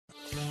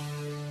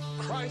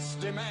Christ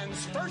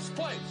demands first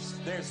place.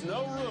 There's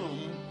no room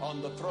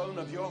on the throne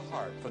of your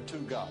heart for two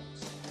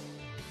gods.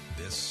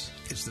 This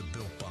is the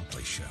Bill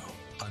Bunkley Show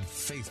on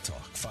Faith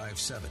Talk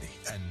 570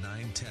 and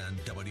 910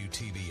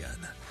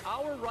 WTBN.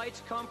 Our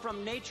rights come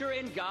from nature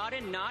and God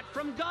and not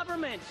from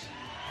government.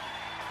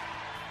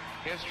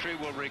 History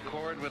will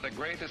record with the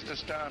greatest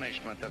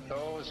astonishment that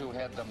those who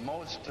had the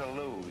most to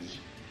lose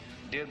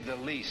did the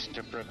least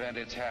to prevent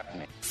its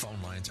happening.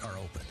 Phone lines are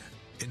open.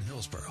 In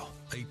Hillsborough,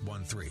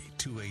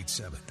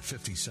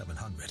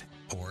 813-287-5700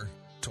 or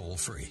toll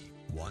free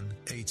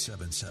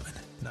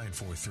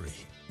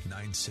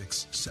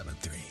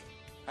 1-877-943-9673.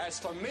 As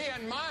for me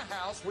and my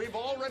house, we've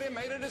already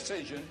made a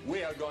decision.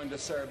 We are going to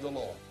serve the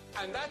Lord.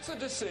 And that's a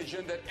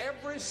decision that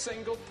every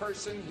single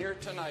person here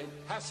tonight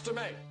has to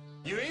make.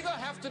 You either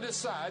have to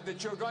decide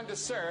that you're going to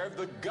serve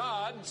the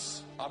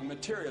gods of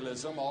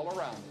materialism all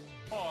around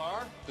you,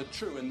 or the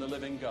true and the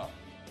living God.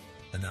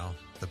 And now,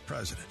 the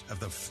president of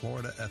the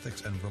Florida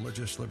Ethics and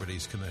Religious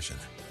Liberties Commission.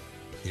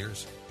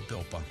 Here's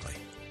Bill Bunkley.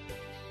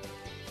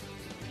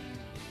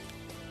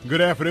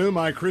 Good afternoon,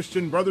 my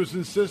Christian brothers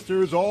and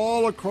sisters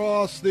all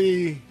across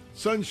the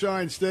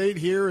Sunshine State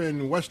here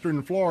in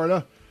western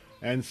Florida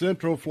and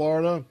central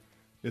Florida.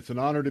 It's an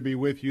honor to be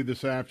with you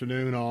this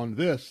afternoon on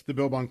this, The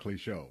Bill Bunkley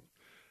Show.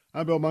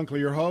 I'm Bill Bunkley,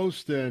 your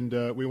host, and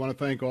we want to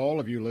thank all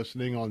of you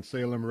listening on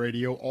Salem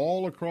Radio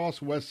all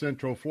across west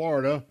central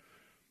Florida.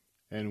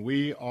 And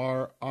we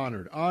are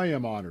honored. I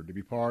am honored to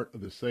be part of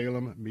the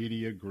Salem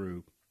Media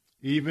Group.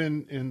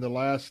 Even in the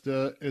last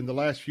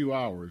few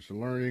hours,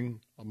 learning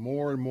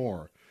more and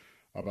more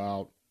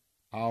about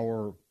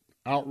our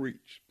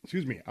outreach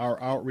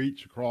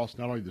across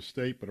not only the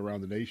state but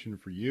around the nation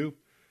for you.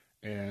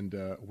 And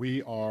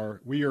we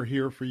are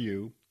here for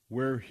you.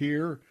 We're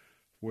here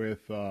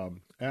with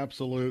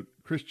absolute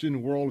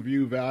Christian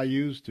worldview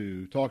values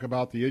to talk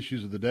about the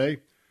issues of the day.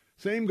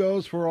 Same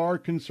goes for our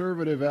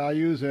conservative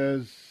values,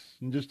 as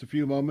in just a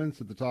few moments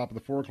at the top of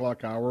the 4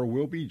 o'clock hour,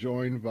 we'll be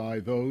joined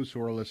by those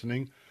who are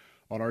listening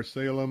on our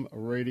Salem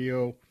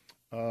Radio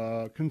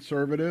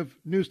conservative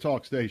news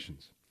talk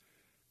stations.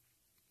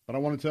 But I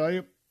want to tell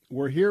you,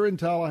 we're here in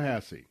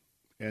Tallahassee,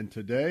 and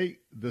today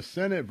the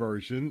Senate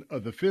version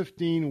of the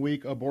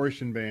 15-week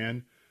abortion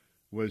ban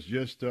was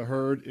just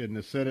heard in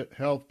the Senate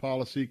Health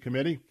Policy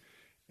Committee,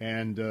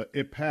 and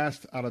it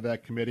passed out of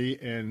that committee,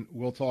 and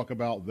we'll talk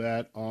about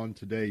that on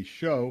today's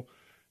show,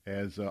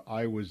 as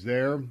I was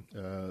there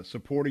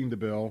supporting the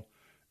bill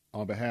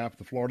on behalf of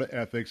the Florida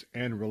Ethics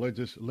and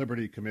Religious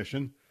Liberty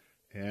Commission.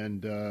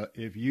 And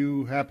if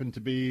you happen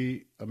to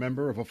be a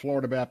member of a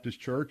Florida Baptist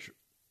church,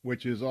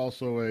 which is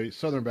also a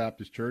Southern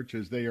Baptist church,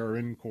 as they are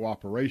in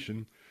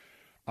cooperation,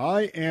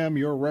 I am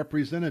your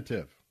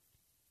representative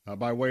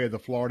by way of the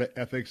Florida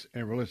Ethics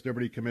and Religious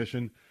Liberty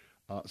Commission.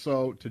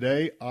 So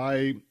today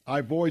I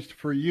voiced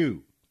for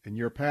you and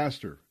your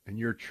pastor and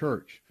your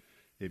church.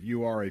 If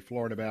you are a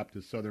Florida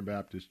Baptist, Southern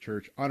Baptist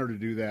church, honored to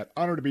do that.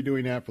 Honored to be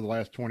doing that for the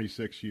last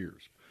 26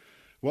 years.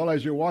 Well,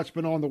 as your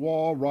watchman on the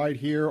wall, right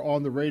here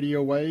on the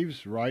radio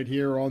waves, right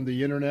here on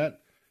the internet,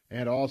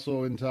 and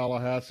also in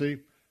Tallahassee,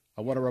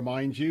 I want to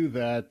remind you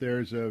that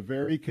there's a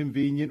very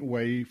convenient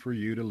way for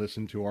you to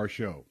listen to our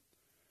show.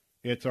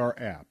 It's our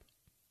app.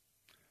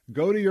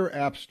 Go to your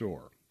app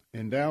store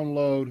and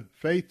download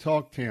Faith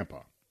Talk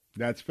Tampa.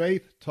 That's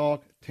Faith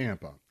Talk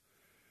Tampa.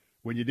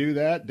 When you do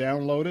that,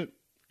 download it,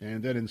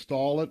 and then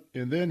install it,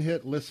 and then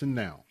hit Listen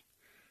Now.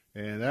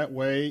 And that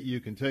way you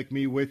can take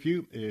me with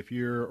you if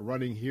you're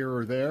running here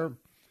or there,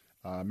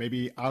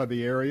 maybe out of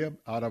the area,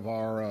 out of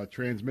our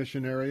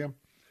transmission area.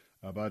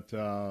 But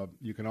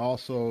you can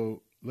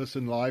also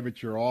listen live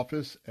at your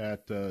office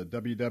at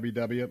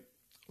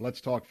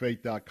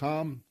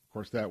www.letstalkfaith.com. Of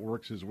course, that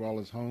works as well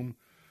as home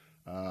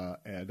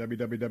at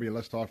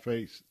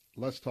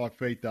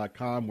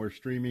www.letstalkfaith.com. We're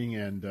streaming,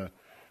 and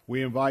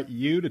we invite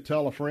you to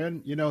tell a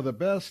friend. You know, the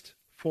best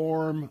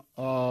form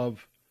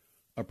of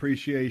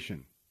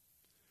appreciation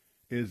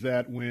is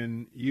that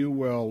when you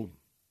will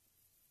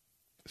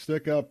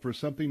stick up for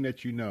something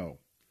that you know,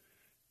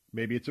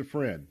 maybe it's a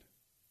friend,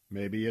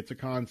 maybe it's a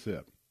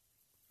concept,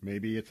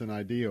 maybe it's an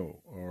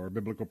ideal or a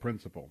biblical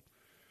principle.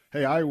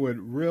 Hey, I would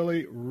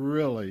really,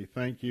 really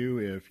thank you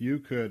if you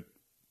could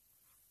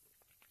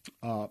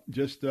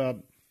just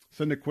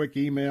send a quick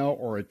email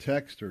or a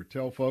text or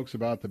tell folks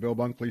about the Bill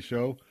Bunkley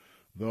Show.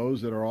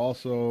 Those that are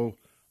also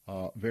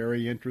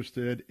very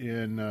interested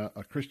in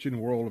a Christian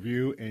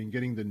worldview and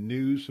getting the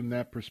news from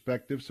that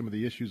perspective, some of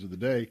the issues of the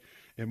day.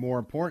 And more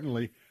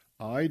importantly,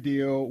 I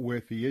deal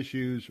with the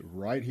issues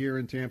right here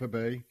in Tampa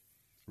Bay,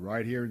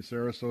 right here in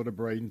Sarasota,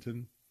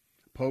 Bradenton,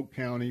 Polk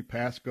County,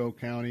 Pasco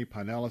County,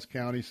 Pinellas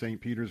County,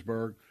 St.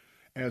 Petersburg,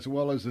 as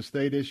well as the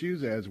state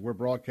issues, as we're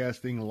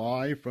broadcasting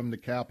live from the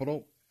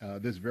Capitol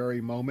this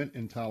very moment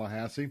in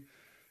Tallahassee.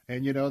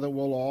 And you know that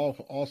we'll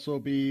also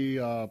be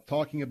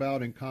talking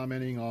about and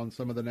commenting on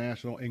some of the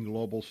national and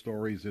global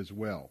stories as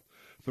well.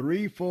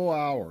 3 full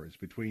hours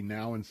between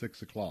now and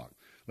 6 o'clock.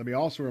 Let me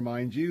also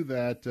remind you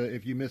that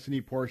if you miss any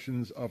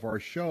portions of our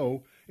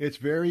show, it's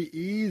very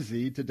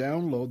easy to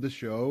download the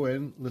show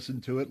and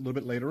listen to it a little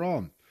bit later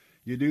on.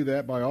 You do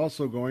that by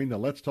also going to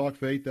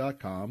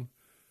letstalkfaith.com.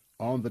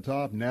 On the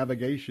top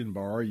navigation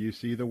bar, you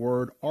see the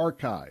word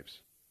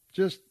archives.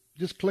 Just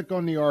click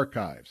on the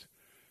archives.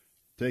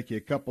 Take you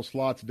a couple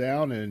slots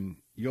down, and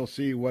you'll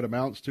see what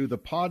amounts to the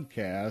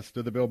podcast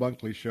of the Bill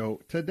Bunkley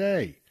Show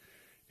today.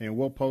 And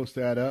we'll post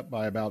that up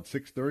by about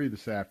 6:30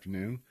 this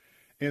afternoon.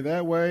 And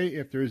that way,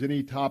 if there's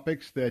any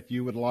topics that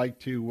you would like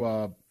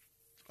to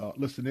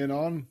listen in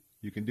on,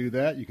 you can do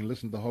that. You can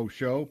listen to the whole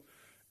show.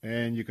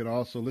 And you can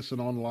also listen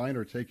online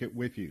or take it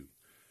with you.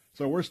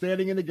 So we're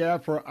standing in the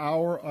gap for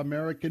our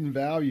American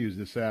values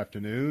this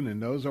afternoon,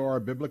 and those are our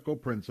biblical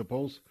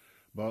principles,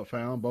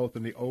 found both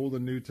in the Old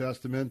and New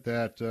Testament,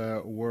 that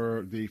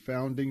were the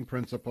founding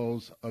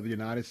principles of the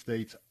United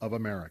States of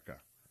America.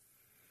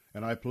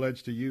 And I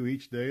pledge to you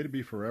each day to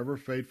be forever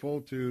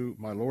faithful to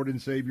my Lord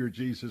and Savior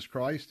Jesus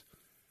Christ,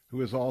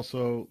 who is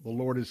also the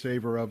Lord and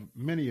Savior of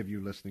many of you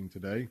listening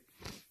today,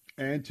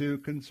 and to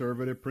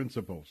conservative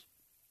principles.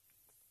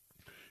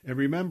 And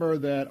remember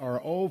that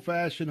our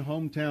old-fashioned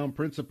hometown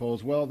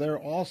principles, well, they're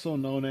also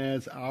known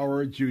as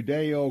our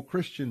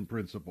Judeo-Christian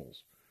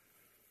principles.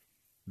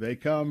 They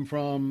come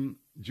from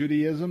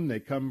Judaism,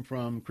 they come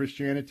from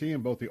Christianity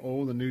in both the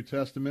Old and New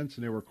Testaments,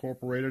 and they were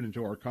incorporated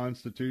into our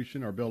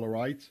Constitution, our Bill of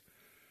Rights.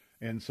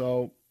 And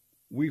so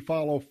we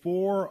follow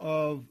 4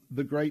 of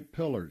the great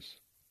pillars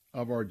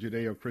of our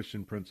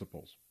Judeo-Christian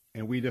principles,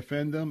 and we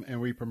defend them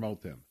and we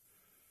promote them.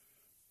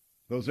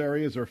 Those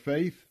areas are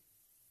faith.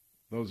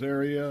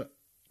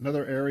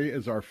 Another area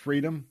is our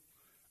freedom.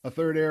 A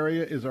third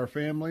area is our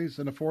families.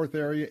 And a fourth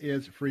area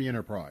is free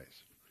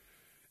enterprise.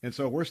 And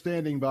so we're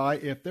standing by.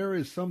 If there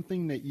is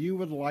something that you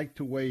would like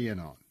to weigh in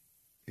on,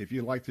 if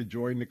you'd like to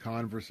join the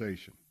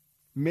conversation,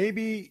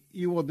 maybe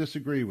you will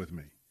disagree with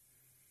me,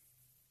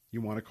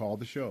 you want to call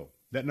the show.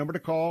 That number to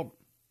call,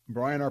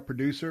 Brian, our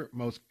producer,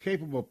 most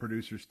capable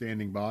producer,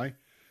 standing by.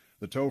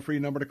 The toll-free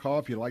number to call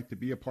if you'd like to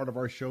be a part of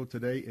our show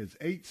today is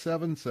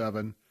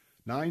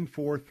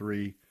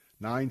 877-943-9673.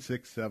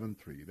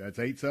 That's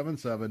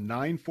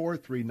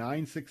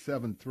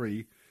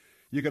 877-943-9673.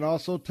 You can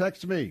also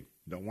text me.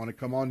 Don't want to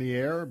come on the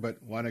air,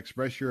 but want to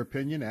express your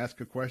opinion,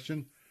 ask a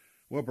question?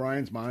 Well,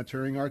 Brian's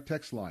monitoring our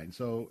text line.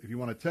 So if you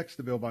want to text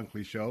the Bill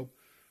Bunkley Show,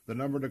 the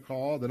number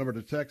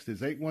to text is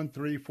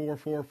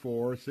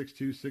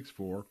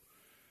 813-444-6264,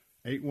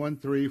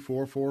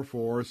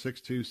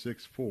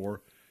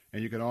 813-444-6264.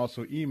 And you can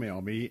also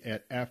email me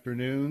at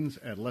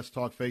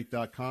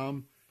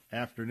afternoons@letstalkfaith.com,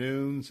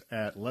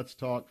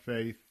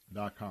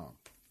 afternoons@letstalkfaith.com.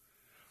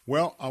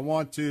 Well, I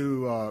want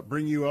to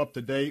bring you up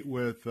to date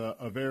with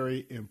a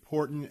very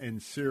important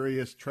and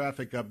serious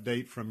traffic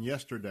update from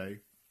yesterday.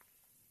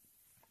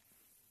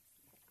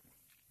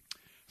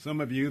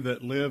 Some of you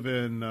that live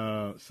in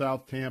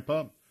South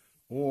Tampa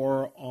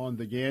or on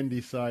the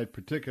Gandy side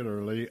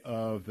particularly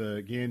of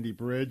the Gandy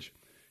Bridge,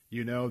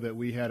 you know that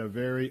we had a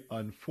very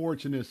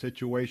unfortunate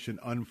situation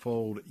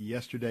unfold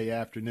yesterday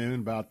afternoon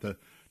about the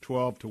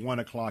 12 to 1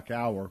 o'clock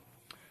hour.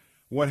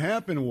 What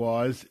happened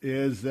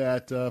is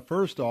that,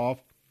 first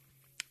off,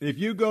 if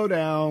you go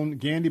down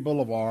Gandy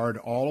Boulevard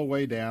all the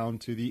way down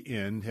to the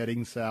end,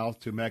 heading south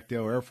to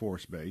MacDill Air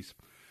Force Base,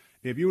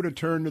 if you were to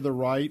turn to the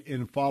right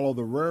and follow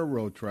the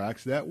railroad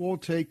tracks, that will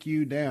take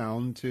you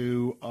down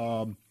to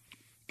an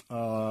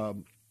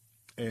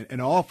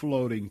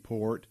offloading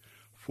port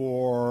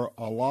for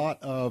a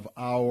lot of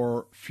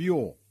our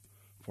fuel,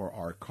 for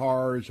our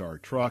cars, our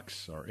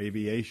trucks, our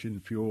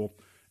aviation fuel.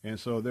 And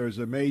so there's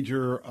a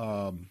major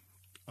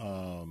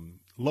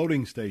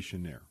loading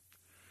station there.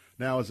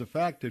 Now, as a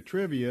fact of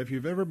trivia, if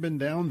you've ever been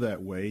down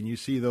that way and you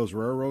see those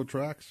railroad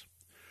tracks,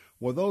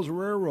 well, those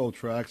railroad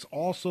tracks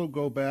also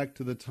go back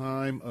to the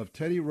time of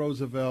Teddy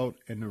Roosevelt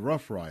and the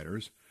Rough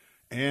Riders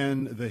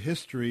and the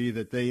history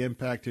that they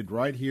impacted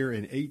right here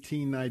in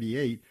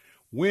 1898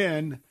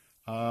 when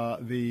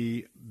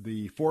the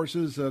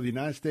forces of the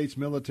United States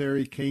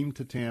military came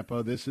to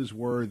Tampa. This is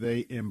where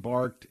they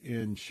embarked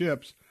in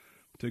ships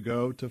to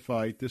go to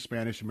fight the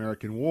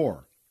Spanish-American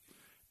War.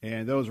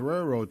 And those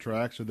railroad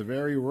tracks are the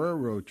very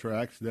railroad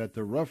tracks that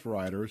the Rough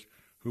Riders,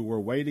 who were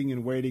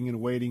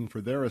waiting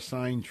for their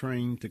assigned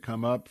train to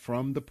come up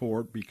from the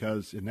port,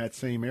 because in that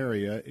same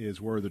area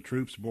is where the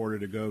troops boarded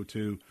to go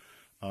to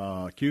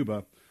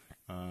Cuba,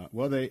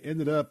 well, they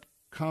ended up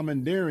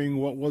commandeering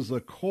what was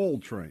a coal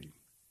train.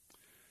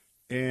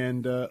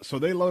 And so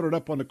they loaded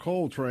up on the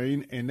coal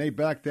train, and they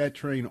backed that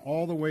train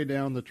all the way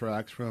down the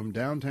tracks from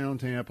downtown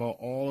Tampa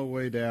all the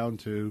way down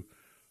to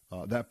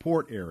that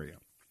port area.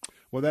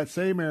 Well, that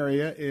same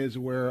area is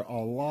where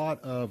a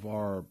lot of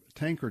our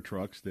tanker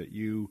trucks that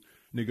you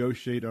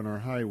negotiate on our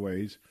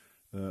highways,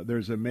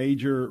 there's a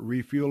major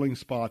refueling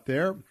spot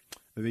there.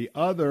 The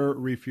other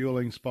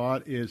refueling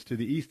spot is to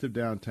the east of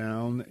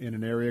downtown in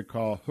an area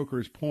called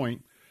Hooker's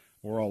Point,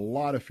 where a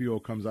lot of fuel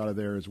comes out of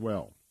there as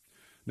well.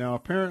 Now,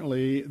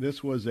 apparently,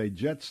 this was a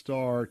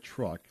Jetstar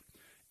truck.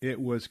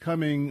 It was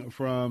coming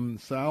from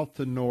south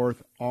to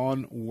north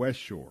on West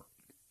Shore.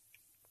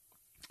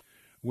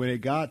 When it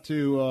got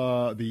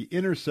to the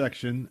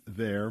intersection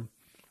there,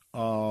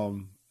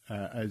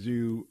 as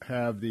you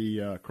have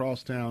the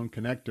Crosstown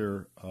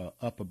connector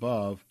up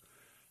above,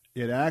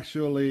 it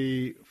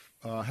actually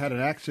had an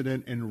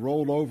accident and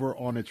rolled over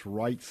on its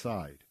right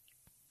side.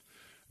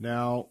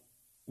 Now,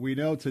 we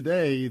know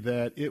today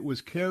that it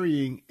was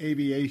carrying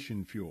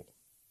aviation fuel.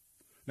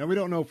 Now, we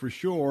don't know for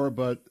sure,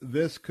 but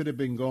this could have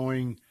been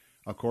going,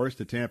 of course,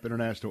 to Tampa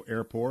International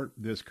Airport.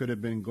 This could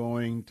have been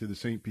going to the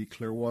St. Pete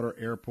Clearwater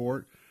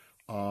Airport.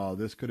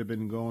 This could have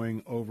been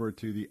going over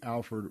to the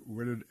Alfred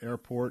Woodard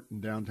Airport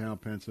in downtown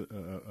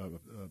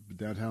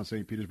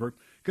St. Petersburg.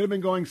 Could have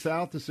been going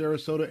south to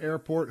Sarasota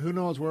Airport. Who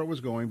knows where it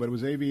was going, but it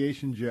was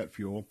aviation jet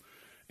fuel.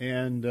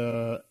 And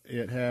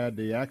it had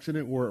the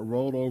accident where it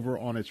rolled over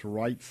on its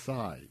right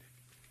side.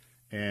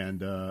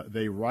 And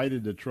they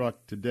righted the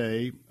truck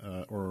today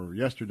or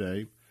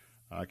yesterday.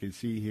 I can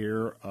see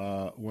here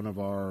one of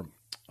our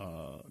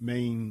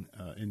main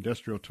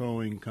industrial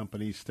towing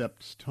companies,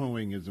 Steps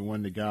Towing, is the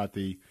one that got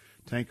the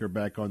tanker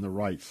back on the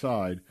right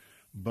side.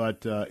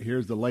 But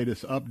here's the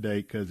latest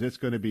update, because it's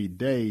going to be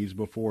days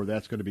before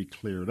that's going to be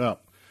cleared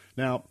up.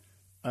 Now,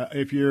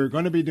 if you're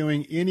going to be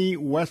doing any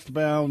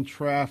westbound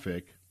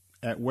traffic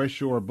at West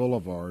Shore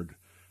Boulevard,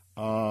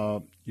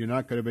 you're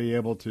not going to be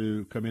able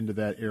to come into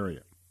that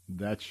area.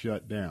 That's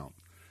shut down.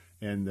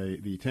 And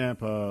the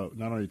Tampa,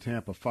 not only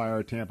Tampa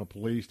Fire, Tampa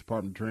Police,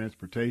 Department of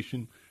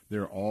Transportation,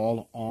 they're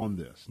all on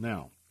this.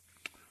 Now,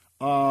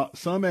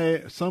 some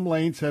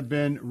lanes have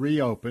been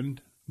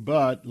reopened,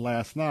 but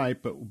last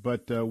night,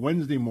 but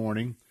Wednesday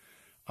morning,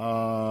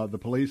 the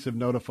police have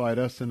notified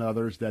us and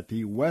others that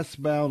the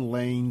westbound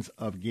lanes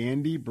of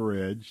Gandy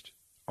Bridge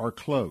are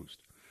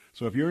closed.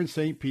 So if you're in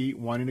St. Pete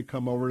wanting to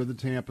come over to the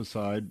Tampa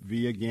side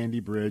via Gandy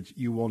Bridge,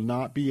 you will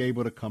not be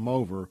able to come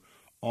over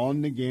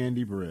on the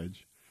Gandy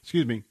Bridge.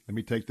 Excuse me, let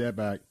me take that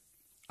back.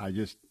 I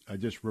just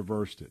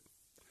reversed it.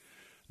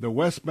 The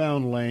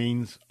westbound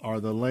lanes are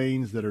the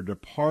lanes that are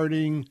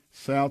departing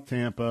South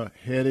Tampa,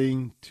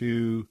 heading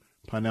to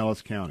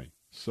Pinellas County.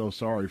 So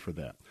sorry for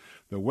that.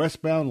 The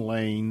westbound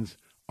lanes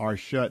are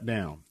shut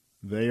down.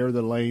 They are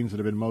the lanes that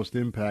have been most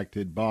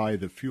impacted by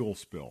the fuel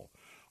spill.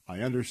 I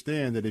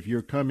understand that if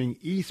you're coming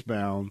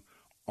eastbound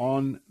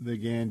on the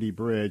Gandy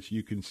Bridge,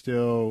 you can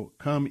still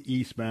come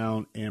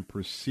eastbound and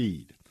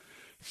proceed.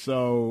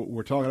 So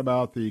we're talking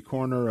about the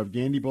corner of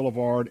Gandy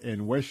Boulevard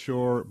and West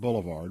Shore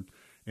Boulevard.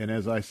 And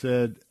as I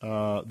said,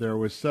 there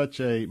was such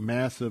a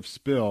massive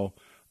spill,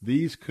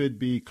 these could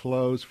be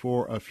closed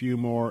for a few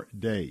more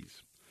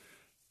days.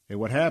 And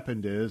what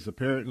happened is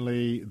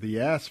apparently the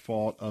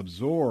asphalt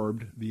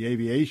absorbed the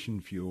aviation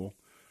fuel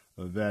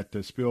that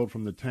spilled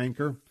from the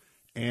tanker,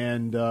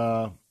 and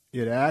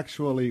it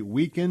actually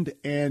weakened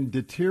and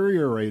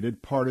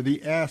deteriorated part of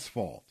the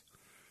asphalt.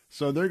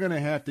 So they're going to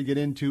have to get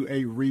into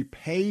a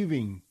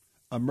repaving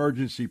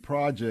emergency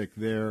project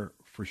there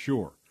for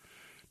sure.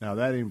 Now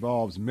that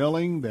involves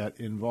milling, that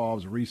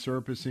involves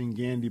resurfacing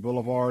Gandy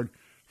Boulevard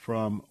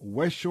from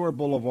West Shore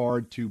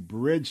Boulevard to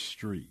Bridge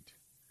Street.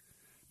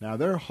 Now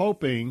they're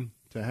hoping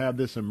to have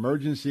this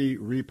emergency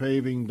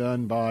repaving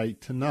done by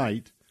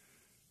tonight.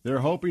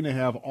 They're hoping to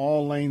have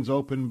all lanes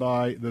open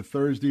by the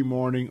Thursday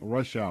morning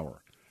rush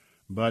hour.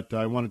 But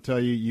I want to tell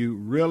you, you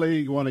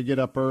really want to get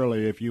up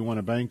early if you want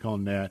to bank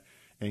on that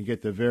and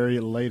get the very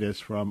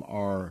latest from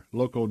our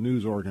local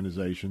news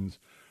organizations,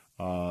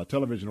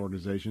 television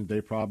organizations.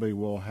 They probably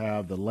will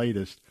have the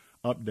latest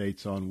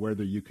updates on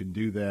whether you can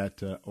do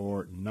that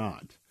or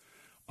not.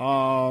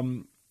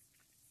 And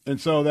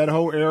so that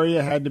whole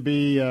area had to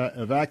be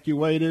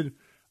evacuated.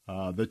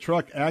 The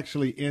truck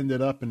actually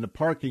ended up in the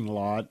parking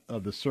lot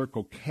of the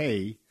Circle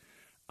K.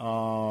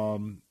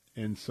 And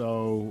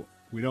so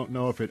we don't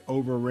know if it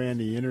overran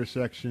the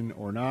intersection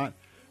or not.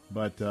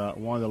 But I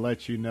wanted to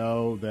let you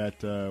know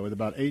that with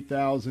about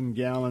 8,000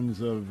 gallons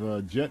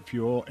of jet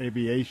fuel,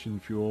 aviation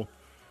fuel,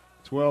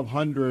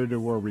 1,200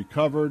 were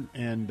recovered,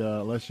 and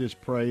let's just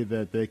pray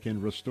that they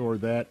can restore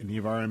that and the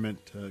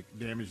environment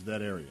damaged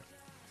that area.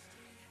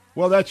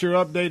 Well, that's your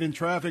update in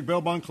traffic.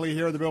 Bill Bunkley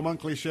here, The Bill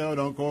Bunkley Show.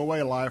 Don't go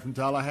away, live from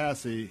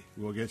Tallahassee.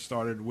 We'll get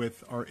started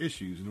with our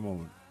issues in a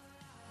moment.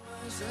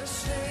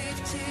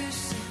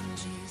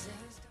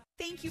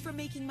 Thank you for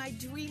making my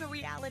dream a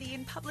reality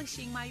and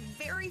publishing my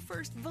very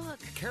first book.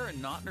 Karen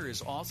Notner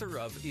is author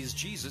of Is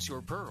Jesus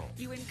Your Pearl?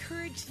 You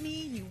encouraged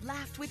me, you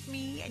laughed with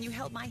me, and you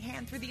held my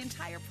hand through the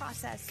entire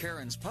process.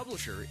 Karen's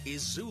publisher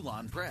is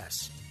Zulon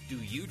Press. Do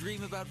you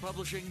dream about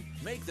publishing?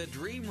 Make the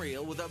dream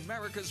real with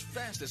America's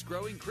fastest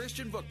growing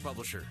Christian book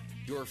publisher.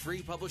 Your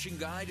free publishing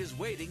guide is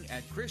waiting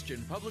at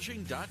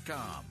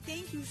ChristianPublishing.com.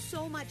 Thank you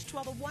so much to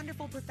all the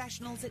wonderful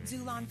professionals at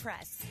Zulon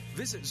Press.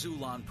 Visit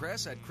Zulon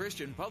Press at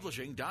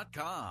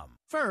ChristianPublishing.com.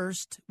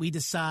 First, we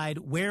decide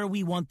where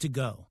we want to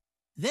go.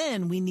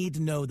 Then we need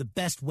to know the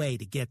best way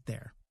to get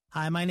there.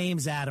 Hi, my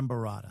name's Adam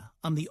Barada.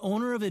 I'm the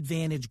owner of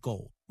Advantage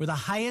Gold. We're the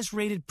highest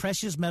rated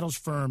precious metals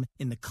firm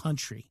in the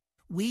country.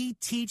 We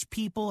teach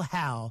people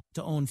how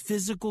to own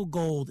physical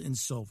gold and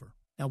silver.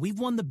 Now, we've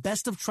won the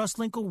Best of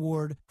TrustLink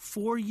Award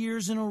 4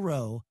 years in a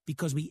row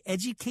because we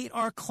educate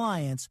our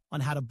clients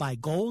on how to buy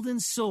gold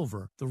and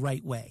silver the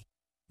right way.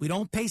 We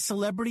don't pay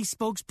celebrity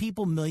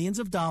spokespeople millions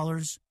of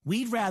dollars.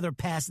 We'd rather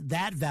pass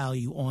that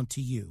value on to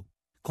you.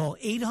 Call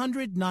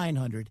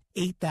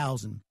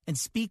 800-900-8000 and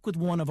speak with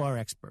one of our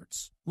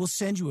experts. We'll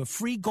send you a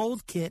free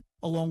gold kit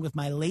along with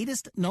my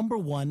latest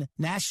 #1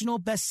 national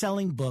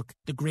best-selling book,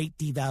 The Great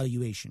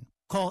Devaluation.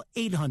 Call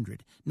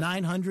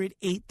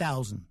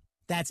 800-900-8000.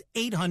 That's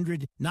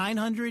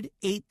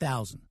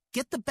 800-900-8000.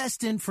 Get the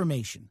best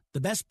information,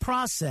 the best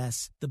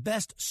process, the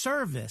best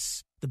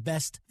service, the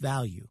best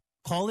value.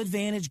 Call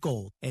Advantage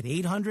Gold at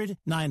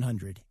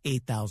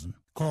 800-900-8000.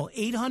 Call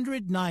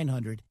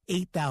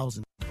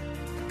 800-900-8000.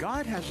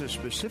 God has a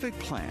specific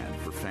plan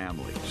for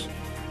families.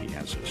 He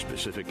has a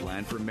specific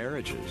plan for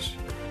marriages.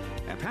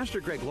 And Pastor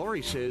Greg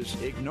Laurie says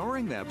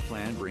ignoring that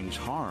plan brings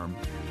harm.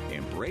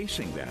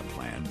 Embracing that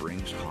plan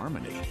brings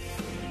harmony.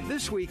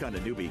 This week on A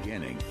New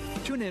Beginning,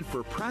 tune in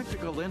for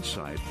practical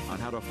insight on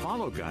how to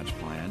follow God's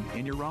plan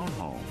in your own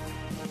home.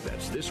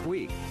 That's this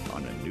week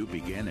on A New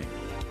Beginning.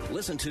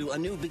 Listen to A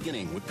New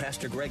Beginning with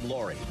Pastor Greg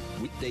Laurie,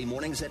 weekday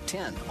mornings at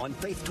 10 on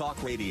Faith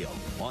Talk Radio,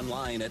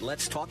 online at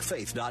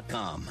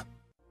letstalkfaith.com.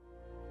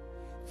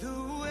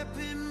 The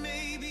weapon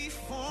may be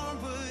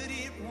formed, but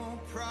it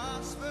won't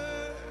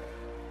prosper.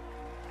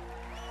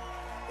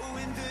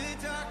 When the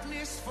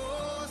darkness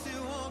falls,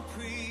 it won't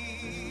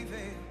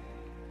prevail.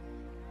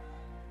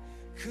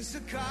 'Cause the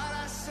God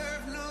I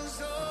serve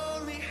knows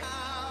only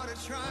how to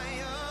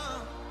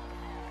triumph.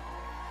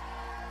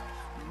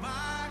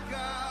 My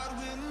God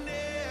will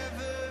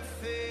never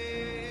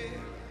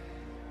fail.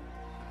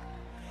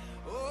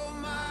 Oh,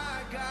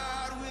 my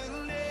God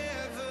will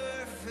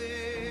never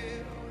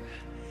fail.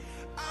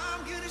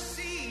 I'm gonna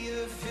see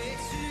a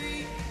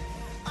victory.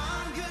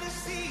 I'm gonna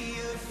see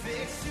a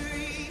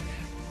victory.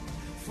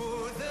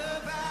 For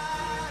the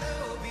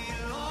battle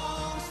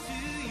belongs to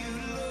you,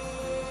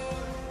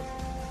 Lord.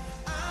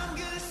 I'm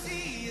gonna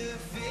see a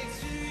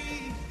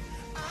victory.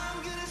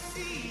 I'm gonna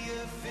see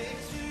a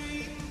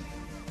victory.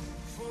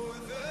 For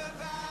the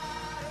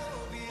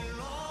battle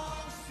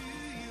belongs to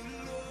you,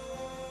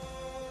 Lord.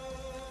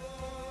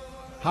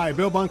 Hi,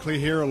 Bill Bunkley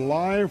here,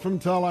 live from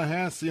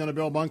Tallahassee on the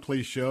Bill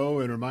Bunkley Show,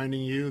 and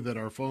reminding you that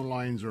our phone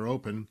lines are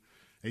open,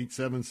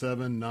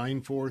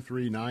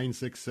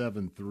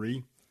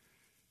 877-943-9673.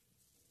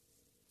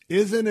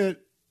 Isn't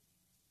it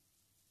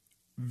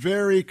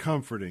very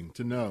comforting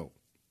to know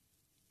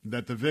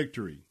that the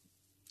victory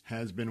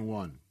has been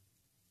won?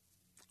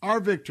 Our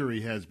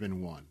victory has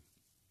been won.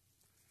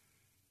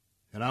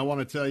 And I want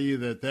to tell you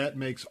that that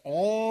makes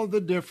all the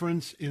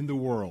difference in the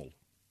world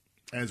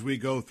as we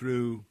go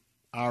through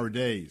our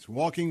days,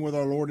 walking with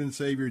our Lord and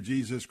Savior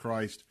Jesus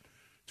Christ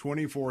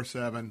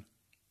 24/7,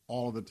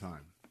 all the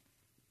time.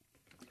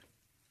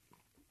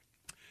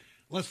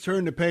 Let's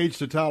turn the page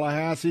to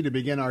Tallahassee to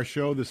begin our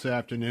show this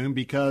afternoon,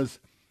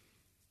 because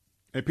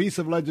a piece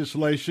of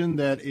legislation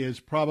that is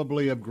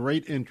probably of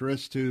great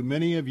interest to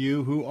many of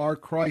you who are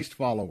Christ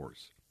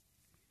followers.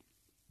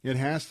 It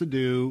has to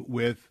do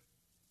with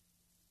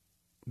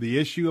the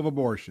issue of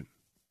abortion.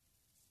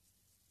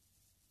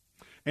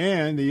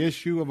 And the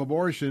issue of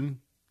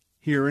abortion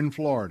here in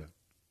Florida.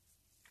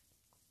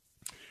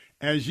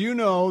 As you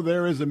know,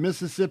 there is a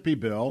Mississippi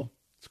bill,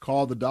 it's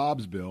called the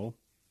Dobbs Bill,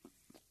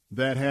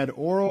 that had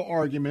oral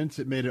arguments.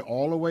 It made it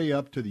all the way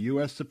up to the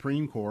U.S.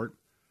 Supreme Court.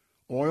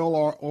 Oral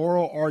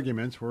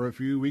arguments were a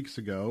few weeks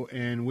ago,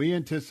 and we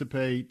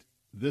anticipate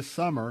this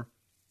summer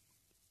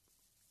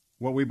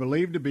what we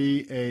believe to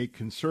be a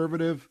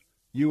conservative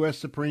U.S.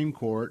 Supreme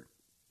Court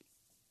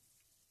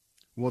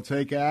will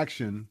take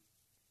action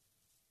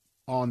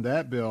on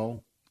that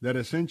bill that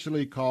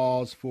essentially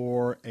calls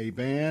for a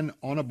ban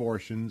on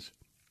abortions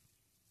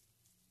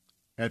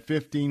at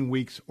 15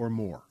 weeks or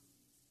more.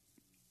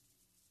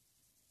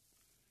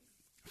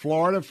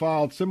 Florida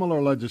filed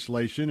similar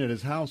legislation. It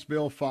is House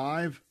Bill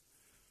 5,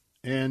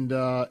 and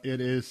it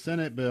is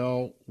Senate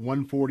Bill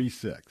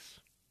 146.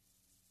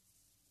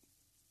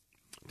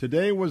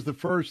 Today was the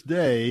first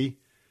day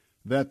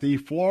that the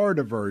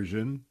Florida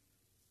version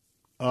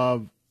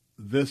of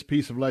this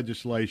piece of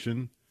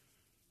legislation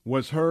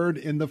was heard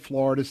in the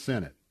Florida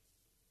Senate.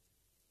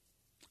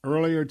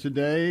 Earlier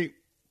today,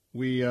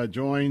 we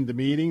joined the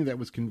meeting that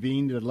was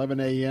convened at 11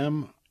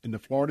 a.m. in the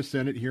Florida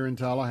Senate here in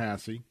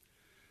Tallahassee.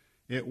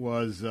 It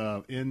was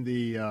in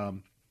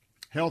the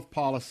Health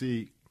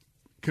Policy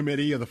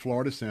Committee of the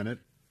Florida Senate.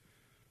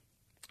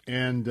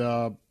 And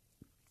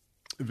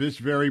just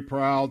very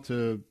proud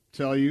to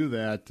tell you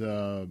that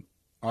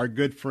our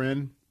good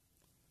friend,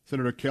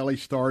 Senator Kelly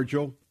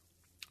Stargel,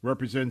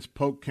 represents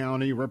Polk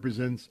County,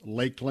 represents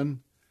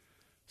Lakeland.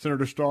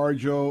 Senator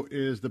Stargel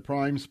is the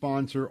prime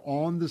sponsor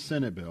on the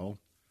Senate bill.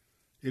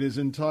 It is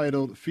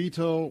entitled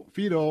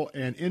Fetal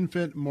and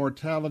Infant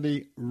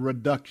Mortality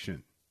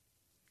Reduction.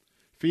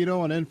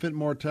 Fetal and Infant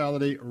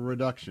Mortality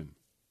Reduction.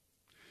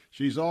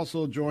 She's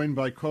also joined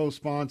by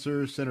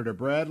co-sponsors Senator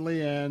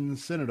Bradley and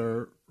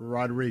Senator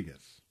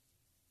Rodriguez.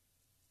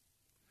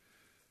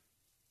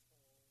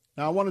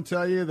 Now, I want to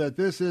tell you that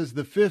this is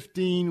the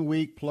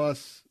 15-week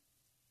plus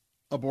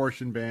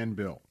abortion ban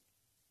bill.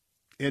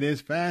 It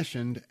is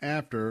fashioned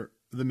after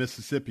the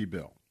Mississippi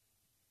bill.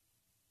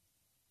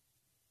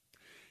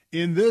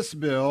 In this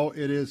bill,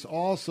 it is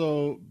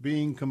also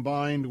being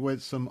combined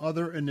with some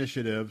other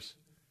initiatives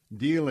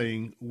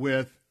dealing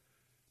with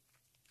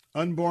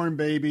unborn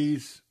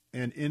babies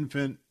and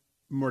infant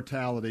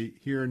mortality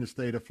here in the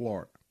state of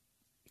Florida.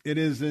 It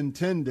is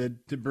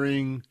intended to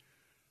bring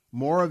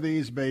more of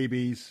these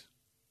babies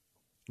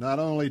not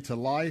only to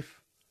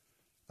life,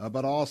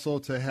 but also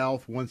to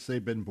health once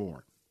they've been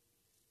born.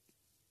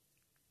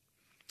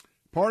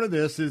 Part of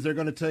this is they're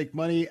going to take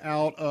money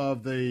out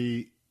of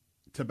the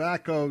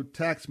tobacco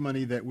tax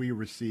money that we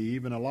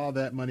receive, and a lot of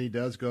that money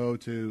does go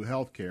to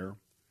health care.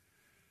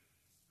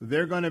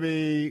 They're going to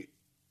be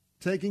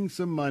taking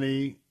some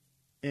money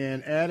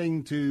and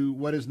adding to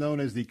what is known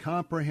as the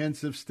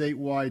Comprehensive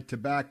Statewide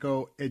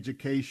Tobacco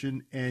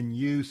Education and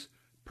Use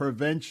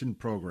Prevention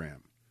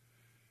Program.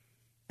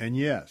 And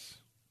yes,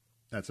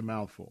 that's a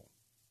mouthful.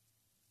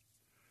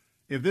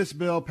 If this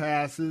bill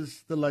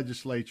passes the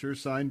legislature,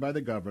 signed by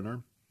the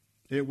governor,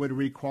 it would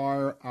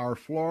require our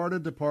Florida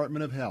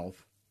Department of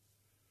Health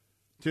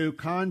to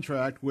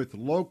contract with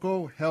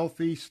local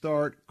Healthy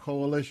Start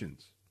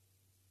coalitions.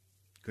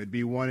 Could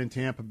be one in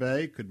Tampa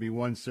Bay, could be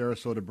one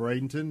Sarasota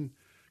Bradenton,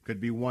 could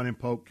be one in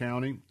Polk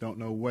County. Don't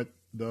know what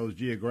those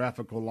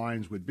geographical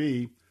lines would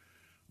be,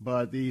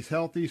 but these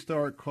Healthy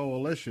Start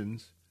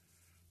coalitions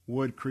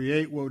would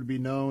create what would be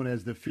known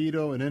as the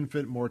Fetal and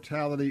Infant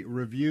Mortality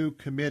Review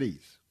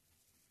Committees.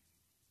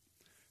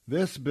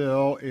 This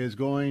bill is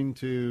going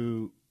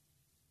to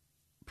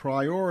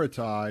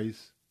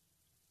prioritize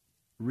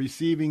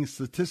receiving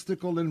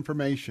statistical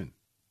information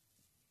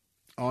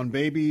on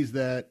babies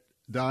that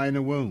die in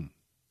the womb,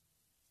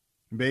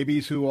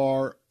 babies who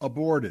are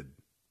aborted,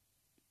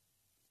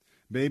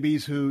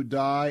 babies who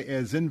die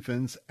as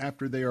infants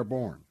after they are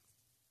born.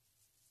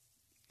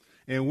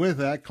 And with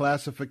that,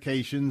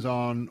 classifications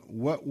on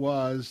what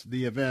was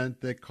the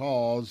event that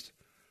caused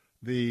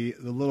the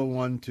little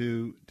one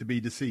to be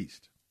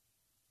deceased.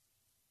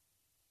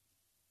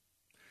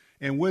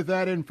 And with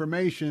that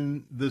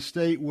information, the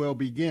state will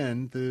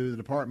begin, through the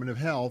Department of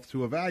Health,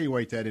 to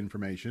evaluate that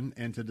information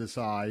and to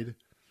decide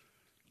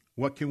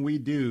what can we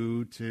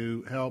do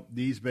to help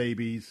these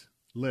babies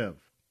live.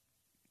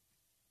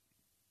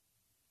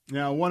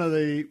 Now, one of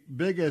the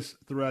biggest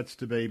threats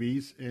to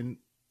babies, and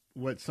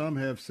what some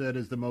have said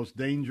is the most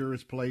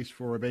dangerous place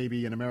for a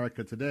baby in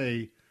America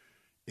today,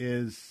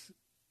 is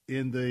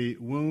in the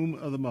womb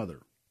of the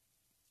mother.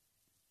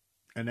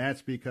 And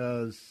that's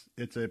because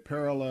it's a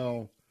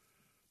parallel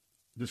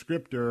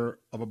descriptor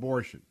of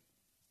abortion.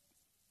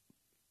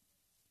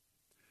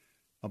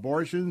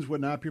 Abortions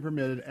would not be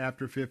permitted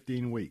after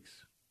 15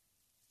 weeks.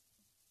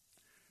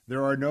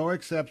 There are no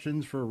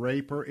exceptions for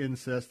rape or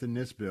incest in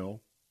this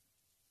bill.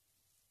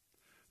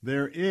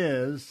 There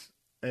is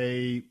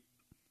a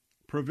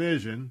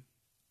provision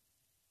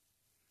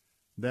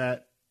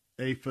that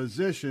a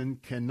physician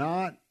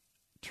cannot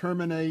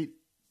terminate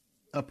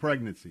a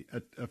pregnancy.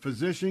 A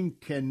physician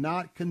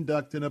cannot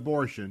conduct an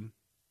abortion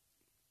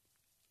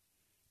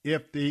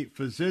if the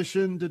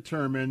physician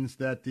determines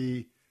that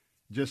the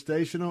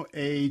gestational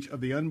age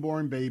of the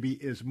unborn baby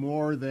is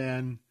more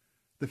than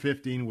the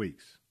 15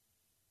 weeks.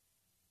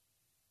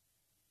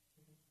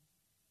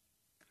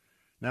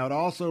 Now, it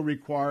also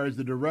requires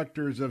the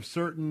directors of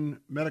certain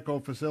medical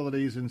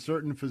facilities and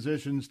certain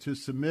physicians to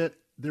submit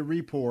the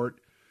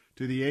report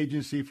to the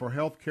Agency for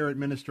Healthcare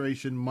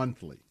Administration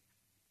monthly.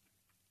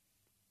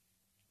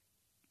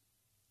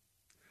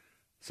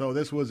 So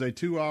this was a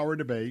 2-hour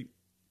debate.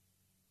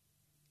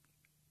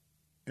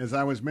 As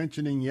I was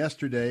mentioning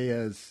yesterday,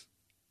 as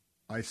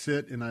I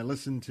sit and I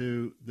listen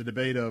to the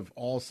debate of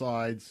all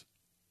sides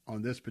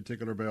on this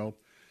particular bill,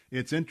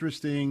 it's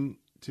interesting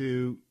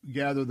to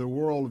gather the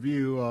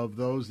worldview of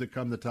those that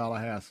come to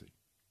Tallahassee.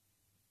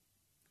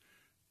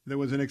 There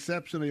was an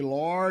exceptionally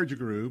large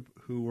group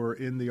who were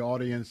in the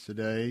audience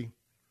today.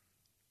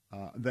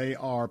 They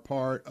are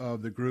part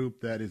of the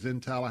group that is in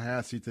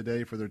Tallahassee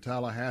today for their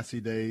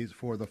Tallahassee Days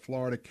for the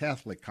Florida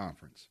Catholic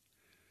Conference.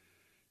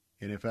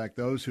 And in fact,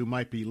 those who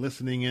might be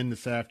listening in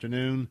this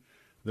afternoon,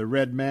 the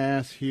Red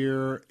Mass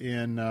here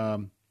in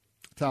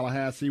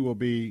Tallahassee will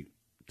be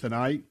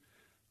tonight.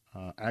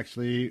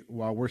 Actually,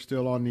 while we're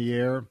still on the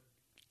air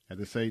at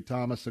the St.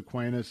 Thomas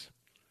Aquinas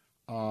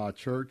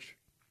Church.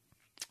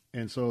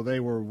 And so they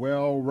were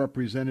well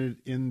represented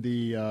in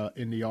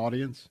the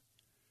audience.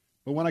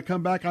 But when I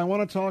come back, I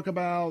want to talk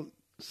about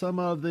some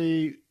of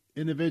the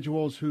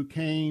individuals who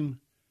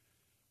came,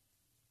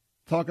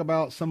 talk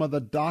about some of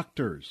the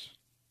doctors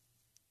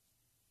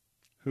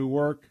who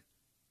work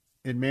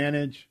and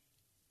manage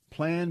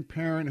Planned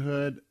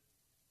Parenthood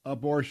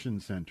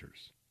abortion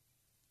centers.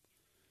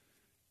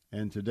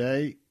 And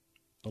today,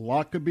 a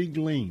lot could be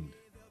gleaned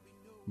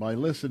by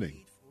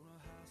listening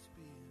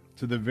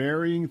to the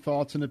varying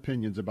thoughts and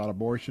opinions about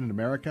abortion in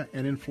America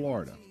and in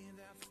Florida.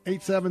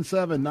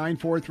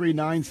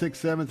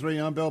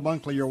 877-943-9673. I'm Bill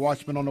Bunkley, your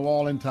watchman on the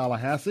wall in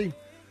Tallahassee.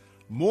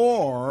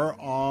 More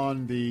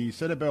on the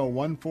Senate Bill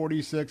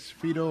 146,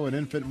 fetal and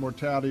infant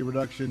mortality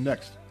reduction,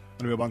 next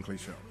on the Bill Bunkley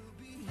Show.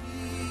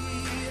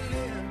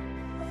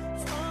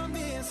 From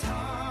this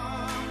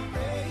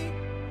heartbreak,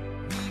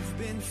 we've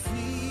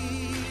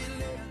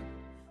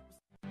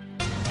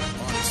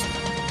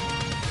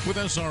With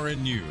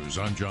SRN News,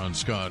 I'm John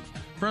Scott.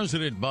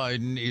 President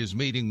Biden is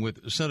meeting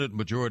with Senate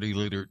Majority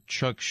Leader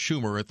Chuck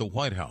Schumer at the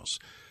White House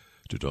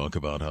to talk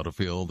about how to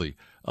fill the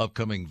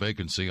upcoming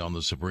vacancy on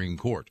the Supreme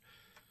Court.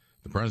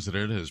 The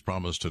president has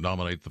promised to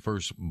nominate the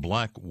first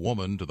black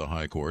woman to the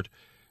High Court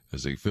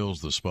as he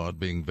fills the spot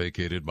being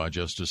vacated by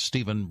Justice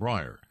Stephen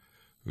Breyer,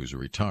 who's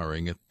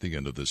retiring at the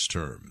end of this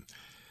term.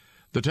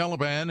 The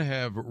Taliban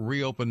have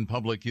reopened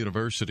public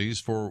universities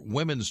for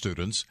women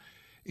students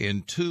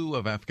in 2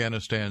 of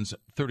Afghanistan's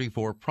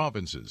 34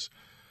 provinces,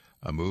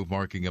 a move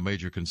marking a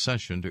major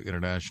concession to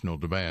international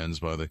demands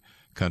by the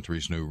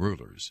country's new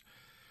rulers.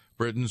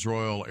 Britain's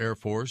Royal Air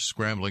Force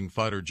scrambling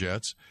fighter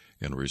jets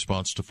in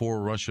response to 4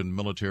 Russian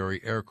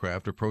military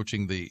aircraft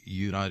approaching the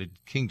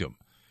United Kingdom.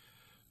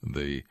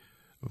 The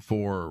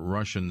 4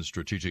 Russian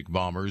strategic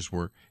bombers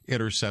were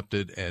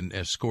intercepted and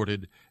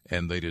escorted,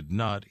 and they did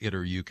not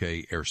enter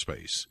UK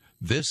airspace.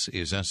 This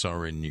is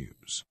SRN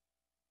News.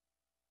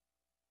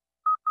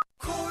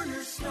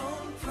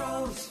 Cornerstone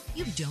Pros.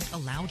 You don't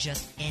allow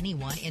just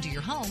anyone into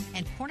your home,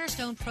 and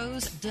Cornerstone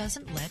Pros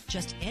doesn't let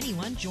just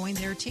anyone join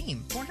their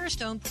team.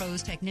 Cornerstone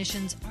Pros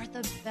technicians are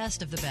the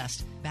best of the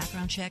best.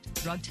 Background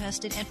checked, drug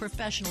tested, and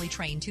professionally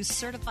trained to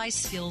certify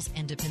skills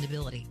and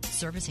dependability.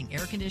 Servicing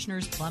air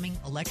conditioners, plumbing,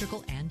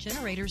 electrical, and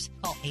generators.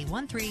 Call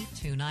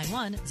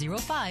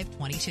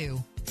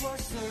 813-291-0522. For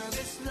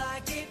service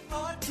like it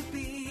ought to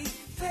be.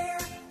 Fair,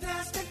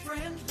 fast, and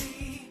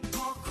friendly.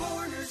 Call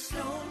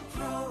Cornerstone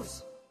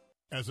Pros.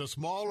 As a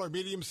small or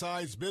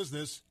medium-sized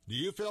business, do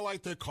you feel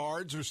like the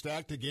cards are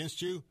stacked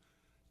against you?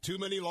 Too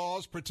many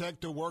laws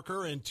protect the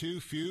worker and too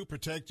few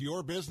protect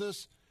your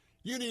business?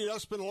 You need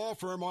Usman Law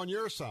Firm on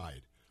your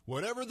side.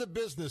 Whatever the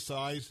business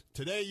size,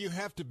 today you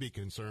have to be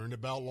concerned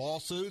about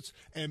lawsuits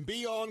and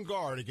be on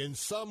guard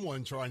against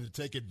someone trying to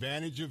take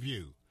advantage of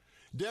you.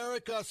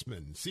 Derek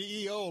Usman,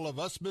 CEO of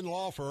Usman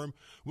Law Firm,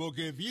 will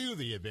give you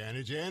the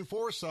advantage and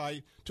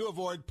foresight to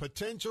avoid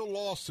potential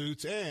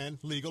lawsuits and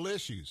legal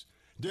issues.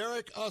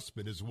 Derek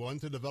Usman is one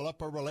to develop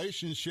a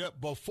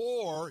relationship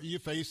before you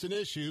face an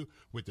issue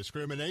with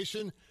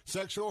discrimination,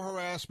 sexual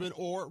harassment,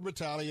 or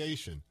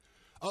retaliation.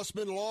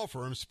 Usman Law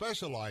Firm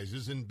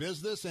specializes in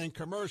business and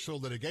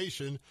commercial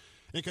litigation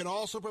and can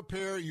also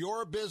prepare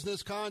your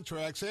business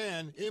contracts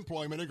and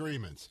employment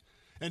agreements.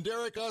 And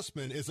Derek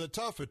Usman is a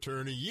tough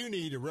attorney you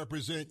need to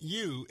represent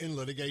you in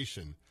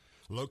litigation.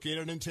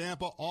 Located in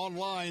Tampa,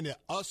 online at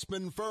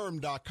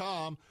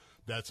usmanfirm.com.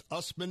 That's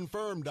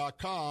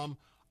usmanfirm.com.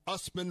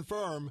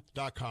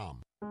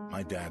 usmanfirm.com.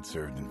 My dad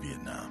served in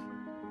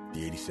Vietnam,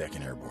 the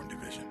 82nd Airborne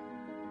Division.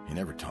 He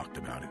never talked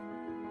about it,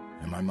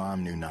 and my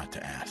mom knew not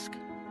to ask.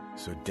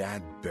 So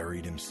Dad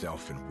buried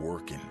himself in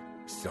work and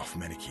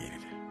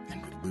self-medicated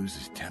and would lose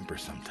his temper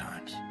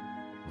sometimes.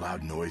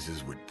 Loud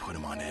noises would put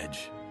him on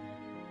edge.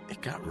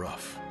 It got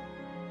rough,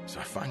 so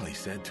I finally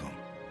said to him,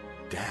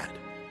 Dad,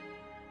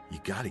 you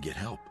gotta get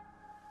help.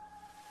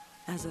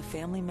 As a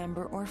family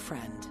member or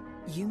friend,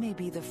 you may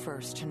be the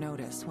first to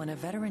notice when a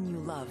veteran you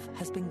love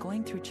has been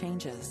going through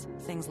changes.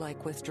 Things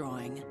like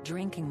withdrawing,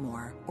 drinking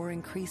more, or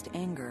increased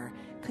anger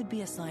could be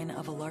a sign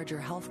of a larger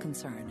health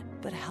concern,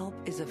 but help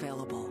is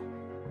available.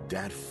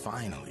 Dad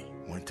finally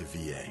went to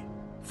VA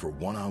for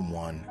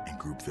one-on-one and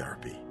group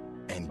therapy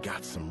and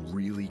got some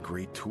really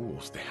great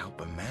tools to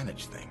help him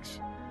manage things.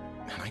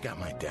 And I got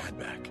my dad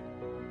back.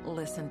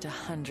 Listen to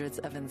hundreds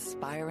of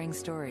inspiring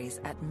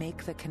stories at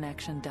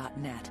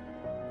maketheconnection.net.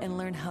 and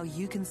learn how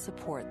you can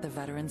support the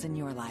veterans in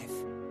your life.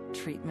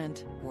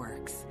 Treatment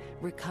works.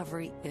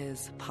 Recovery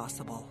is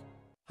possible.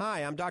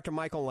 Hi, I'm Dr.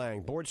 Michael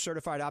Lang,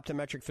 board-certified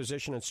optometric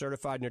physician and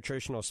certified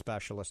nutritional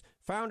specialist,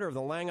 founder of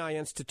the Lang Eye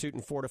Institute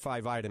and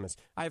Fortify Vitamins.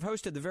 I have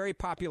hosted the very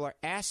popular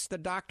Ask the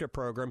Doctor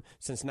program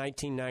since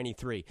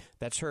 1993.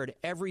 That's heard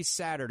every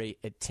Saturday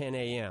at 10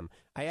 a.m.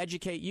 I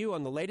educate you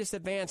on the latest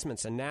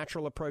advancements and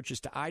natural approaches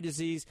to eye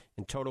disease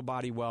and total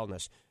body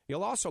wellness.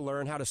 You'll also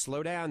learn how to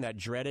slow down that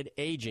dreaded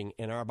aging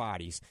in our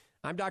bodies.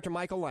 I'm Dr.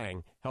 Michael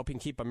Lang, helping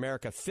keep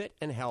America fit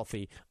and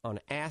healthy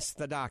on Ask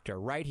the Doctor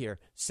right here,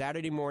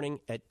 Saturday morning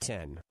at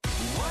 10.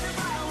 What if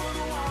I would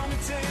want to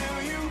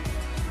tell you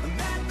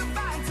that the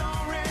fight's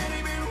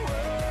already been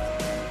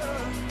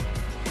won?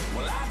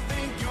 Well, I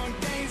think your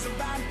day's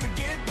about to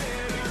get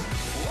better.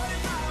 What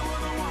if I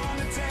would want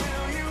to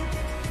tell you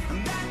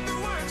that the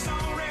work's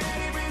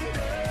already been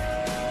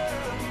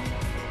done?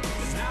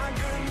 'Cause now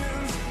good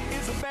news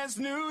is the best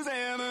news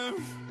ever.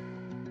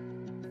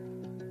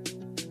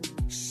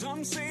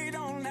 Some say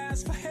don't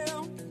ask for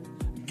help.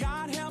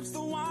 God helps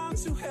the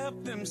ones who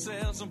help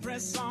themselves. So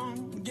press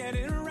on, get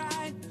it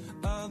right.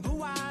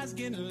 Otherwise,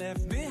 get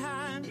left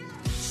behind.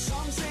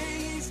 Some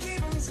say he's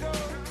keeping score.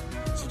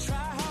 So try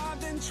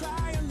hard, then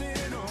try a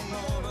little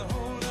more. But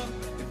hold up,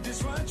 if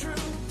this were true,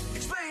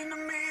 explain to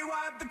me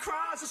what the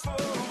cross is for.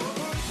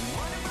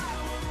 What if I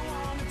would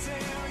want to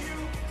tell you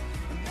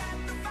that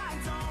the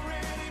fight's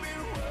already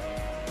been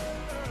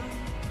won?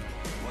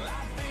 Well,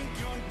 I think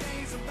your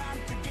day's about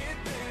to get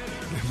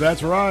better.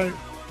 That's right.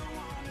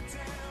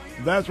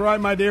 That's right,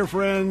 my dear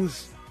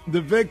friends.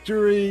 The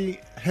victory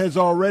has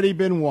already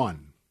been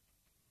won.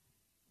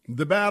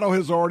 The battle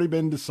has already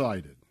been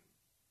decided,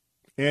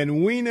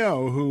 and we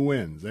know who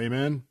wins.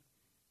 Amen?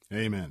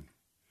 Amen.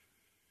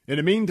 In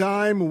the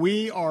meantime,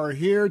 we are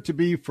here to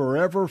be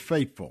forever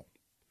faithful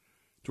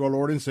to our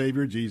Lord and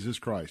Savior Jesus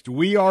Christ.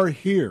 We are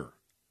here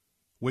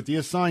with the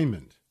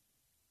assignment.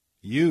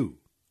 You,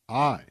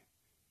 I,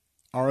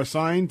 are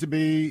assigned to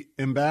be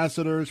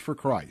ambassadors for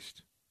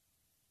Christ.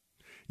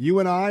 You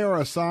and I are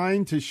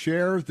assigned to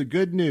share the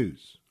good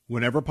news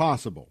whenever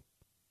possible,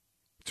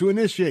 to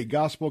initiate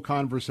gospel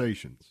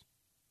conversations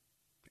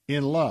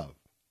in love,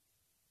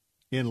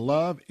 in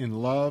love, in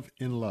love,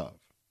 in love.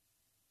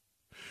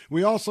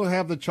 We also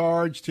have the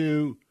charge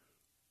to,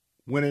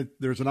 when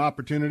there's an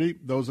opportunity,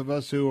 those of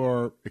us who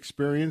are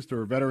experienced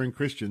or veteran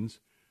Christians,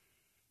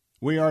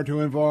 we are to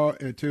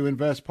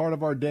invest part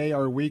of our day,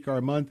 our week, our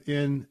month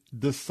in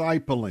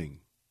discipling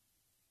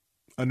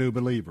a new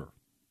believer,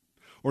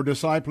 or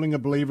discipling a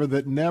believer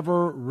that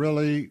never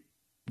really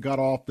got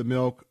off the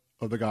milk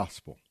of the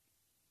gospel.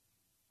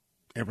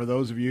 And for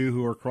those of you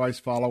who are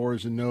Christ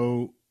followers and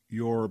know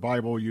your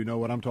Bible, you know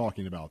what I'm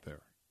talking about there.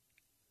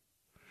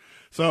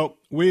 So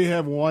we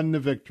have won the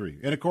victory.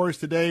 And of course,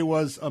 today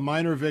was a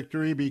minor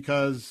victory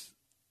because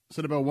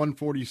Senate Bill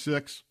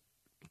 146,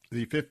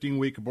 the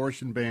 15-week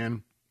abortion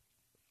ban,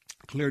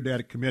 cleared that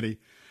at committee.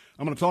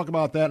 I'm going to talk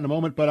about that in a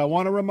moment, but I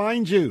want to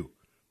remind you,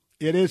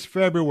 it is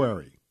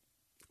February.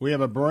 We have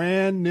a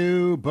brand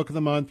new book of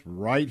the month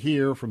right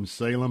here from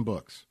Salem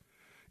Books.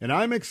 And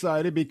I'm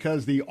excited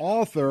because the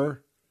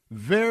author,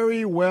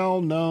 very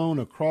well known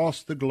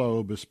across the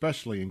globe,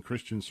 especially in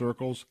Christian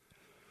circles,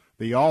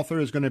 the author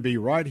is going to be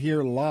right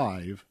here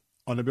live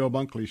on the Bill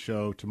Bunkley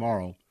Show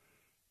tomorrow,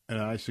 and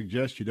I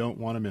suggest you don't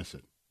want to miss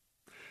it.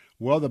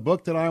 Well, the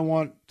book that I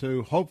want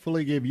to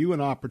hopefully give you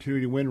an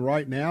opportunity to win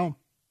right now,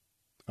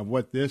 of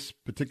what this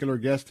particular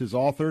guest has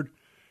authored,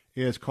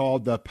 is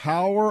called The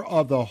Power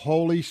of the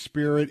Holy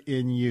Spirit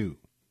in You,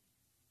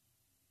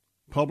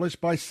 published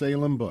by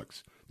Salem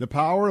Books. The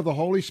Power of the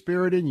Holy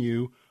Spirit in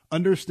You,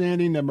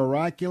 Understanding the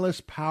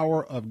Miraculous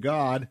Power of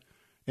God,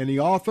 and the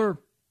author,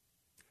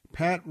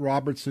 Pat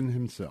Robertson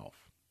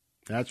himself.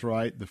 That's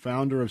right, the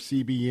founder of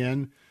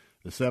CBN,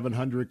 the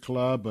 700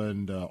 Club,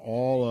 and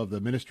all of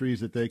the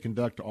ministries that they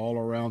conduct all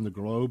around the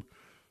globe.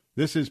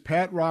 This is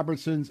Pat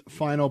Robertson's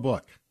final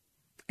book,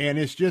 and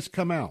it's just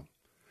come out.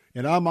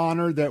 And I'm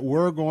honored that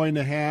we're going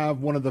to have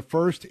one of the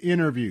first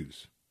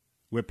interviews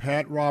with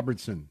Pat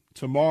Robertson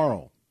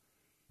tomorrow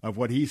of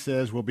what he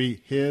says will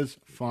be his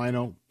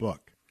final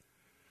book.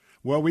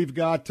 Well, we've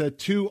got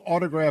 2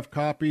 autographed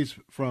copies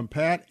from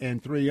Pat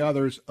and 3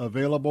 others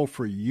available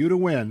for you to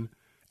win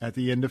at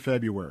the end of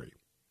February.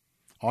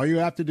 All you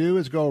have to do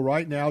is go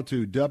right now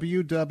to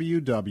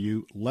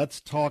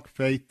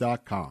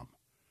www.letstalkfaith.com.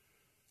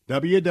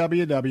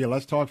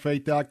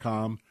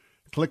 www.letstalkfaith.com.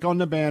 Click on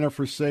the banner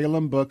for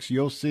Salem Books.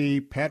 You'll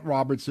see Pat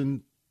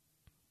Robertson,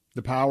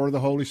 The Power of the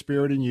Holy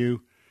Spirit in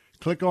You.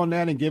 Click on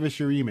that and give us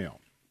your email.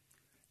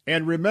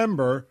 And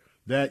remember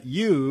that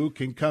you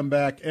can come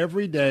back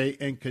every day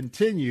and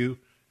continue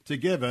to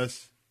give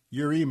us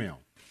your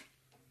email.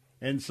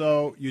 And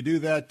so you do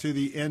that to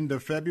the end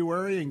of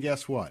February, and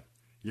guess what?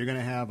 You're going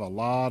to have a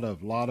lot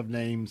of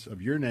names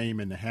of your name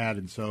in the hat,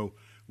 and so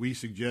we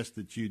suggest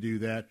that you do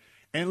that.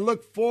 And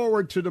look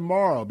forward to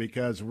tomorrow,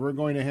 because we're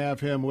going to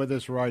have him with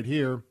us right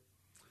here.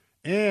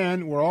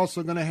 And we're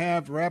also going to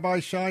have Rabbi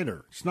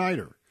Snyder.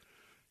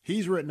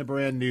 He's written a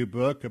brand new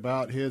book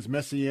about his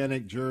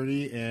messianic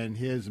journey and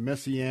his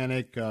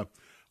messianic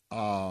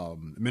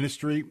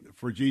ministry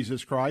for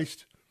Jesus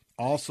Christ.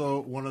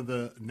 Also, one of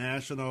the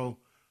national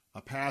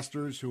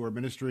pastors who are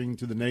ministering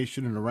to the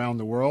nation and around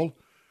the world.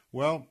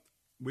 Well,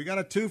 we got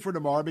a 2 for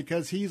tomorrow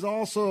because he's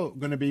also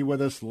going to be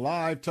with us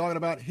live talking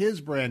about his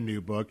brand new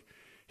book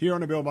here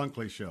on the Bill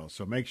Bunkley Show.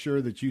 So make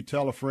sure that you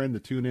tell a friend to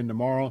tune in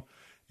tomorrow,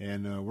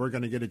 and we're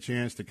going to get a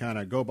chance to kind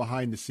of go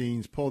behind the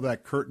scenes, pull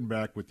that curtain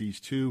back with these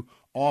 2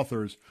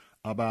 authors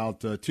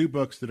about 2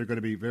 books that are going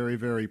to be very,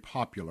 very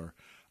popular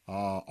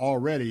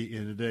already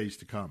in the days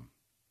to come.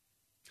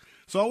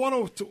 So I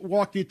want to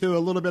walk you through a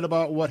little bit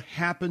about what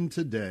happened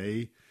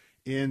today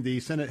in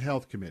the Senate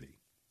Health Committee.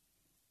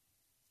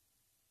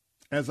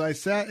 As I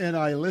sat and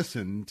I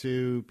listened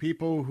to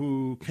people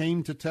who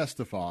came to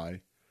testify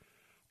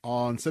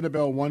on Senate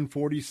Bill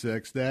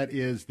 146, that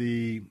is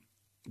the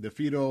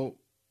fetal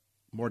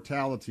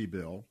mortality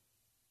bill,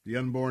 the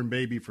unborn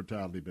baby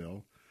fertility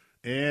bill,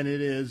 and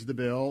it is the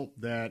bill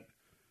that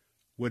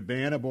would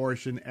ban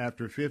abortion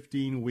after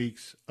 15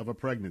 weeks of a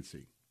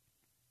pregnancy.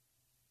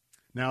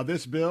 Now,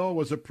 this bill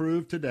was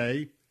approved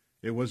today.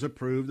 It was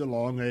approved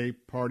along a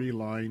party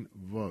line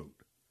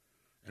vote.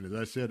 And as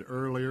I said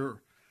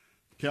earlier,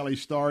 Kelly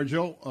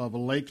Stargell of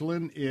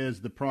Lakeland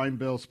is the prime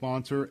bill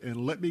sponsor.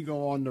 And let me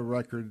go on the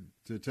record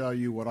to tell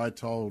you what I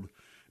told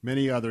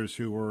many others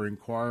who were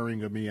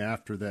inquiring of me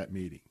after that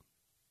meeting.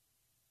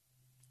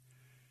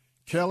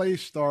 Kelly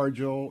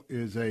Stargell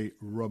is a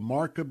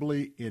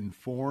remarkably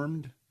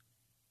informed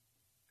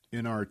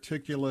and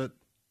articulate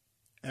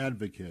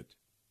advocate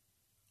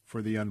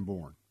for the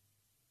unborn.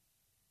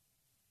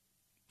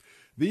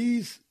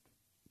 These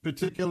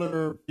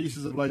particular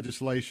pieces of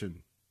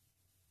legislation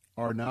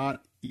are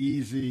not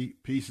easy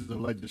pieces of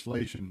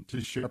legislation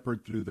to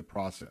shepherd through the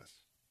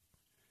process.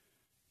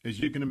 As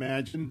you can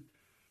imagine,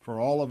 for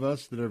all of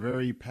us that are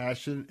very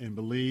passionate and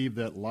believe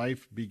that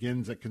life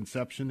begins at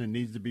conception and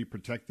needs to be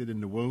protected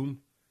in the womb,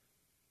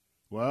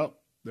 well,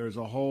 there's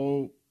a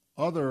whole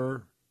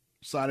other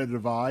side of the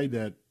divide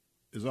that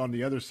is on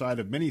the other side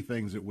of many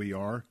things that we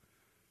are,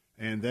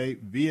 and they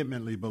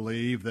vehemently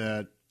believe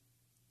that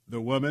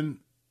the woman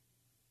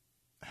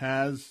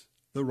has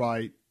the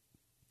right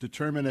to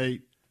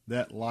terminate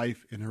that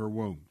life in her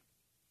womb.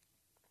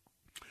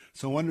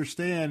 So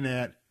understand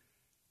that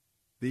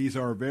these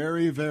are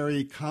very,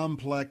 very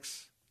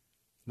complex,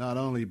 not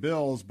only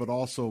bills, but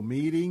also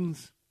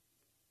meetings,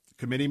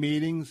 committee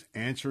meetings,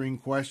 answering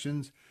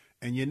questions,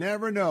 and you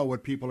never know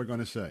what people are going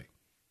to say.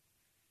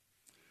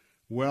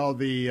 Well,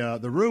 the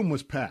room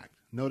was packed,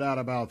 no doubt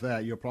about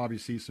that. You'll probably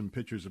see some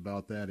pictures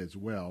about that as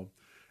well.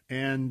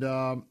 And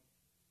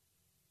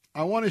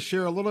I want to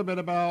share a little bit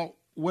about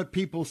what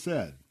people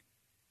said.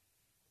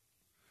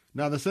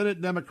 Now, the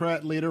Senate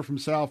Democrat leader from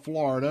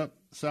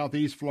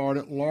Southeast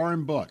Florida,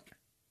 Lauren Buck,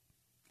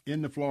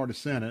 in the Florida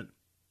Senate,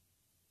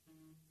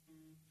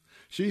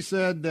 she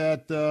said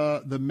that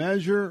the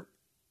measure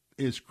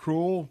is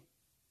cruel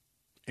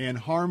and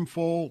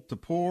harmful to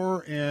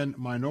poor and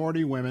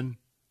minority women.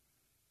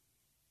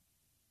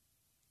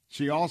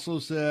 She also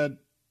said,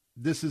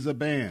 this is a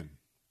ban.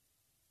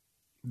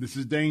 This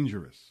is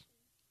dangerous.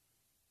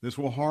 This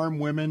will harm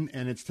women,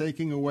 and it's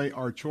taking away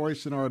our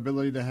choice and our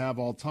ability to have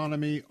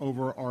autonomy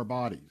over our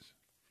bodies.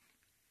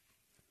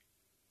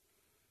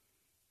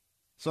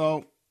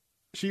 So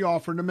she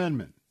offered an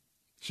amendment.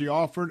 She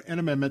offered an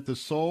amendment. The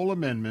sole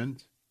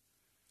amendment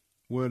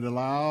would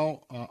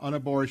allow an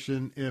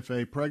abortion if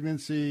a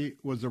pregnancy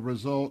was a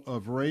result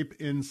of rape,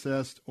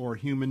 incest, or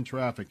human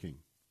trafficking.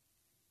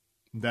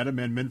 That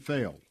amendment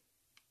failed.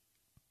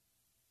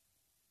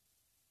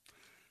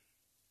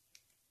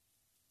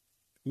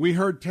 We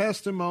heard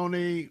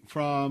testimony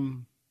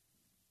from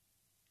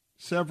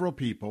several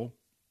people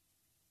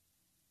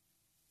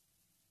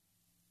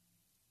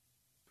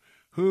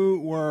who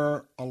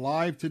were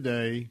alive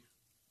today,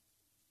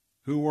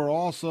 who were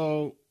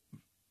also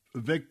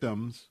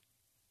victims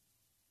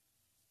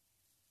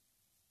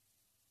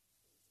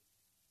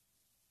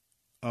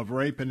of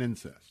rape and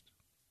incest,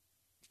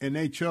 and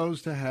they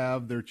chose to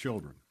have their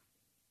children.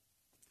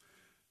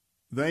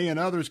 They and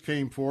others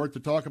came forward to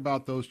talk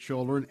about those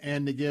children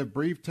and to give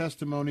brief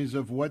testimonies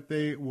of what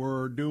they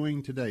were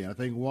doing today. I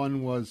think one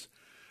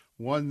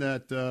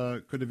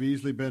that could have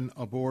easily been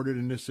aborted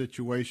in this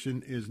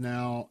situation is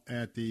now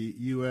at the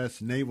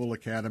U.S. Naval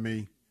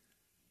Academy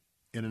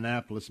in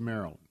Annapolis,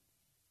 Maryland.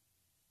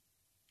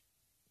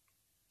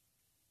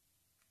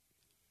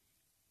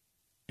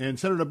 And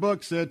Senator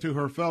Buck said to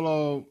her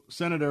fellow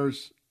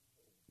senators,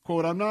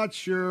 quote, "I'm not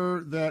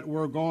sure that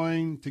we're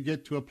going to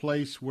get to a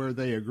place where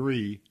they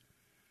agree,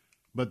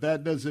 but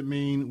that doesn't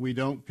mean we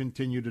don't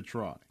continue to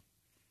try."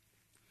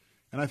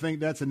 And I think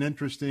that's an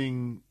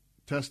interesting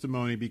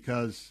testimony,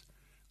 because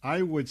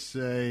I would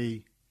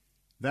say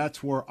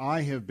that's where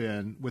I have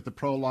been with the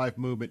pro-life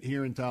movement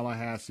here in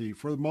Tallahassee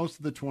for most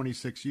of the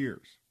 26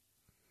 years.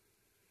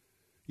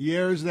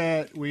 Years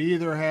that we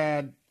either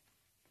had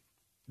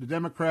the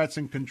Democrats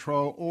in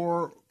control,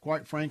 or,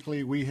 quite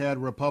frankly, we had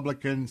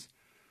Republicans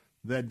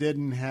that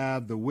didn't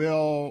have the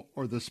will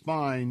or the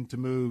spine to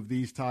move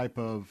these type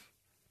of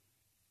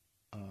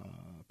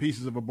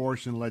pieces of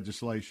abortion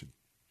legislation.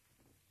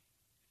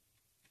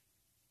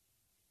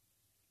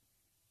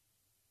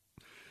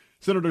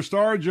 Senator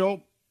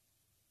Stargel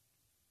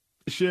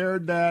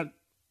shared that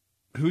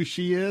who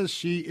she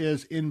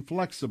is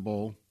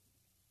inflexible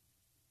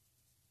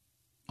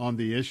on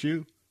the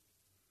issue,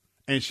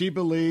 and she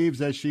believes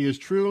that she is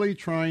truly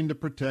trying to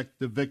protect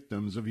the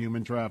victims of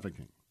human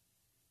trafficking.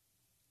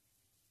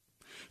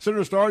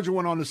 Senator Stargel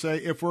went on to say,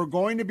 if we're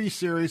going to be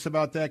serious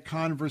about that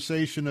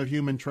conversation of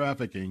human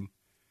trafficking,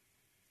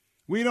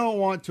 we don't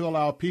want to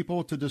allow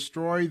people to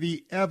destroy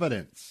the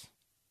evidence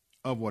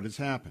of what has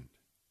happened.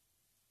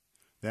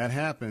 That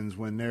happens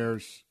when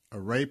there's a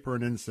rape or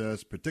an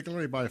incest,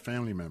 particularly by a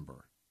family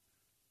member.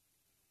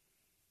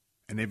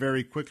 And they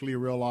very quickly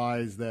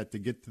realize that to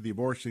get to the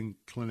abortion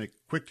clinic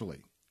quickly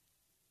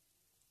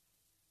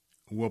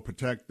will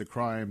protect the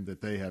crime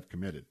that they have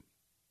committed.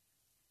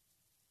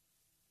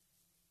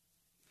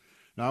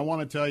 Now, I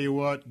want to tell you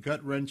what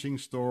gut-wrenching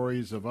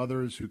stories of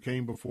others who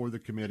came before the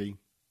committee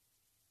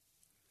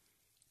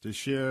to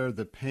share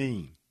the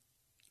pain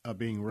of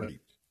being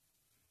raped,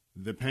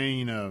 the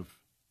pain of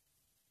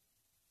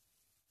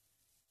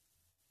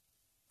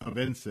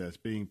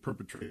incest being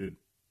perpetrated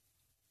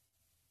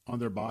on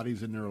their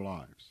bodies and their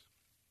lives.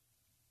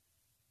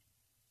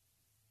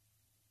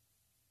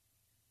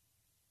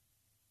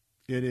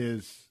 It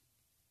is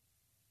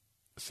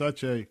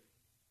such a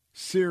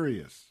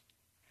serious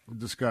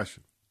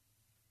discussion.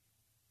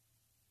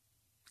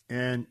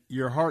 And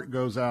your heart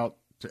goes out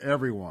to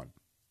everyone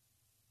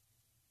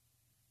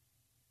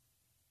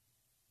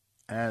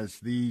as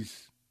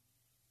these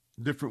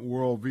different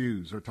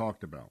worldviews are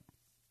talked about.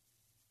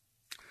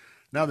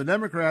 Now, the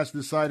Democrats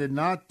decided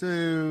not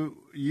to.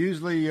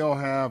 Usually, you'll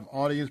have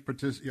audience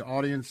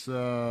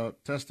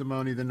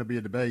testimony, then there'll be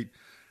a debate.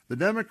 The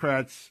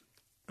Democrats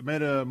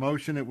made a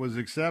motion, it was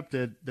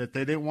accepted, that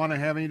they didn't want to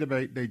have any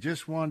debate. They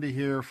just wanted to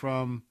hear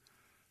from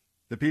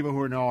the people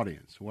who are in the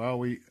audience. Well,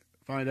 we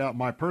find out,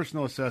 my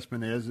personal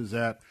assessment is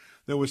that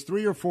there was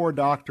 3 or 4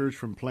 doctors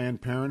from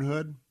Planned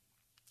Parenthood.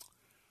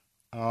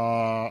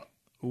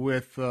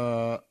 With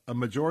a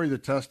majority of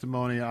the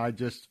testimony I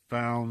just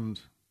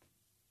found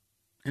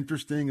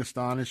interesting,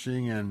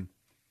 astonishing, and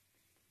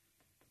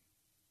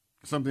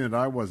something that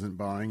I wasn't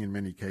buying in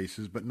many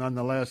cases. But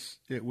nonetheless,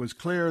 it was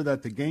clear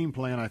that the game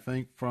plan, I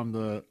think, from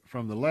the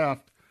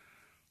left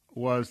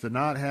was to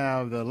not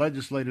have the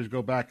legislators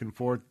go back and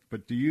forth,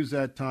 but to use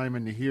that time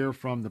and to hear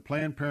from the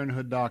Planned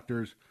Parenthood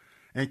doctors.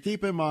 And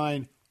keep in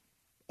mind,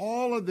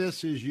 all of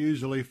this is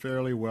usually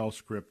fairly well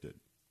scripted.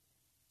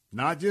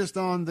 Not just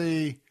on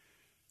the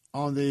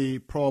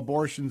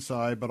pro-abortion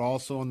side, but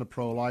also on the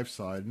pro-life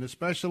side, and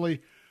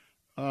especially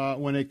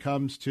when it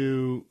comes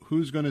to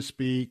who's going to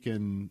speak.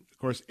 And, of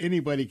course,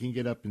 anybody can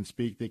get up and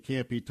speak. They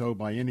can't be told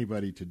by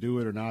anybody to do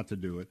it or not to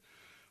do it.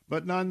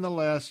 But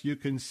nonetheless, you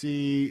can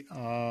see,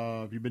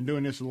 if you've been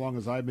doing this as long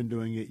as I've been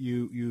doing it,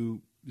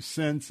 you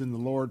sense, and the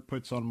Lord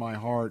puts on my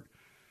heart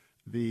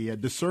the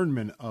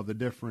discernment of the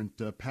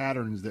different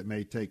patterns that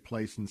may take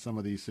place in some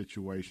of these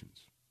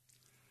situations.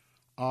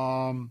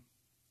 In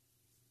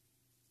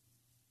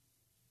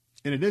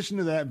addition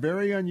to that,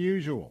 very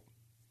unusual,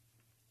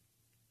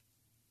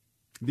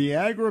 the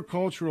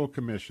agricultural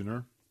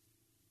commissioner,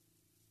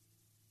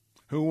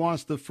 who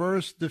wants to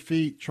first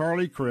defeat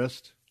Charlie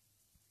Crist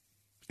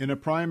in a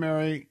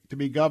primary to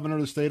be governor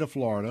of the state of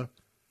Florida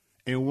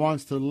and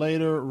wants to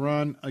later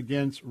run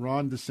against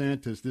Ron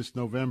DeSantis this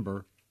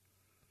November,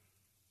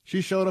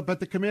 she showed up at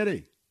the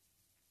committee.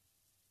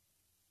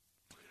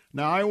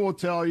 Now, I will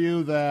tell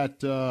you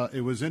that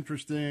it was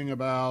interesting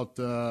about,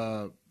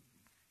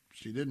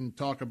 she didn't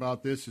talk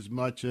about this as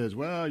much as,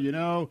 well, you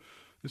know,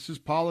 this is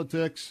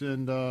politics,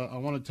 and I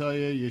want to tell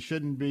you, you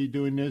shouldn't be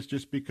doing this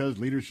just because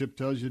leadership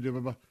tells you to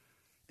do it.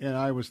 And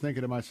I was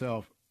thinking to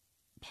myself,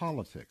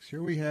 politics.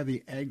 Here we have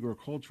the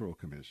agriculture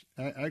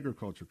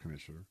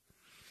commissioner.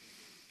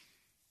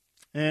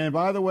 And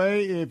by the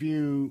way, if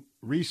you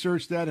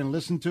research that and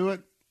listen to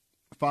it,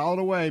 file it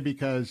away,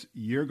 because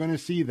you're going to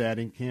see that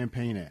in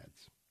campaign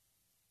ads.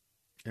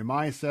 And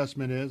my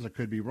assessment is, I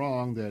could be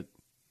wrong, that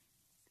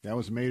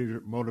was a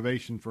major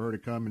motivation for her to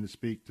come and to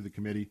speak to the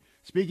committee,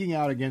 speaking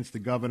out against the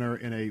governor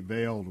in a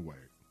veiled way.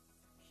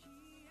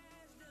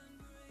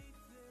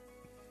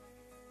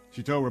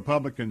 She told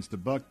Republicans to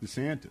buck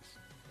DeSantis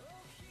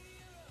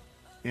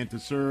and to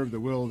serve the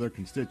will of their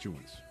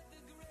constituents.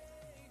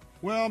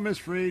 Well, Ms.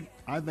 Freed,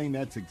 I think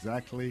that's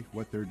exactly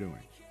what they're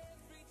doing.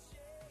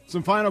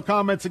 Some final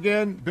comments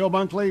again. Bill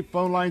Bunkley,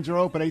 phone lines are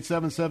open,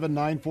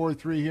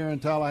 877-943 here in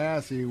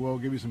Tallahassee. We'll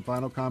give you some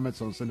final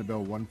comments on Senate Bill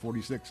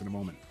 146 in a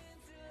moment.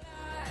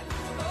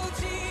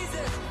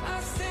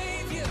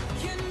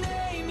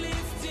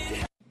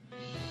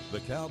 The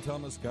Cal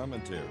Thomas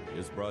Commentary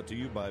is brought to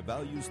you by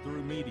Values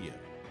Through Media.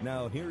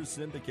 Now here's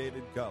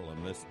syndicated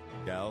columnist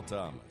Cal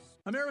Thomas.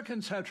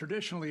 Americans have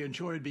traditionally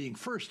enjoyed being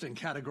first in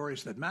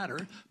categories that matter: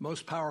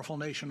 most powerful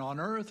nation on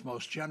earth,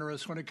 most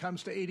generous when it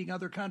comes to aiding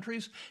other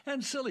countries,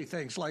 and silly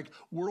things like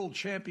world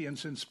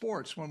champions in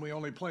sports when we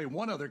only play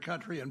one other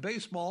country in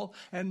baseball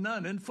and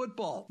none in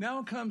football.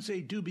 Now comes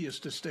a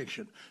dubious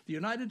distinction. The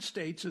United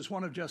States is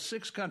one of just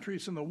 6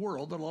 countries in the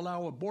world that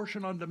allow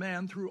abortion on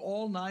demand through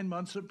all 9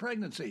 months of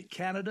pregnancy.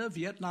 Canada,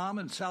 Vietnam,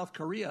 and South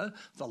Korea,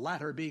 the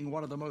latter being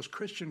one of the most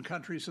Christian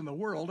countries in the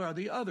world, are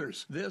the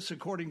others. This,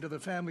 according to the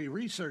Family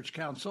Research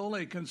Council,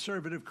 a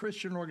conservative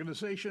Christian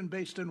organization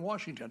based in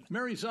Washington.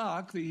 Mary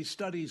Zock, the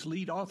study's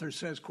lead author,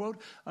 says,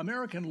 quote,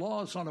 American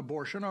laws on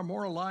abortion are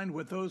more aligned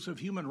with those of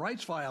human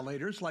rights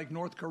violators like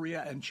North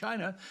Korea and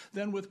China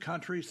than with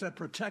countries that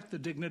protect the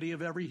dignity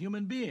of every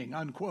human being,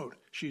 unquote.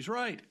 She's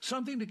right.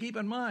 Something to keep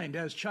in mind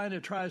as China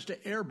tries to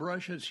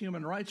airbrush its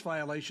human rights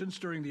violations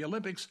during the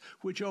Olympics,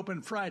 which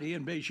open Friday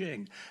in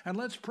Beijing. And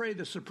let's pray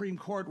the Supreme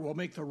Court will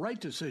make the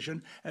right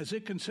decision as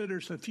it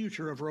considers the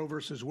future of Roe v.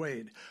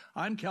 Wade.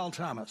 I'm Cal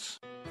Thomas.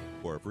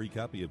 For a free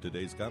copy of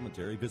today's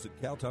commentary, visit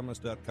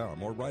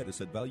calthomas.com or write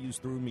us at Values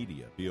Through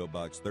Media, P.O.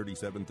 Box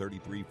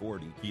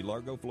 373340, Key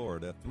Largo,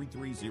 Florida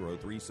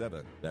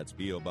 33037. That's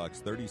P.O. Box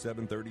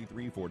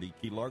 373340,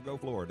 Key Largo,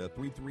 Florida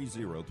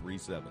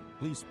 33037.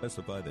 Please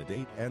specify the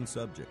date and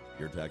subject.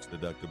 Your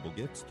tax-deductible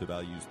gifts to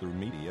Values Through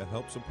Media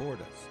help support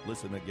us.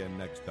 Listen again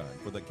next time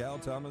for the Cal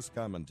Thomas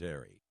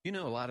Commentary. You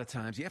know, a lot of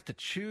times you have to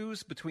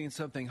choose between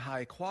something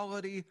high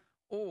quality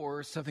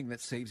or something that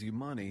saves you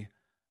money.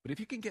 But if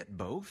you can get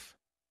both,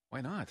 why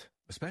not?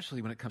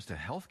 Especially when it comes to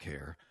health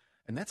care.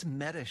 And that's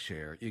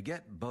MediShare. You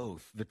get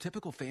both. The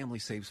typical family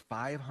saves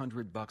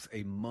 $500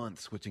 a month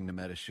switching to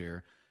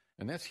MediShare.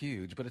 And that's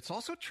huge. But it's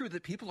also true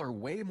that people are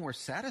way more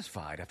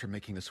satisfied after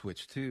making the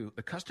switch, too.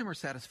 The customer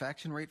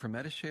satisfaction rate for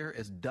MediShare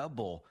is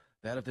double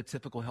that of the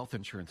typical health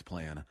insurance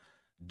plan.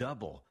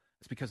 Double.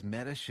 It's because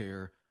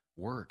MediShare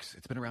works.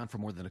 It's been around for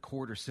more than a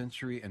quarter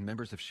century, and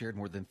members have shared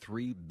more than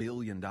 $3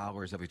 billion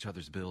of each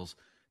other's bills.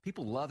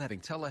 People love having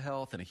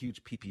telehealth and a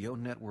huge PPO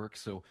network,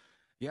 so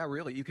yeah,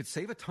 really, you could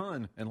save a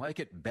ton and like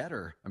it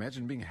better.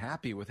 Imagine being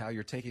happy with how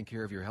you're taking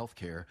care of your health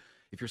care.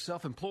 If you're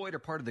self-employed or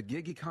part of the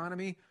gig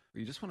economy, or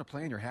you just want a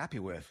plan you're happy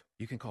with,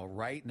 you can call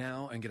right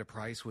now and get a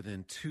price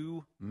within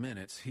 2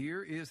 minutes.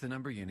 Here is the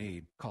number you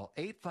need. Call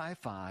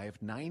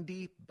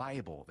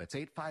 855-90-BIBLE. That's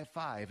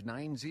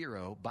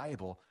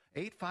 855-90-BIBLE.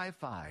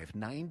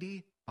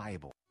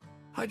 855-90-BIBLE.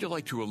 How'd you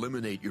like to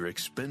eliminate your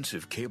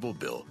expensive cable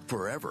bill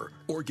forever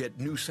or get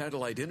new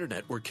satellite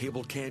internet where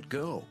cable can't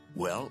go?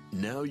 Well,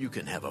 now you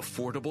can have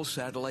affordable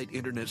satellite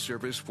internet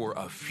service for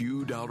a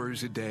few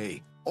dollars a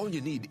day. All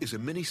you need is a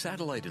mini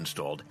satellite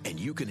installed, and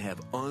you can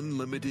have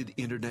unlimited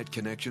internet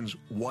connections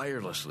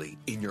wirelessly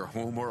in your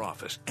home or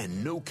office.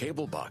 And no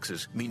cable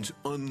boxes means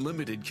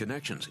unlimited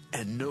connections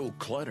and no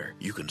clutter.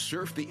 You can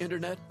surf the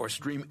internet or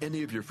stream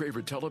any of your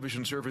favorite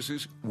television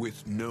services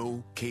with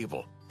no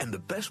cable. And the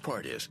best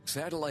part is,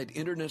 satellite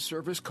internet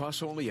service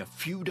costs only a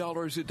few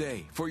dollars a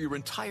day for your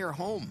entire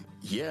home.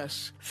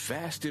 Yes,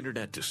 fast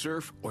internet to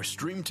surf or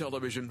stream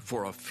television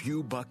for a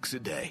few bucks a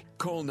day.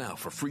 Call now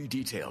for free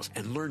details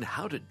and learn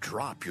how to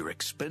drop your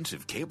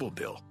expensive cable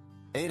bill.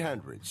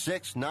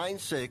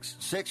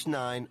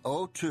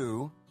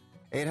 800-696-6902.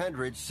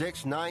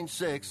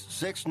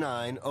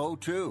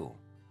 800-696-6902.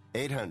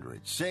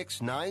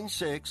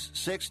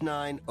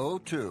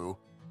 800-696-6902.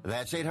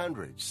 That's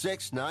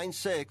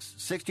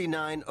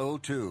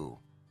 800-696-6902.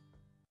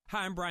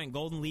 Hi, I'm Brian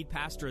Golden, lead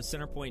pastor of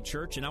Centerpoint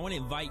Church, and I want to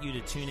invite you to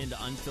tune into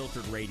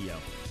Unfiltered Radio.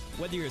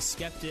 Whether you're a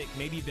skeptic,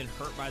 maybe you've been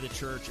hurt by the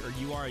church, or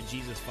you are a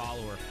Jesus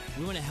follower,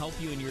 we want to help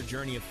you in your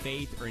journey of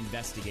faith or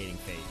investigating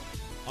faith.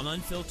 On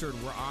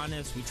Unfiltered, we're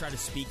honest. We try to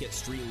speak at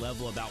street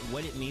level about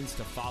what it means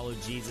to follow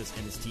Jesus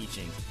and his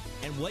teachings.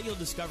 And what you'll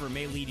discover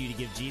may lead you to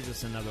give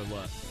Jesus another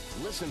look.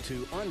 Listen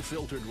to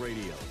Unfiltered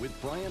Radio with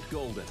Bryant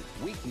Golden,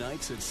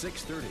 weeknights at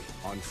 6:30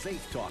 on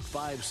Faith Talk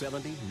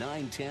 570,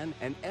 910,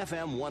 and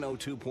FM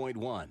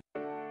 102.1.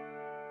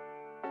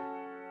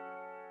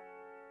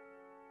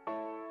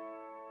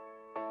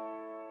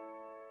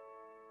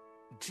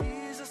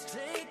 Jesus,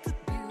 take the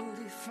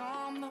beauty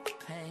from the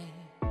pain.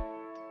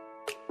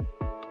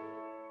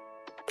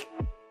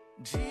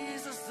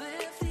 Jesus,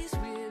 lift these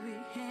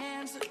weary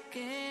hands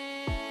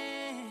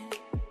again.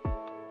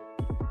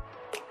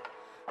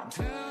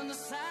 Turn the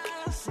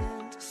silence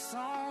into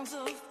songs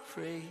of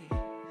praise.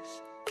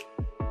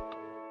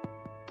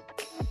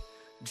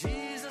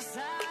 Jesus,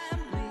 I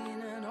am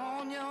leaning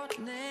on your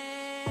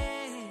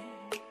name.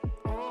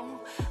 Oh,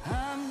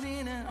 I'm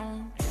leaning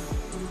on you.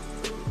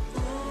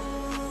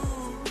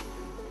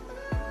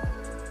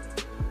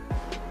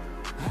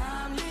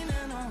 I'm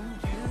leaning on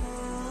you.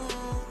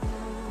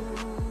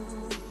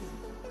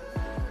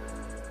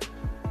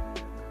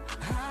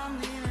 I'm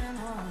leaning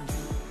on you.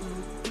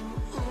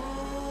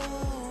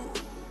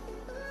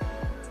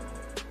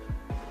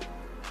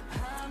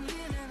 I'm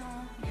leaning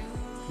on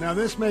you. Now,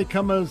 this may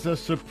come as a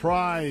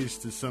surprise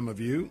to some of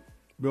you.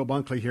 Bill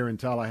Bunkley here in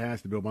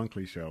Tallahassee, the Bill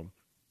Bunkley Show.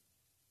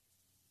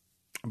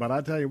 But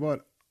I tell you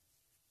what,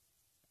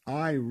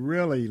 I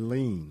really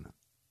lean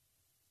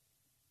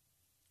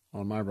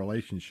on my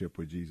relationship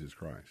with Jesus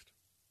Christ.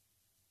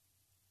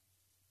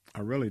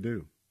 I really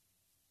do.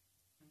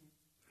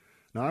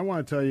 Now, I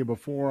want to tell you,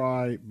 before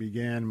I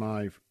began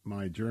my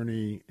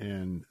journey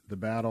and the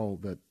battle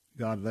that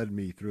God led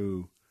me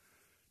through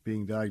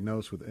being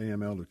diagnosed with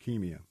AML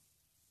leukemia,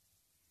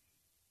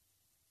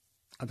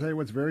 I'll tell you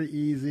what's very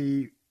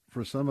easy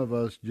for some of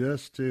us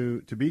just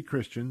to be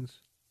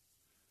Christians,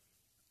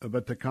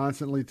 but to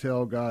constantly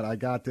tell God, I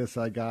got this,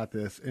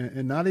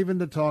 and not even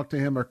to talk to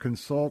him or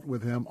consult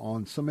with him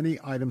on so many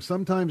items,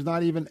 sometimes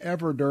not even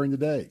ever during the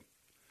day.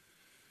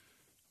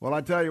 Well,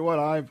 I tell you what,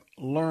 I've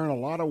learned a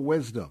lot of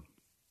wisdom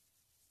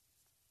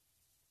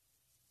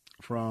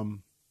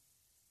from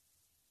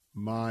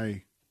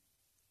my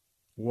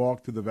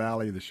walk through the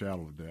valley of the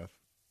shadow of death.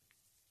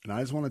 And I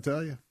just want to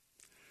tell you,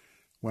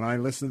 when I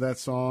listen to that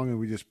song and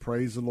we just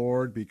praise the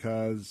Lord,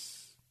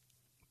 because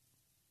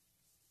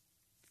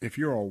if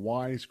you're a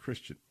wise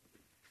Christian,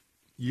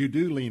 you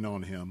do lean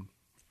on him,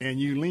 and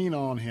you lean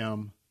on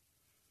him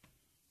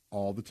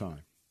all the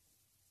time.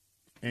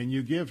 And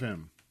you give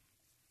him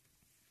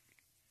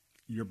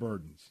your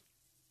burdens.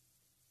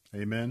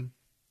 Amen.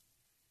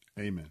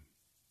 Amen.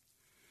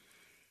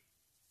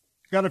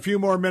 Got a few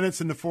more minutes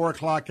in the 4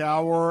 o'clock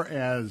hour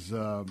as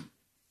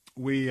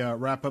we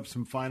wrap up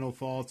some final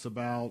thoughts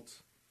about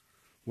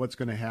what's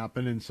going to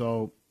happen. And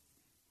so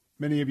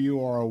many of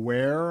you are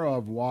aware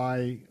of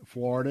why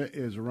Florida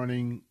is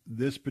running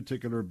this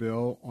particular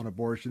bill on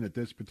abortion at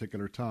this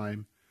particular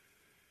time.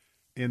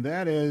 And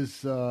that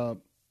is,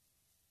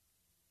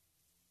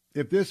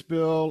 if this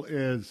bill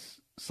is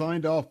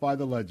signed off by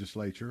the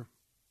legislature,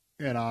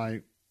 and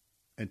I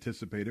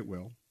anticipate it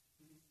will,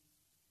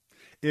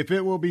 if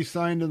it will be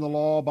signed into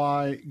law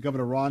by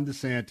Governor Ron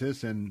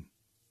DeSantis, and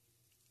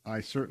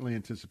I certainly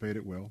anticipate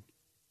it will,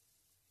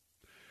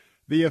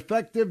 the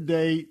effective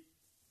date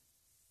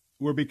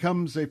where it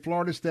becomes a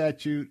Florida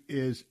statute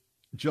is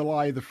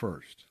July the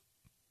 1st.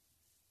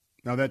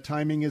 Now, that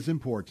timing is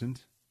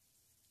important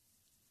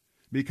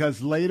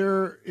because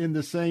later in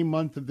the same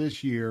month of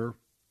this year,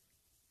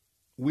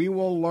 we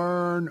will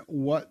learn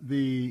what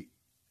the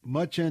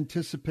much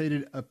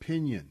anticipated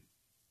opinion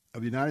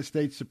of the United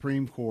States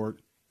Supreme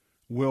Court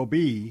will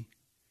be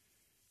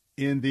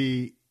in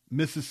the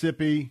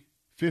Mississippi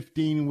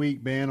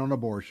 15-week ban on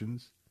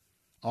abortions,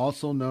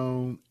 also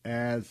known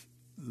as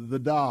the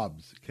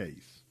Dobbs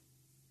case.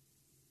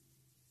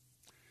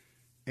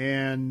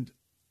 And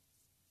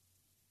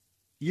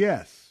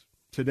yes,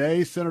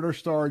 today Senator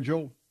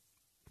Stargell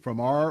from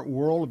our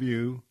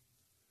worldview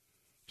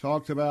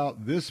talked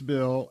about this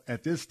bill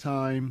at this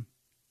time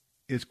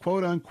is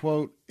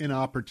quote-unquote an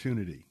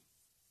opportunity.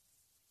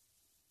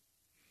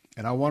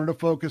 And I wanted to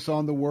focus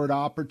on the word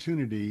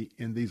opportunity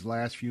in these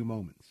last few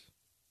moments.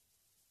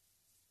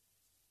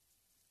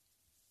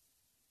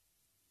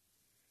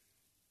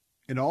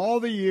 In all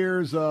the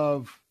years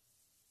of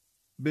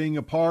being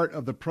a part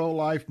of the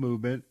pro-life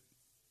movement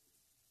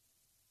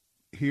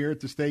here at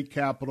the state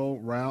capitol,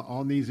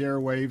 on these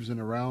airwaves and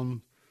around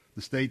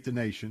the state, the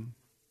nation,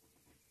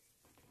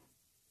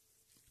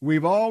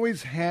 we've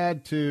always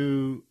had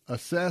to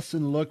assess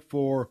and look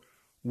for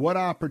what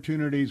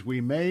opportunities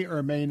we may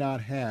or may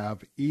not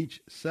have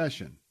each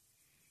session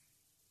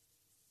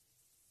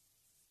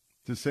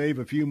to save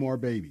a few more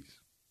babies.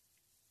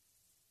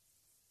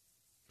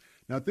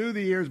 Now, through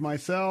the years,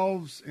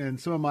 myself and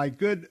some of my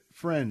good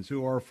friends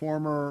who are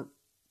former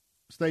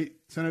state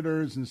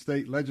senators and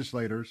state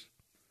legislators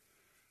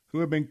who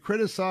have been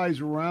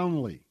criticized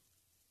roundly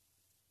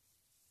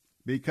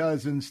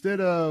because instead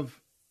of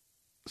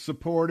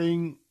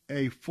supporting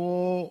a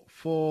full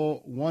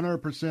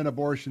 100%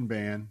 abortion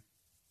ban,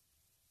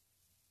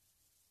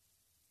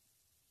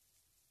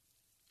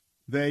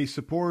 they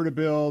supported a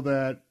bill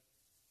that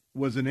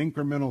was an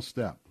incremental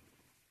step.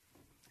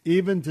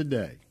 Even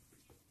today,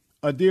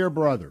 a dear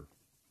brother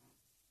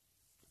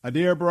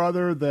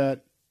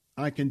that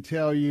I can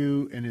tell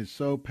you and is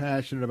so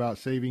passionate about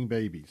saving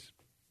babies.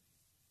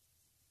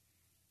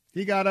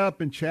 He got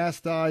up and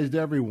chastised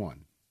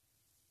everyone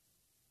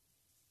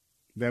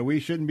that we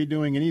shouldn't be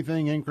doing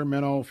anything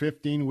incremental,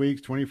 15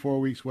 weeks, 24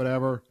 weeks,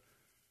 whatever.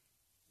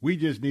 We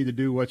just need to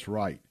do what's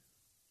right,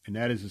 and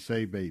that is to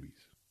save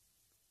babies.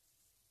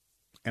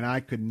 And I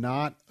could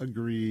not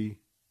agree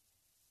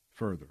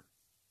further.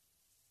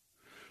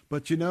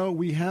 But, you know,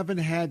 we haven't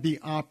had the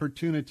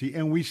opportunity,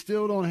 and we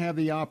still don't have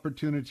the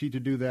opportunity to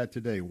do that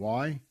today.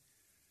 Why?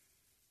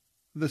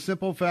 The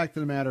simple fact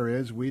of the matter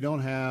is we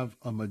don't have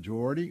a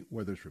majority,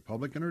 whether it's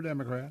Republican or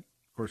Democrat.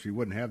 Of course, we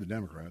wouldn't have the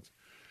Democrats.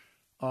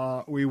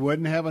 We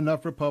wouldn't have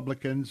enough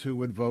Republicans who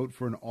would vote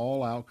for an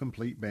all-out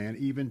complete ban.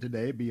 Even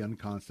today, it'd be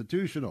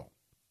unconstitutional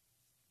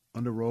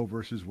under Roe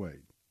versus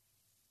Wade.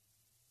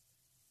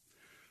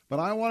 But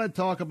I want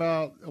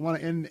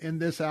to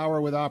end this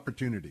hour with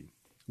opportunity.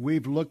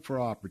 We've looked for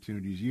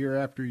opportunities year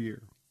after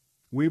year.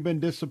 We've been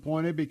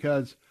disappointed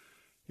because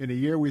in a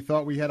year we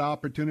thought we had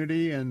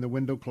opportunity and the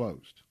window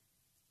closed.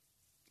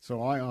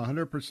 So I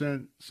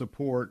 100%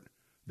 support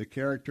the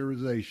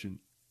characterization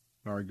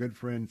of our good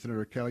friend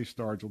Senator Kelly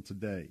Stargell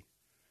today.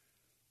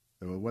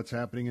 What's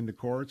happening in the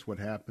courts, what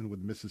happened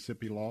with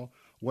Mississippi law,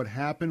 what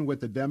happened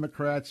with the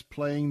Democrats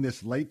playing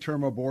this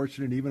late-term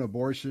abortion and even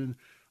abortion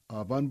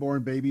of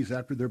unborn babies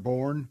after they're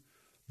born,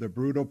 the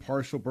brutal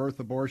partial birth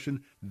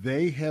abortion.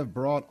 They have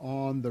brought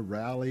on the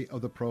rally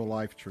of the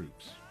pro-life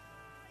troops.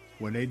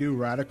 When they do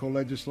radical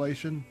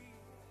legislation,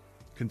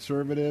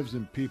 conservatives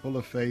and people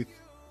of faith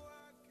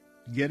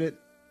get it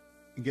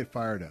and get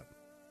fired up.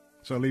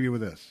 So I'll leave you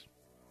with this.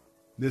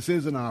 This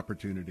is an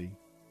opportunity,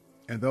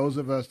 and those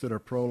of us that are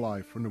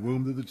pro-life from the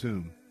womb to the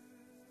tomb,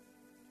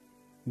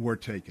 we're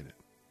taking it.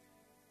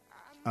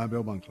 I'm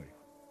Bill Bunkley.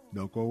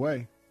 Don't go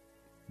away.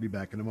 Be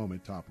back in a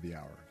moment, top of the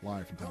hour,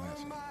 live from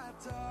Tallahassee.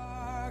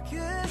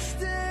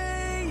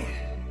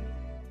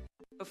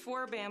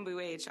 Before Bamboo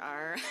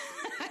HR,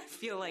 I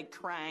feel like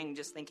crying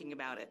just thinking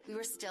about it. We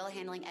were still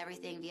handling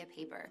everything via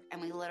paper,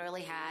 and we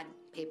literally had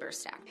paper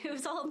stacked. It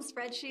was all in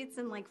spreadsheets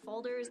and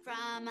folders.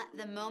 From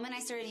the moment I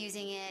started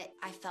using it,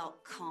 I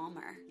felt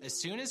calmer. As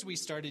soon as we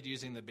started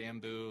using the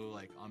Bamboo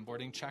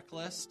onboarding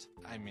checklist,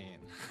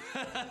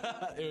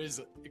 it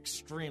was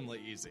extremely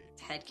easy.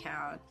 Head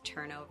count,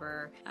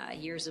 turnover,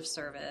 years of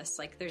service.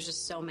 There's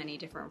just so many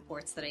different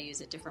reports that I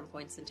use at different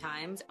points in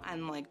time.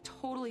 I'm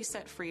totally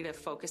set free to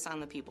focus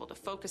on the people, to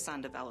focus on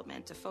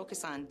development, to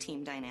focus on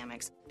team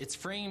dynamics. It's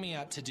freeing me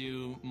up to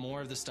do more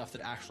of the stuff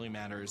that actually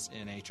matters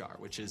in HR,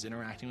 which is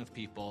interacting with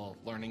people,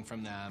 learning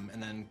from them,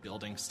 and then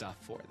building stuff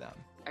for them.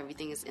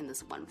 Everything is in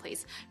this one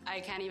place. I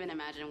can't even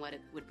imagine what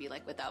it would be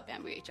like without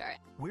Bamboo HR.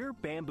 We're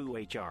Bamboo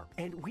HR,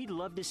 and we'd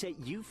love to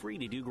set you free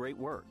to do great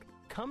work.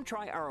 Come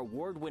try our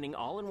award-winning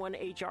all-in-one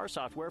HR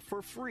software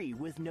for free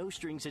with no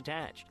strings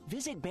attached.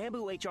 Visit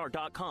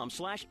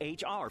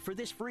bamboohr.com/HR for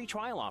this free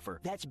trial offer.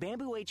 That's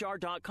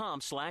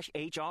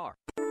bamboohr.com/HR.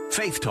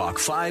 Faith Talk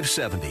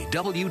 570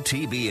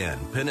 WTBN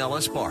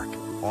Pinellas Park.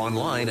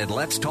 Online at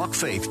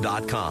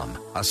letstalkfaith.com,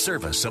 a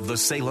service of the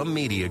Salem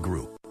Media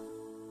Group.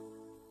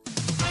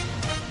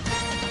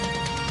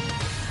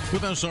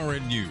 With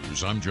SRN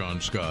News, I'm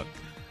John Scott.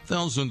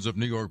 Thousands of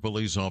New York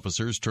police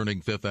officers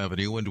turning Fifth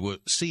Avenue into a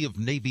sea of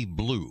navy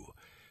blue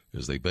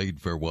as they bade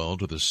farewell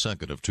to the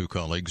second of two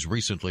colleagues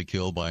recently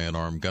killed by an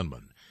armed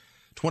gunman.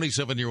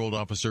 27-year-old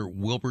Officer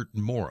Wilbert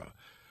Mora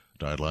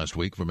died last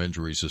week from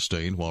injuries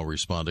sustained while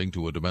responding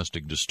to a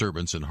domestic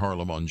disturbance in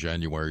Harlem on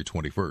January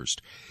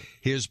 21st.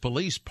 His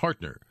police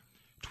partner,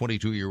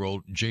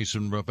 22-year-old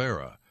Jason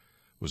Rivera,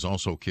 was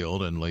also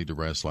killed and laid to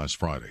rest last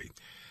Friday.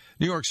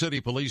 New York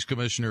City Police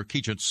Commissioner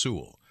Keechant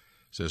Sewell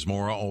says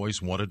Mora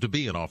always wanted to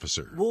be an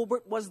officer.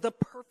 Wilbert was the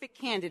perfect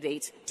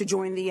candidate to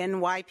join the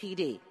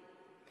NYPD.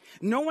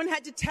 No one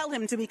had to tell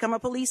him to become a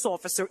police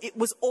officer. It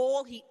was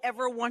all he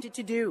ever wanted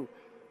to do.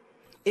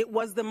 It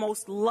was the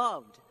most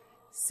loved,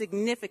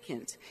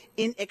 significant,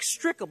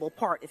 inextricable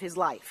part of his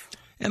life.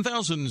 And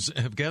thousands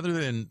have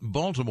gathered in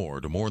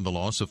Baltimore to mourn the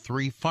loss of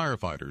 3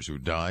 firefighters who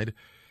died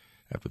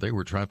after they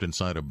were trapped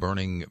inside a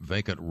burning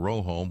vacant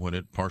row home when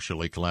it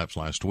partially collapsed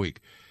last week.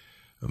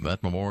 And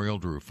that memorial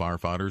drew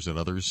firefighters and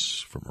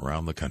others from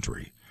around the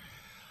country.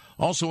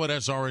 Also at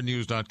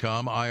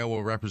srnnews.com,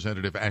 Iowa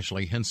Representative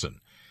Ashley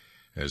Hinson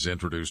has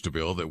introduced a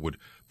bill that would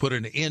put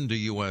an end to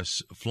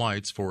U.S.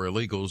 flights for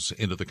illegals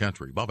into the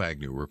country. Bob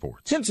Agnew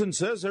reports. Hinson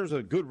says there's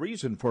a good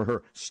reason for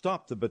her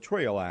Stop the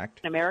Betrayal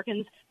Act.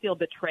 Americans feel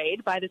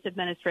betrayed by this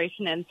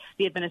administration, and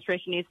the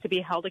administration needs to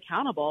be held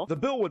accountable. The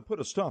bill would put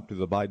a stop to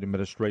the Biden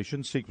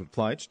administration's secret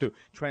flights to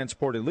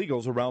transport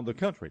illegals around the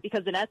country.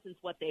 Because in essence,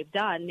 what they've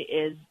done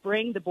is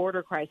bring the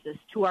border crisis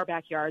to our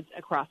backyards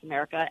across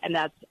America, and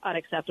that's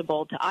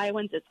unacceptable to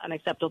Iowans. It's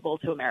unacceptable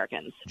to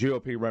Americans.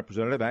 GOP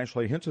Representative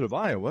Ashley Hinson of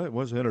Iowa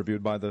was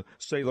interviewed by the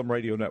Salem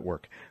Radio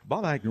Network.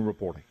 Bob Agnew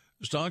reporting.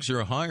 Stocks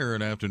are higher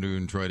in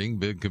afternoon trading.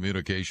 Big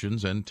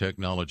communications and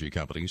technology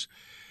companies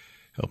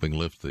helping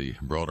lift the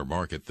broader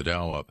market. The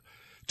Dow up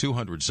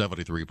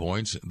 273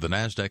 points. The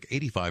NASDAQ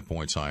 85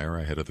 points higher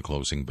ahead of the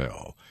closing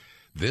bell.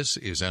 This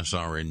is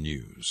SRN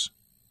News.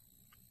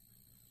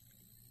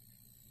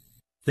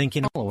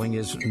 Thinking following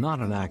is not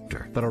an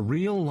actor, but a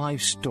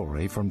real-life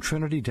story from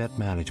Trinity Debt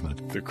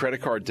Management. The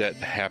credit card debt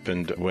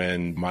happened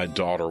when my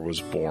daughter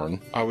was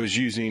born. I was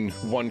using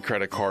one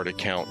credit card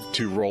account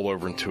to roll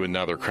over into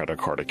another credit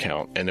card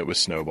account, and it was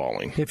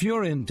snowballing. If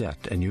you're in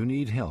debt and you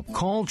need help,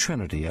 call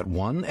Trinity at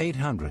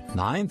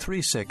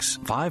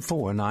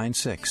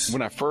 1-800-936-5496.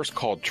 When I first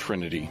called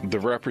Trinity, the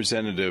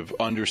representative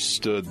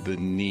understood the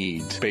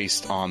need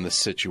based on the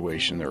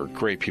situation. They were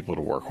great people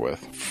to work with.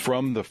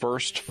 From the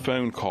first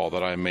phone call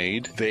that I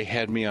made, they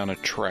had me on a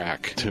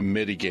track to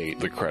mitigate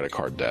the credit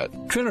card debt.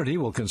 Trinity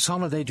will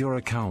consolidate your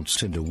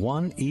accounts into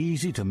one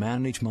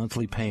easy-to-manage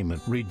monthly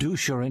payment,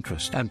 reduce your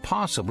interest, and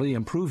possibly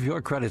improve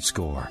your credit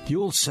score.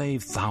 You'll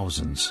save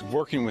thousands.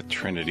 Working with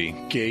Trinity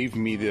gave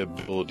me the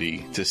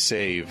ability to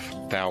save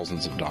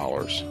thousands of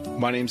dollars.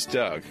 My name's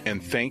Doug,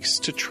 and thanks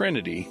to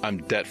Trinity, I'm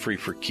debt-free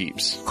for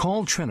keeps.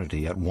 Call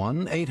Trinity at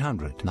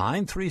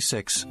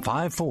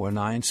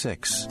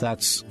 1-800-936-5496.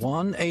 That's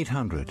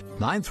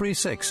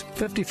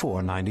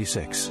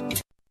 1-800-936-5496.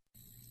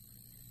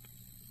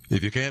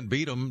 If you can't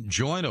beat them,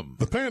 join them.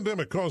 The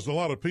pandemic caused a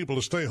lot of people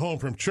to stay home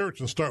from church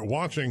and start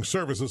watching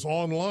services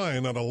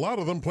online, and a lot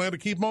of them plan to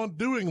keep on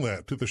doing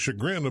that to the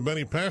chagrin of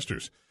many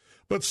pastors.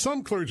 But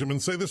some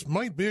clergymen say this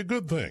might be a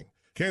good thing.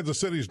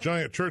 Kansas City's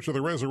Giant Church of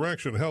the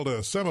Resurrection held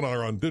a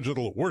seminar on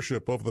digital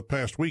worship over the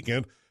past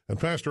weekend, and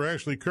Pastor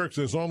Ashley Kirk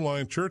says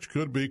online church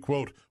could be,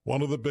 quote,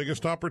 one of the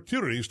biggest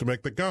opportunities to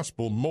make the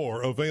gospel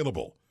more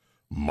available.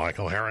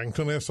 Michael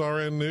Harrington,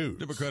 SRN News.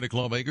 Democratic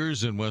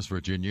lawmakers in West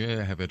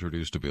Virginia have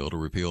introduced a bill to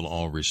repeal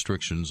all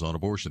restrictions on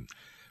abortion.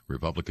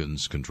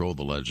 Republicans control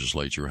the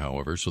legislature,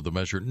 however, so the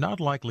measure not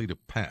likely to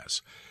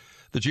pass.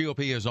 The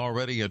GOP has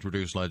already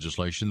introduced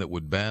legislation that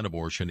would ban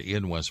abortion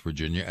in West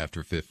Virginia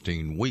after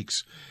 15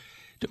 weeks.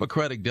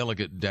 Democratic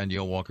Delegate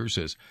Danielle Walker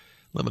says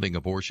limiting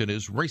abortion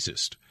is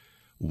racist.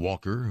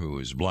 Walker, who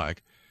is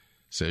black,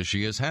 says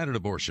she has had an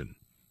abortion,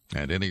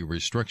 and any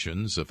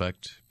restrictions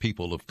affect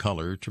people of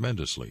color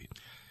tremendously.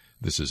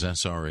 This is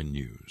SRN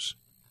News.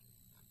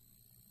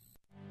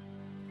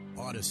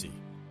 Odyssey.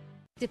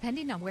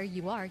 Depending on where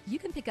you are, you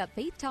can pick up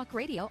Faith Talk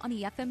Radio on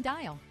the FM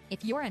dial.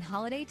 If you're on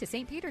holiday to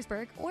St.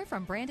 Petersburg or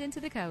from Brandon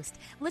to the coast,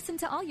 listen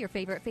to all your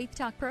favorite Faith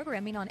Talk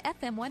programming on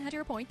FM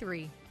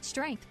 100.3.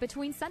 Strength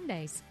between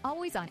Sundays,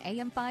 always on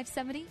AM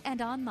 570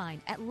 and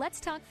online at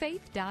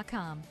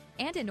letstalkfaith.com.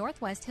 And in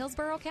Northwest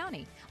Hillsborough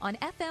County on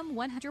FM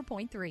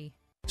 100.3.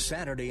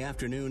 Saturday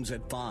afternoons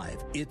at 5,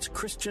 it's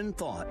Christian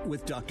Thought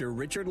with Dr.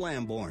 Richard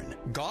Lamborn.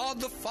 God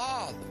the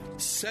Father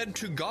said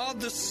to God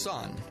the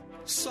Son,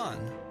 Son,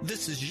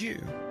 this is you.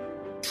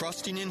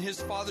 Trusting in his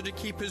Father to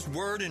keep his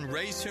word and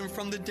raise him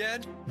from the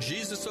dead,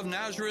 Jesus of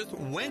Nazareth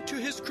went to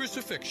his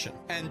crucifixion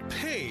and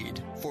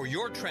paid for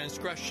your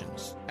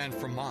transgressions and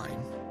for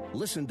mine.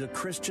 Listen to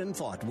Christian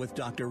Thought with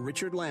Dr.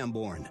 Richard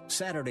Lamborn,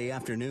 Saturday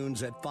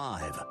afternoons at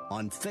 5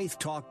 on Faith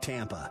Talk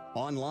Tampa,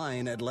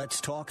 online at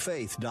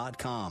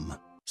letstalkfaith.com.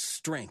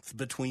 Strength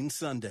between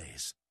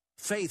Sundays.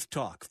 Faith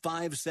Talk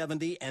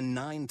 570 and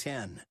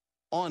 910,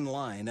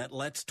 online at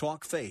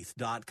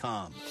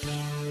letstalkfaith.com.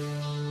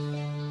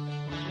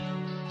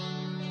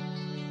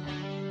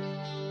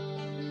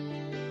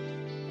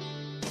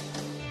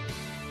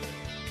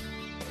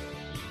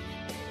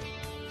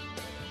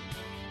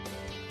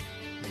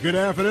 Good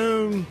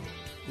afternoon,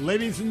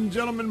 ladies and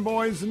gentlemen,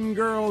 boys and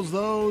girls,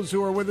 those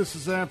who are with us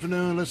this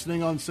afternoon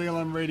listening on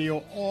Salem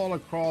Radio all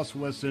across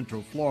West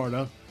Central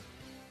Florida.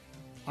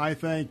 I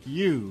thank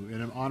you,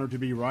 and I'm honored to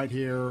be right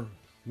here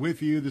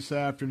with you this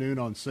afternoon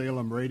on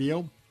Salem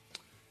Radio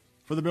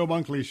for the Bill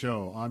Bunkley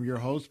Show. I'm your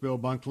host, Bill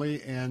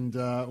Bunkley, and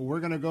we're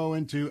going to go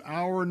into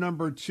hour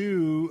number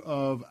 2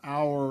 of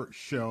our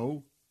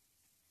show.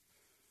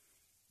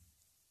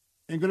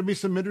 And going to be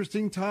some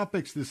interesting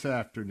topics this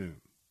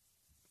afternoon.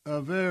 A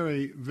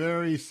very,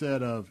 very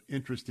set of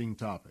interesting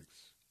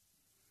topics.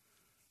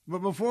 But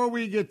before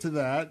we get to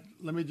that,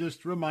 let me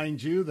just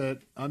remind you that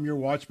I'm your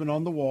watchman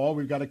on the wall.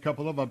 We've got a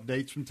couple of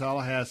updates from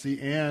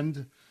Tallahassee,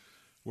 and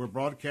we're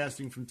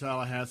broadcasting from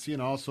Tallahassee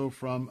and also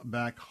from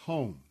back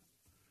home.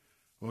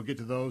 We'll get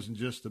to those in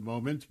just a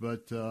moment,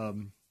 but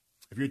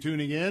if you're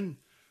tuning in,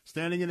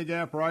 standing in the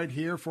gap right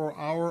here for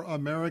our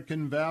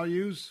American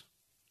values.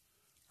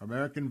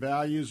 American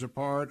values are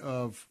part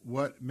of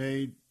what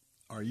made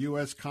our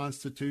U.S.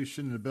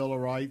 Constitution and the Bill of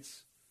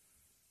Rights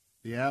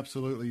the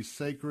absolutely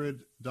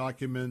sacred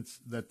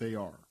documents that they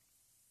are,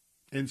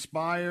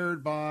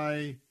 inspired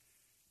by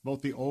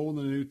both the Old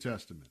and the New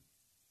Testament.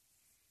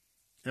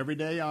 Every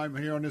day I'm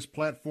here on this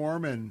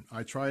platform, and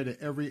I try to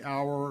every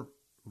hour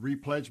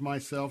repledge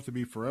myself to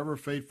be forever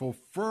faithful,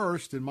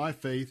 first in my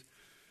faith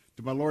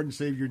to my Lord and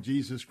Savior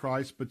Jesus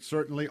Christ, but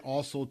certainly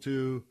also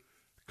to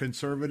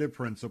conservative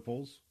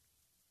principles.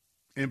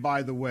 And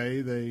by the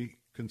way, the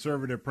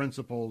conservative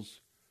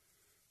principles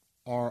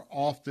are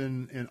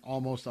often and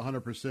almost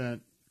 100%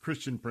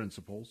 Christian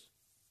principles.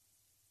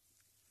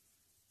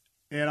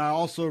 And I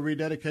also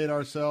rededicate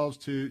ourselves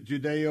to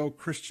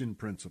Judeo-Christian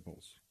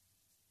principles.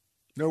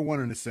 They're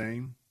one and the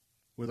same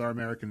with our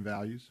American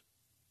values.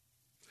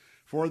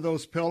 For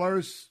those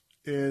pillars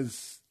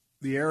is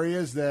the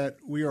areas that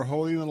we are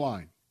holding the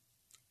line.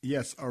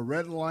 Yes, a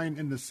red line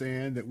in the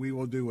sand that we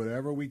will do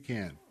whatever we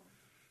can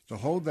to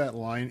hold that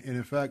line and,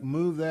 in fact,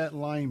 move that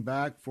line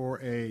back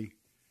for a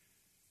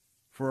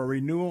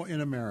renewal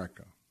in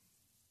America.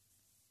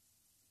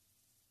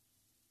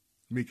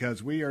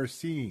 Because we are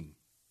seeing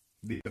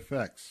the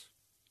effects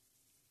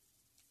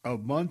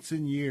of months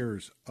and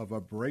years of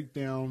a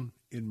breakdown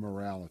in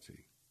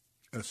morality,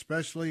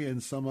 especially in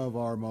some of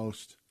our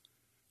most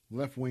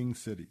left-wing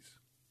cities.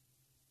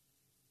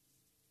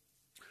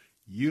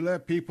 You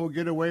let people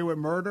get away with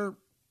murder,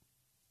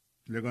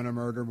 they're going to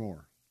murder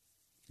more.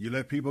 You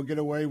let people get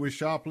away with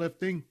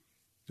shoplifting,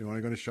 they're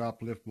only going to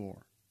shoplift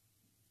more.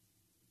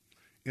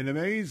 And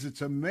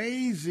it's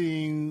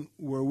amazing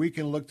where we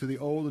can look to the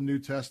Old and New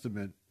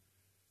Testament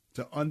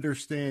to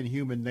understand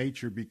human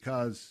nature,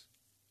 because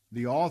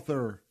the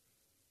author,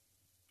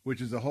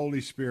 which is the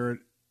Holy Spirit,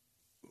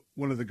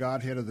 one of the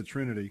Godhead of the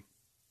Trinity,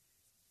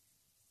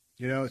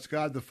 it's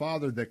God the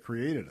Father that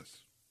created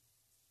us.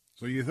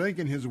 So you think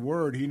in his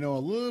word he know a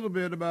little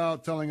bit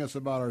about telling us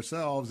about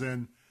ourselves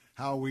and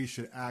how we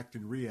should act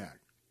and react.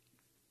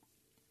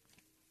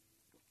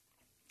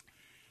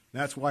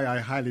 That's why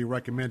I highly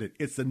recommend it.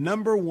 It's the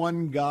number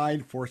one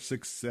guide for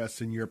success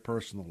in your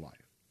personal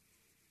life.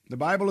 The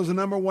Bible is the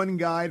number one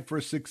guide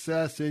for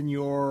success in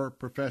your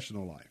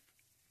professional life.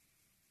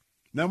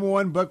 Number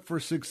one book for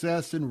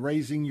success in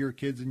raising your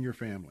kids and your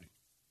family.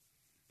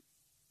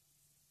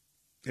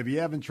 If you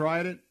haven't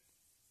tried it,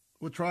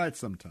 we'll try it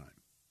sometime.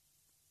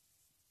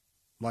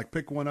 Like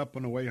pick one up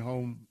on the way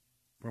home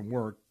from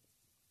work,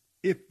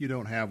 if you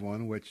don't have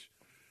one, which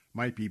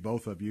might be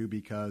both of you,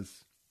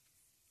 because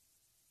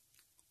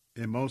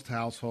in most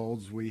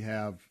households we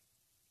have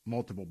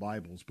multiple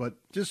Bibles. But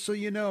just so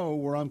you know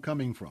where I'm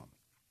coming from.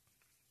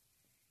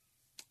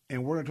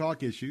 And we're going to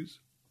talk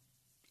issues.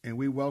 And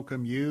we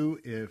welcome you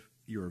if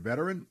you're a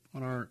veteran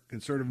on our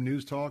Conservative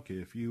News Talk,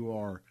 if you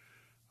are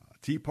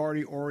Tea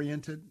Party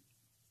oriented,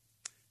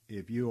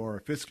 if you are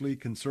fiscally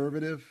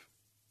conservative,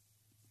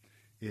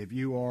 if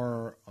you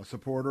are a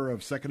supporter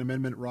of Second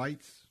Amendment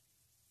rights,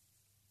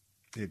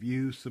 if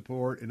you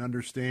support and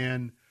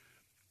understand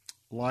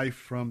life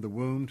from the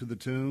womb to the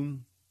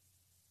tomb,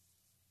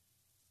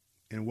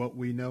 and what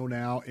we know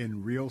now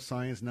in real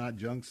science, not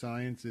junk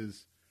science,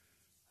 is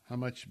how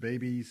much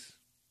babies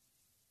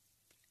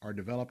are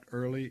developed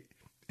early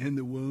in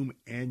the womb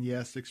and,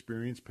 yes,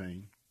 experience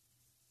pain.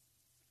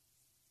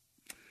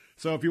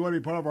 So if you want to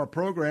be part of our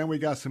program, we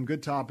got some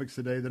good topics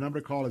today. The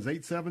number to call is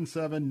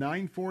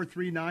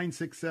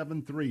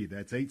 877-943-9673.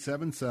 That's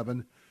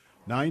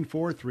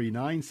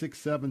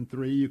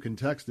 877-943-9673. You can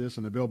text us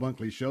on the Bill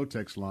Bunkley Show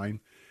text line,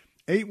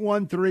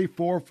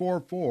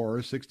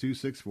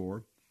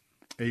 813-444-6264.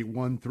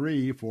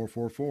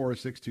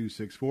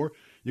 813-444-6264.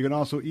 You can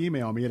also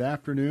email me at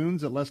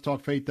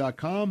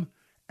afternoons@letstalkfaith.com,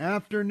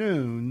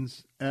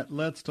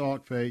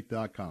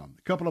 afternoons@letstalkfaith.com.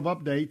 A couple of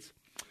updates.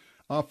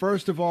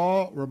 First of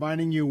all,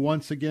 reminding you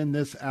once again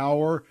this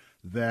hour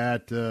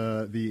that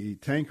the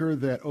tanker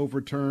that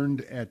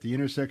overturned at the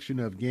intersection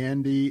of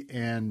Gandy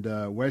and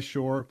West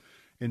Shore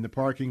in the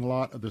parking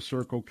lot of the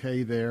Circle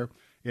K there,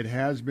 it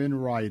has been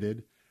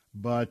righted,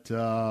 but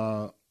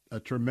a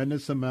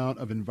tremendous amount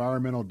of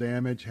environmental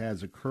damage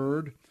has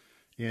occurred.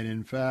 And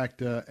in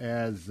fact,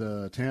 as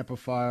Tampa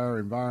Fire,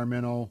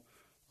 environmental,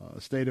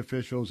 state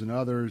officials, and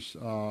others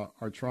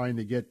are trying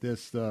to get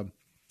this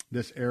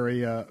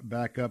area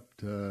back up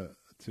to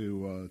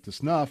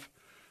snuff,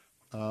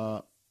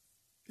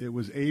 it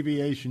was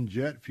aviation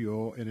jet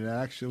fuel, and it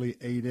actually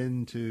ate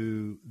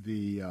into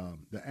the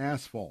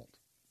asphalt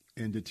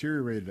and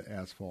deteriorated the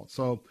asphalt.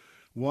 So,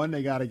 one,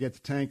 they got to get the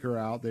tanker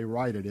out. They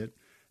righted it.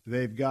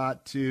 They've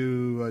got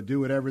to do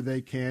whatever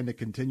they can to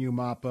continue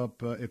mop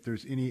up if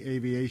there's any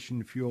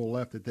aviation fuel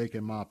left that they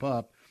can mop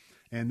up.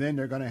 And then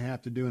they're going to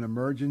have to do an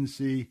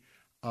emergency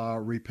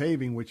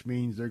repaving, which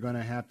means they're going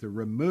to have to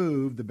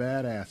remove the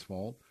bad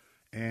asphalt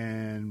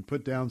and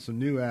put down some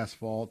new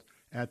asphalt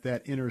at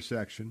that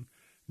intersection.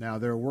 Now,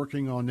 they're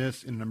working on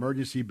this in an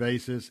emergency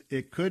basis.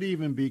 It could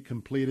even be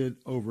completed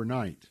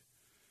overnight.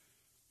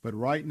 But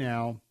right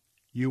now,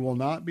 you will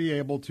not be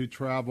able to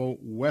travel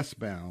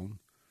westbound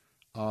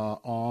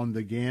on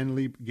the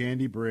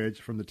Gandy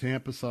Bridge from the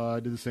Tampa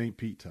side to the St.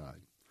 Pete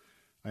side.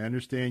 I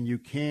understand you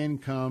can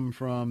come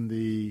from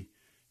the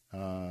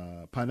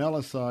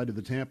Pinella side to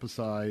the Tampa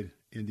side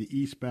in the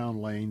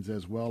eastbound lanes,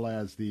 as well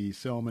as the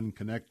Selman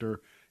Connector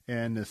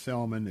and the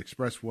Selman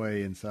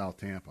Expressway in South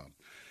Tampa.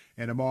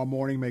 And tomorrow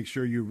morning, make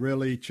sure you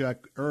really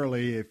check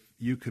early if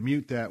you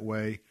commute that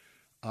way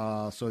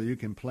so you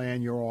can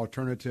plan your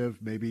alternative,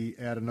 maybe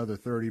add another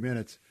 30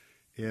 minutes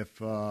if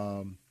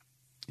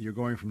you're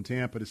going from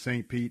Tampa to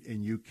St. Pete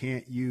and you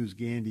can't use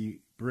Gandy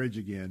Bridge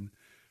again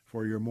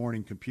for your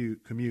morning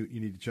commute, you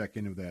need to check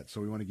into that.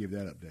 So we want to give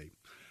that update.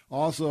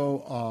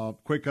 Also,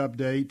 quick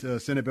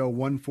update, Senate Bill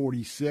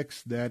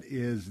 146, that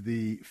is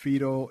the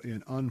Fetal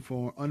and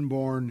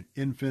Unborn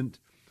Infant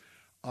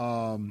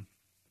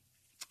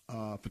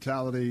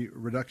Fatality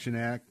Reduction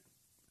Act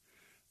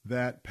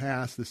that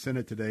passed the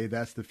Senate today.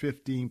 That's the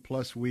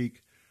 15-plus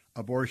week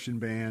abortion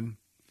ban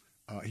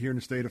here in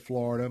the state of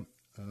Florida.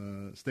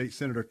 State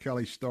Senator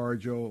Kelly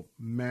Stargell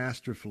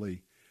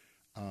masterfully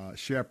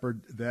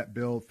shepherded that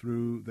bill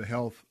through the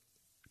Health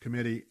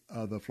Committee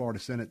of the Florida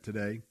Senate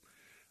today.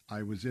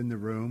 I was in the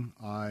room.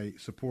 I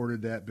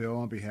supported that bill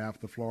on behalf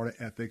of the Florida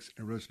Ethics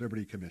and Religious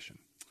Liberty Commission.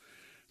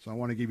 So I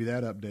want to give you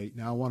that update.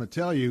 Now I want to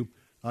tell you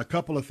a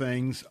couple of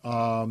things.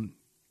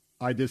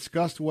 I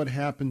discussed what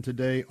happened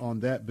today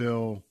on that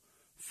bill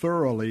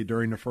thoroughly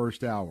during the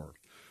first hour.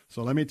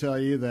 So let me tell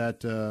you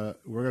that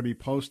we're going to be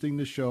posting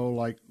the show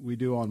like we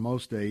do on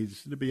most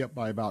days. It'll be up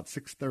by about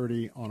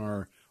 6:30 on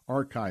our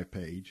archive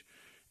page.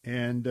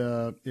 And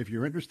if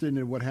you're interested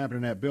in what happened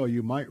in that bill,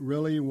 you might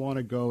really want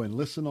to go and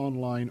listen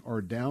online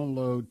or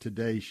download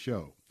today's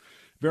show.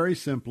 Very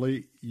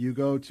simply, you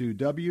go to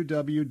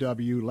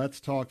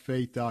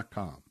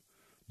www.letstalkfaith.com,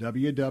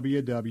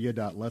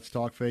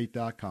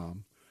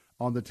 www.letstalkfaith.com.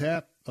 On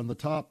the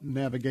top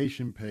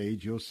navigation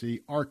page, you'll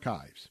see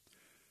archives.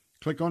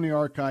 Click on the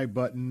archive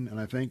button, and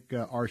I think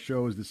our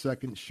show is the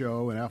second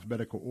show in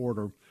alphabetical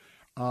order.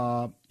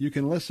 You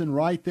can listen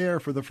right there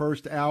for the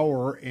first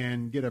hour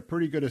and get a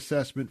pretty good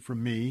assessment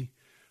from me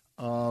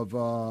of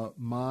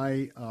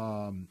my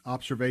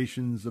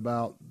observations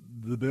about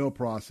the bill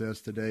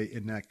process today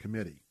in that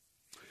committee.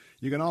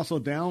 You can also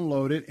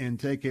download it and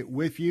take it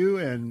with you,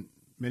 and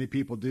many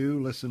people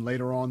do listen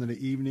later on in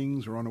the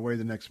evenings or on the way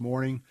the next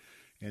morning.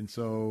 And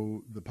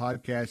so the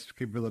podcast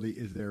capability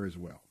is there as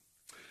well.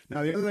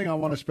 Now, the other thing I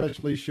want to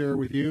especially share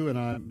with you, and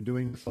I'm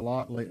doing this a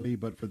lot lately,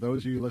 but for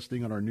those of you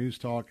listening on our News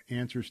Talk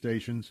answer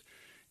stations,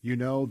 you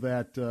know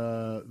that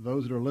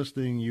those that are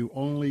listening, you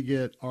only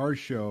get our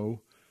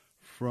show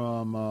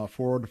from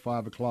 4 to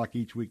 5 o'clock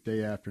each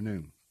weekday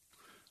afternoon.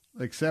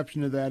 The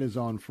exception to that is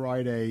on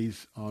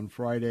Fridays. On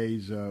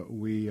Fridays,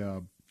 we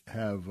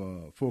have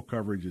full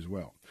coverage as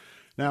well.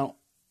 Now,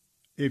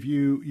 if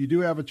you do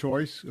have a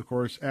choice, of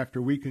course,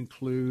 after we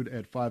conclude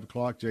at 5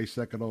 o'clock, Jay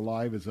Sekulow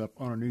Live is up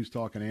on our News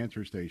Talk and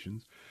Answer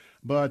stations.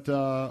 But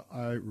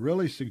I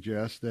really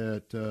suggest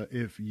that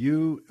if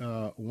you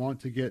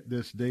want to get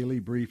this daily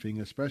briefing,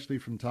 especially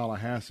from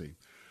Tallahassee,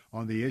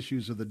 on the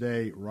issues of the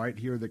day right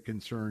here that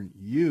concern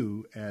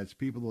you as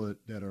people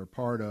that are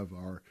part of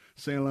our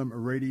Salem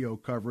radio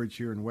coverage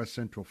here in West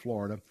Central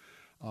Florida,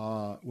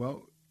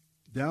 well,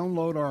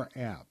 download our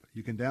app.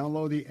 You can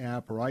download the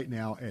app right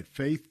now at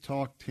Faith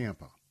Talk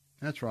Tampa.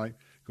 That's right.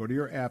 Go to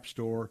your app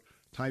store,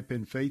 type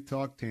in Faith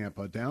Talk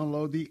Tampa,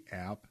 download the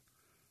app,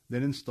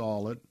 then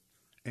install it,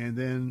 and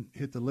then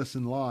hit the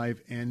listen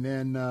live. And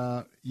then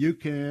you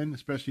can,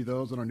 especially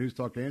those on our News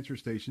Talk answer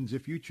stations,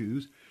 if you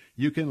choose,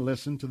 you can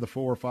listen to the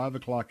 4 or 5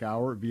 o'clock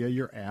hour via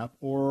your app,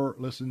 or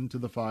listen to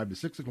the 5 to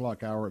 6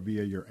 o'clock hour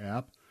via your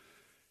app.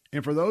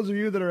 And for those of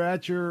you that are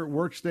at your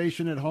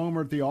workstation at home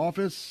or at the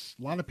office,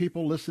 a lot of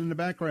people listen in the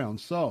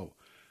background. So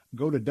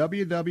go to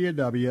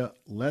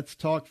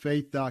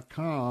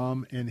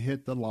www.letstalkfaith.com and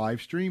hit the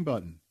live stream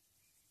button.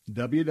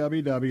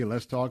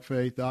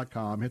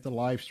 www.letstalkfaith.com, hit the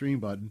live stream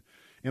button.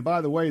 And by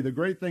the way, the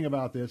great thing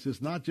about this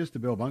is not just the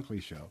Bill Bunkley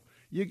Show.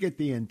 You get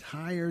the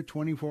entire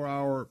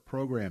 24-hour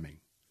programming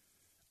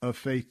of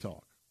Faith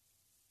Talk,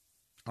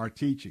 our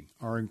teaching,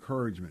 our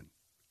encouragement,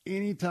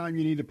 anytime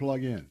you need to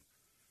plug in.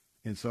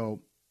 And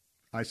so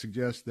I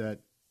suggest that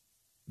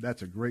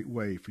that's a great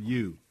way for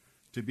you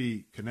to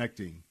be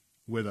connecting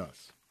with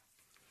us.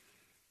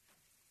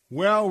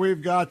 Well,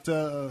 we've got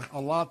a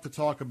lot to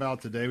talk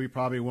about today. We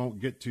probably won't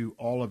get to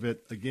all of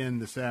it again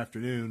this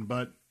afternoon,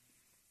 but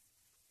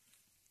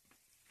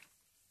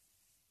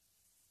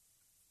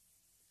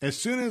as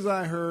soon as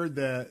I heard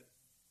that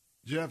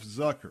Jeff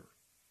Zucker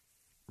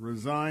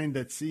resigned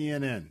at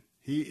CNN,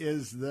 he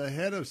is the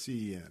head of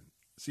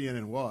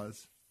CNN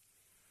was,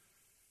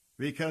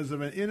 because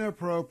of an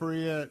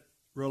inappropriate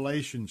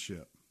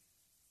relationship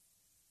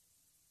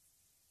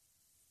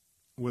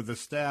with a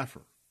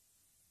staffer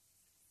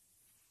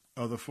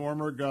of the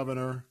former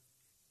governor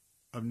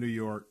of New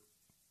York,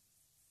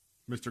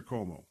 Mr.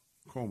 Cuomo.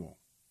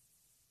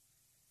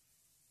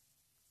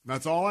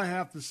 That's all I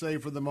have to say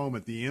for the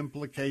moment. The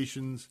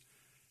implications,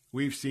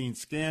 we've seen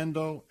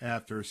scandal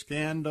after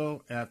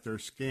scandal after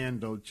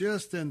scandal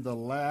just in the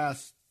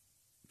last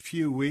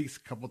few weeks,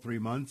 couple, 3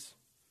 months.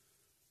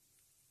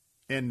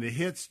 And the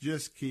hits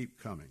just keep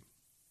coming.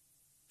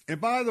 And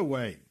by the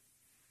way,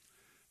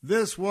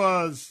 this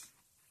was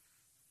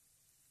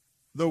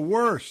the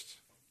worst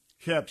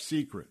kept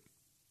secret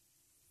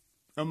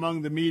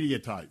among the media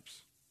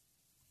types,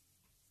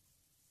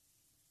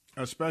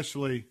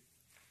 especially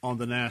on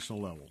the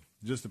national level,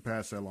 just to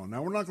pass that along.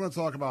 Now, we're not going to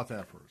talk about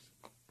that first.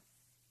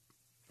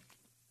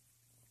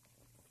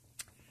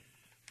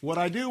 What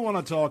I do want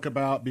to talk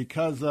about,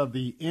 because of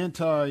the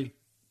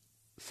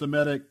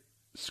anti-Semitic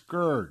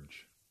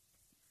scourge,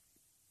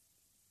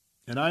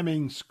 and I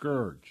mean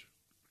scourge,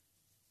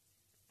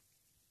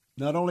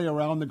 not only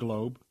around the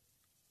globe,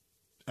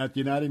 at the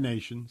United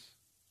Nations,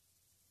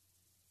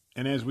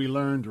 and as we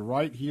learned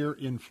right here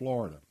in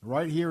Florida,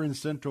 right here in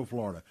Central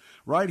Florida,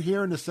 right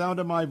here in the sound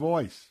of my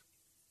voice,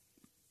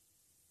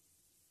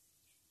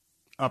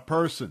 a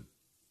person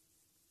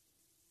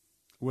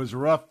was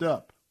roughed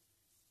up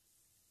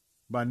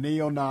by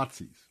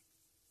neo-Nazis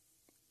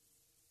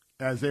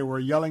as they were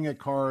yelling at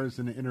cars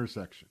in the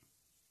intersection.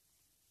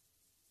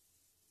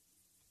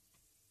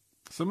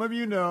 Some of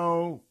you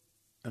know,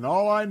 and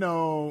all I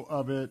know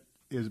of it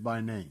is by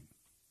name.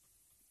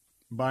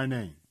 By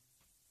name.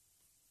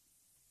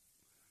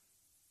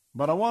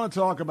 But I want to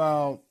talk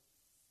about,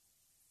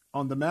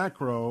 on the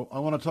macro, I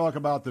want to talk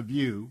about the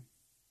view.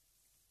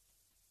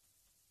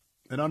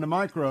 And on the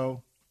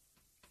micro,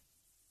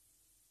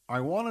 I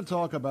want to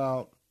talk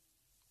about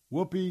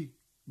Whoopi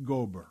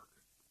Goldberg,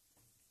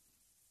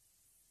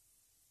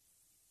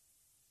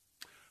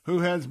 who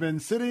has been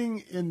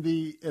sitting in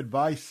the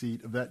advice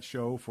seat of that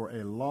show for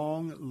a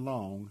long,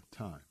 long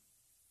time.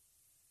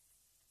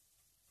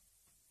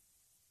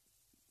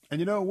 And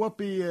you know,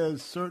 Whoopi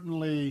is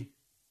certainly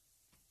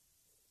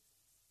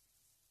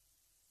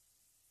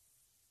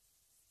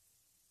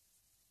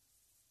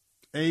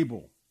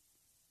able.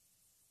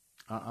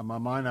 On my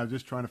mind, I was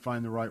just trying to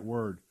find the right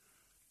word.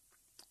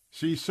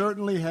 She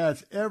certainly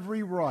has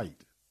every right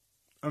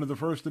under the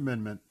First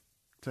Amendment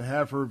to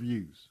have her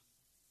views.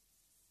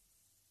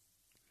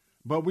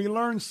 But we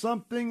learned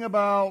something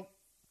about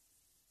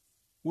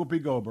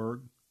Whoopi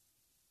Goldberg.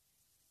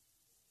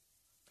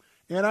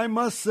 And I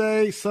must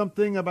say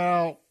something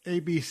about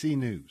ABC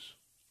News.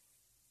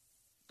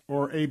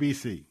 Or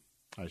ABC,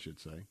 I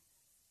should say.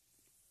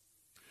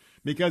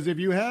 Because if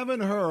you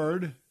haven't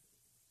heard,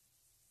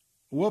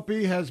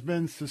 Whoopi has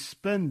been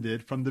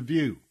suspended from The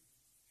View.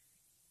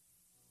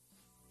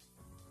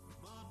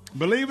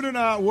 Believe it or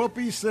not,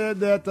 Whoopi said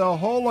that the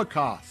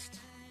Holocaust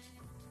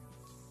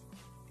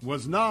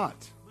was not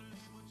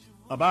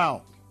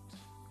about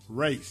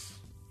race.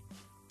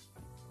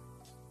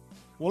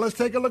 Well, let's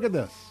take a look at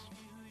this.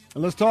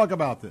 And let's talk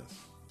about this.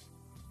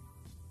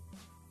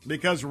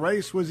 Because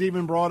race was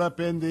even brought up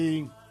in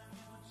the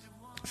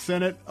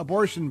Senate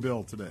abortion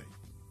bill today.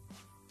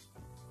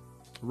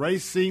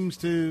 Race seems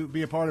to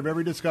be a part of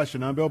every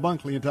discussion. I'm Bill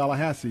Bunkley in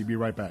Tallahassee. Be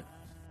right back.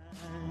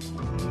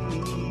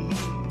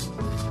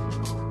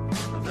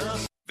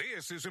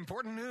 This is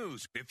important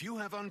news. If you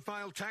have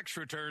unfiled tax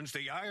returns,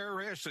 the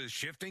IRS is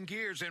shifting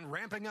gears and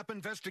ramping up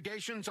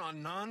investigations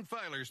on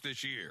non-filers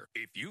this year.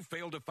 If you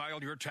failed to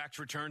file your tax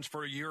returns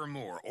for a year or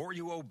more, or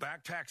you owe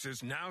back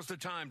taxes, now's the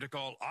time to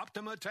call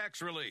Optima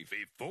Tax Relief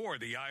before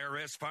the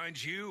IRS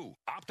finds you.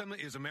 Optima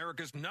is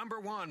America's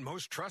 #1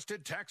 most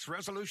trusted tax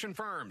resolution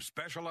firm,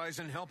 specialized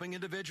in helping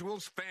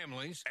individuals,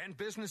 families, and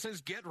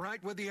businesses get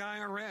right with the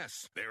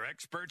IRS. They're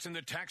experts in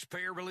the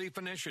Taxpayer Relief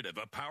Initiative,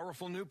 a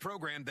powerful new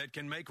program that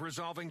can make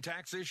resolving tax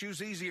tax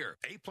issues easier.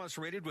 A-plus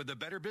rated with the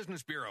Better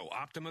Business Bureau,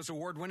 Optima's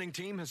award-winning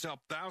team has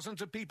helped thousands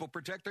of people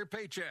protect their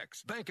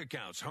paychecks, bank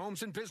accounts,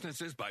 homes, and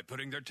businesses by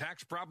putting their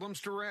tax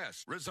problems to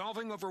rest,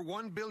 resolving over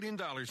 $1 billion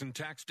in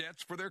tax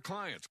debts for their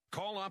clients.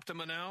 Call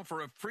Optima now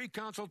for a free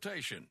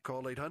consultation.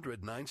 Call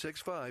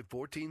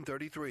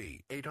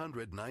 800-965-1433.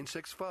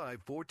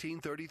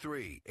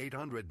 800-965-1433.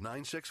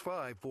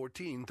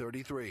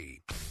 800-965-1433.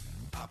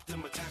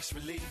 Optima Tax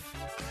Relief.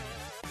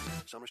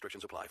 Some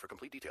restrictions apply. For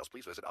complete details,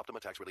 please visit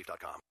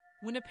OptimaTaxRelief.com.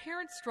 When a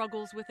parent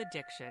struggles with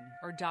addiction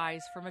or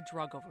dies from a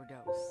drug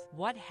overdose,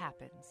 what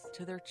happens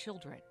to their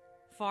children?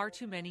 Far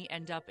too many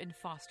end up in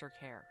foster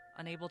care,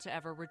 unable to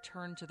ever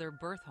return to their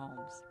birth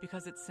homes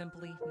because it's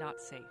simply not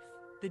safe.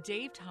 The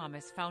Dave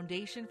Thomas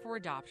Foundation for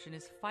Adoption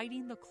is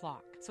fighting the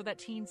clock so that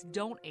teens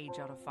don't age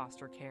out of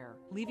foster care,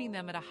 leaving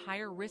them at a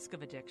higher risk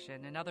of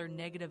addiction and other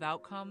negative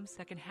outcomes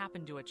that can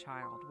happen to a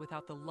child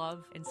without the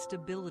love and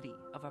stability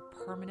of a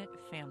permanent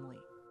family.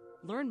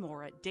 Learn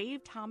more at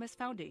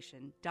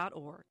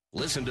davethomasfoundation.org.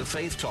 Listen to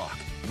Faith Talk,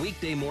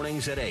 weekday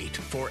mornings at 8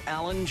 for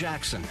Alan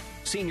Jackson,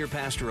 senior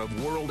pastor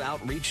of World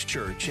Outreach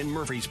Church in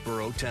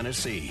Murfreesboro,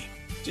 Tennessee.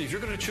 See, if you're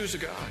going to choose a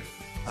guy,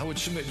 I would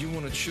submit you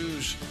want to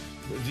choose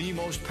the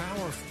most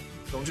powerful.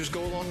 Don't just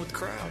go along with the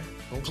crowd.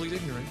 Don't plead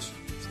ignorance.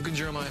 Look in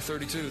Jeremiah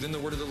 32. Then the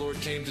word of the Lord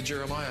came to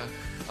Jeremiah.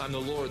 I'm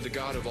the Lord, the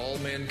God of all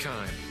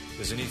mankind.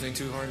 Is anything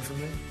too hard for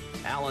me?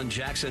 Alan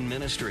Jackson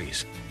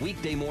Ministries,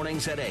 weekday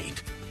mornings at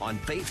 8 on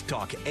Faith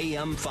Talk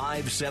AM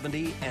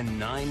 570 and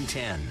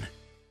 910.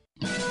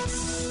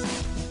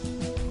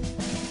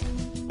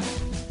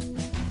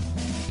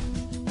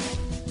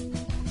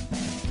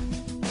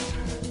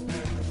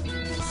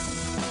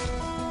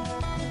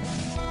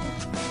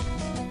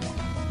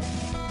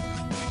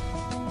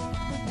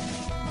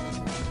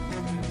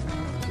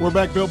 We're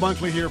back. Bill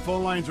Bunkley here.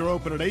 Phone lines are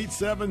open at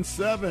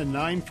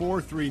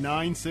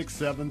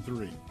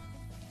 877-943-9673.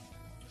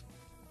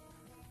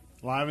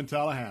 Live in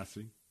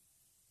Tallahassee.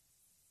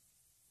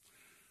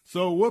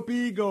 So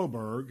Whoopi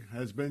Goldberg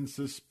has been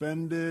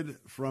suspended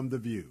from The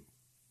View.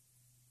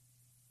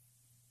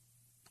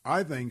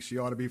 I think she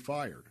ought to be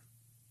fired.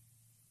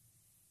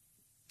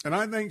 And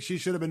I think she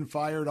should have been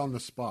fired on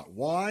the spot.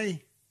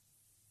 Why?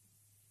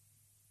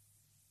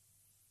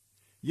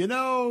 You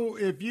know,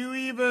 if you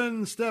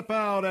even step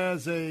out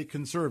as a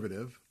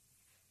conservative,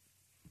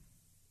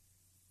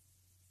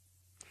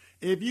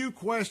 if you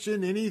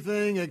question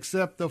anything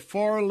except the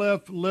far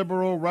left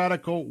liberal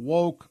radical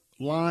woke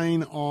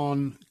line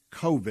on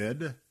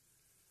COVID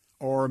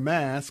or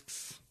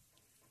masks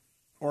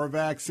or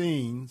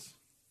vaccines,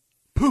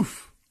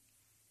 poof,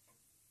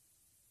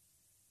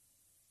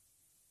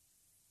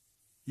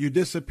 you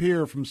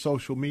disappear from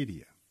social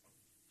media.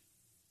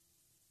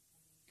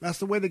 That's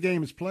the way the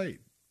game is played.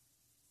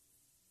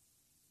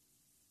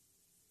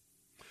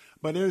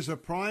 But there's a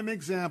prime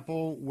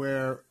example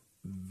where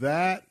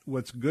that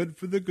what's good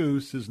for the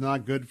goose is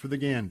not good for the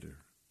gander.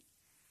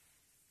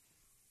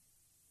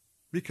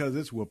 Because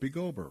it's Whoopi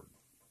Goldberg.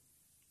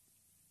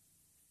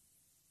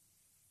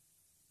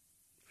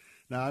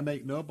 Now, I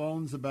make no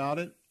bones about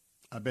it.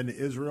 I've been to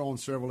Israel on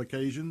several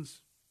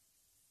occasions.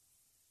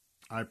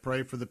 I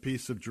pray for the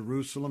peace of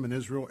Jerusalem and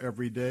Israel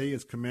every day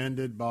as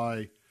commanded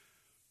by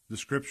the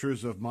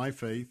scriptures of my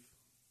faith.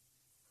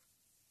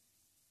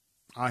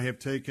 I have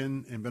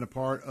taken and been a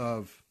part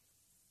of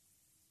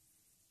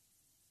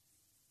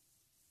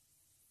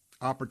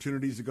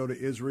opportunities to go to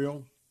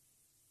Israel.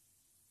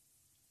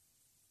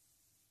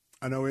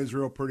 I know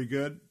Israel pretty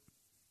good.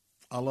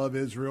 I love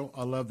Israel.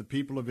 I love the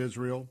people of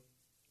Israel.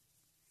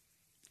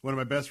 One of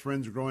my best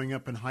friends growing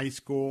up in high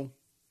school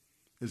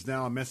is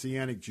now a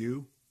Messianic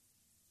Jew.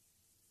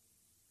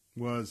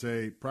 Was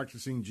a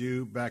practicing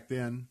Jew back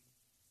then.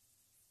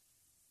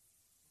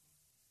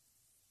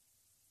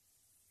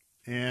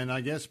 And I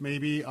guess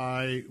maybe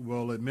I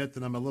will admit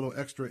that I'm a little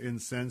extra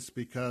incensed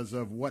because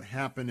of what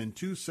happened in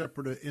two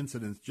separate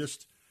incidents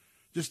just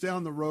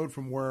down the road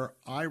from where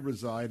I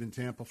reside in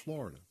Tampa,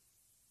 Florida,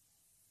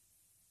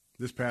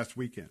 this past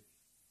weekend.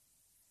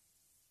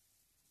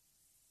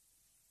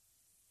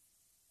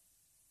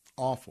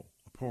 Awful,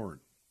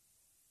 abhorrent.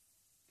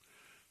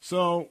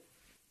 So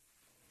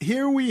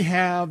here we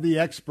have the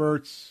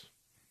experts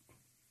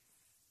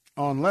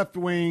on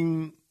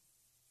left-wing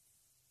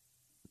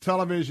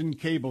television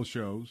cable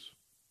shows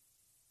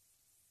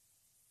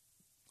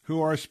who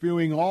are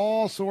spewing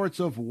all sorts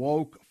of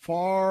woke,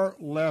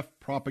 far-left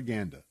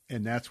propaganda,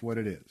 and that's what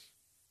it is.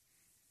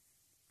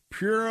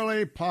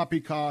 Purely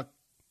poppycock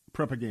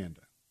propaganda.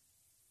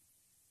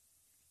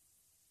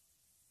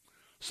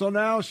 So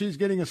now she's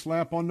getting a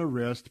slap on the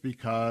wrist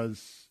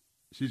because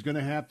she's going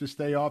to have to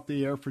stay off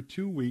the air for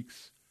 2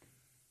 weeks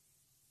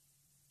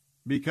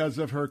because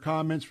of her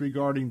comments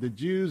regarding the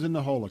Jews and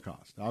the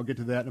Holocaust. I'll get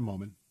to that in a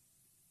moment.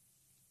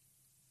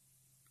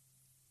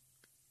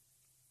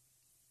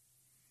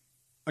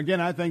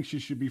 Again, I think she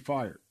should be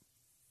fired.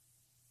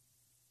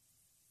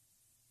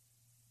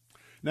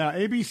 Now,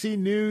 ABC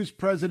News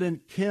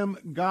President Kim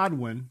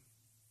Godwin,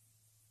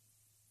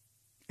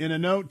 in a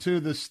note to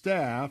the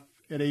staff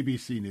at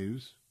ABC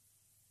News,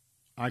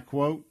 I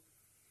quote,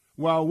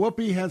 While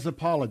Whoopi has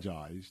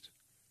apologized,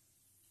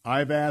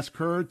 I've asked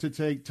her to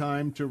take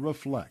time to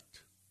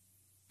reflect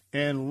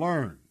and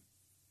learn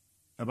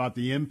about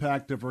the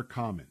impact of her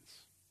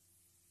comments.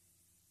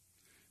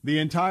 The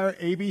entire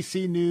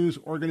ABC News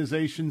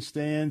organization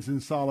stands in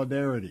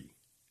solidarity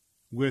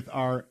with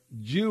our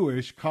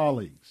Jewish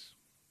colleagues,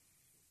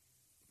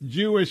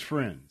 Jewish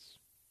friends,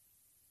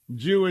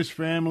 Jewish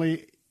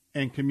family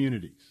and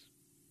communities.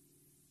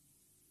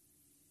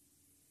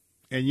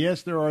 And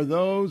yes, there are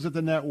those at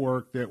the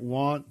network that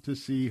want to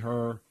see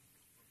her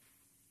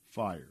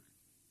fired.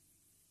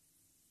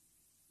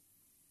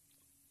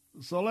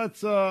 So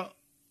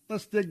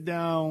let's dig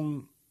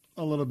down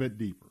a little bit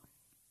deeper.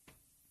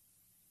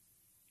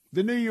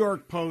 The New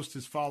York Post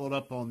has followed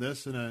up on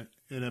this in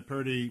a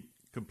pretty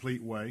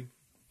complete way.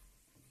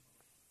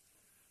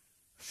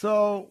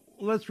 So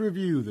let's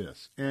review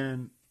this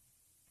and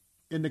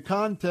in the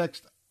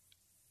context,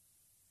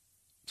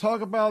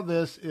 talk about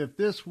this. If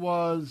this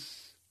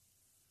was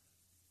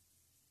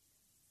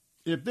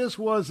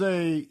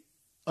a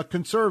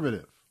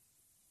conservative,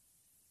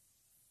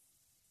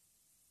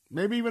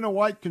 maybe even a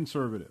white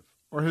conservative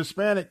or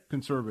Hispanic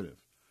conservative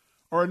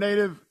or a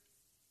native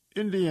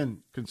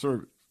Indian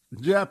conservative,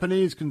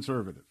 Japanese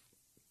conservative,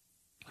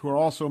 who are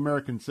also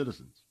American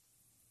citizens.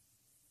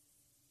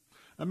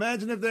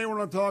 Imagine if they were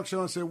on a talk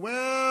show and said,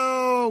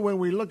 well, when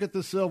we look at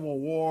the Civil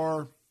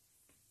War,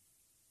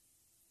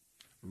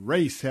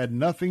 race had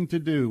nothing to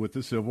do with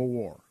the Civil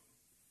War.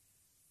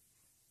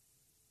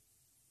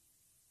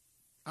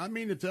 I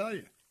mean to tell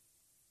you,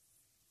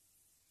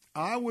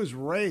 I was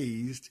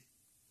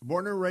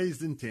born and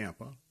raised in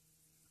Tampa.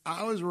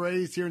 I was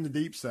raised here in the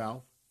Deep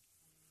South.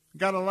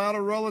 Got a lot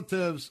of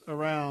relatives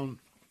around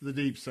the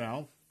Deep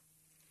South.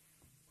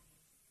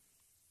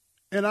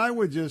 And I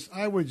would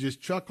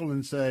just chuckle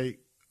and say,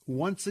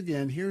 once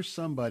again, here's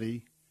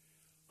somebody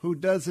who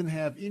doesn't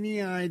have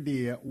any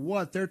idea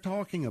what they're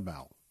talking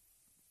about.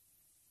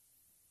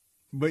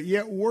 But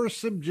yet we're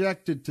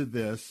subjected to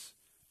this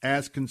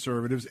as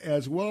conservatives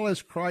as well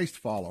as Christ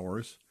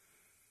followers,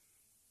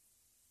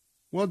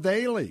 well,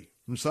 daily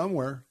from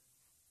somewhere.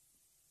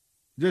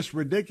 Just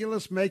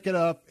ridiculous, make it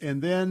up,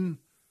 and then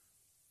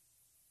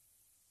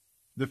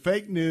the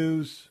fake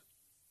news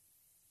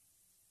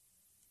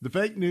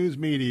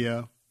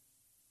media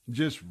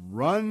just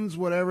runs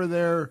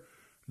whatever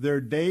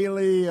their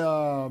daily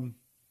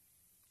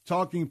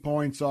talking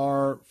points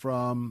are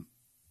from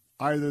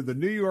either the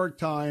New York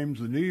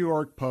Times, the New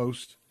York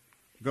Post,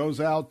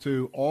 goes out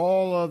to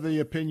all of the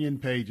opinion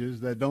pages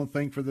that don't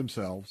think for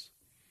themselves.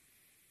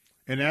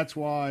 And that's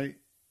why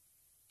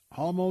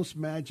almost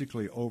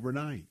magically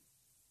overnight,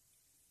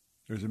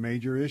 there's a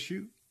major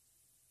issue.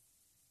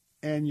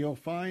 And you'll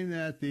find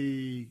that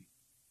the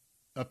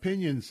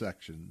opinion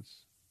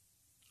sections,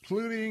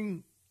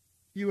 including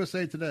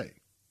USA Today,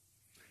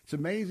 it's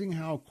amazing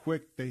how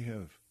quick they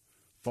have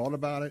thought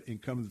about it and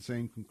come to the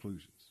same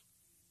conclusions.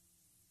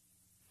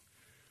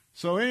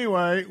 So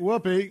anyway,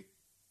 Whoopi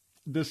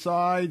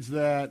decides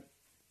that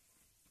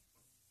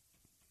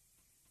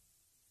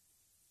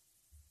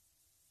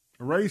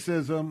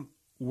racism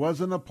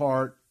wasn't a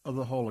part of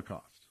the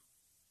Holocaust.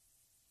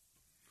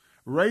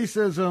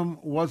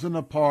 Racism wasn't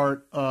a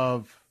part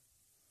of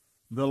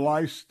the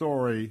life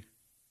story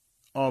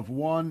of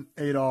one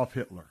Adolf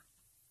Hitler.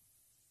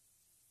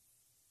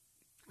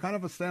 Kind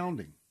of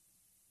astounding.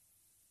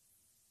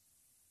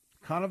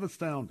 Kind of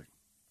astounding.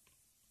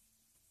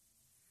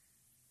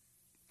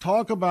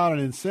 Talk about an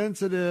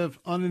insensitive,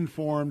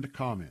 uninformed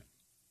comment.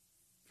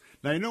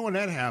 Now, you know when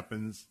that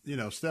happens,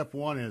 step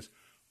one is,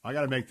 I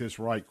got to make this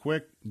right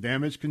quick.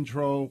 Damage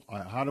control.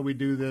 How do we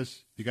do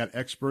this? You got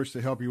experts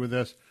to help you with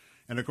this.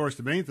 And, of course,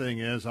 the main thing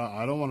is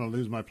I don't want to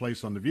lose my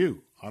place on The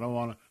View.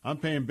 I'm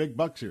paying big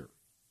bucks here.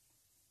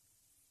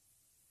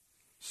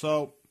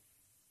 So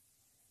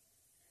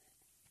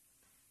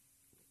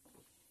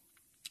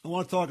I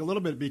want to talk a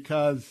little bit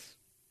because,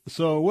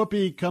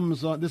 Whoopi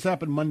comes on, this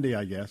happened Monday,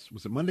 I guess.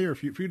 Was it Monday or a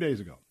few days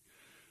ago?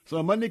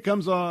 So Monday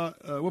comes on,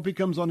 Whoopi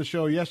comes on the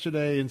show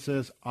yesterday and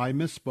says, I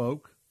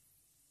misspoke.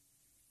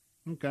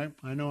 Okay,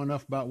 I know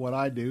enough about what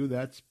I do.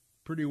 That's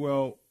pretty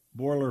well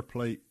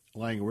boilerplate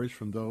language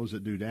from those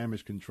that do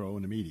damage control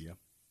in the media.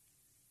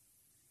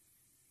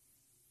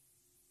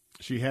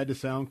 She had to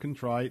sound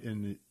contrite,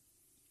 and the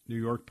New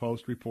York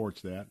Post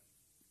reports that.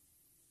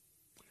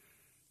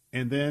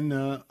 And then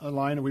a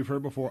line that we've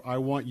heard before, I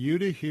want you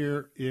to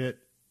hear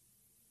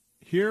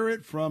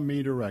it from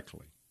me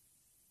directly.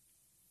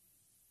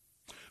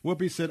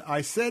 Whoopi said,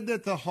 I said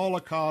that the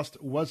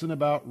Holocaust wasn't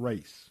about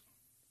race.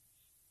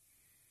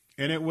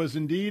 And it was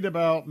indeed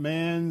about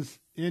man's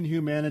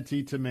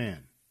inhumanity to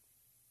man.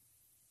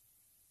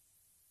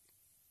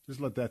 Just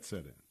let that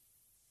sit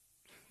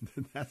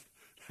in.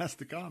 That's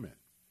the comment.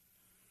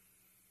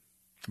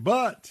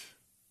 But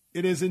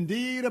it is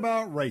indeed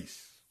about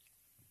race.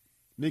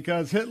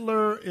 Because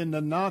Hitler and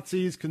the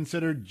Nazis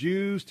considered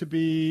Jews to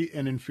be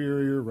an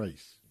inferior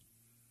race.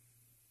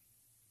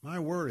 My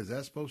word, is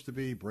that supposed to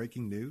be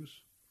breaking news?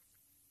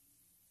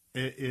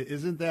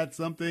 Isn't that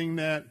something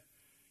that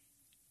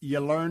you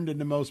learned in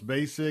the most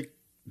basic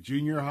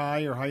junior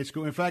high or high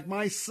school. In fact,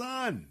 my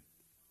son,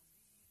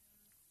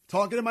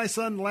 talking to my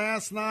son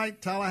last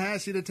night,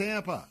 Tallahassee to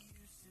Tampa.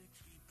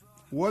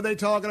 What are they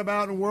talking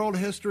about in world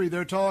history?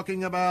 They're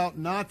talking about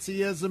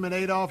Nazism and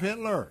Adolf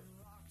Hitler.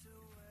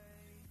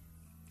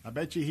 I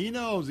bet you he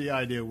knows the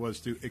idea was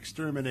to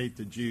exterminate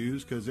the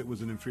Jews because it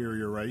was an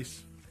inferior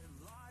race.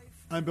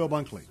 I'm Bill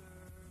Bunkley.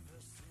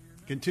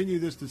 Continue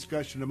this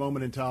discussion in a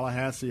moment in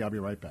Tallahassee. I'll be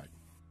right back.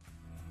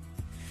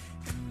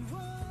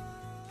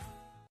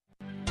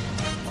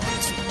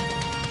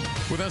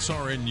 With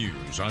SRN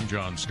News, I'm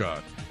John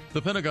Scott.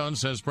 The Pentagon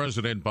says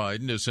President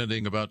Biden is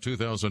sending about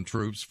 2,000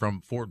 troops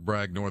from Fort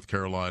Bragg, North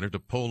Carolina, to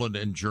Poland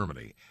and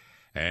Germany,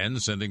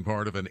 and sending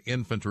part of an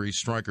infantry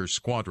striker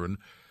squadron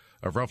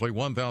of roughly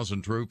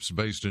 1,000 troops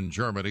based in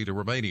Germany to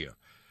Romania.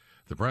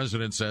 The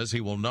president says he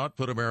will not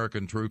put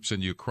American troops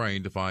in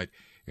Ukraine to fight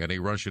any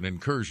Russian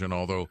incursion,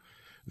 although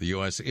the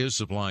U.S. is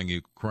supplying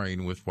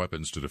Ukraine with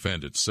weapons to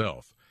defend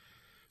itself.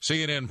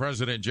 CNN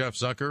President Jeff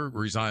Zucker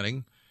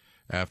resigning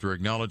after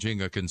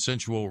acknowledging a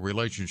consensual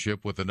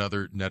relationship with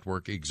another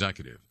network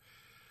executive.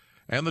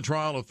 And the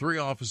trial of 3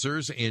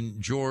 officers in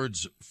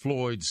George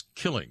Floyd's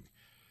killing.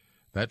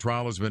 That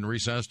trial has been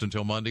recessed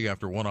until Monday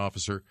after one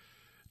officer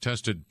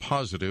tested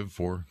positive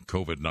for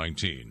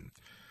COVID-19.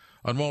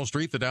 On Wall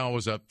Street, the Dow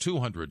was up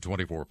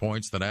 224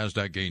 points. The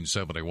Nasdaq gained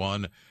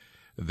 71.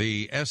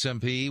 The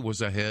S&P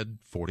was ahead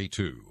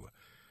 42.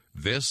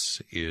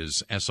 This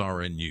is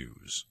SRN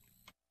News.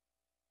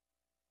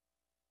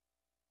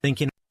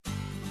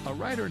 A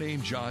writer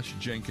named Josh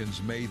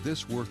Jenkins made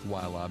this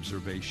worthwhile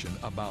observation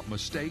about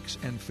mistakes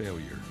and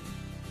failure.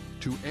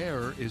 To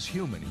err is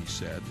human, he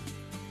said,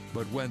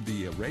 but when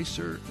the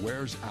eraser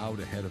wears out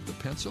ahead of the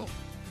pencil,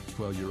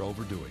 well, you're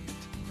overdoing it.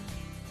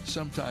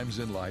 Sometimes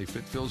in life,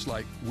 it feels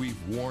like we've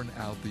worn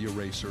out the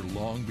eraser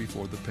long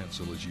before the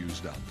pencil is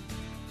used up.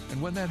 And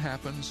when that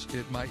happens,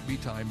 it might be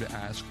time to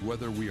ask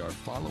whether we are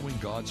following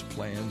God's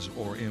plans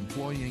or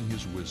employing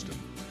His wisdom.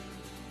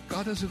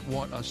 God doesn't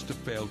want us to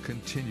fail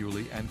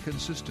continually and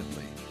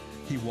consistently.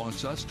 He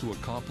wants us to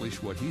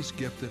accomplish what He's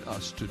gifted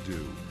us to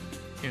do.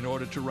 In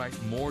order to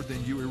write more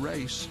than you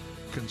erase,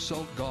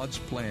 consult God's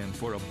plan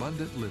for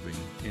abundant living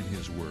in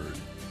His Word.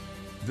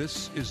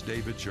 This is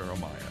David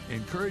Jeremiah,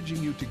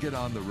 encouraging you to get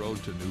on the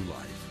road to new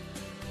life.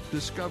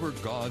 Discover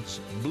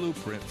God's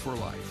blueprint for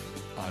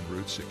life on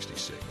Route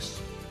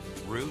 66.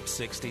 Route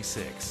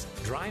 66,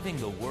 driving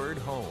the word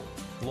home.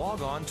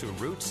 Log on to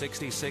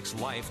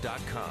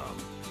Route66Life.com.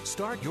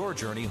 Start your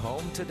journey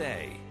home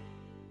today.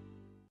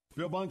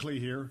 Bill Bunkley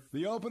here.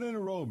 The open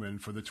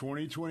enrollment for the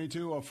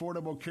 2022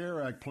 Affordable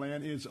Care Act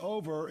plan is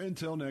over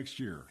until next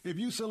year. If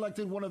you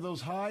selected one of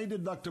those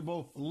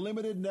high-deductible,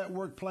 limited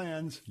network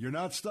plans, you're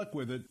not stuck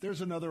with it.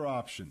 There's another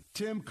option.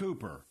 Tim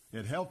Cooper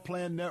at Health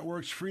Plan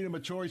Network's Freedom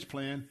of Choice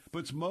plan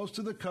puts most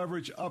of the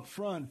coverage up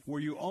front where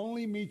you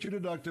only meet your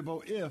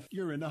deductible if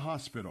you're in the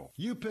hospital.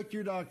 You pick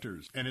your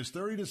doctors, and it's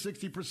 30 to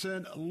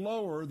 60%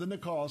 lower than the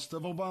cost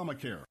of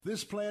Obamacare.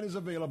 This plan is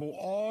available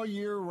all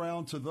year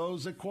round to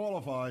those that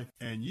qualify,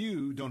 and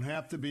you don't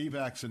have to be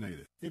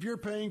vaccinated. If you're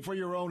paying for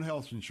your own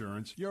health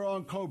insurance, you're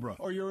on COBRA,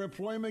 or your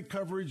employment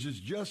coverage is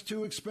just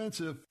too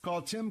expensive,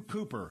 call Tim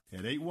Cooper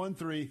at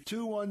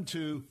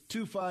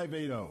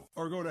 813-212-2580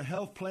 or go to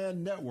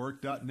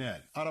healthplannetwork.net.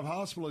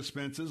 Out-of-hospital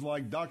expenses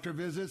like doctor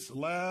visits,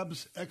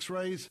 labs,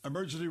 x-rays,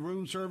 emergency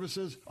room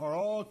services are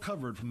all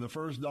covered from the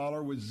first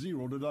dollar with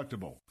zero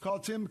deductible. Call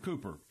Tim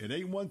Cooper at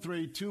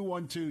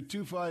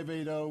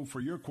 813-212-2580 for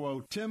your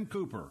quote. Tim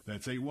Cooper.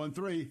 That's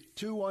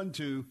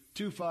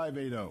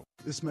 813-212-2580.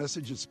 This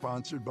message is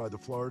sponsored by the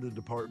Florida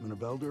Department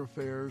of Elder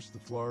Affairs, the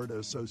Florida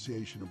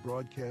Association of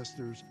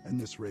Broadcasters, and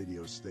this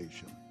radio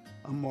station.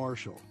 I'm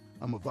Marshall.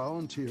 I'm a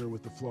volunteer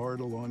with the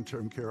Florida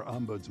Long-Term Care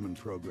Ombudsman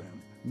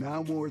Program.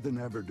 Now more than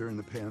ever during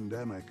the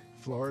pandemic,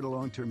 Florida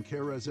long-term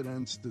care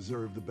residents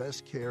deserve the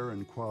best care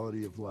and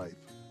quality of life.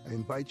 I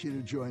invite you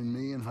to join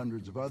me and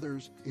hundreds of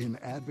others in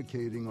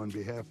advocating on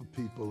behalf of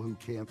people who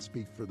can't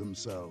speak for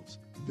themselves.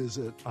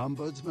 Visit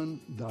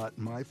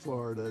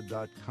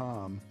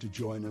ombudsman.myflorida.com to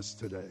join us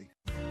today.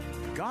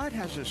 God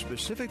has a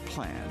specific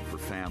plan for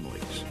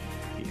families.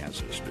 He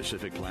has a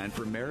specific plan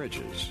for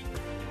marriages.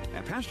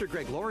 And Pastor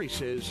Greg Laurie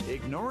says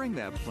ignoring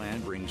that plan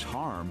brings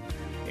harm.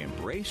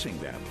 Embracing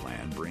that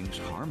plan brings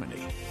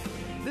harmony.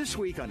 This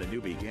week on A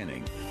New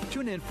Beginning,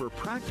 tune in for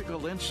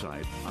practical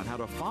insight on how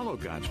to follow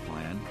God's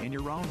plan in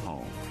your own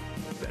home.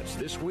 That's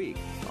this week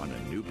on A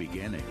New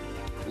Beginning.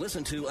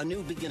 Listen to A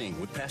New Beginning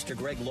with Pastor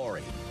Greg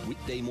Laurie,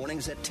 weekday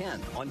mornings at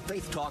 10 on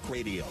Faith Talk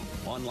Radio,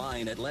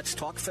 online at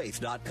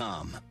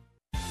letstalkfaith.com.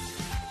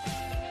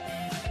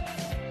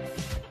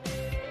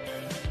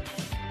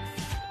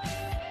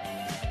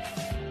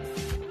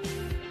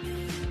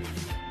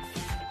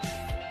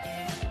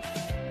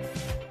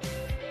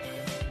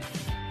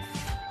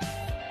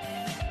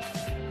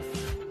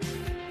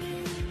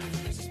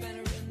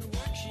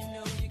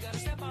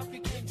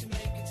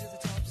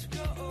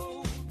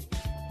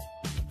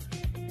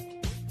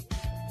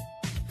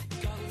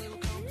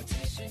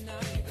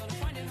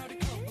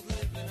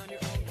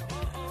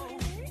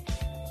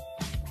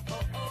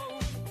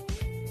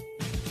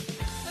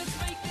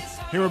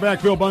 Hey, we're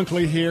back. Bill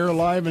Bunkley here,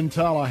 live in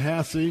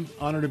Tallahassee.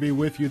 Honored to be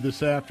with you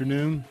this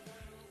afternoon.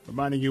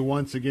 Reminding you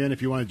once again,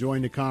 if you want to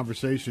join the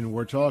conversation,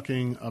 we're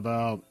talking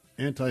about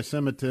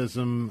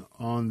anti-Semitism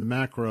on the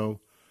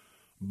macro,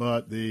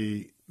 but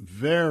the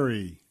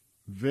very,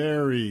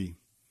 very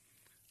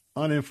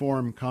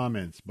uninformed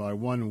comments by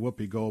one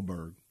Whoopi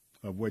Goldberg,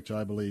 of which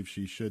I believe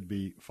she should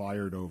be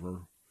fired over,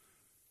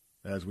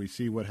 as we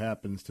see what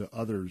happens to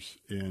others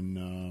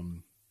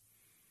in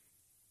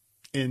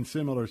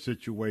similar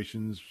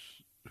situations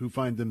who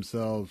find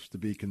themselves to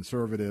be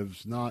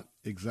conservatives, not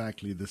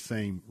exactly the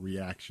same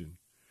reaction.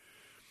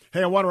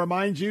 Hey, I want to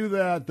remind you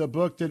that the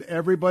book that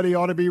everybody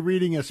ought to be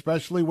reading,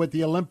 especially with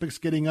the Olympics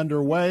getting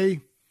underway,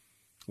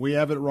 we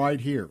have it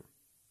right here.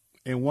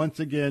 And once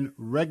again,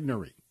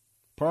 Regnery,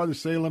 part of the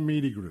Salem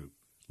Media Group,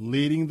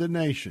 leading the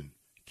nation,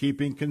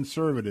 keeping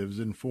conservatives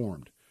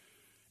informed.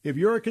 If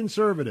you're a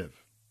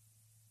conservative,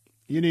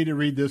 you need to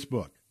read this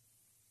book.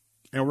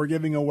 And we're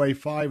giving away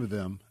 5 of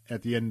them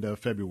at the end of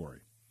February.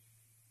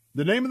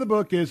 The name of the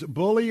book is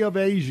Bully of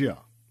Asia,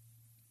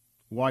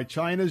 Why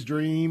China's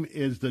Dream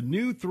is the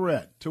New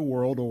Threat to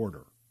World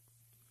Order.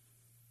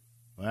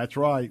 Well, that's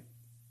right.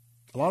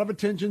 A lot of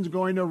attention's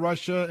going to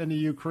Russia and the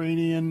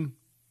Ukrainian.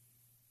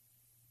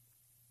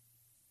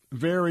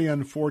 Very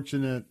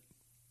unfortunate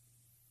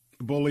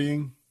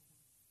bullying.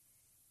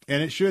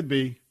 And it should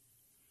be.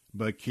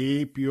 But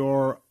keep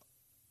your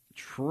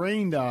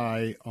trained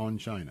eye on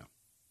China,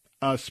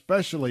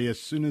 especially as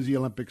soon as the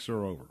Olympics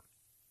are over.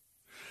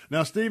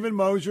 Now, Stephen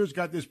Mosier's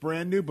got this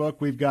brand new book.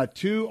 We've got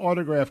 2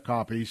 autographed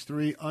copies,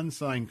 3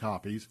 unsigned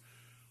copies.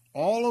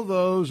 All of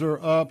those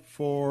are up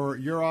for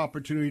your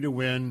opportunity to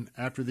win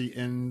after the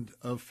end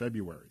of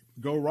February.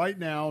 Go right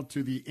now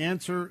to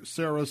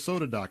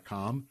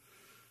theanswersarasota.com,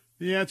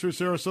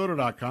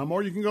 theanswersarasota.com,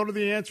 or you can go to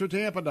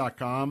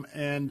theanswertampa.com,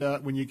 and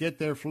when you get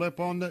there, click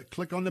on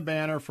the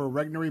banner for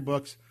Regnery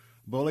Books,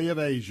 Bully of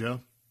Asia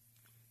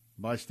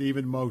by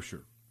Stephen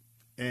Mosier.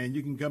 And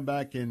you can come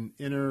back and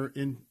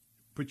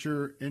put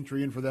your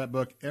entry in for that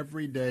book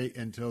every day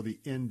until the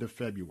end of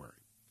February.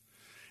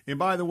 And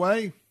by the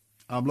way,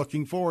 I'm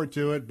looking forward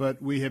to it, but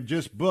we have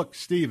just booked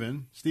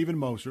Stephen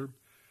Mosier,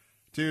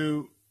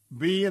 to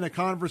be in a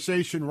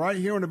conversation right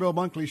here on the Bill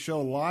Bunkley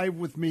Show live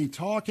with me,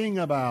 talking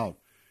about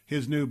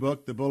his new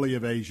book, The Bully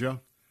of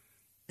Asia.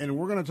 And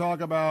we're going to talk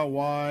about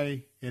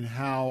why and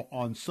how,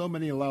 on so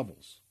many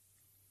levels,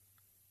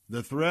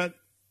 the threat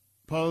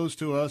posed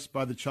to us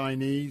by the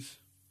Chinese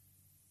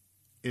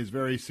is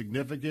very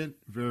significant,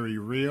 very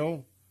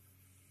real,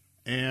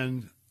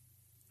 and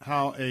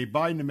how a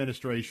Biden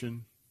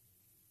administration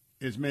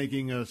is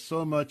making us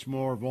so much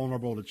more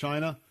vulnerable to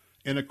China,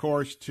 and of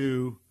course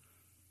to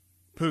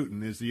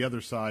Putin is the other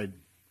side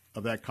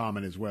of that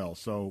comment as well.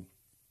 So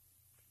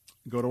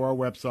go to our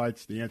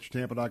websites,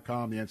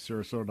 theanswertampa.com,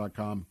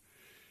 theanswersarasota.com,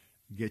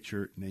 get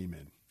your name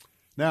in.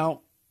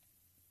 Now,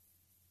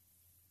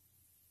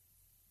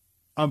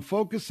 I'm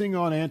focusing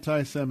on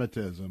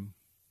anti-Semitism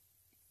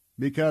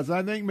because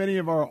I think many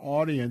of our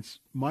audience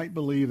might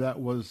believe that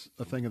was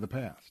a thing of the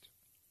past.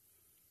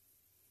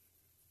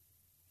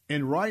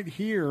 And right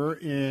here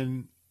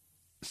in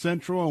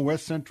Central and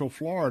West Central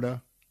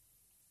Florida,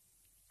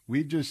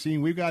 we've just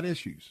seen we've got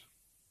issues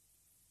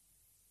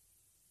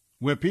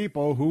with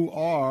people who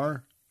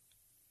are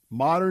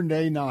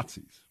modern-day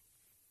Nazis,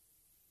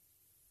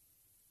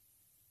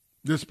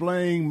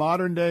 displaying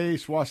modern-day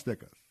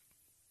swastikas.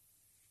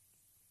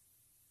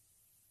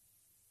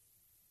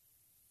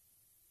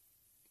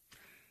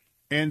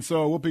 And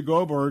so Whoopi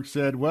Goldberg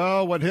said,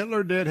 well, what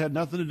Hitler did had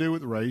nothing to do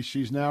with race.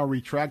 She's now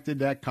retracted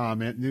that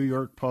comment. New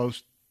York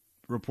Post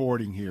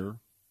reporting here.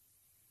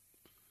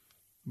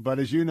 But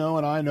as you know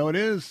and I know, it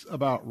is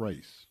about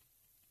race.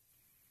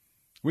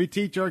 We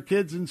teach our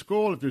kids in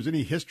school, if there's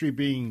any history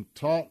being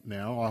taught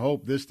now, I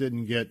hope this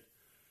didn't get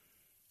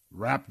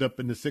wrapped up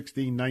in the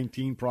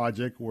 1619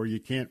 Project where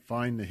you can't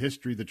find the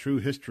history, the true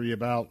history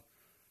about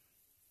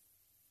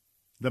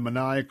the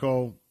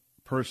maniacal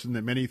person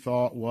that many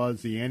thought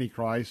was the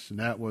Antichrist, and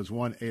that was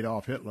one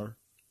Adolf Hitler.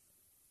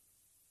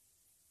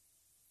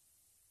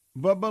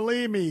 But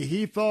believe me,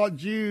 he thought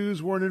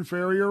Jews were an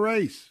inferior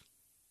race.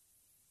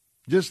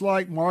 Just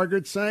like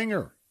Margaret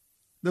Sanger,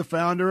 the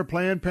founder of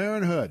Planned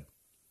Parenthood,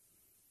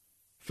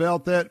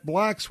 felt that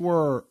blacks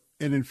were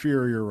an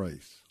inferior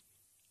race.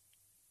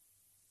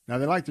 Now,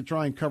 they like to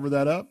try and cover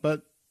that up,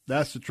 but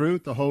that's the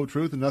truth, the whole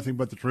truth, and nothing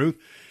but the truth.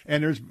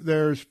 And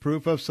there's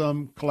proof of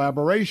some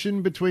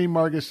collaboration between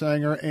Margaret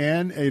Sanger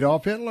and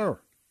Adolf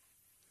Hitler.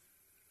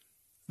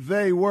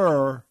 They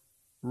were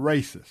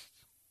racist.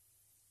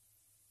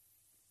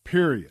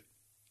 Period.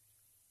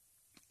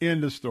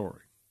 End of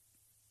story.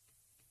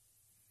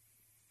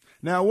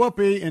 Now,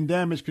 Whoopi in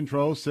Damage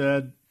Control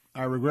said,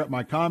 I regret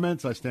my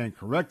comments. I stand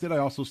corrected. I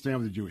also stand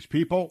with the Jewish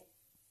people.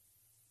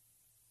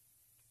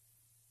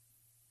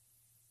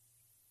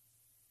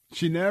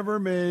 She never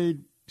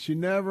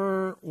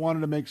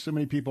wanted to make so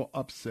many people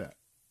upset.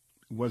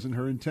 It wasn't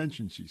her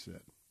intention, she said.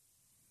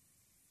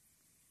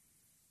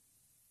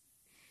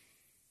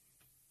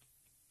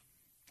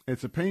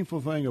 It's a painful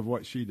thing of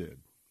what she did.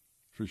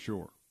 for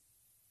sure.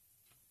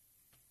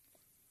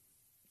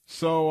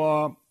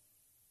 So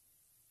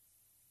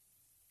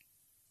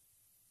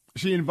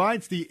she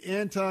invites the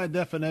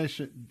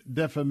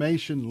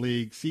Anti-Defamation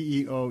League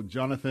CEO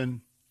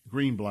Jonathan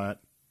Greenblatt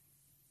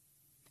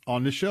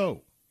on the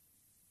show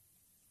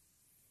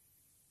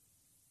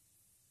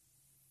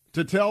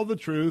to tell the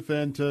truth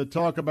and to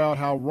talk about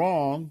how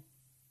wrong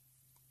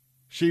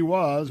she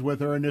was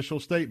with her initial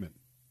statement.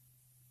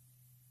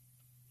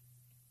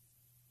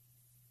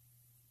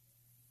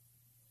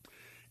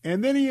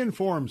 And then he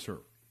informs her.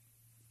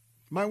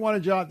 Might want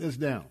to jot this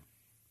down.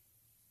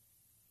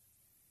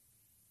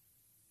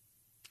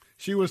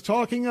 She was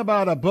talking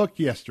about a book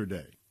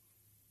yesterday.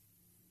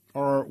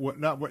 Or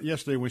not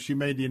yesterday when she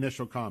made the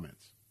initial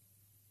comments.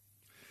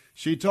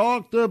 She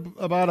talked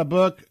about a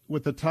book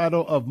with the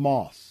title of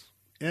Moss.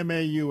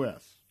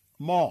 M-A-U-S.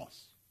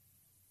 Moss.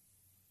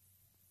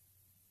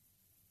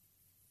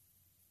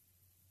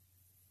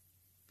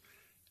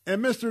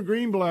 And Mr.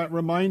 Greenblatt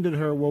reminded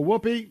her, well,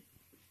 Whoopi,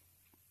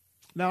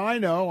 now I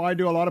know I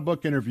do a lot of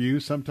book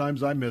interviews.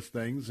 Sometimes I miss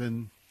things,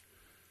 and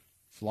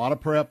it's a lot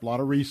of prep, a lot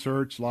of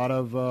research, a lot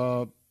of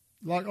work.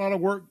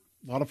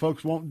 A lot of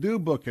folks won't do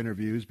book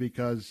interviews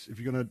because if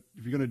you're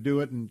gonna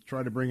do it and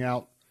try to bring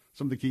out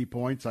some of the key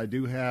points, I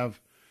do have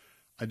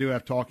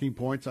talking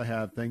points. I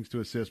have things to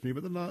assist me,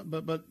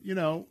 but you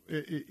know,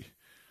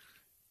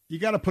 you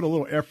got to put a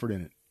little effort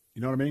in it.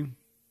 You know what I mean?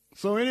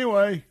 So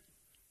anyway,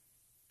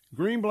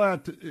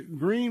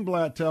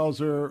 Greenblatt tells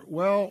her,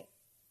 well,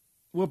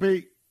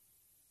 Whoopi,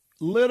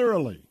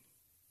 literally,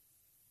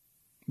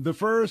 the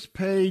first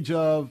page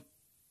of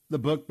the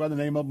book by the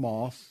name of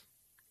Moss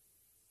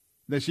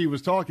that she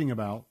was talking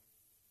about,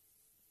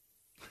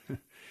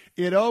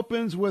 it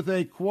opens with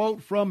a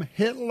quote from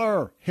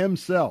Hitler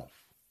himself.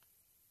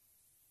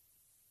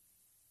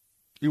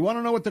 You want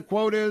to know what the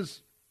quote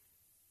is?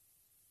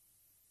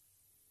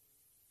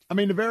 I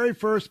mean, the very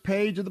first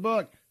page of the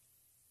book.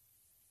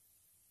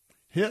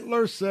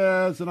 Hitler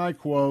says, and I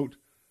quote,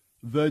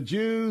 "The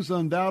Jews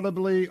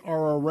undoubtedly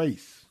are a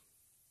race,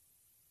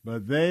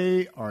 but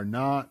they are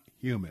not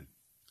human."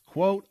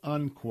 Quote,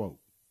 unquote.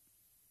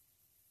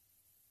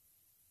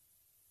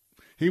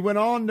 He went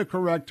on to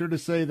correct her to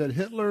say that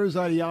Hitler's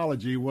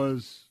ideology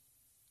was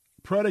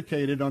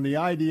predicated on the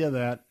idea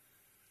that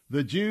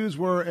the Jews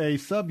were a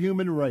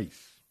subhuman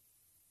race.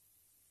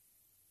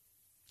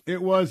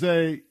 It was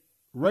a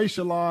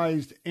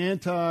racialized,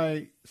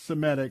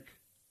 anti-Semitic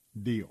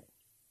deal.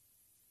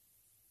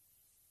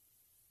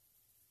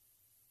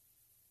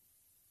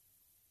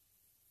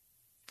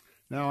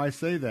 Now, I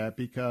say that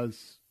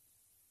because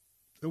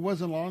it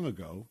wasn't long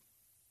ago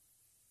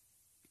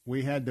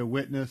we had to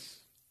witness,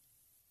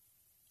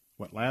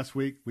 last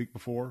week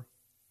before?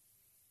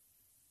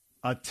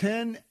 A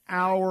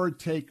 10-hour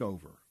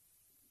takeover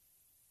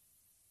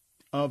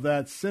of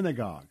that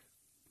synagogue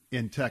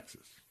in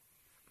Texas.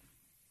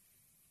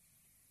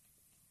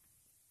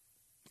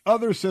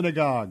 Other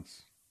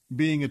synagogues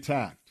being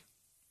attacked.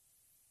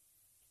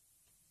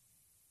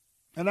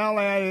 And I'll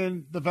add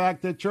in the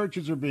fact that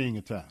churches are being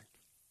attacked.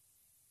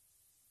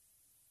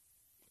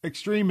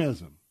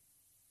 Extremism.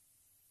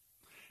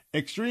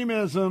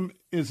 Extremism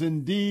is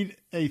indeed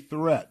a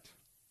threat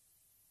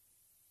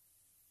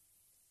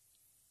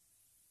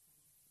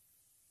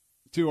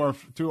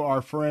to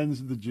our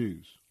friends, the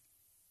Jews.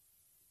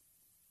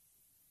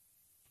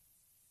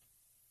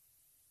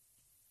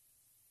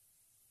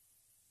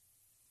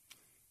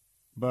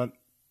 But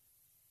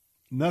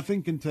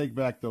nothing can take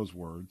back those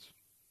words.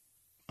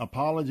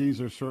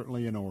 Apologies are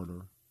certainly in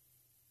order.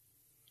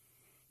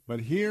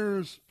 But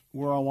here's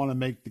where I want to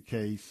make the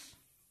case,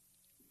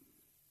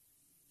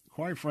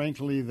 quite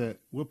frankly, that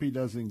Whoopi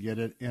doesn't get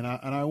it. And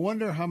I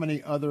wonder how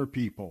many other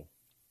people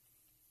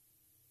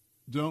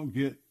don't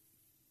get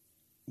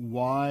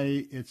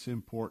why it's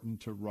important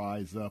to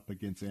rise up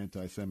against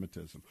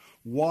anti-Semitism,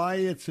 why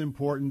it's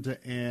important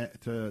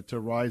to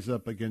rise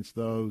up against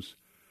those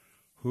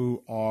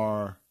who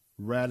are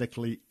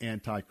radically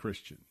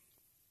anti-Christian.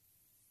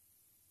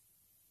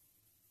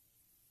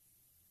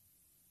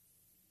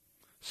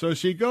 So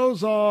she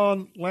goes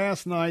on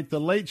last night, The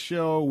Late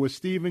Show with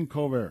Stephen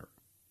Colbert.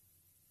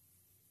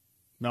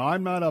 Now,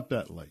 I'm not up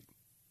that late,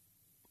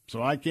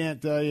 so I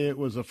can't tell you it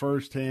was a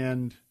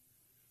first-hand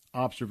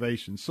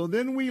observation. So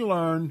then we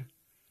learn,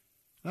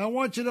 and I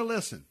want you to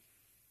listen.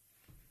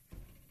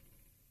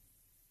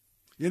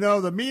 You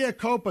know, the mea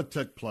culpa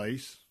took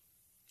place,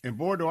 and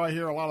boy, do I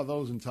hear a lot of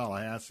those in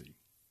Tallahassee.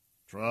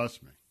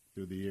 Trust me,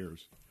 through the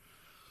years.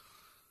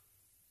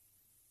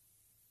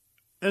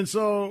 And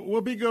so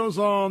Whoopi goes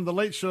on The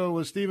Late Show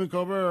with Stephen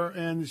Colbert,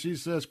 and she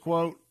says,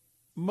 quote,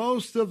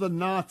 most of the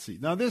Nazi.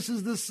 Now, this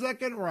is the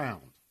second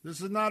round.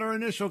 This is not her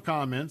initial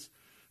comments.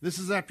 This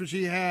is after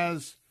she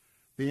has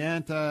the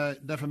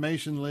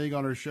Anti-Defamation League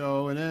on her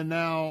show. And then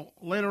now,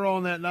 later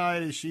on that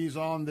night, as she's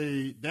on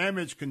the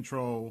damage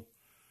control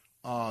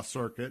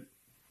circuit,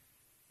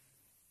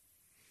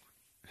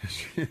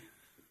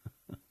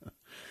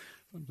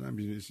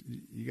 sometimes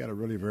you got to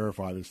really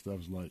verify this stuff.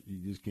 It's like you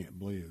just can't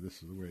believe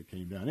this is the way it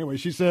came down. Anyway,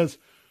 she says,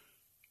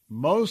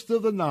 most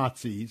of the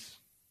Nazis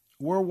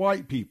were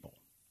white people.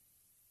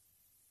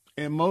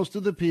 And most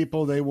of the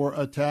people they were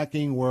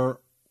attacking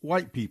were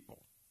white people.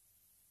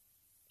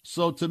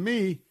 So to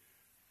me,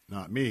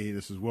 not me,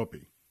 this is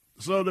Whoopi.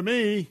 So to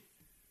me,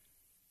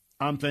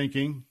 I'm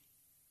thinking,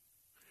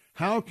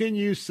 how can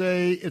you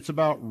say it's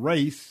about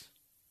race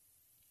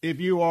if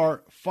you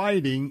are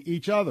fighting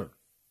each other?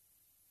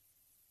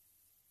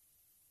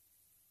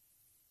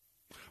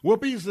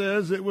 Whoopi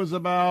says it was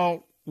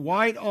about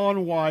white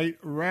on white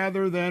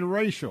rather than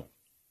racial.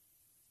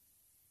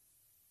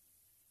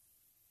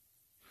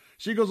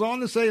 She goes on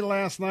to say,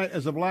 last night,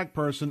 as a black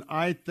person,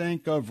 I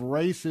think of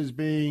race as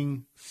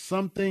being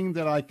something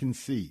that I can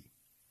see.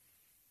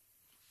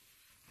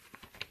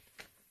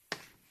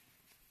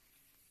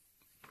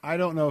 I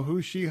don't know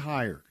who she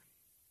hired.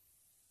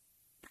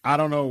 I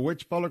don't know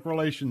which public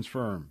relations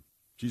firm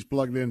she's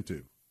plugged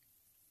into.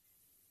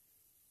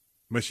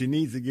 But she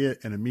needs to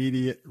get an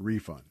immediate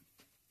refund.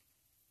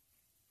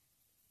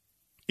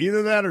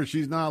 Either that or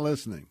she's not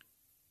listening.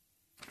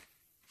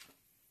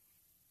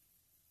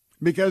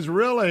 Because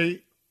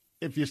really,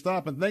 if you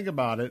stop and think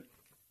about it,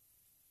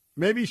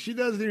 maybe she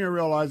doesn't even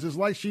realize it's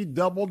like she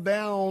doubled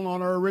down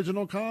on her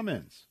original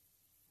comments.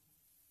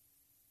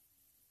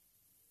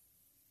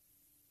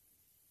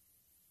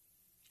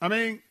 I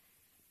mean,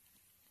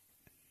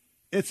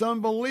 it's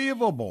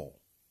unbelievable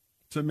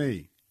to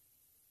me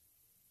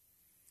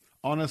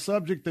on a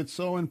subject that's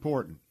so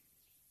important.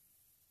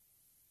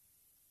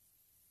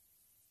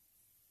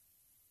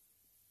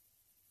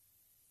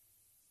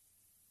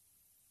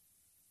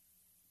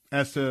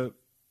 As to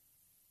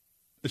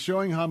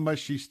showing how much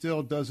she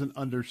still doesn't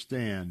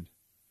understand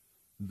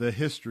the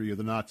history of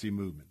the Nazi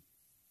movement.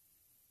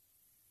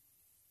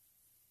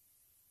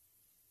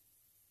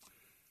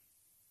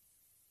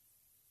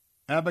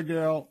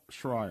 Abigail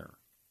Shrier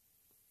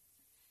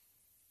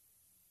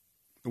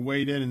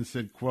weighed in and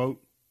said,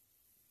 quote,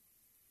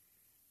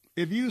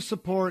 if you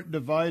support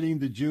dividing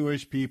the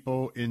Jewish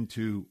people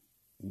into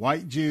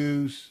white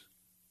Jews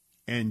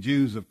and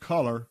Jews of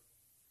color,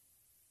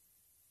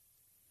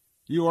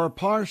 you are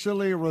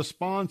partially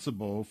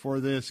responsible for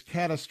this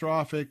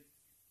catastrophic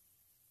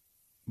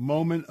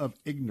moment of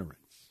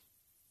ignorance.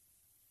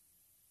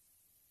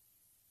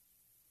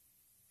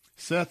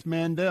 Seth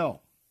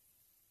Mandel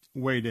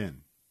weighed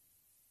in.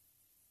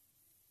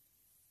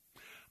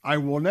 I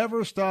will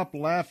never stop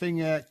laughing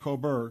at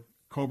Colbert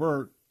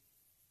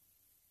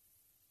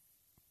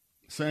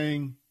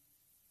saying,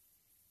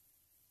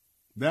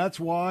 that's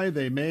why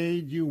they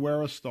made you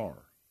wear a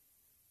star.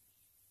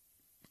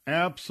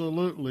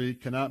 Absolutely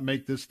cannot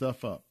make this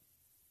stuff up.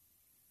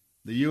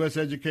 The U.S.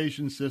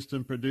 education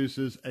system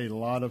produces a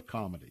lot of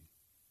comedy.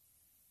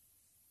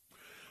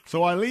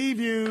 So I leave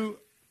you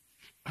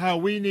how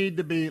we need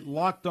to be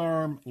locked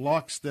arm,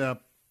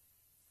 lockstep,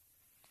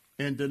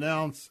 and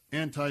denounce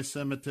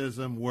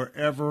anti-Semitism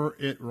wherever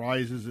it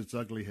rises its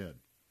ugly head.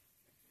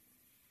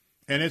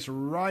 And it's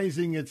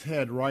rising its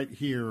head right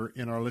here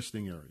in our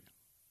listening area.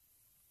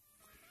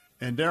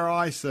 And dare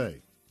I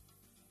say,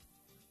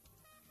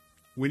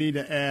 we need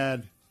to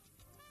add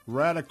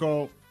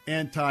radical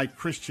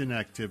anti-Christian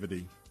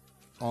activity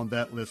on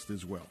that list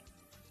as well.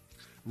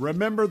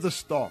 Remember the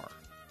star.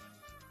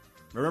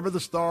 Remember the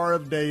Star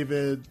of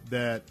David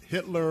that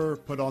Hitler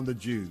put on the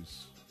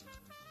Jews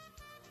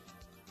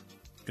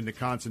in the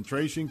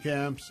concentration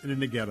camps and in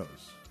the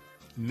ghettos.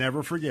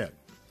 Never forget.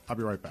 I'll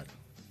be right back.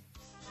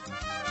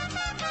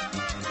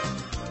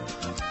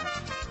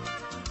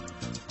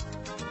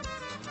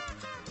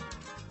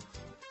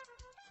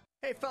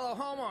 Hey, fellow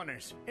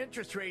homeowners,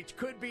 interest rates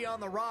could be on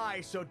the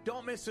rise, so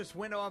don't miss this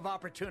window of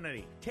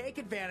opportunity. Take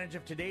advantage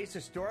of today's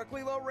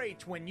historically low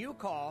rates when you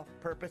call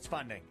Purpose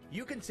Funding.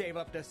 You can save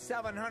up to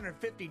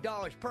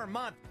 $750 per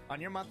month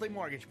on your monthly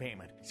mortgage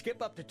payment.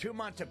 Skip up to 2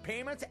 months of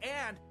payments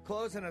and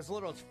close in as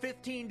little as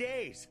 15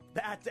 days.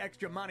 That's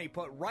extra money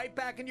put right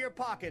back into your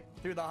pocket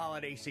through the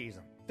holiday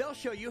season. They'll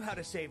show you how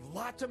to save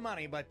lots of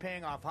money by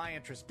paying off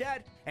high-interest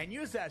debt and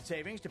use that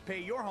savings to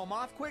pay your home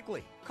off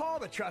quickly. Call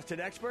the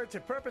trusted experts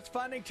at Purpose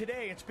Funding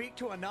today and speak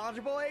to a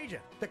knowledgeable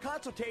agent. The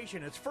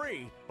consultation is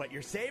free, but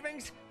your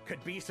savings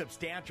could be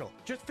substantial.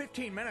 Just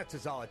 15 minutes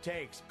is all it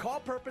takes. Call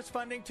Purpose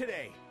Funding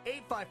today.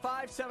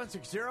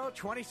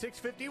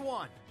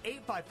 855-760-2651.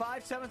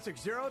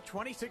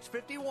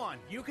 855-760-2651.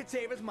 You could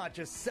save as much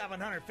as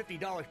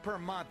 $750 per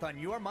month on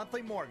your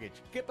monthly mortgage.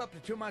 Skip up to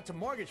 2 months of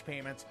mortgage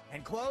payments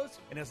and close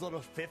in as little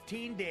as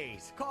 15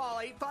 days.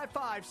 Call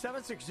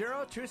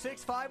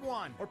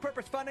 855-760-2651 or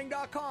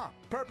purposefunding.com.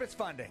 Purpose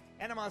Funding.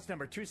 NMLS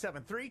number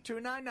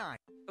 273299.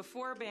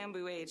 Before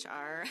Bamboo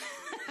HR,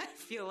 I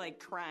feel like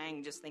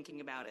crying just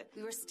thinking about it.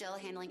 We were still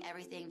handling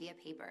everything via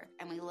paper,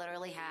 and we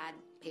literally had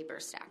paper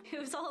stack. It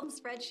was all in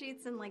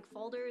spreadsheets and like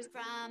folders.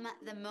 From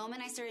the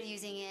moment I started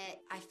using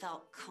it, I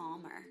felt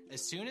calmer.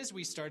 As soon as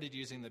we started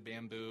using the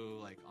Bamboo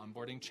like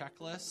onboarding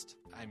checklist,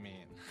 I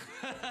mean,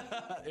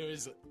 it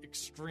was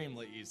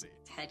extremely easy.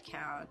 Head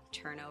count,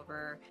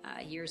 turnover,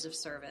 years of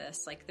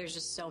service. Like there's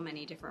just so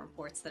many different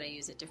reports that I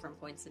use at different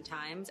points in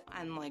time.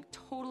 I'm like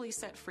totally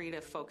set free to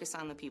focus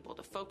on the people,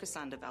 to focus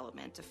on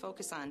development, to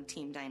focus on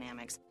team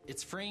dynamics.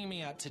 It's freeing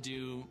me up to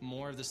do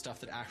more of the stuff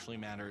that actually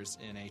matters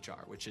in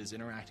HR, which is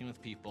interacting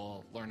with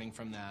people, learning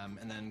from them,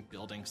 and then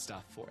building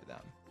stuff for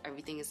them.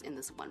 Everything is in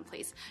this one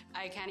place.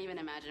 I can't even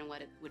imagine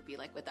what it would be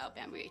like without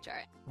Bamboo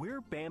HR.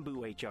 We're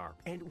Bamboo HR,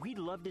 and we'd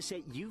love to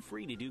set you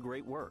free to do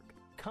great work.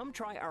 Come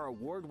try our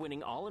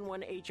award-winning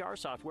all-in-one HR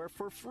software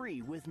for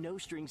free with no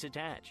strings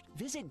attached.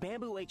 Visit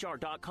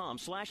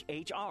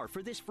bamboohr.com/HR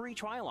for this free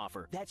trial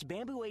offer. That's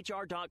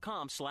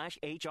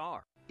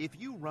bamboohr.com/HR. If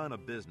you run a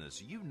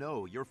business, you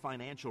know your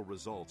financial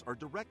results are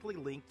directly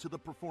linked to the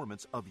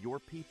performance of your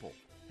people.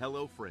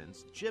 Hello,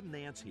 friends. Jim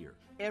Nance here.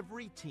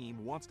 Every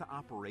team wants to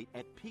operate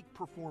at peak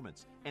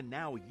performance, and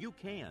now you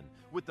can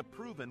with the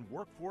proven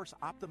workforce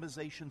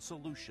optimization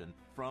solution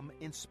from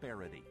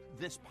Insperity.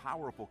 This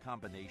powerful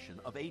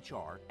combination of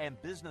HR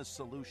and business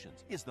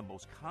solutions is the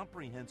most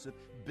comprehensive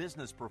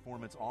business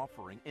performance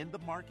offering in the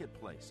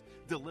marketplace,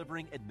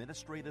 delivering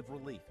administrative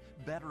relief,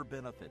 better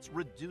benefits,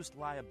 reduced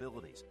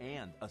liabilities,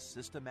 and a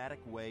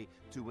systematic way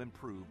to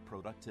improve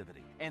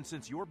productivity. And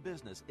since your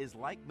business is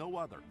like no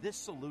other, this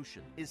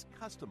solution is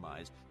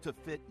customized to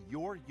fit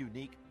your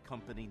unique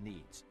company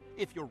needs.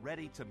 If you're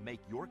ready to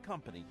make your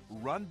company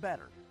run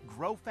better,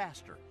 grow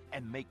faster,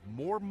 and make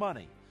more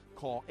money,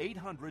 call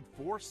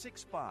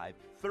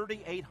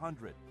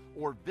 800-465-3800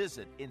 or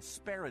visit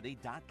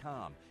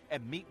Insperity.com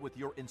and meet with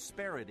your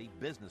Insperity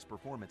Business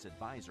Performance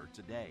Advisor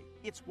today.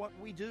 It's what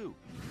we do.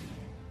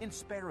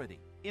 Insperity,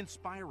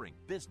 inspiring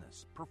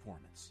business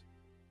performance.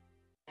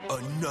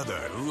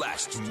 Another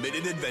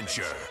last-minute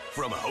adventure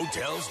from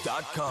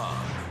Hotels.com.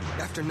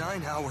 After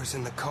 9 hours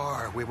in the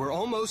car, we were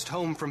almost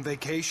home from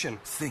vacation.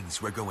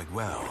 Things were going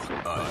well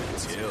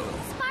until...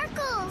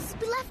 Sparkles!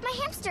 We left my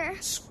hamster.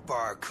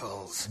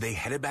 Sparkles. They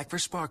headed back for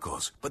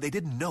Sparkles, but they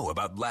didn't know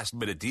about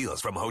last-minute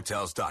deals from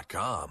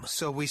Hotels.com.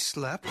 So we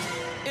slept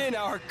in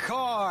our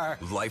car.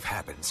 Life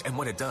happens, and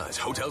when it does,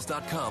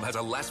 Hotels.com has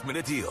a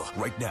last-minute deal.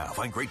 Right now,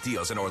 find great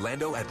deals in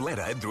Orlando,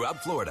 Atlanta, and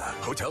throughout Florida.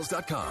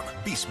 Hotels.com.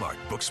 Be smart.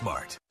 Book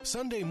smart.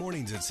 Sunday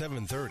mornings at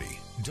 7:30.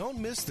 Don't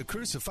miss the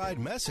Crucified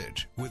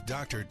Message with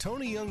Dr.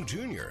 Tony Young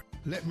Jr.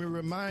 Let me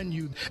remind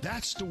you,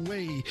 that's the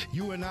way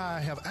you and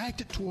I have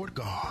acted toward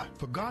God.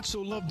 For God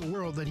so loved the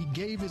world that he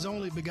gave his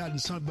only begotten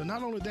son. But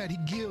not only that, he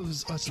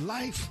gives us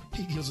life,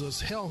 he gives us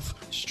health,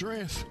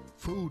 strength,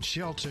 food,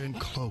 shelter, and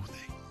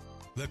clothing.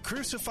 The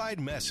Crucified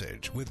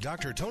Message with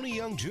Dr. Tony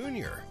Young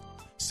Jr.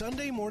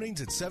 Sunday mornings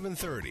at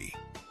 7:30.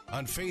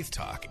 On Faith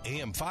Talk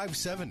AM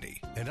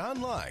 570 and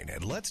online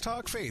at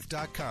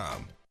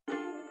letstalkfaith.com.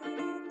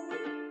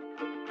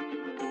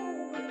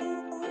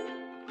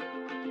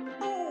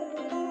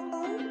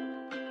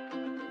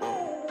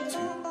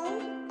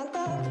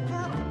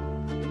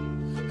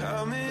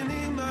 How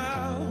many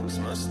miles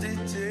must it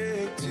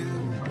take to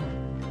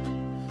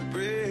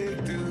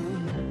break through?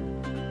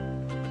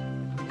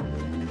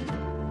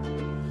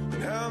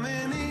 And how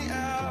many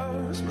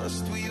hours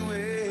must we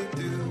wait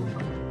through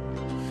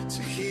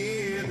to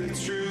hear the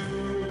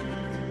truth?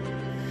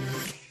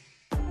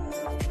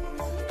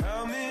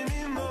 How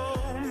many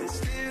moments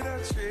did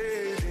I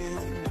trade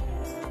in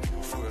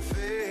for a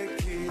fake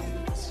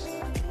kiss?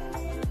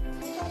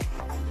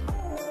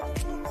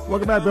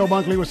 Welcome back, Bill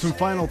Bunkley, with some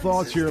final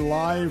thoughts here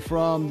live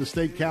from the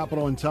state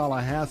capitol in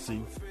Tallahassee. I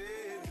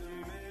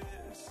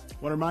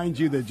want to remind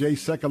you that Jay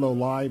Sekulow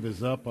Live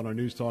is up on our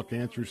News Talk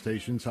answer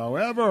stations.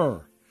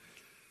 However,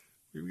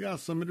 we've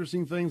got some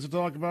interesting things to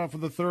talk about for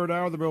the third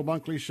hour of the Bill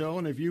Bunkley Show.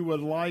 And if you would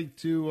like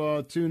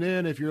to tune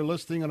in, if you're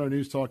listening on our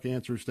News Talk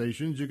answer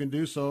stations, you can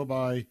do so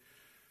by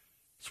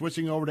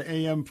switching over to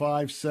AM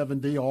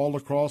 570 all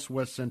across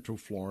West Central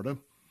Florida.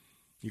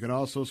 You can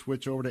also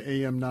switch over to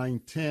AM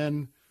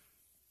 910.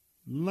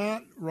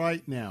 Not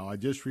right now. I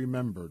just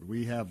remembered.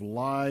 We have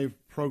live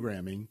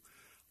programming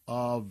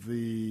of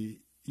the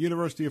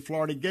University of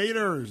Florida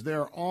Gators.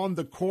 They're on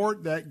the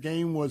court. That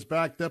game was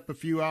backed up a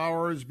few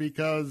hours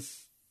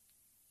because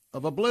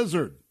of a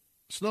blizzard,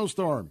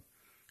 snowstorm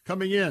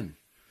coming in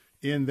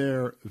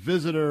their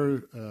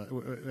visitor,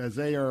 as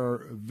they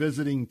are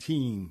visiting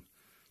team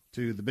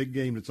to the big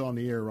game that's on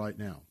the air right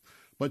now.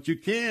 But you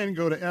can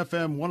go to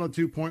FM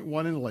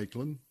 102.1 in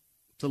Lakeland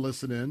to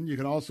listen in. You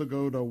can also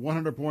go to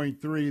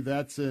 100.3.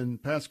 That's in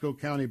Pasco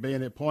County,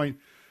 Bayonet Point.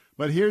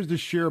 But here's the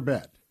sure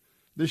bet.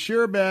 The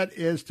sure bet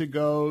is to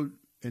go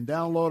and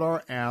download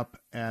our app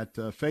at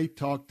Faith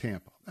Talk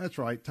Tampa. That's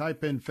right.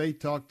 Type in Faith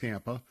Talk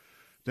Tampa.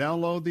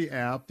 Download the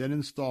app, then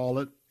install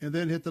it, and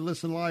then hit the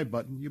Listen Live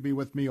button. You'll be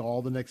with me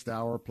all the next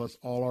hour, plus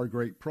all our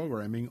great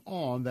programming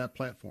on that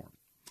platform.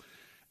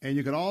 And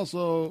you can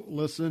also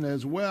listen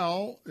as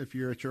well if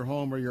you're at your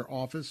home or your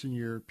office and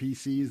your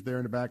PC's there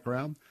in the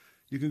background.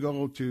 you can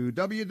go to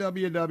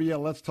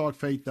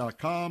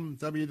www.letstalkfaith.com,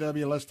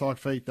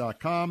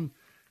 www.letstalkfaith.com,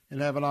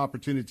 and have an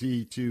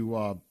opportunity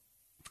to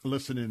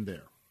listen in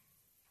there.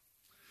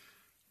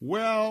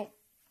 Well,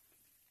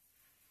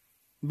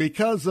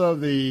 because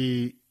of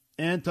the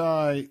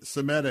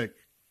anti-Semitic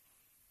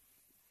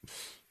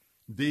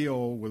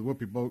deal with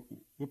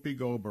Whoopi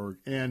Goldberg,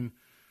 and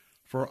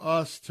for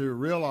us to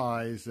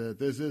realize that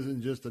this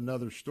isn't just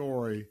another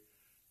story,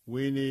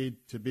 we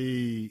need to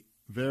be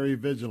very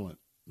vigilant,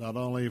 not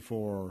only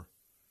for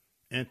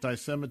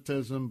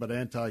anti-Semitism, but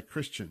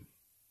anti-Christian,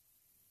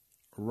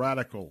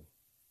 radical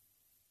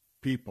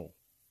people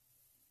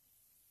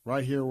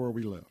right here where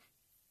we live.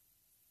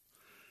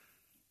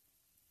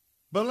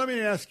 But let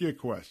me ask you a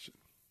question.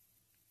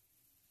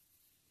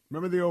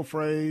 Remember the old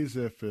phrase,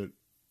 if it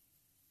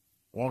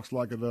walks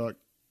like a duck?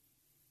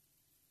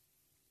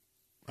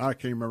 I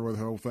can't remember what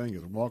the whole thing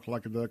is. Walk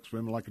like a duck,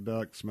 swim like a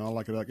duck, smell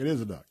like a duck. It is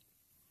a duck.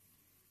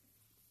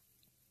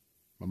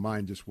 My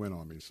mind just went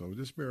on me, so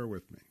just bear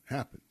with me. It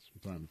happens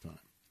from time to time.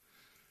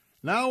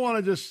 Now I want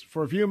to just,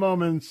 for a few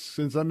moments,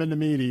 since I'm in the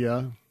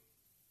media,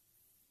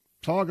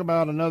 talk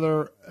about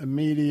another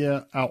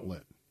media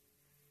outlet.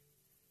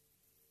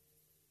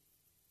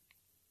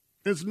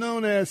 It's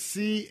known as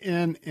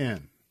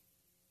CNN,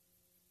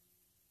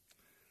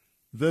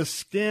 the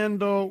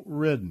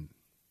scandal-ridden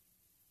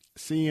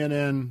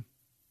CNN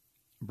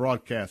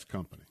broadcast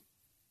company.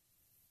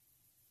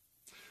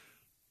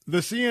 The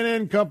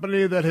CNN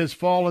company that has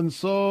fallen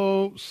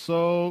so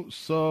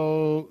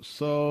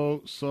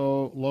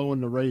low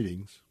in the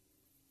ratings.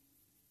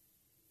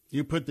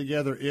 You put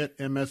together it,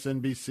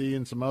 MSNBC,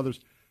 and some others,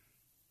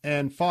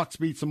 and Fox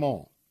beats them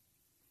all.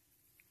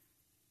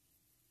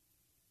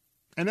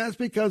 And that's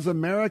because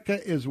America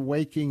is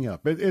waking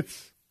up.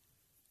 It's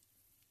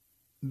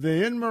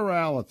the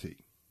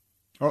immorality,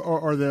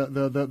 or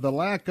the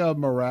lack of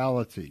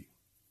morality,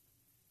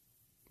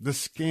 the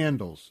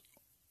scandals.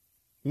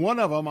 One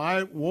of them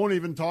I won't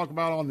even talk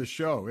about on the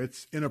show.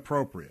 It's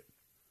inappropriate.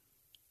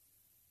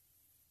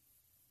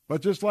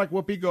 But just like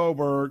Whoopi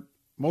Goldberg,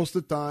 most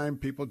of the time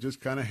people just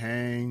kind of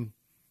hang,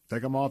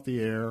 take them off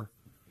the air.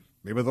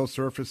 Maybe they'll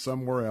surface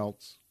somewhere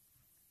else.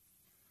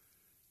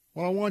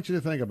 Well, I want you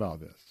to think about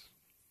this.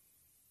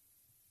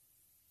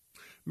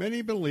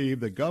 Many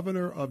believe the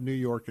governor of New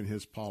York and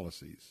his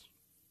policies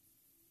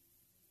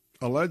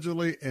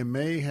allegedly and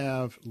may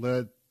have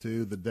led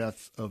to the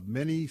deaths of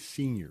many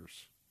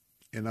seniors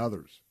and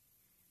others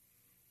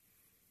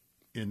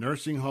in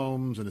nursing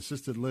homes and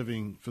assisted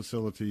living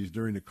facilities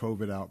during the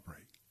COVID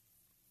outbreak.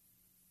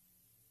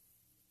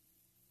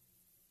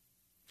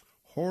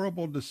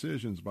 Horrible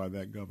decisions by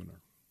that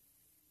governor.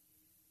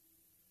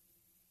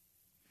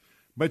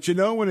 But you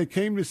know, when it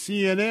came to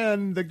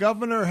CNN, the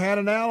governor had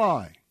an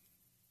ally.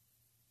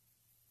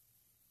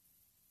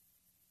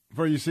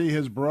 For you see,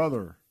 his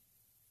brother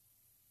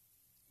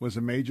was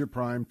a major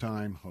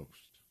primetime host.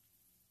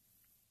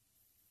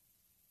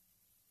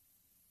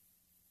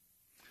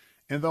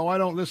 And though I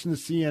don't listen to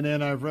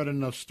CNN, I've read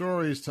enough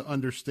stories to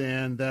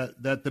understand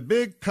that the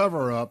big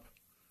cover-up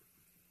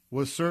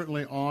was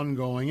certainly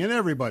ongoing, and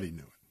everybody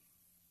knew it.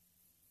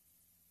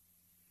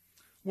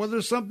 Well,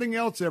 there's something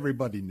else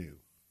everybody knew.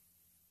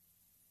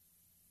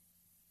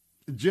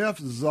 Jeff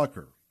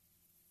Zucker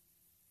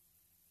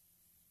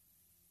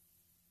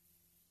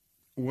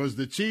was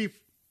the chief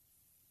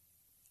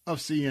of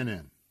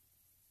CNN.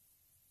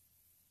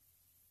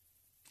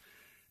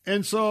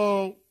 And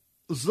so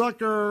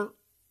Zucker,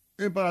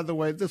 and by the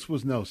way, this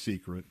was no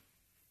secret.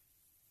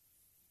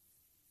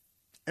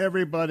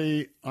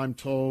 Everybody, I'm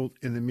told,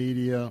 in the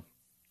media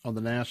on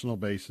the national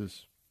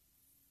basis,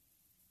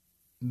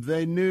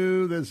 they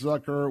knew that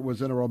Zucker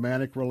was in a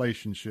romantic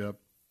relationship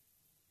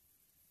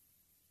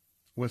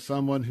with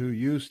someone who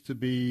used to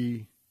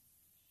be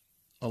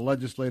a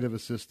legislative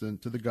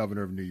assistant to the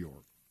governor of New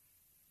York.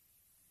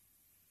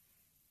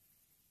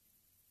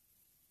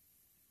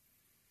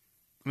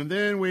 And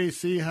then we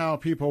see how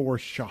people were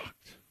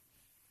shocked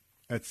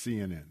at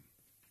CNN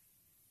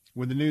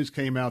when the news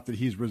came out that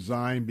he's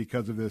resigned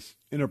because of this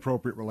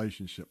inappropriate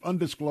relationship,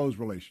 undisclosed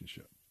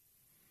relationship.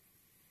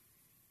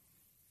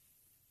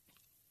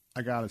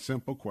 I got a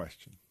simple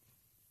question.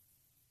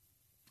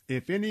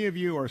 If any of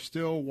you are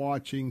still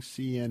watching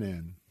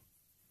CNN,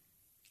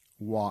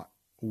 why?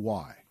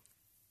 Why?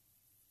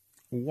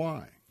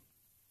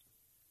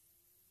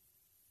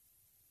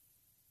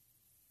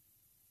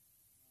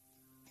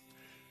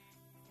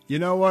 You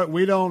know what?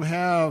 We don't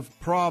have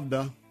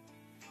Pravda.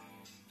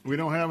 We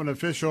don't have an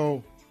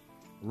official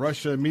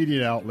Russia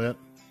media outlet,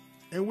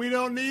 and we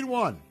don't need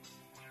one.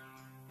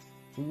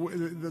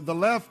 The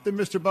left and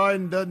Mr.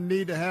 Biden doesn't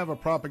need to have a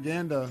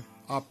propaganda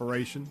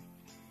operation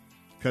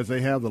because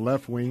they have the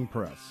left-wing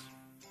press.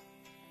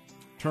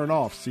 Turn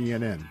off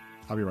CNN.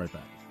 I'll be right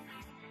back.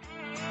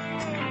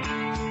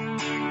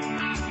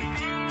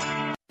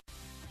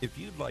 If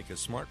you'd like a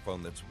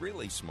smartphone that's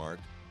really smart,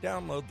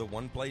 download the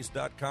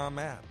OnePlace.com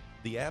app.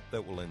 the app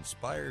that will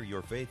inspire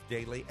your faith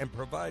daily and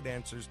provide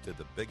answers to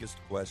the biggest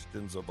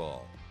questions of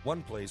all.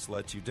 One Place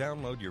lets you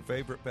download your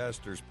favorite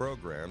pastor's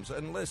programs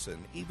and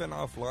listen, even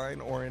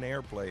offline or in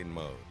airplane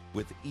mode,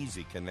 with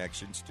easy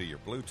connections to your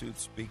Bluetooth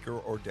speaker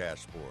or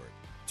dashboard.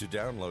 To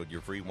download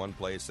your free One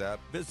Place app,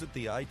 visit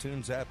the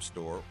iTunes App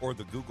Store or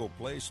the Google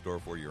Play Store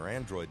for your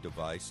Android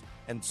device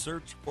and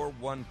search for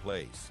One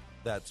Place.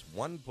 That's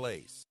One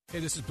Place. Hey,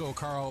 this is Bill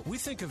Carl. We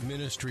think of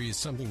ministry as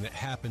something that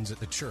happens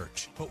at the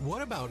church. But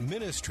what about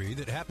ministry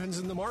that happens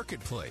in the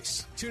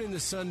marketplace? Tune in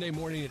this Sunday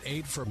morning at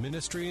 8 for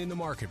Ministry in the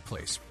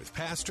Marketplace with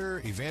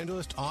pastor,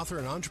 evangelist, author,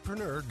 and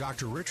entrepreneur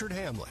Dr. Richard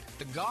Hamlet.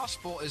 The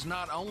gospel is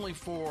not only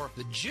for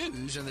the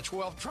Jews and the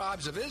 12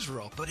 tribes of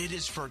Israel, but it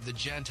is for the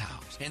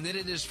Gentiles. And that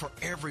it is for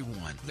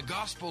everyone. The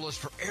gospel is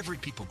for every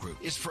people group.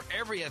 It's for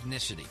every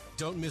ethnicity.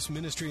 Don't miss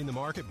Ministry in the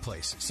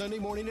Marketplace, Sunday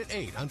morning at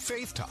 8 on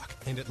Faith Talk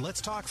and at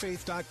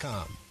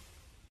letstalkfaith.com.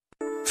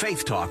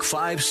 Faith Talk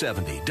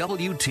 570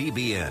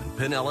 WTBN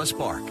Pinellas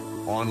Park.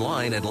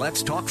 Online at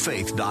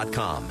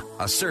letstalkfaith.com,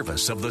 a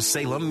service of the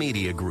Salem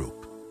Media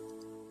Group.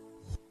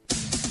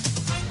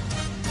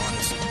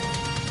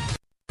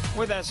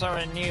 With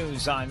SRN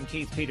News, I'm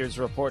Keith Peters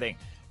reporting.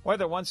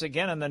 Weather once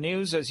again in the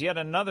news as yet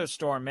another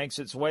storm makes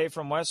its way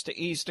from west to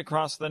east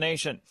across the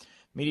nation.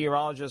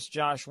 Meteorologist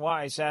Josh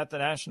Weiss at the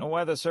National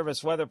Weather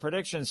Service Weather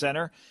Prediction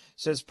Center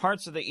says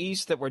parts of the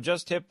east that were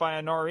just hit by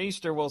a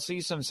nor'easter will see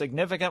some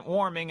significant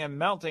warming and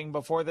melting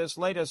before this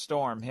latest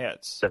storm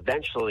hits.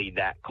 Eventually,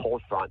 that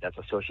cold front that's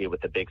associated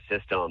with the big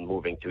system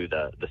moving through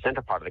the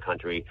center part of the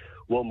country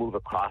will move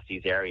across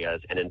these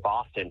areas. And in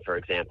Boston, for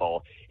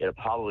example, it'll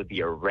probably be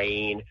a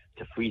rain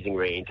to freezing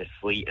rain to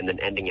sleet and then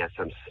ending at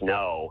some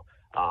snow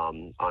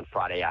on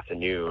Friday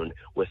afternoon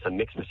with some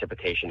mixed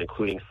precipitation,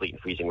 including sleet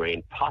and freezing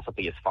rain,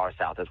 possibly as far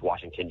south as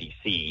Washington,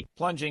 D.C.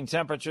 Plunging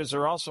temperatures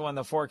are also in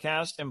the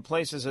forecast in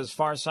places as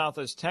far south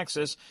as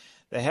Texas.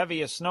 The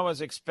heaviest snow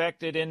is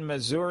expected in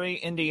Missouri,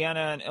 Indiana,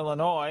 and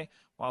Illinois,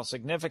 while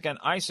significant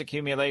ice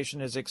accumulation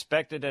is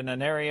expected in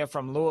an area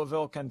from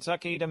Louisville,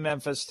 Kentucky to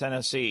Memphis,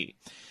 Tennessee.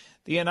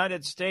 The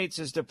United States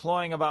is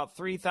deploying about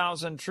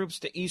 3,000 troops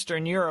to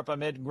Eastern Europe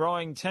amid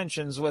growing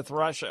tensions with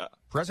Russia.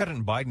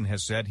 President Biden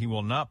has said he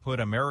will not put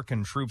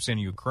American troops in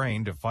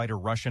Ukraine to fight a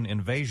Russian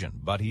invasion,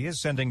 but he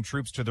is sending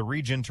troops to the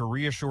region to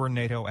reassure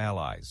NATO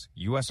allies.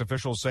 U.S.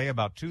 officials say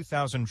about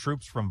 2,000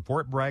 troops from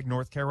Fort Bragg,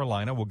 North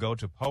Carolina will go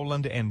to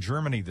Poland and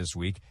Germany this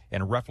week,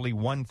 and roughly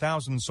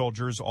 1,000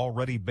 soldiers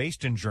already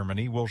based in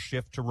Germany will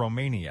shift to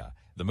Romania.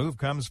 The move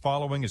comes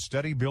following a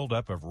steady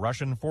buildup of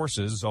Russian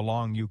forces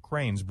along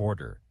Ukraine's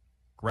border.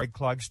 Greg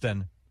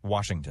Clugston,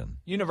 Washington.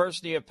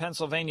 University of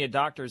Pennsylvania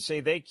doctors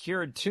say they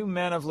cured 2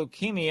 men of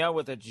leukemia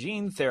with a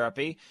gene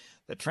therapy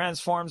that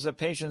transforms a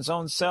patient's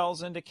own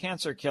cells into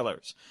cancer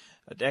killers.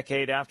 A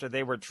decade after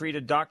they were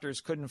treated,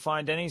 doctors couldn't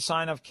find any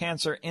sign of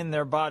cancer in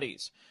their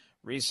bodies.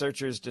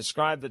 Researchers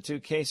described the 2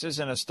 cases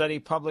in a study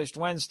published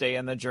Wednesday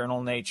in the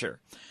journal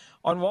Nature.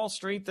 On Wall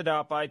Street, the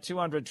Dow by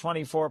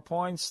 224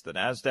 points, the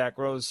Nasdaq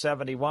rose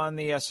 71,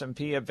 the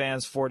S&P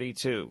advanced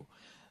 42.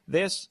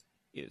 This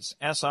is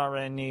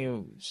SRN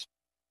News.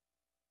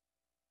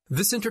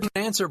 This Entertainment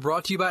Answer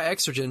brought to you by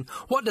Exergen.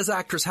 What does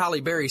actress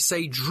Halle Berry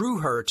say drew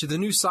her to the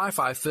new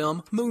sci-fi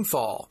film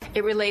Moonfall?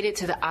 It related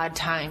to the odd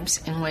times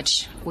in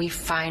which we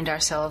find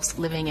ourselves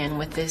living in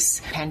with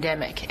this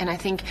pandemic. And I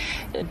think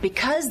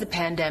because the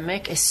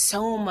pandemic is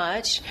so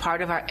much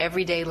part of our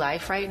everyday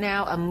life right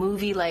now, a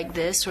movie like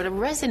this sort of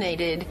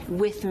resonated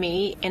with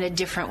me in a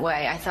different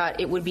way. I thought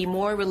it would be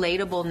more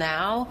relatable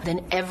now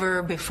than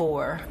ever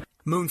before.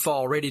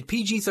 Moonfall, rated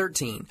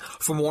PG-13.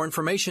 For more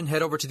information,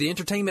 head over to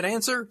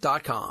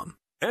theentertainmentanswer.com.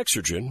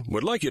 Exergen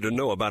would like you to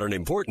know about an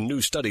important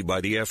new study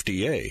by the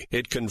FDA.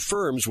 It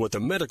confirms what the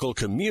medical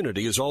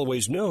community has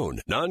always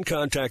known.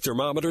 Non-contact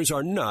thermometers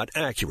are not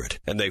accurate,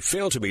 and they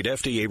fail to meet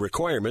FDA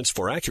requirements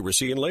for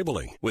accuracy in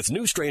labeling. With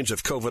new strains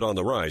of COVID on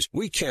the rise,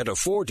 we can't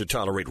afford to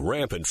tolerate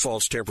rampant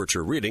false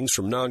temperature readings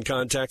from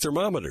non-contact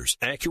thermometers.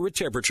 Accurate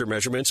temperature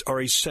measurements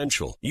are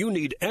essential. You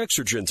need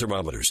Exergen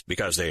thermometers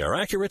because they are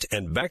accurate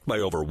and backed by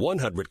over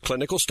 100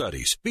 clinical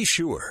studies. Be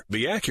sure.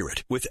 Be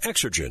accurate with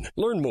Exergen.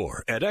 Learn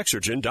more at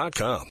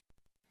Exergen.com.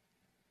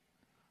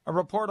 A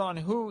report on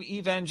who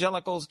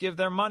evangelicals give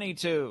their money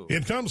to.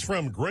 It comes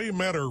from Gray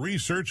Matter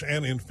Research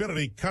and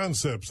Infinity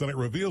Concepts, and it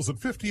reveals that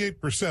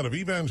 58% of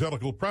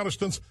evangelical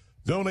Protestants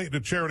donate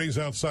to charities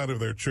outside of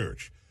their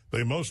church.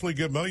 They mostly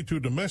give money to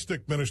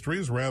domestic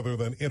ministries rather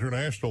than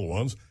international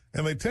ones,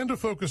 and they tend to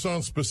focus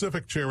on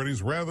specific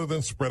charities rather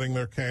than spreading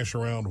their cash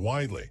around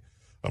widely.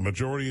 A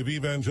majority of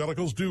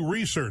evangelicals do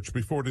research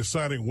before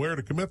deciding where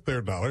to commit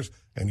their dollars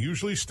and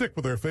usually stick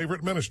with their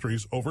favorite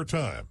ministries over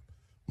time.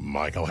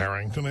 Michael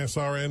Harrington,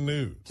 SRN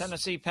News.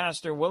 Tennessee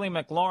pastor Willie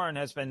McLaurin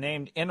has been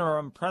named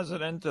interim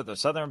president of the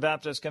Southern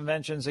Baptist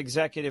Convention's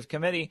Executive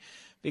Committee,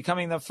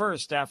 becoming the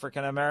first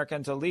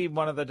African-American to lead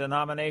one of the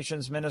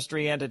denomination's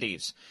ministry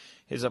entities.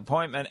 His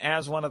appointment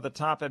as one of the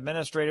top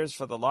administrators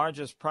for the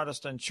largest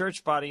Protestant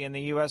church body in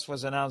the U.S.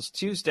 was announced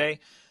Tuesday.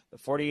 The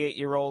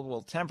 48-year-old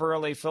will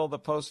temporarily fill the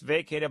post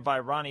vacated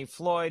by Ronnie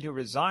Floyd, who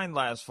resigned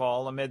last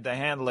fall amid the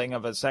handling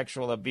of a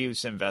sexual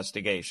abuse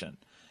investigation.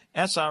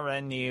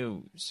 SRN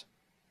News.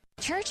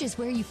 Church is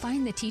where you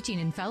find the teaching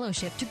and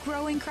fellowship to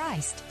grow in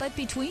Christ. But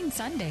between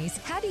Sundays,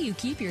 how do you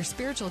keep your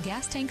spiritual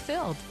gas tank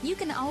filled? You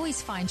can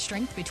always find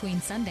strength between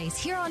Sundays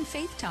here on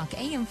Faith Talk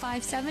AM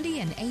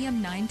 570 and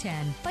AM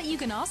 910. But you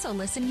can also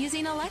listen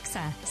using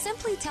Alexa.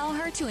 Simply tell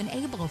her to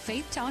enable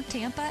Faith Talk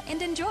Tampa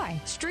and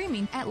enjoy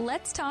streaming at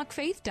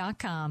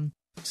letstalkfaith.com.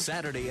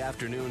 Saturday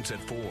afternoons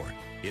at 4.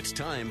 It's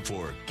time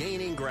for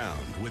Gaining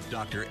Ground with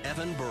Dr.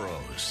 Evan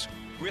Burrows.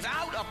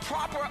 Without a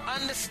proper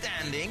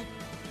understanding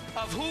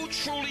of who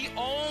truly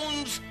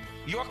owns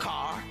your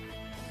car,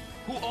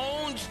 who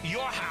owns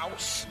your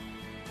house,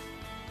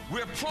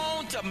 we're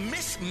prone to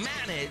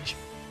mismanage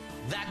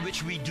that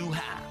which we do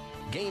have.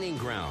 Gaining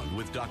Ground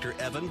with Dr.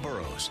 Evan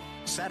Burrows.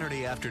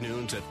 Saturday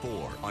afternoons at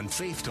 4 on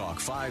Faith Talk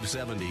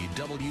 570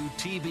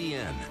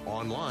 WTBN.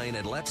 Online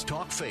at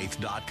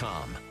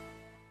letstalkfaith.com.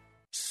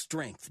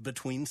 Strength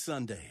between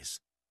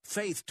Sundays.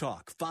 Faith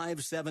Talk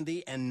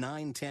 570 and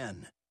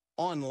 910.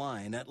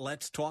 Online at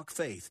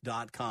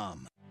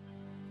letstalkfaith.com.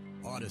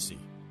 Odyssey.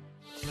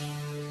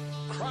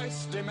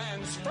 Christ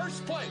demands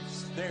first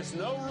place. There's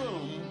no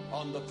room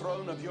on the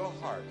throne of your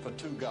heart for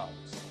two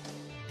gods.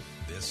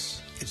 This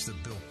is the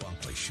Bill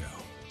Bunkley Show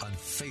on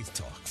Faith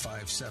Talk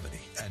 570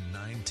 and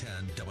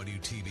 910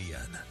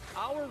 WTBN.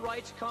 Our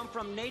rights come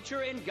from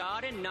nature and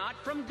God and not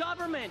from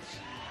government.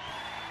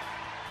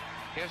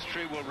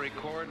 History will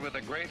record with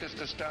the greatest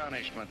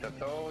astonishment that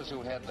those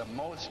who had the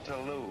most to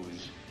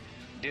lose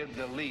did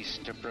the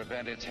least to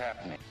prevent its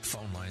happening.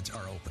 Phone lines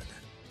are open.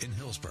 In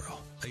Hillsborough,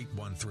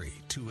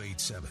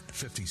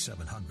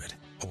 813-287-5700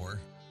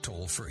 or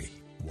toll free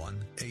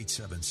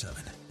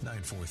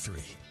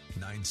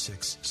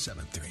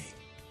 1-877-943-9673.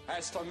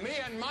 As for me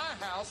and my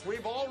house,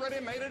 we've already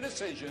made a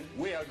decision.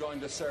 We are going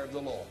to serve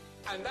the Lord.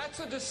 And that's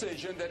a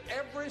decision that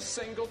every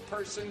single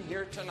person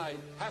here tonight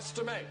has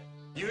to make.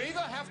 You either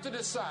have to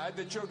decide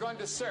that you're going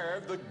to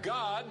serve the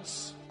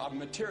gods of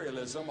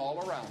materialism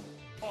all around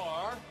you,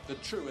 or the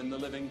true and the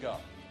living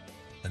God.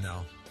 And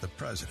now, the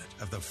president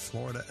of the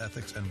Florida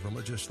Ethics and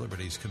Religious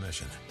Liberties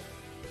Commission.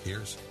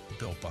 Here's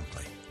Bill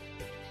Bunkley.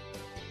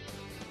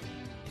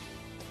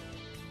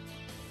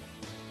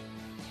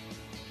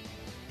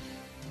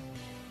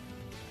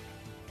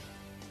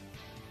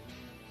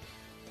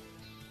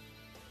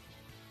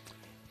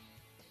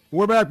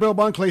 We're back. Bill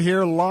Bunkley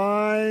here,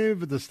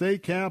 live at the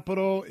state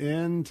capitol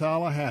in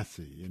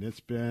Tallahassee, and it's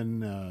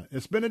been a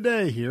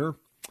day here,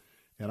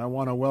 and I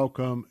want to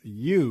welcome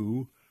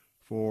you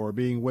for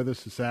being with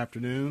us this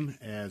afternoon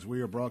as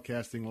we are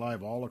broadcasting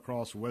live all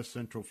across West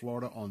Central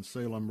Florida on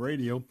Salem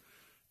Radio.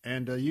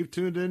 And you've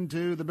tuned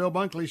into the Bill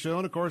Bunkley Show,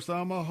 and of course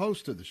I'm a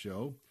host of the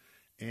show,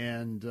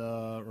 and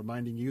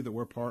reminding you that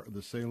we're part of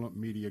the Salem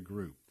Media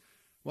Group.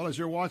 Well, as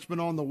your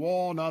watchman on the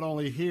wall, not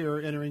only here,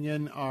 entering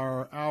in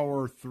our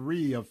hour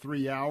 3 of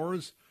 3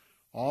 hours,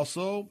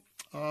 also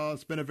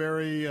it's been a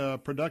very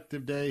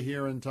productive day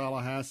here in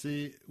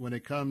Tallahassee when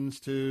it comes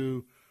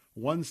to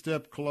one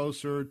step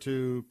closer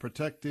to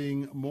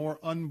protecting more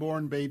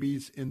unborn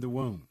babies in the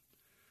womb.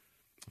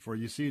 For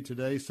you see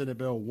today, Senate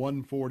Bill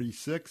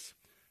 146,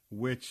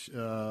 which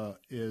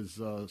is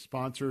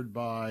sponsored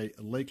by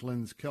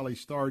Lakeland's Kelly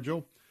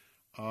Stargell,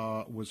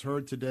 was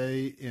heard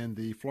today in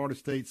the Florida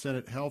State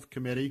Senate Health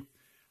Committee.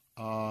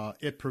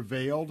 It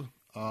prevailed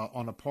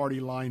on a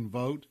party line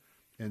vote,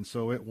 and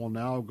so it will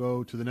now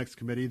go to the next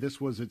committee. This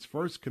was its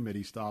first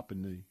committee stop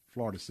in the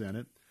Florida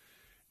Senate.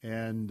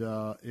 And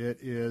it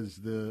is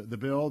the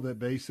bill that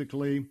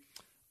basically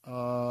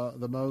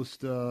the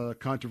most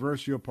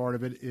controversial part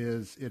of it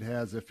is it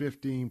has a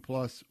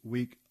 15-plus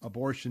week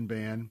abortion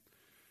ban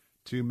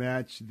to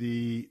match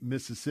the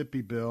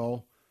Mississippi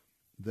bill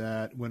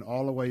that went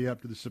all the way up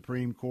to the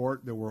Supreme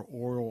Court. There were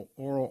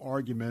oral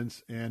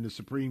arguments, and the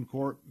Supreme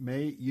Court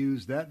may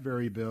use that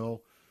very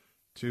bill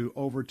to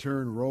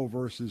overturn Roe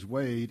versus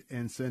Wade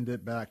and send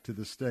it back to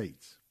the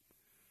states.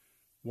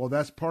 Well,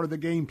 that's part of the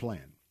game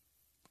plan.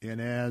 And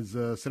as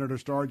Senator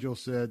Stargell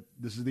said,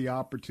 this is the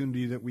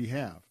opportunity that we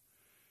have,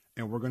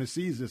 and we're going to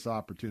seize this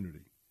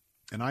opportunity.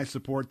 And I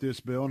support this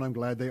bill, and I'm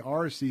glad they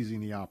are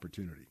seizing the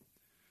opportunity.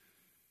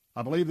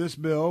 I believe this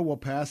bill will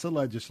pass the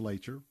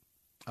legislature.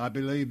 I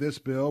believe this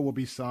bill will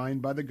be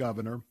signed by the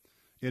governor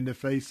in the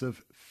face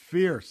of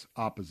fierce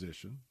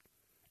opposition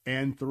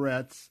and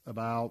threats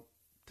about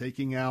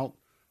taking out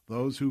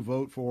those who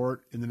vote for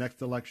it in the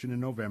next election in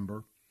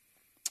November.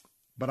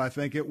 But I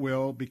think it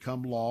will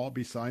become law,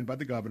 be signed by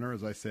the governor,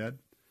 as I said,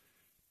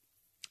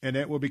 and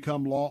it will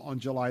become law on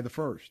July the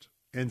 1st.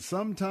 And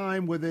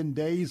sometime within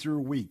days or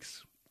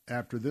weeks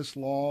after this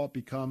law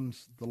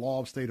becomes the law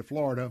of the state of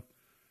Florida,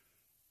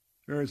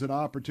 there is an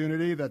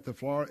opportunity that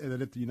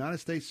if the United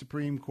States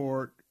Supreme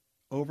Court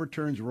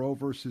overturns Roe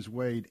versus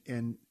Wade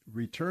and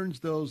returns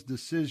those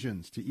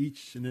decisions to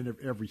each and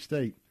every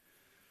state,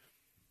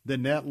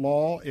 then that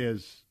law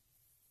is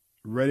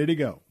ready to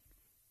go,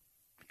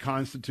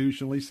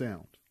 constitutionally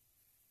sound,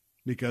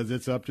 because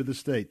it's up to the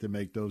state to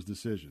make those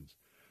decisions.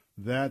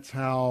 That's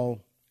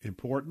how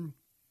important,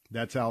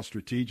 that's how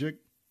strategic,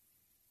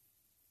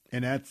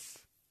 and that's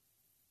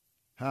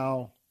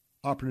how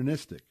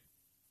opportunistic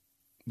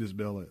this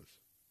bill is.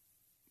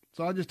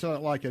 So I just tell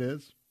it like it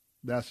is.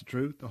 That's the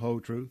truth, the whole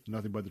truth,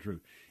 nothing but the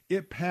truth.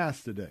 It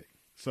passed today.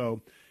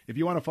 So if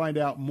you want to find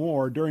out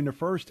more, during the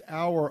first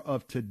hour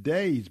of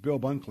today's Bill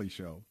Bunkley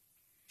Show,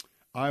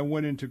 I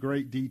went into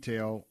great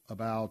detail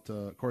about,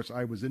 of course,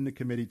 I was in the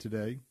committee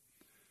today.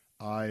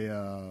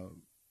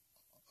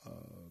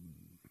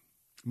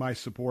 My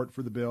support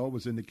for the bill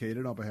was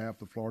indicated on behalf of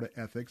the Florida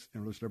Ethics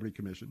and Religious Liberty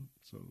Commission,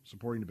 so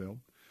supporting the bill.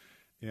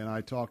 And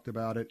I talked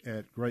about it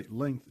at great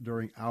length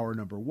during hour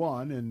number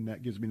one, and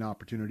that gives me an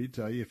opportunity to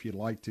tell you, if you'd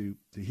like to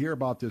hear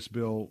about this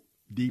bill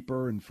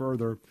deeper and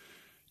further,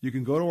 you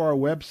can go to our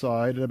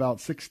website at about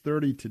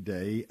 6:30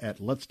 today at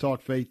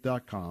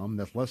letstalkfaith.com.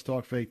 That's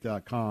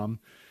letstalkfaith.com.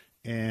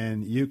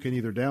 And you can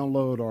either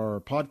download our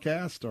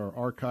podcast, our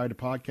archived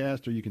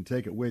podcast, or you can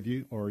take it with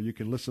you, or you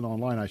can listen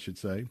online, I should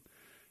say.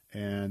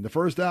 And the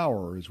first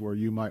hour is where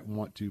you might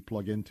want to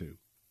plug into.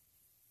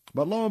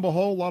 But lo and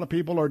behold, a lot of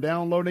people are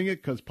downloading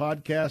it because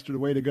podcasts are the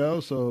way to go.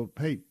 So,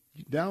 hey,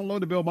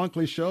 download the Bill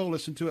Bunkley Show,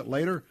 listen to it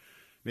later.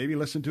 Maybe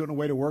listen to it on the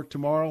way to work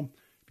tomorrow.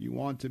 If you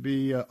want to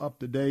be up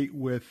to date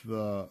with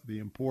the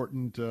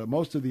important,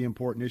 most of the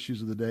important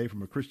issues of the day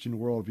from a Christian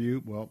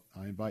worldview, well,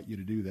 I invite you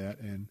to do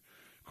that. And,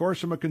 of course,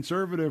 from a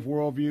conservative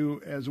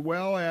worldview, as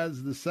well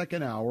as the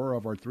second hour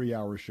of our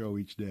 3-hour show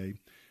each day,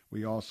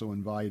 we also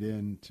invite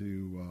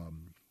into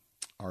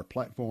our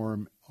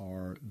platform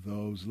are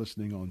those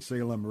listening on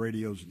Salem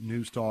Radio's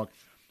News Talk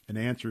and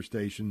Answer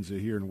stations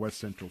here in West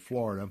Central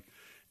Florida,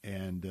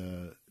 and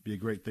be a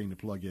great thing to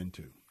plug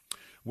into.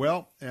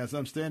 Well, as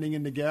I'm standing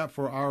in the gap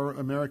for our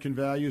American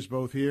values,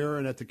 both here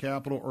and at the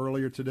Capitol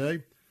earlier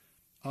today,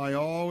 I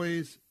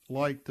always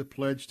like to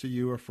pledge to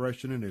you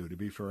afresh and anew to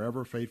be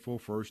forever faithful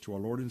first to our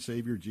Lord and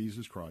Savior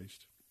Jesus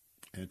Christ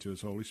and to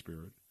his Holy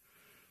Spirit.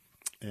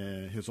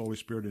 His Holy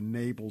Spirit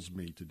enables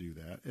me to do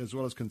that, as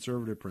well as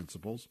conservative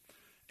principles.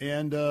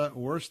 And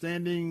we're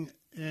standing,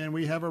 and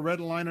we have a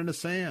red line in the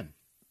sand,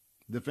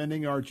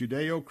 defending our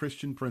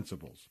Judeo-Christian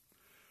principles.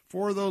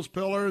 Four of those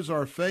pillars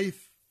are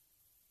faith,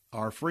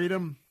 our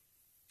freedom,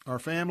 our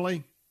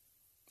family,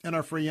 and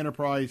our free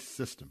enterprise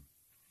system.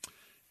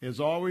 As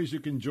always, you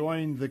can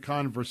join the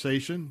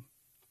conversation.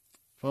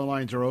 Phone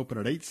lines are open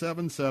at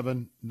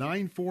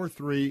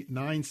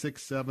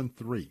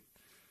 877-943-9673.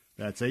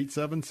 That's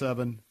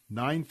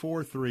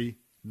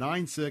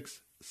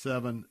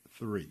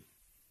 877-943-9673.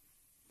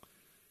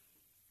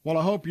 Well,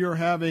 I hope you're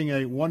having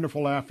a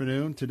wonderful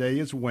afternoon. Today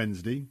is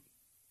Wednesday.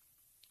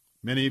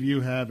 Many of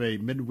you have a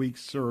midweek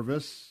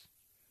service.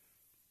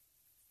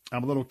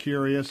 I'm a little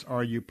curious,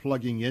 are you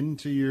plugging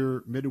into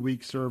your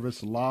midweek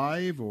service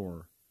live,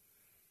 or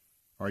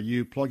are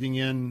you plugging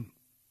in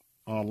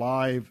on a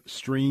live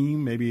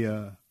stream, maybe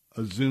a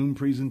Zoom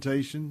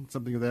presentation,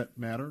 something of that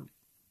matter,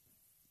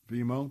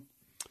 Vimo?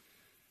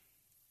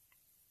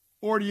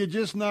 Or do you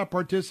just not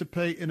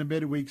participate in a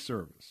midweek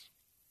service?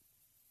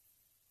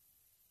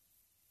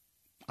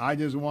 I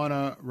just want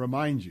to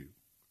remind you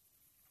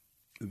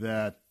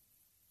that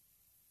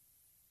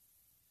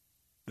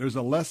there's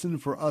a lesson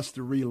for us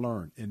to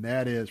relearn, and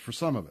that is, for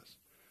some of us,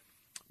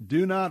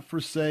 do not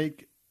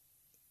forsake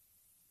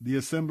the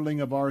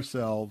assembling of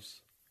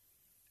ourselves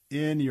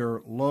in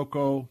your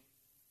local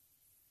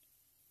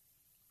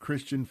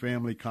Christian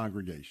family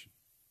congregation.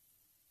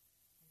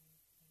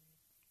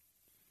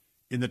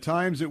 In the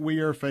times that we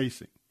are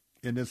facing,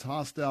 in this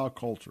hostile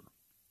culture,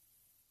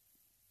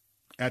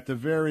 at the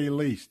very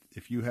least,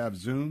 if you have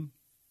Zoom,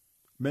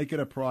 make it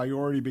a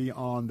priority to be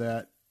on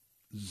that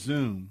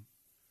Zoom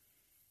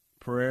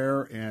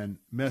prayer and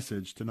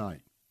message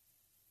tonight.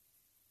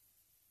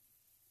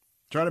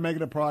 Try to make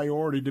it a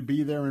priority to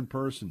be there in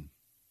person,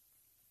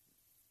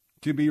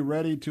 to be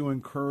ready to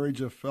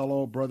encourage a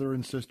fellow brother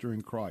and sister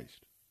in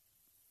Christ,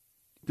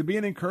 to be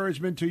an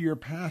encouragement to your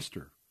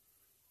pastor,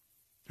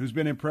 who's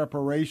been in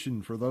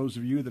preparation for those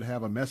of you that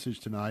have a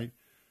message tonight,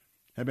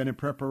 have been in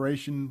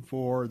preparation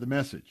for the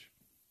message.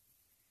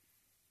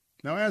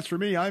 Now, as for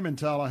me, I'm in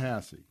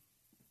Tallahassee.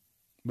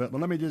 But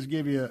let me just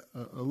give you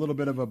a little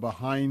bit of a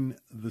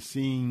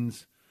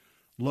behind-the-scenes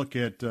look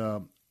at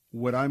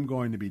what I'm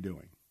going to be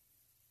doing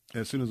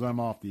as soon as I'm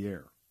off the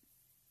air.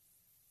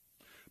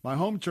 My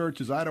home church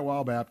is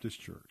Idlewild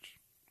Baptist Church,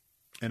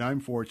 and I'm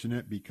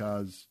fortunate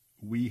because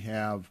we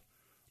have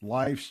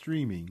live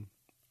streaming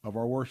of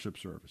our worship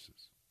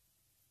services.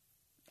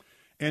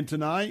 And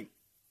tonight,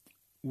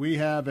 we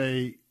have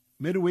a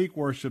midweek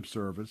worship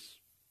service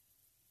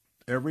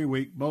every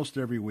week, most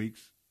every week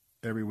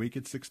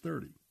at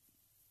 6:30.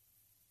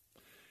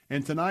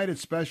 And tonight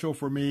it's special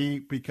for me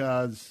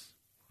because,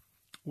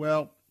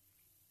 well,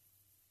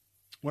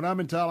 when I'm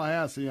in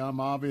Tallahassee, I'm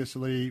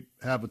obviously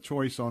have a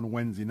choice on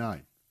Wednesday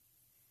night.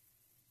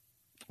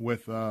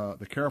 With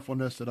the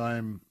carefulness that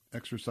I'm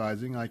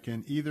exercising, I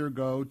can either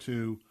go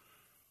to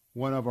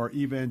one of our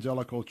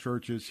evangelical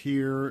churches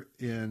here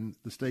in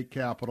the state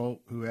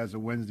capitol who has a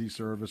Wednesday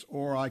service,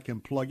 or I can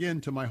plug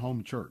into my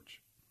home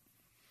church.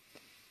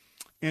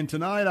 And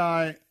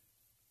tonight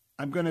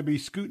I'm going to be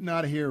scooting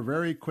out of here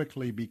very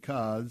quickly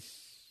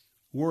because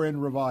we're in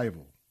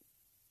revival.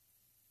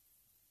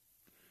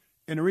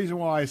 And the reason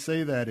why I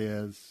say that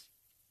is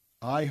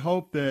I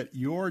hope that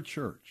your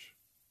church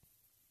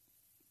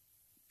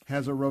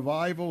has a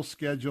revival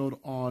scheduled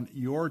on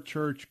your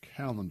church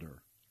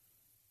calendar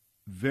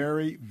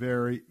very,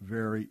 very,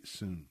 very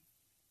soon.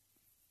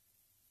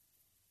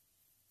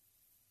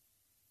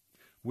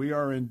 We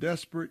are in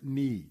desperate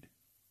need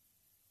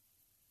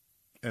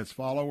as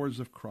followers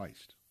of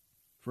Christ.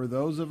 For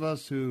those of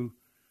us who,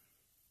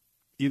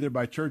 either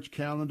by church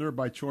calendar,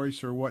 by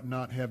choice, or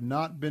whatnot, have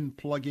not been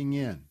plugging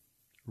in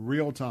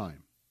real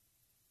time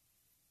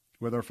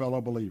with our fellow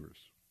believers.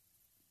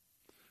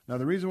 Now,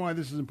 the reason why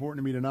this is important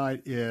to me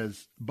tonight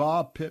is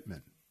Bob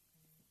Pittman.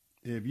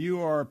 If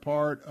you are a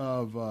part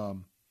of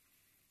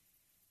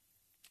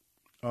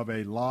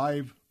a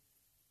live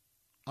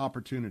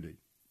opportunity.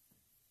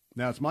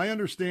 Now, it's my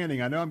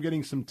understanding, I know I'm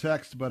getting some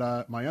text,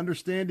 but my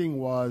understanding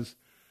was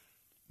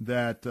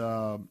that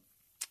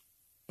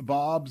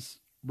Bob's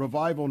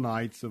revival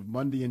nights of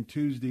Monday and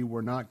Tuesday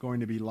were not going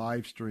to be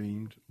live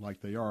streamed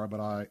like they are, but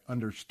I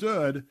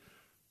understood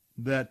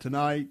that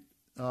tonight,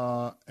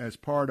 as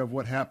part of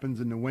what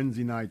happens in the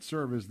Wednesday night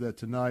service, that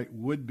tonight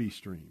would be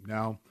streamed.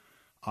 Now,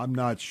 I'm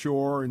not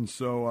sure, and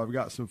so I've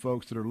got some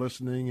folks that are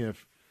listening.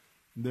 If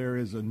there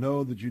is a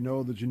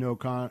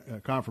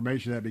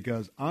confirmation of that,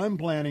 because I'm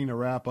planning to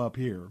wrap up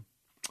here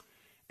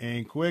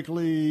and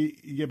quickly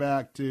get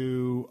back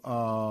to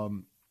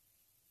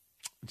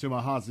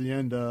my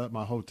hacienda,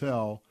 my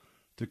hotel,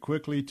 to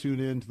quickly tune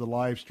into the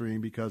live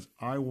stream, because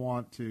I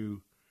want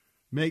to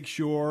make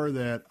sure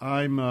that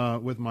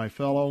I'm with my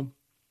fellow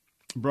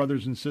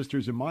brothers and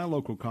sisters in my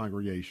local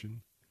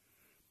congregation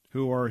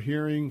who are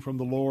hearing from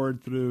the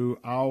Lord through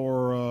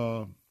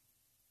our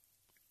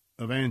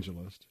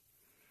evangelist.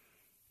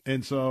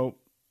 And so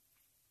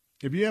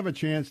if you have a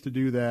chance to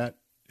do that,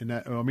 and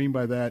that, what I mean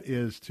by that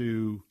is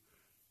to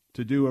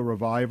do a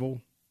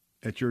revival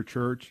at your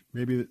church,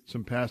 maybe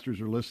some pastors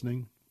are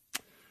listening.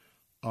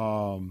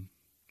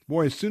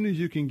 Boy, as soon as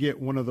you can get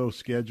one of those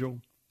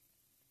scheduled,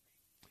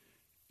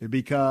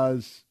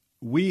 because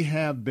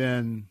we've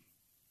been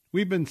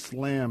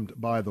slammed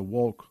by the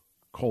woke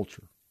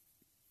culture.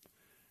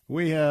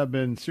 We have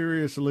been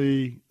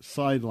seriously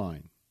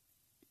sidelined.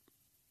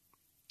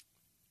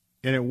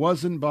 And it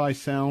wasn't by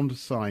sound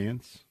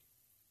science.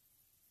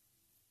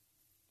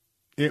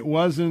 It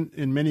wasn't,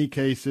 in many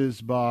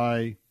cases,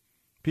 by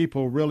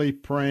people really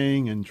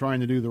praying and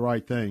trying to do the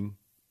right thing.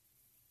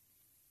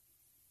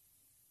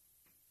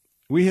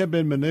 We have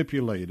been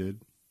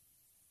manipulated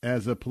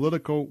as a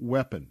political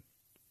weapon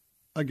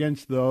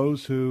against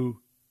those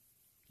who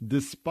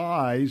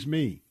despise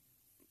me,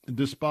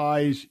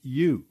 despise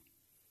you,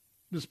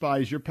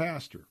 despise your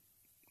pastor,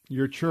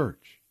 your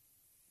church,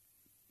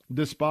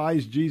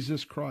 despise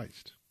Jesus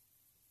Christ.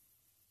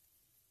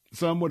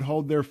 Some would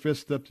hold their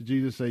fist up to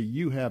Jesus and say,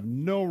 you have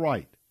no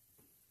right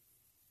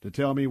to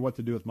tell me what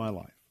to do with my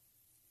life.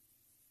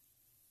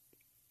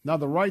 Now,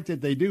 the right that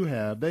they do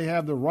have, they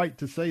have the right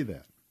to say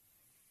that.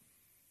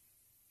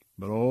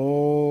 But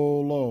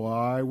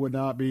I would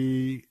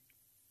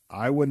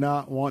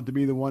not want to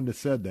be the one that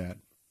said that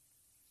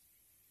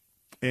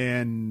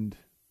and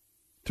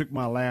took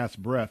my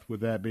last breath with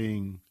that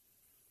being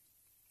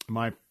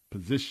my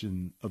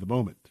position of the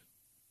moment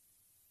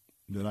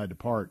that I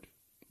depart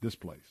this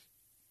place.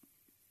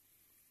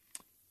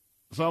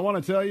 So I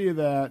want to tell you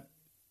that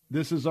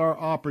this is our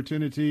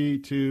opportunity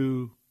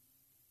to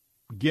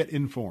get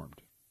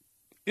informed.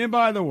 And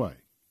by the way,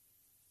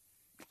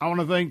 I want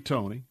to thank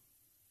Tony,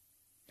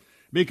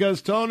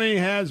 because Tony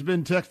has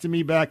been texting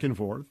me back and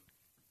forth.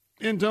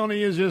 And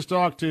Tony has just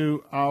talked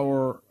to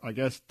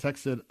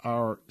texted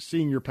our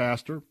senior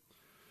pastor.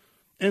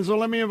 And so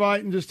let me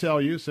invite and just tell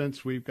you,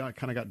 since we've got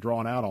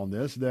drawn out on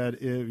this, that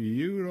if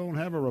you don't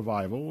have a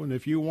revival, and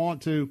if you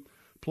want to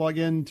plug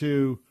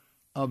into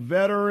a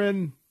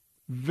veteran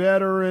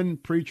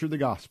preacher of the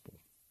gospel,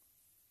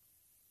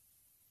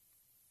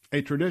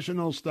 a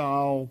traditional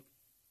style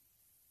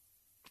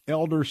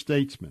elder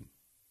statesman,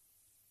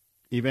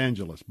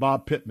 evangelist,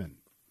 Bob Pittman,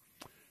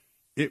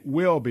 it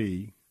will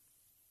be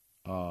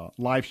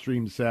live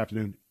streamed this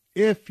afternoon.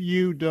 If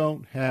you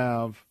don't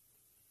have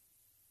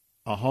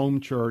a home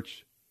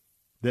church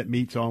that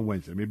meets on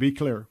Wednesday, let me be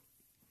clear,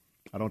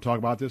 I don't talk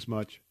about this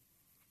much.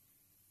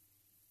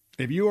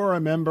 If you are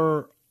a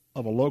member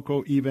of a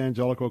local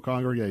evangelical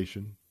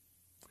congregation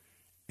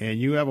and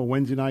you have a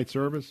Wednesday night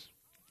service,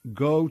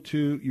 go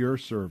to your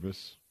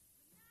service.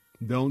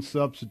 Don't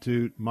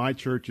substitute my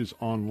church's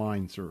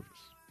online service.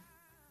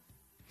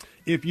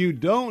 If you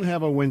don't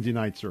have a Wednesday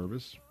night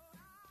service,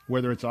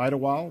 whether it's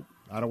Idlewild,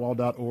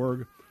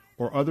 idlewild.org,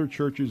 or other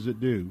churches that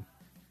do,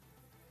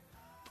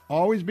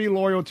 always be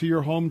loyal to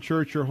your home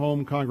church or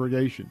home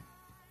congregation.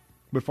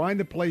 But find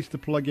a place to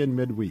plug in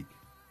midweek,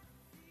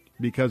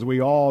 because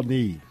we all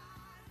need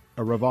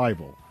a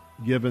revival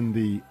given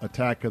the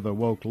attack of the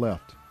woke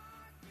left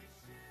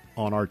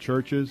on our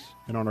churches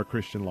and on our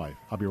Christian life.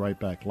 I'll be right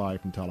back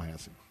live from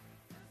Tallahassee.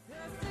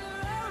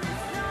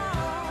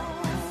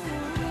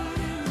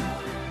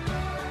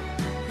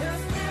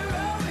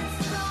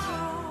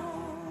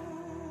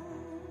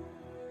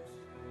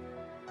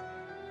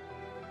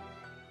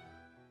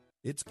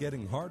 It's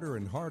getting harder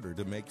and harder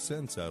to make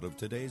sense out of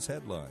today's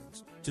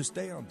headlines. To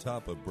stay on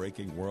top of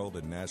breaking world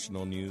and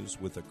national news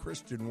with a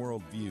Christian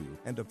worldview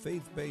and a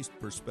faith-based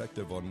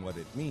perspective on what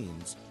it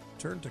means,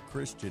 turn to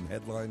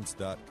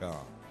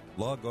ChristianHeadlines.com.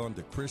 Log on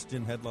to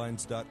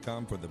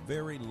ChristianHeadlines.com for the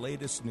very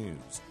latest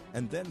news,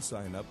 and then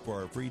sign up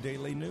for our free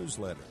daily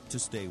newsletter to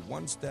stay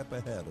one step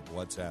ahead of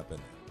what's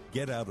happening.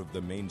 Get out of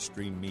the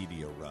mainstream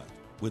media rut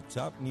with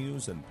top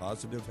news and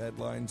positive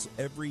headlines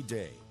every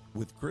day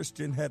with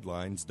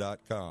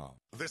ChristianHeadlines.com.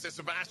 This is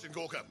Sebastian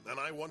Gorka, and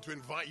I want to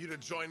invite you to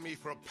join me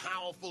for a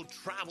powerful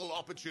travel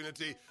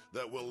opportunity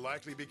that will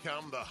likely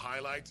become the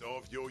highlight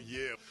of your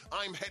year.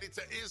 I'm headed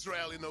to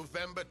Israel in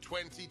November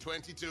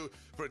 2022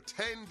 for a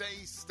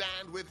 10-day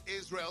Stand with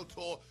Israel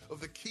tour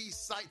of the key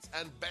sites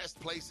and best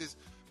places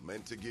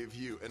meant to give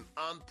you an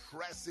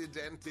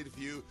unprecedented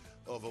view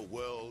of a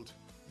world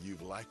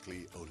you've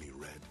likely only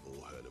read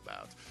or heard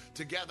about.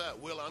 Together,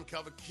 we'll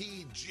uncover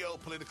key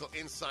geopolitical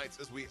insights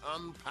as we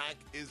unpack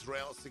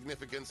Israel's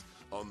significance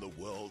on the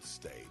world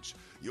stage.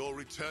 You'll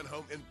return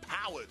home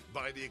empowered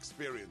by the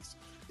experience.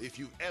 If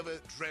you've ever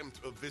dreamt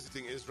of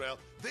visiting Israel,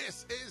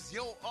 this is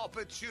your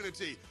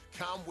opportunity.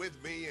 Come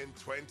with me in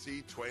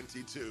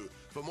 2022.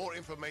 For more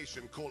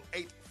information, call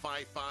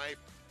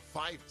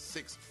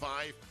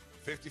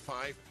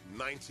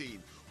 855-565-5519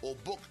 or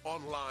book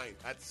online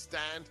at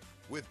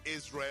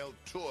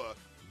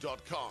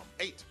standwithisraeltour.com.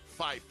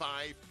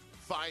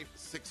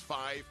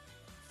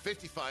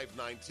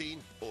 855-565-5519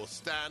 or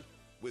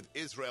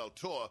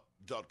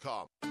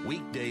standwithisraeltour.com.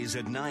 Weekdays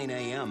at 9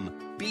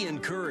 a.m. Be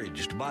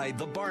encouraged by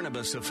The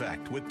Barnabas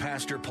Effect with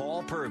Pastor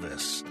Paul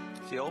Purvis.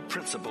 It's the old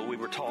principle we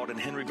were taught in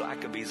Henry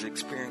Blackaby's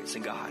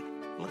Experiencing God.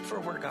 Look for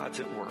where God's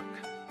at work.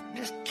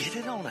 Just get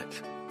in on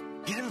it.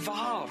 Get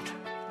involved.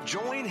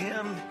 Join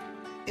Him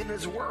in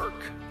His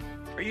work.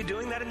 Are you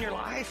doing that in your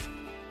life?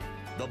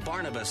 The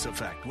Barnabas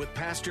Effect with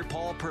Pastor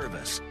Paul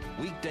Purvis.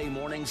 Weekday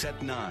mornings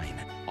at 9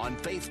 on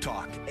Faith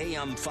Talk,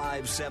 AM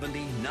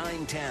 570,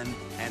 910,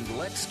 and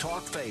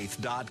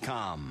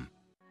letstalkfaith.com.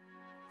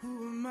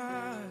 Who am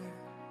I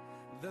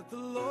that the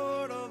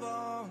Lord of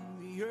all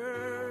the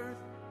earth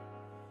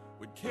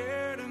would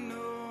care to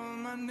know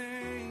my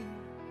name,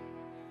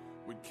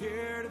 would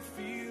care to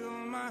feel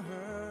my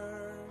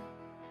hurt?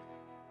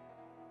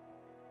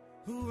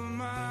 Who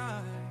am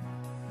I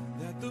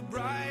that the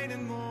bright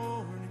and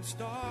morning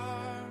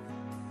star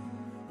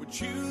would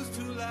choose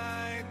to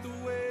light the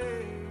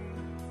way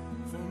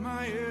for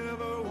my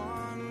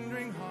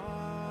ever-wandering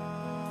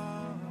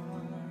heart?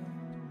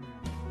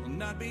 Well,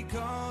 not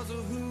because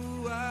of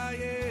who I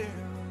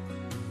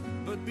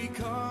am, but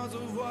because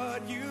of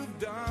what you've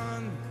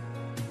done.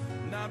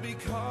 Not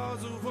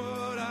because of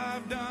what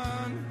I've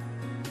done,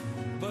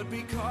 but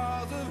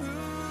because of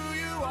who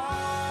you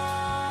are.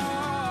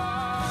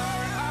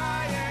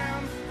 I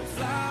am a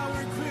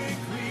flower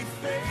quickly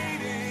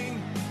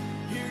fading,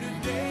 here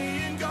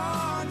today and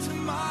gone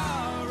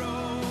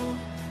tomorrow,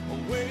 a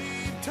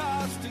wave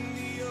tossed in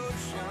the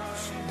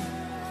ocean.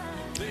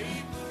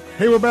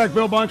 Hey, we're back.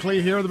 Bill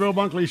Bunkley here, the Bill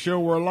Bunkley Show.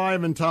 We're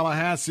live in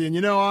Tallahassee. And,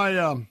 you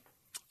know,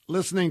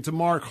 listening to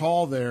Mark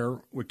Hall there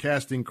with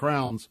Casting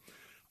Crowns,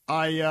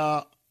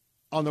 on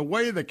the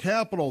way to the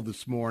Capitol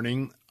this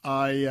morning,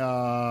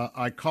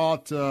 I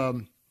caught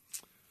some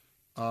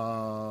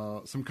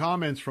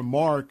comments from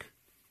Mark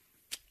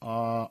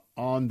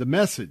on the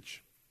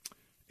Message.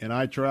 And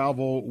I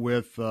travel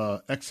with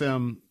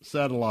XM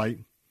Satellite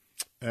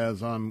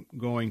as I'm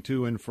going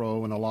to and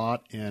fro and a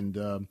lot. And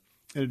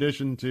in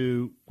addition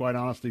to, quite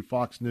honestly,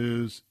 Fox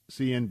News,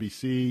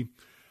 CNBC,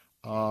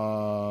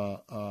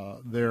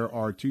 there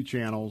are two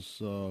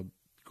channels. Of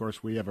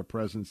course, we have a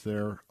presence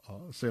there,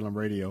 Salem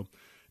Radio.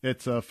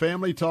 It's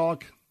Family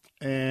Talk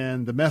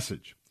and The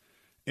Message.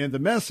 And The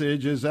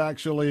Message is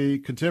actually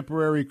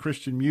contemporary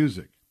Christian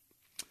music.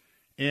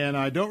 And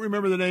I don't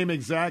remember the name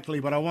exactly,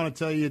 but I want to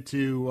tell you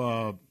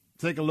to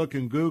take a look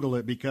and Google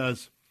it,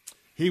 because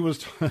he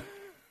was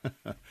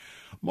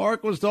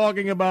Mark was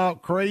talking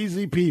about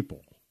crazy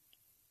people.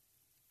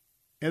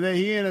 And then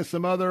he and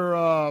some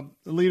other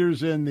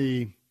leaders in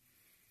the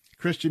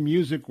Christian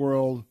music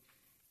world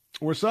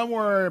were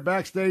somewhere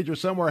backstage or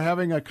somewhere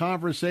having a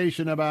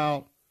conversation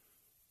about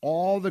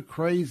all the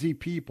crazy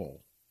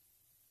people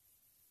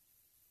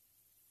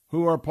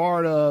who are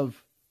part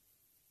of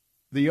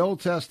the Old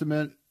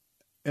Testament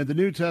and the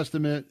New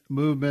Testament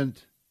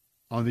movement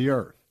on the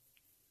earth.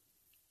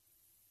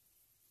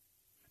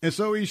 And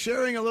so he's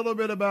sharing a little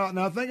bit about,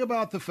 now think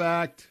about the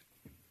fact,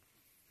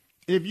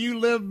 if you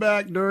lived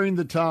back during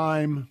the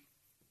time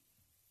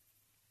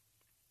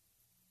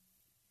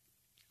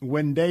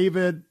when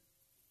David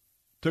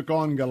took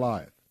on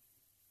Goliath.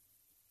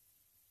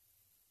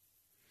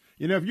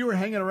 You know, if you were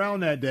hanging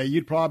around that day,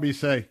 you'd probably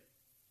say,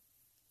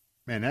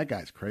 man, that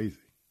guy's crazy.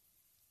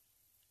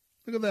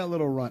 Look at that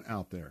little runt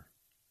out there.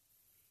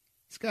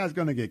 This guy's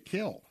going to get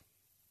killed,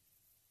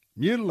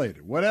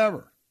 mutilated,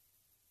 whatever.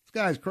 This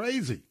guy's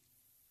crazy.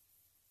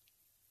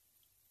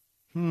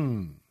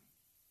 How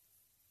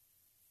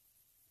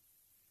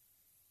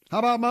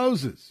about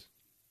Moses?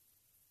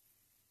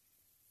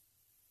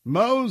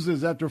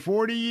 Moses, after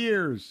 40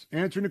 years,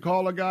 answering the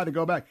call of God to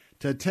go back,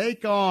 to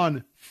take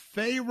on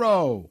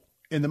Pharaoh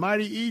in the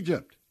mighty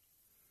Egypt,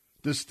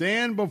 to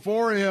stand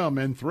before him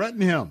and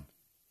threaten him.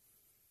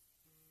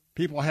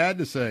 People had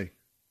to say,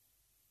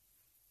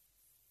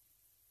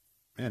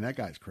 man, that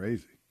guy's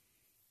crazy.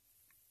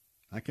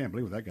 I can't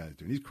believe what that guy's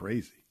doing. He's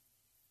crazy.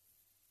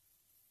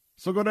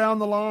 So go down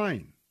the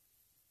line.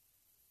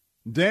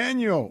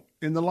 Daniel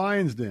in the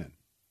lion's den.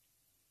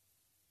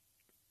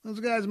 Those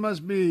guys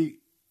must be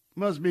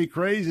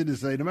crazy to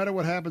say, no matter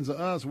what happens to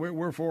us,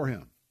 we're for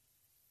him.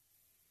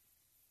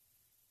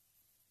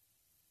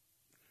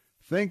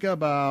 Think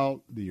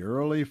about the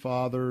early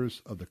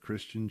fathers of the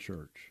Christian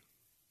church.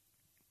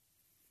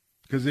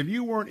 Because if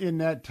you weren't in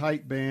that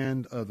tight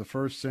band of the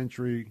first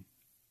century,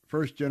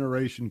 first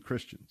generation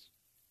Christians,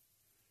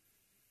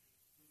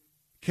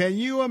 can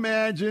you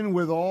imagine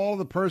with all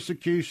the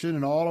persecution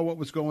and all of what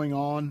was going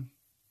on?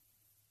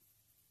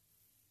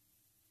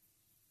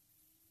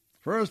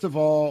 First of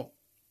all,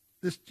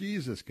 this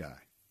Jesus guy.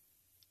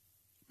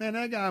 Man,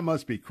 that guy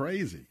must be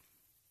crazy.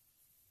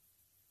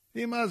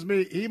 He must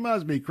be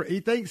he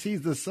thinks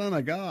he's the Son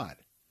of God.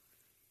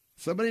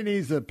 Somebody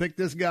needs to pick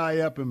this guy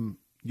up and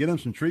get him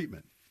some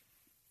treatment.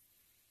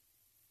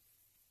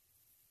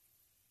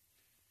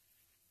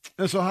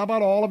 And so how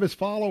about all of his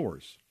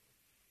followers?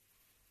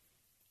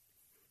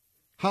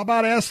 How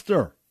about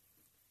Esther?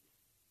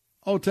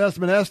 Old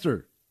Testament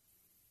Esther.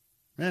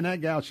 Man,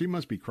 that gal, she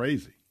must be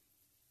crazy.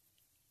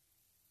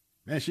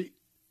 Man, she's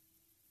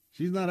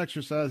not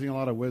exercising a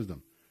lot of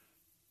wisdom.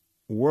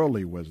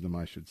 Worldly wisdom,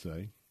 I should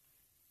say.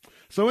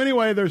 So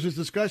anyway, there's this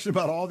discussion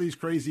about all these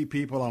crazy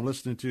people I'm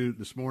listening to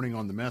this morning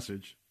on The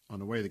Message on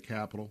the way to the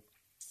Capitol.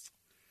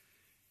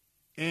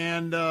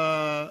 And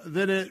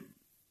then it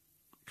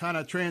kind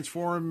of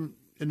transformed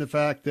in the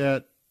fact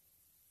that,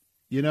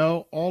 you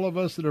know, all of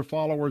us that are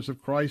followers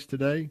of Christ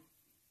today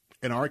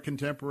and our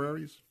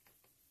contemporaries,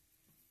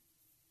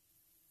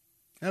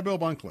 and Bill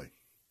Bunkley.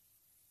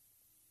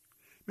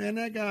 Man,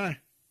 that guy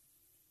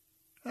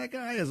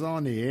is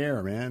on the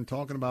air, man,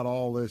 talking about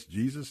all this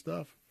Jesus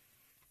stuff.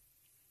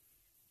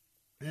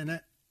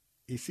 Man,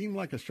 he seemed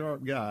like a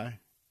sharp guy.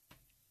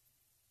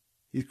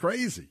 He's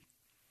crazy.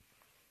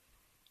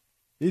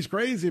 He's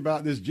crazy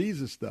about this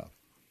Jesus stuff.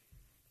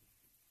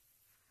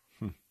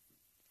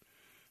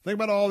 Think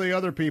about all the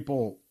other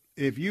people.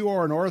 If you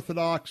are an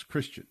Orthodox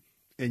Christian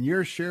and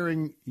you're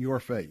sharing your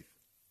faith,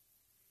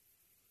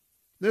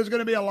 there's going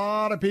to be a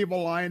lot of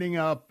people lining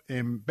up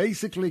and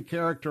basically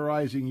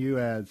characterizing you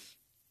as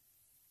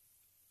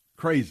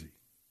crazy.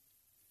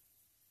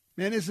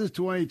 Man, this is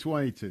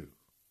 2022.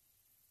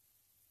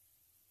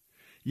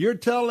 You're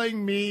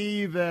telling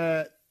me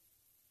that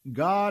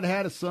God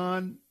had a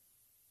son,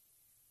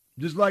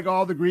 just like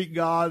all the Greek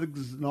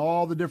gods and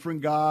all the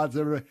different gods.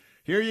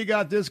 Here you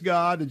got this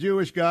God, the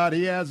Jewish God,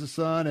 he has a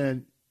son,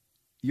 and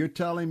you're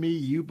telling me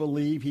you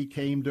believe he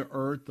came to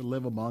earth to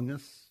live among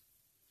us?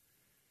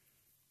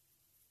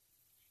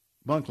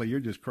 Bunkley, you're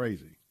just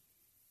crazy.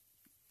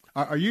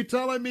 Are you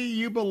telling me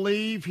you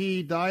believe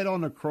he died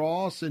on the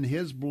cross and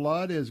his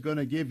blood is going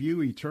to give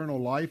you eternal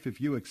life if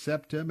you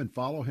accept him and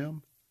follow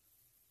him?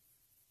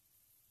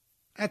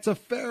 That's a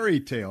fairy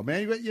tale,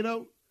 man. But, you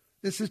know,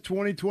 this is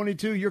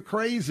 2022. You're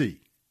crazy.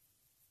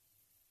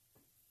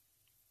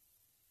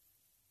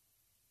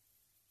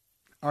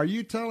 Are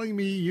you telling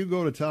me you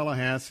go to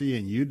Tallahassee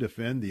and you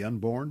defend the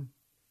unborn?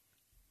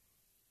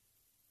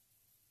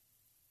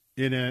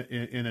 In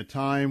a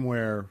time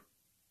where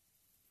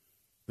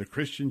the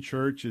Christian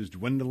church is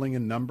dwindling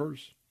in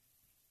numbers?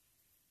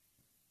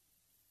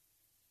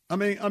 I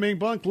mean,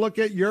 Bunk, look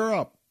at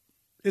Europe.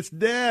 It's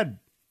dead.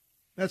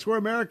 That's where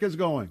America's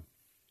going.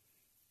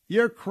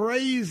 You're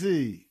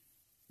crazy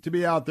to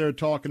be out there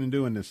talking and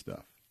doing this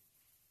stuff.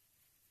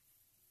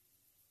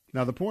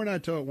 Now, the point I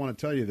want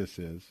to tell you this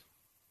is,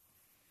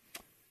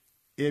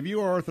 if you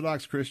are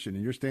Orthodox Christian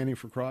and you're standing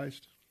for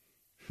Christ,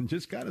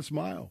 just kind of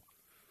smile,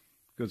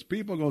 because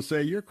people are going to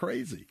say you're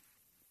crazy.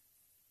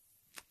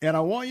 And I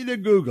want you to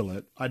Google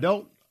it. I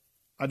don't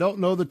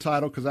know the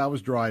title because I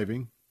was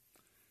driving,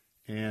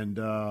 and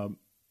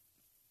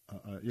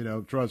you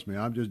know, trust me,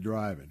 I'm just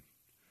driving.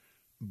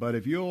 But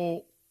if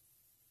you'll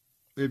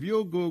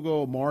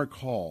Google Mark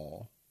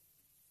Hall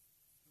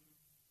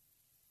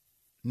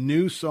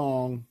new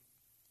song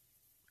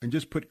and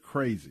just put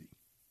crazy,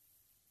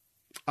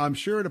 I'm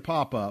sure it'll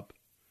pop up,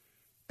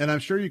 and I'm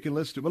sure you can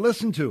listen to it. But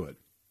listen to it.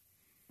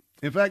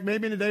 In fact,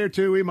 maybe in a day or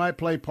two, we might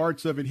play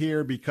parts of it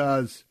here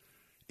because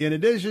in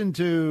addition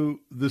to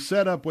the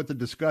setup with the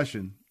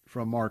discussion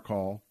from Mark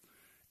Hall,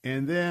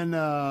 and then,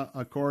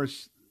 of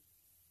course,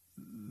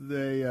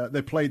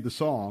 they played the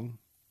song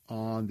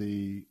on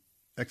the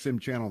XM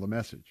channel, The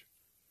Message.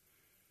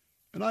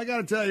 And I got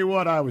to tell you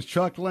what, I was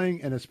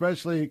chuckling, and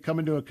especially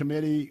coming to a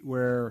committee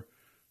where,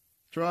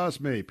 trust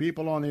me,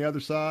 people on the other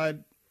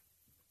side,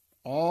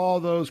 all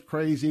those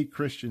crazy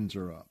Christians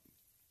are up.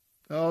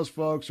 Those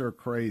folks are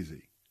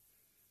crazy.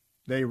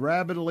 They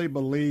rabidly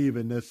believe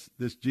in this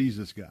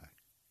Jesus guy.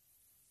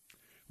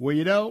 Well,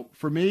 you know,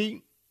 for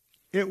me,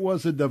 it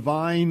was a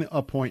divine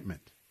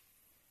appointment.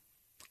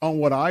 on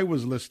what I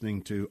was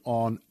listening to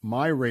on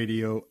my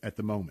radio at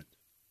the moment.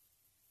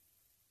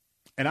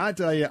 And I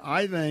tell you,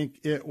 I think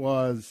it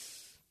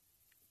was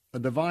a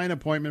divine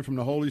appointment from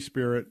the Holy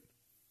Spirit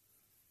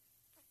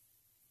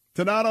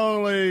to not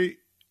only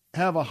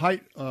have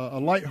a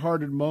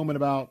lighthearted moment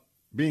about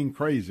being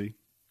crazy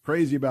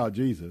about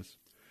Jesus,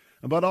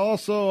 but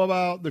also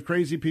about the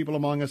crazy people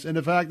among us and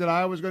the fact that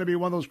I was going to be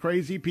one of those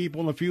crazy people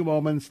in a few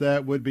moments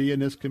that would be in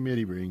this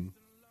committee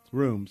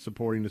room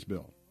supporting this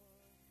bill.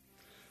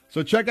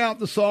 So check out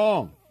the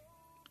song.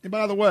 And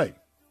by the way,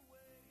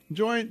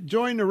 join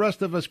the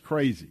rest of us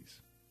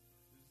crazies.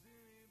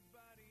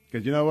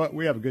 Because you know what?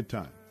 We have a good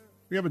time.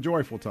 We have a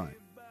joyful time.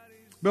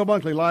 Bill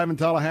Bunkley live in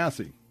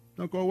Tallahassee.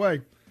 Don't go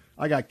away.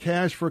 I got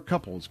Cash for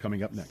Couples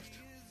coming up next.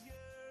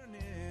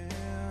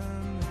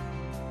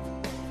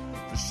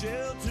 For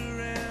shelter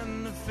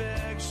and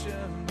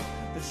affection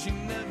that she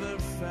never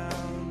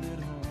found at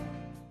home.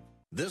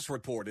 This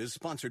report is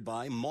sponsored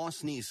by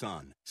Moss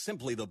Nissan,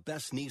 simply the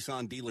best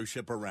Nissan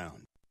dealership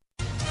around.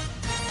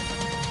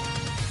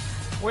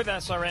 With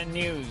SRN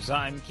News,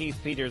 I'm Keith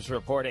Peters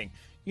reporting.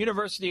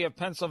 University of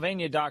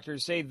Pennsylvania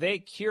doctors say they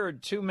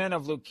cured 2 men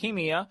of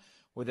leukemia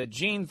with a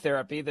gene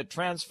therapy that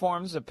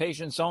transforms a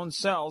patient's own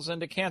cells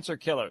into cancer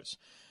killers.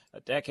 A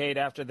decade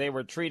after they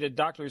were treated,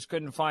 doctors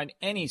couldn't find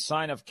any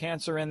sign of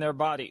cancer in their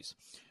bodies.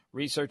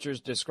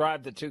 Researchers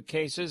described the 2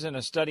 cases in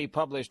a study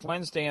published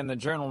Wednesday in the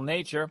journal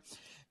Nature.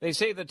 They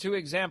say the 2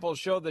 examples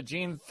show the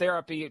gene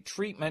therapy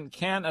treatment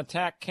can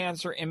attack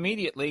cancer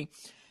immediately,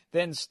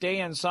 then stay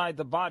inside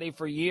the body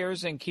for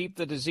years and keep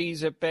the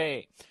disease at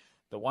bay.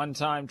 The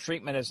one-time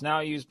treatment is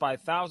now used by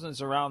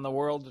thousands around the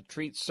world to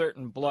treat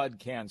certain blood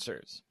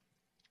cancers.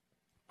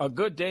 A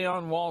good day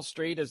on Wall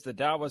Street as the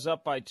Dow was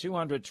up by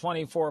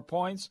 224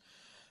 points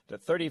to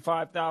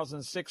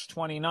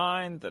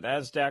 35,629. The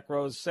Nasdaq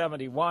rose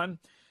 71.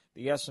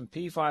 The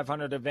S&P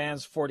 500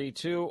 advanced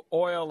 42.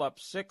 Oil up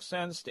 6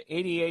 cents to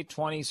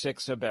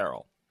 88.26 a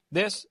barrel.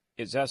 This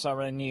is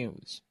SRN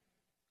News.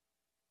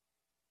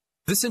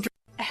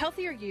 A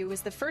healthier you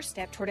is the first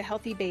step toward a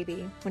healthy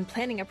baby. When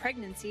planning a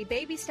pregnancy,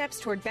 baby steps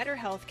toward better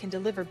health can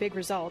deliver big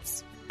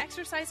results.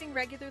 Exercising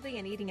regularly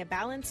and eating a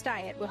balanced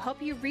diet will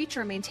help you reach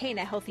or maintain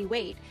a healthy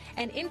weight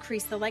and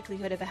increase the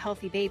likelihood of a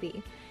healthy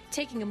baby.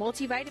 Taking a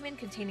multivitamin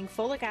containing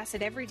folic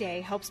acid every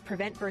day helps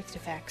prevent birth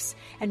defects,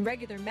 and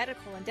regular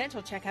medical and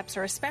dental checkups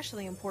are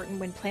especially important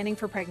when planning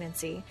for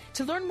pregnancy.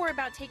 To learn more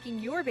about taking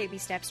your baby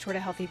steps toward a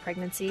healthy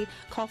pregnancy,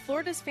 call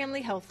Florida's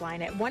Family Health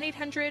Line at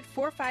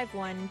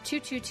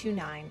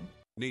 1-800-451-2229.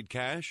 Need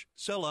cash?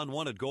 Sell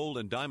unwanted gold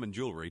and diamond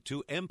jewelry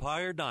to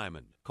Empire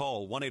Diamond.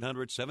 Call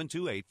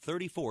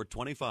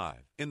 1-800-728-3425.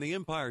 In the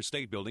Empire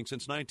State Building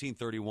since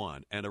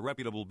 1931 and a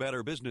reputable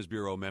Better Business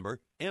Bureau member,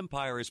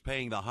 Empire is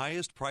paying the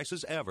highest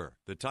prices ever.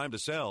 The time to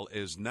sell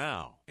is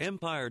now.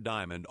 Empire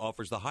Diamond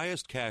offers the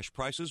highest cash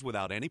prices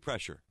without any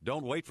pressure.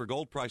 Don't wait for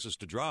gold prices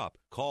to drop.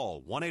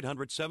 Call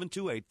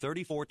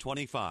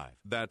 1-800-728-3425.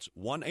 That's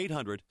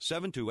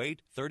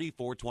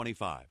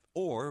 1-800-728-3425.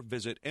 Or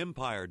visit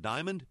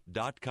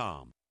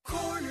EmpireDiamond.com.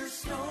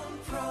 Cornerstone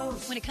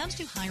Pros. When it comes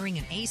to hiring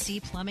an AC,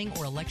 plumbing,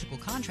 or electrical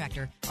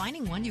contractor,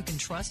 finding one you can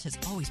trust has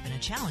always been a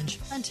challenge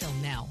until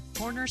now.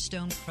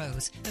 Cornerstone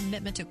Pros.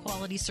 Commitment to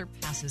quality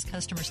surpasses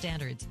customer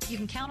standards. You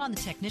can count on the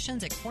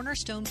technicians at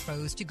Cornerstone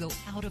Pros to go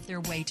out of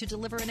their way to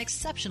deliver an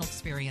exceptional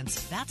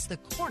experience. That's the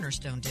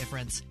Cornerstone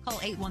difference. Call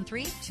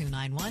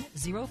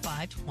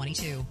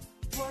 813-291-0522.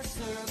 For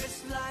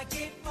service like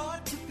it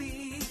ought to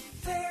be,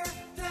 fair,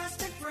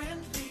 fast, and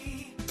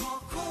friendly.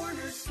 Call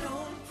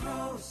Cornerstone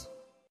Pros.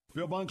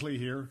 Bill Bunkley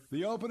here.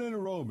 The open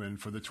enrollment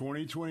for the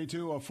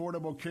 2022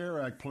 Affordable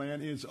Care Act plan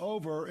is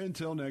over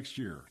until next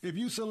year. If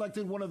you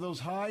selected one of those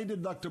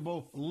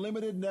high-deductible,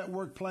 limited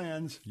network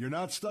plans, you're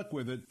not stuck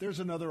with it. There's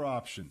another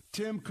option.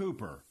 Tim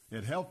Cooper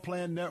at Health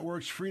Plan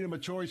Network's Freedom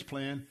of Choice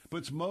plan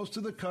puts most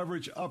of the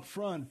coverage up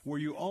front where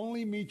you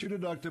only meet your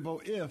deductible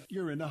if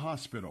you're in the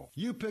hospital.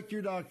 You pick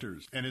your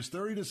doctors, and it's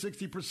 30 to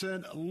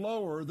 60%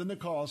 lower than the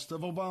cost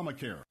of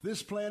Obamacare.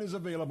 This plan is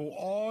available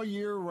all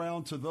year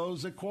round to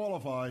those that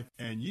qualify,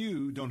 and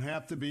you don't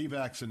have to be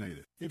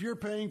vaccinated. If you're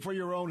paying for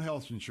your own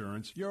health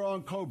insurance, you're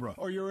on COBRA,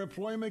 or your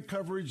employment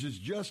coverage is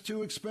just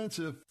too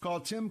expensive, call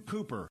Tim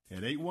Cooper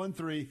at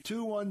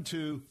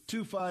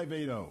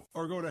 813-212-2580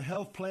 or go to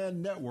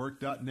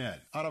healthplannetwork.net.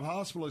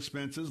 Out-of-hospital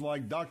expenses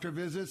like doctor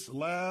visits,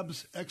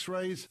 labs,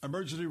 x-rays,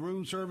 emergency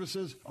room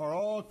services are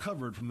all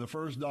covered from the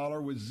first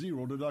dollar with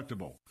zero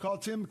deductible. Call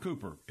Tim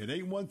Cooper at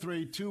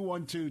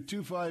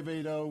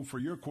 813-212-2580 for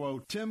your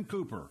quote. Tim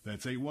Cooper.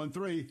 That's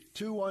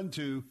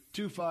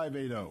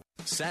 813-212-2580.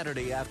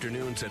 Saturday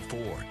afternoons at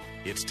 4.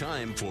 It's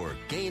time for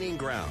Gaining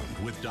Ground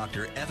with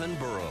Dr. Evan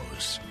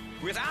Burrows.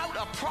 Without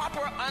a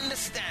proper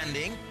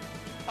understanding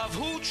of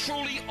who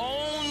truly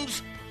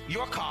owns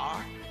your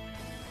car,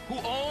 who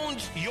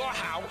owns your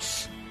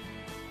house,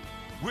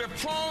 we're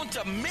prone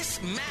to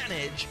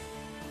mismanage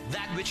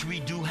that which we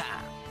do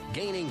have.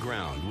 Gaining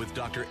Ground with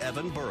Dr.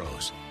 Evan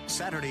Burrows.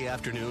 Saturday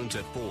afternoons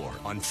at 4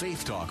 on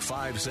Faith Talk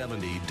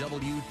 570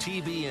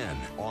 WTBN.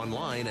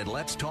 Online at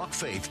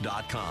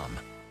letstalkfaith.com.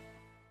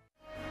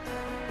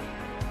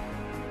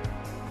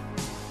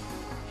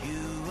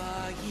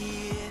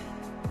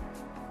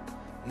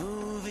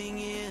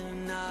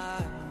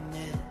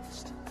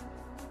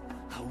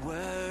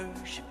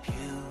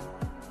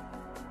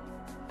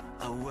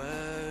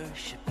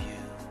 worship you.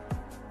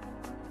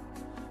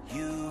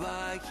 You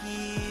are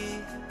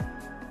here,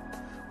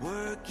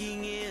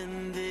 working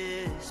in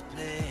this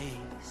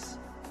place.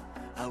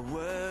 I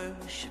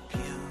worship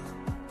you.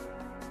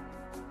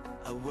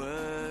 I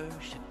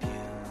worship you.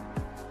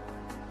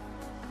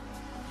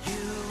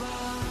 You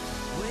are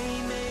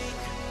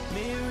waymaker,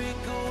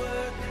 miracle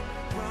worker,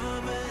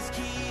 promise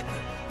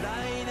keeper,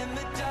 light in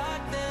the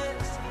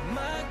darkness.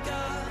 My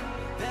God,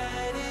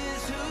 that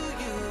is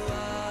who you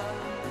are.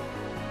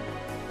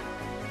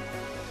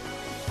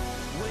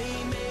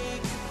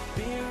 Waymaker,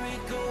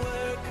 miracle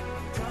worker,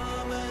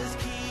 promise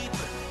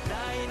keeper,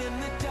 light in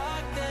the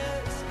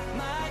darkness.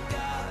 My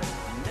God,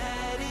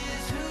 that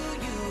is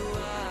who you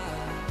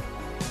are.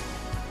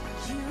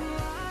 You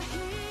are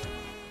here.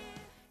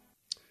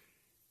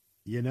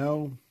 You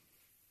know,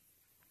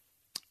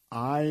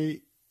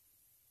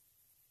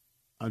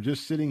 I'm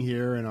just sitting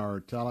here in our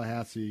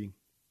Tallahassee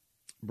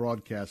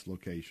broadcast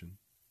location,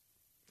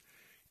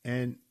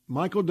 and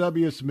Michael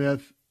W.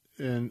 Smith,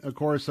 and of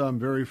course I'm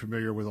very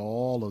familiar with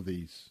all of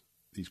these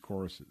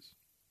choruses.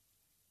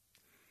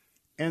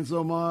 And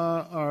so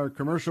our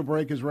commercial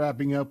break is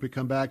wrapping up. We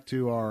come back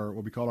to our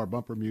what we call our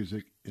bumper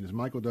music, and it's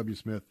Michael W.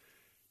 Smith.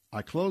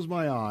 I close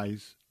my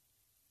eyes,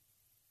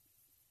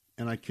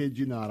 and I kid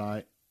you not,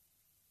 I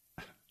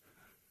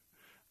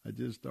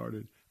just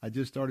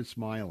started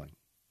smiling,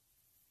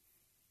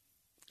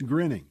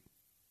 grinning.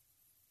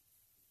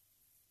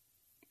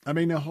 I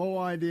mean, the whole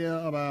idea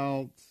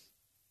about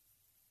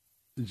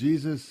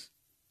Jesus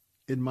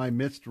in my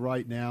midst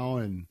right now,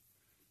 and,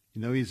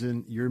 you know, he's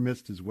in your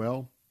midst as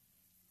well.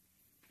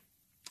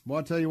 Well,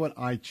 I'll tell you what,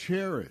 I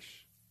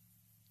cherish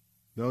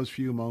those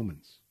few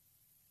moments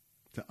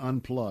to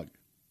unplug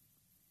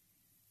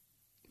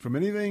from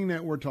anything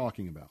that we're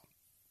talking about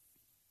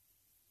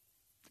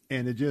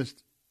and to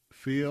just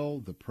feel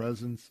the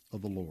presence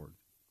of the Lord.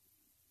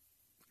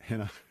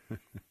 And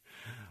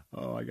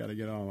I got to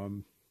get on.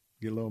 I'm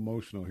get a little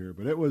emotional here,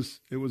 but it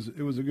was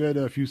a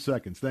good few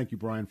seconds. Thank you,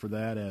 Brian, for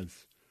that.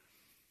 As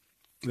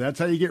that's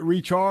how you get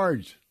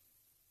recharged.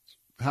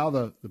 How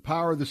the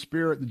power of the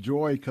Spirit, the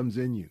joy comes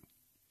in you.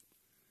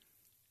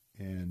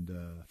 And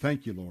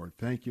thank you, Lord.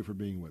 Thank you for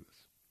being with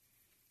us.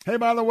 Hey,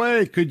 by the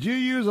way, could you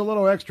use a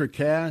little extra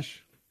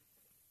cash?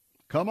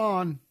 Come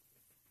on.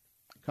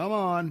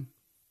 And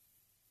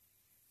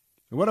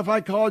what if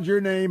I called your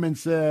name and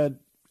said,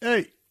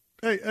 hey,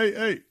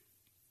 I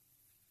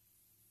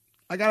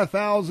got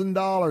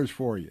 $1,000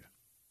 for you.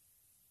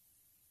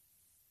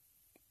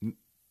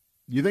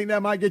 You think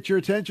that might get your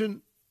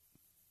attention?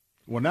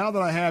 Well, now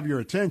that I have your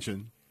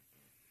attention,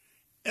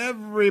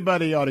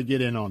 everybody ought to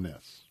get in on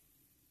this.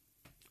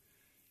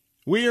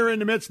 We are in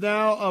the midst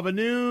now of a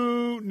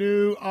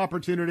new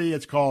opportunity.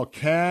 It's called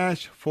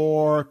Cash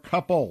for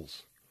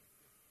Couples.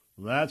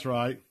 That's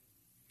right.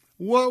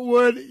 What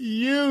would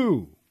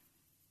you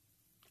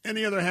and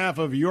the other half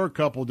of your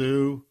couple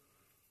do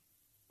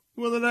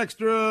with an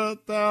extra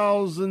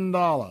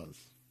 $1,000?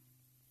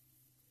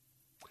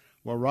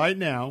 Well, right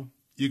now,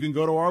 you can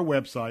go to our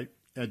website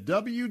at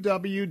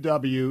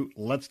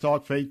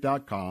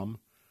www.letstalkfaith.com,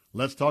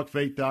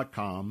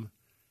 letstalkfaith.com.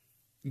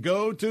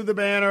 Go to the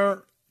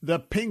banner, the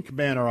pink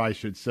banner, I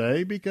should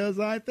say, because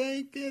I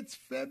think it's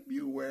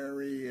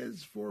February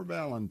is for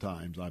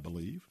Valentine's, I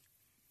believe.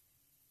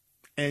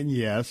 And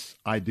yes,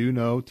 I do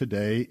know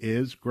today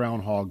is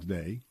Groundhog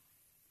Day.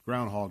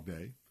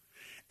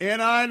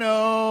 And I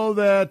know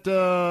that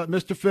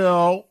Mr.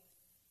 Phil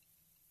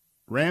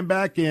ran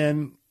back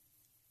in.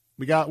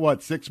 We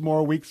got, 6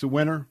 more weeks of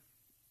winter?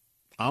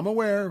 I'm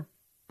aware.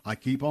 I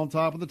keep on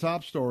top of the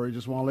top story.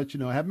 Just want to let you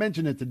know. I haven't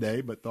mentioned it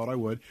today, but thought I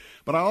would.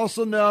 But I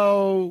also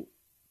know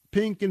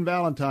pink and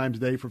Valentine's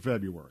Day for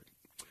February.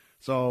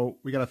 So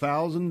we got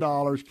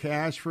 $1,000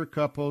 cash for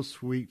couple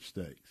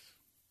sweepstakes.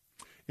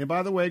 And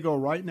by the way, go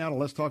right now to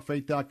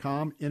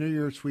letstalkfaith.com. Enter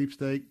your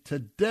sweepstake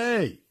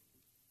today.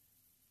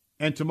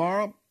 And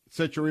tomorrow,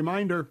 set your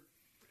reminder.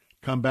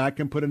 Come back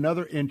and put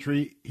another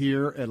entry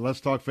here at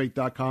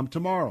letstalkfaith.com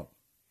tomorrow.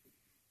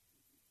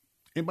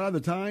 And by the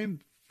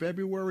time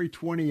February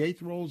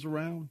 28th rolls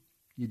around,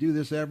 you do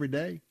this every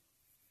day,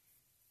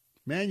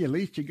 man, at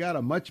least you got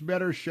a much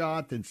better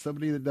shot than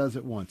somebody that does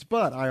it once.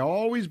 But I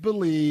always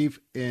believe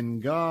in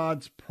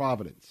God's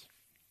providence.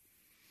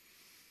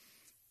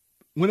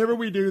 Whenever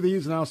we do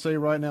these, and I'll say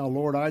right now,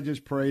 Lord, I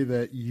just pray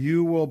that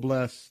you will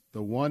bless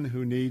the one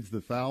who needs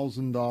the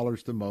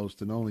 $1,000 the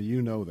most, and only you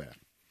know that.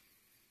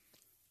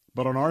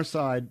 But on our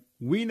side,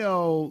 we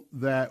know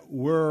that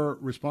we're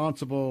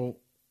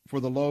responsible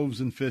for the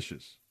loaves and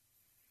fishes.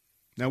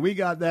 Now, we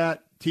got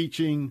that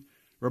teaching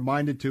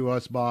reminded to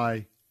us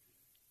by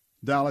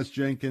Dallas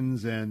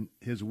Jenkins and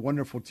his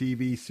wonderful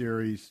TV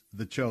series,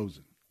 The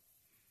Chosen.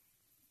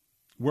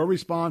 We're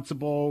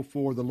responsible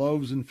for the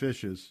loaves and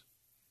fishes.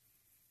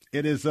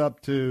 It is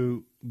up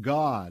to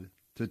God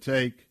to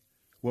take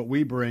what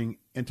we bring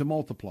and to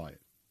multiply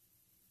it.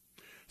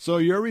 So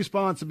your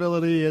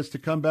responsibility is to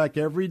come back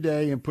every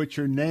day and put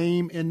your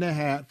name in the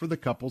hat for the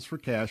Couples for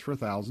Cash for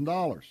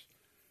 $1,000.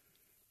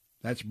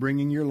 That's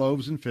bringing your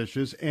loaves and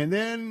fishes. And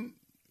then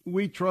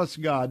we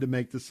trust God to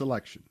make the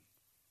selection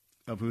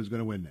of who's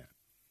going to win that.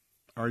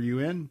 Are you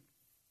in?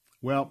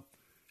 Well,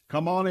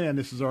 come on in.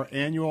 This is our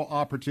annual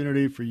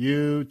opportunity for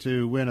you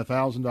to win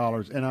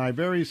 $1,000, and I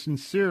very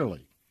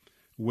sincerely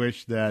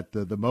wish that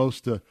the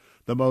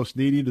most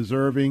needy,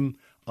 deserving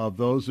of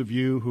those of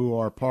you who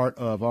are part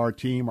of our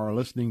team, our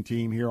listening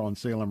team here on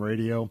Salem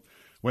Radio,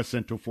 West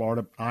Central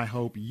Florida, I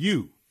hope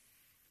you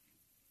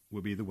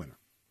will be the winner.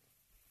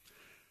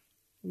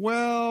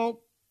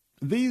 Well,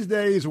 these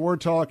days we're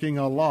talking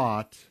a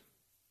lot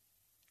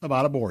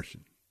about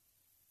abortion.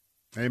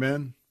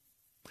 Amen?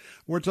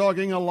 We're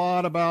talking a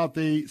lot about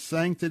the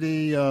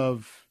sanctity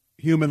of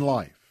human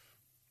life.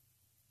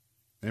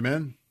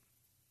 Amen?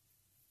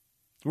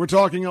 We're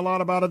talking a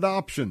lot about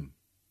adoption.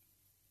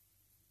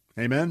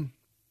 Amen?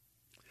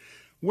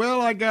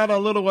 Well, I got a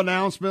little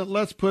announcement.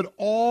 Let's put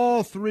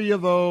all three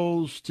of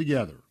those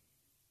together.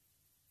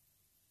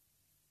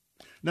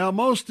 Now,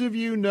 most of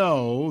you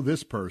know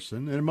this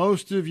person, and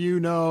most of you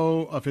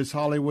know of his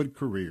Hollywood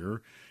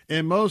career,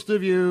 and most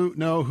of you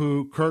know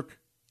who Kirk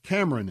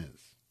Cameron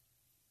is.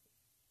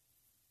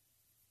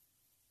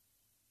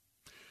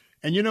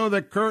 And you know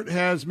that Kurt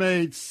has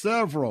made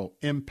several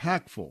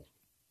impactful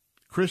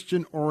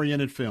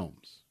Christian-oriented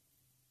films.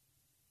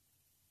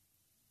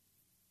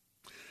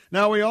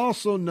 Now, we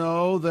also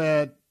know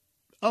that,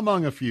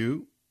 among a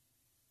few,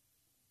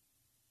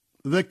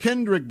 the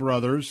Kendrick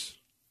brothers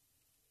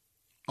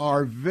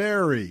are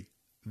very,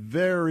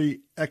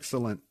 very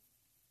excellent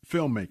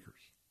filmmakers.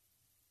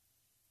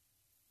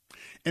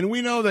 And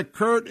we know that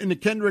Kurt and the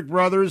Kendrick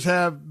brothers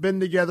have been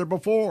together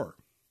before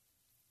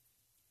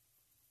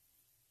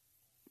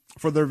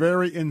for their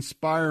very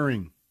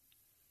inspiring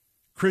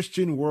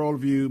Christian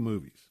worldview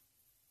movies.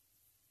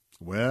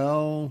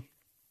 Well,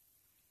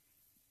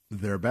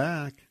 they're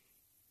back.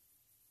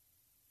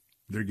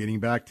 They're getting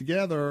back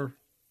together.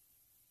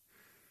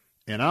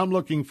 And I'm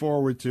looking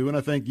forward to, and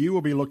I think you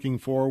will be looking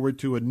forward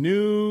to, a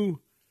new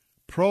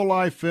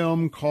pro-life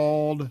film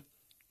called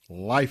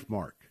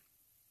Lifemark.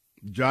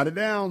 Jot it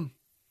down.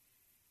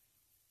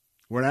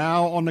 We're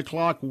now on the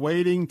clock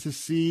waiting to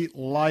see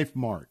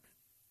Lifemark.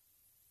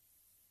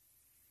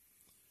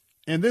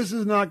 And this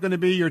is not going to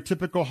be your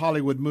typical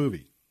Hollywood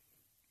movie.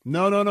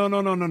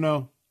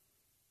 No.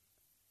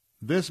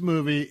 This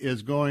movie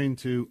is going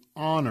to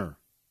honor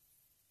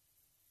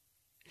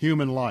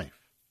human life.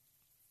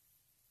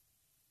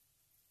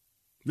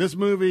 This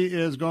movie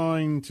is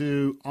going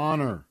to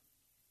honor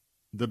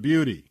the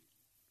beauty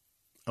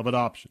of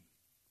adoption.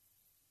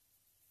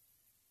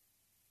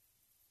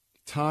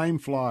 Time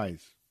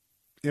flies.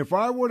 If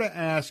I were to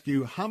ask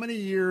you, how many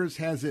years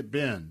has it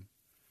been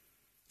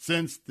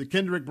since the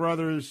Kendrick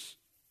brothers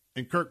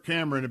and Kirk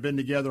Cameron have been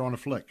together on a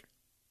flick?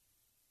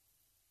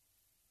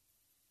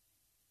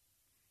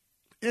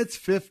 It's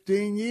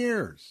 15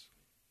 years.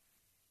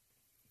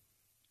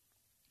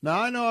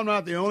 Now, I know I'm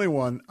not the only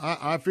one.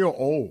 I feel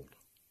old.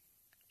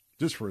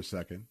 Just for a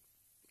second,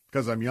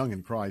 because I'm young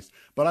in Christ.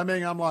 But I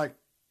mean, I'm like,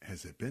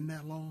 has it been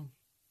that long?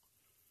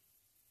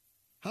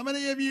 How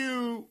many of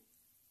you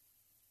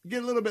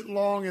get a little bit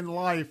long in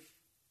life,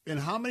 and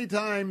how many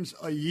times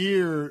a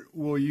year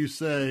will you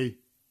say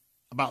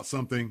about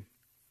something,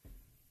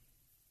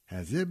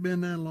 has it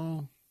been that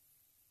long?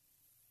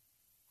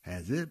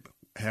 Has it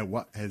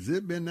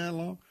been that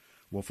long?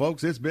 Well,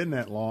 folks, it's been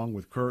that long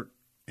with Kurt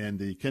and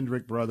the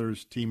Kendrick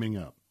brothers teaming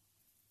up.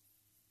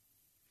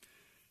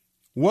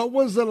 What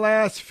was the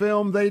last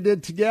film they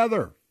did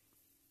together?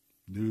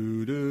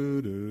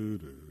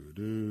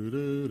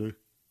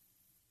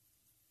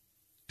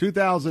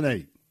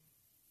 2008.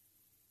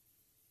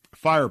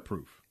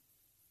 Fireproof.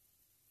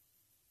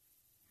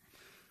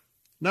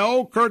 Now,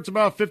 old Kurt's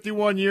about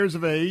 51 years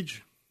of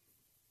age,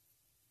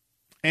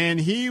 and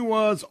he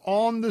was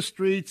on the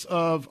streets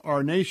of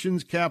our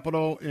nation's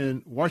capital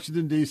in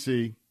Washington,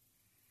 D.C.,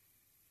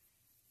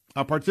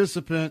 a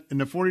participant in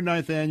the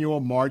 49th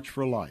annual March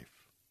for Life.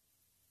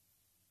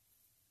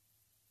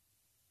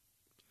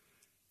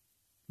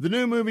 The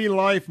new movie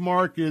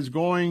Lifemark is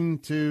going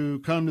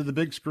to come to the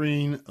big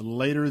screen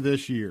later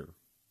this year.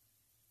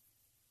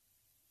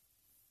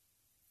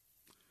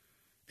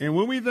 And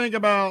when we think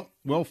about,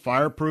 well,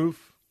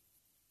 Fireproof,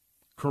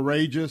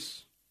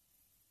 Courageous,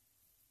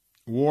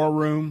 War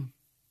Room,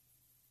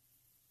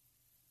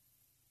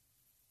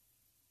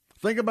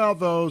 think about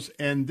those,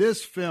 and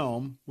this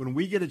film, when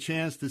we get a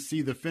chance to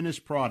see the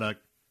finished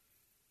product,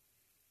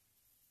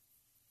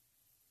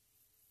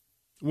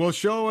 will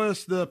show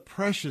us the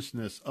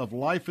preciousness of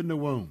life in the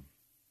womb.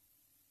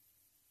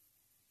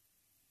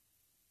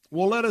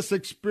 Will let us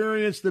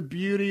experience the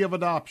beauty of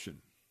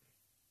adoption.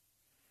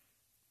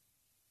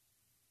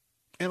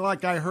 And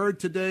like I heard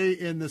today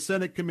in the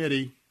Senate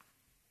committee,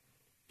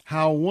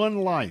 how one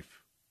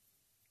life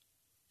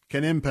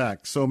can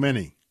impact so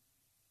many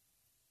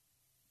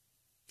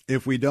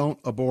if we don't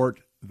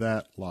abort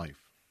that life.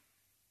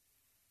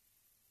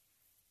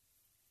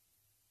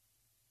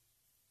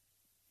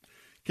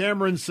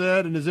 Cameron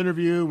said in his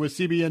interview with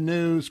CBN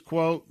News,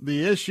 quote,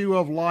 "The issue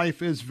of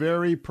life is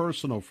very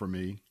personal for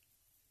me.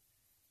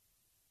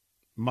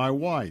 My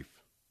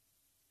wife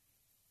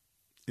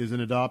is an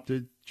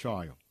adopted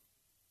child.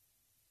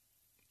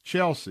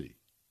 Chelsea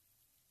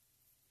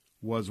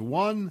was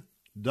one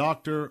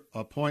doctor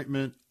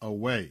appointment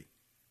away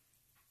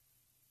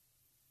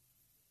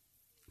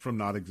from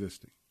not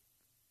existing.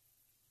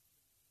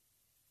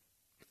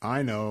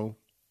 I know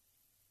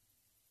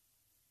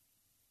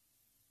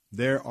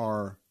there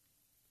are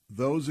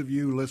those of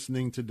you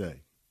listening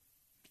today,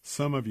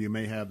 some of you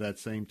may have that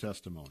same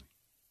testimony.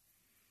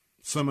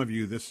 Some of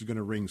you, this is going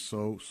to ring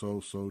so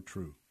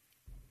true.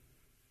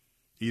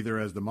 Either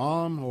as the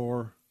mom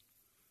or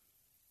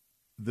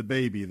the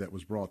baby that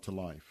was brought to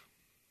life.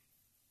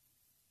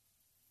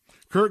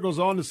 Kurt goes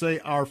on to say,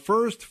 our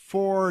first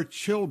 4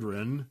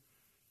 children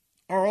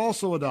are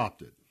also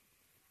adopted.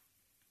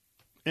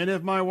 And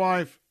if my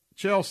wife,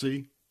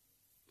 Chelsea,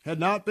 had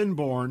not been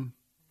born,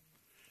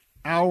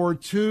 our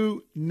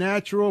 2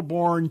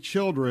 natural-born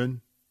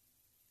children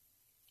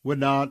would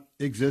not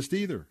exist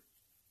either.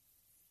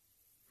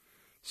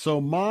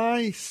 So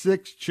my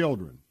 6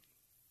 children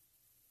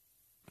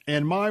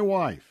and my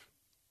wife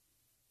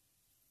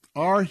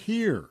are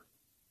here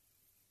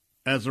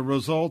as a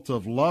result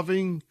of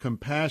loving,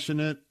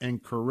 compassionate,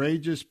 and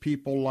courageous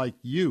people like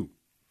you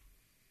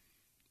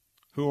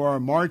who are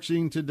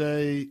marching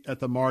today at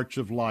the March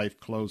of Life,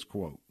 close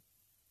quote.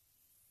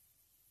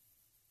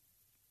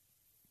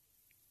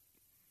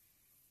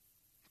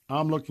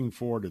 I'm looking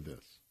forward to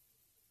this.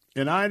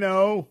 And I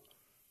know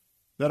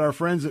that our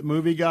friends at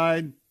Movie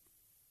Guide,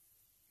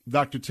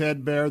 Dr.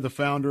 Ted Baer, the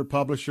founder,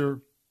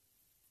 publisher,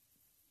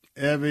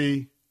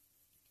 Evie,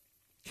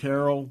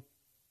 Carol,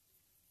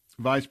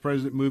 Vice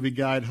President Movie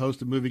Guide,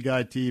 host of Movie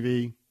Guide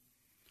TV.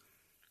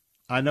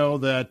 I know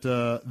that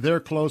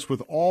they're close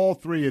with all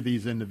 3 of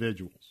these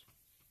individuals.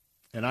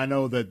 And I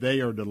know that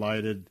they are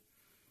delighted,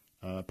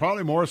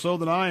 probably more so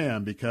than I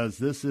am, because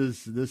this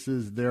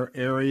is their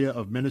area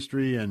of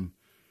ministry, and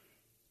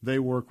they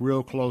work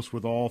real close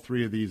with all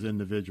 3 of these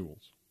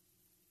individuals.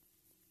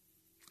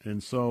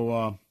 And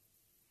so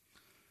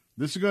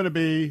this is going to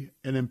be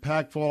an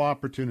impactful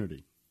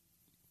opportunity.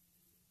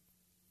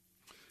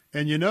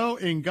 And you know,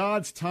 in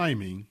God's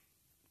timing,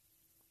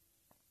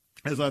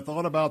 as I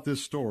thought about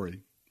this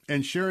story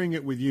and sharing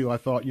it with you, I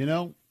thought, you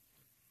know,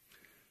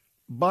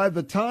 by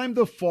the time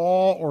the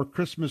fall or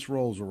Christmas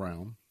rolls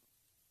around,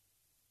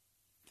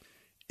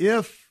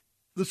 if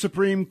the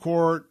Supreme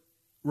Court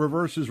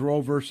reverses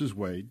Roe versus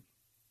Wade,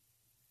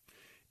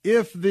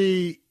 if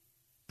the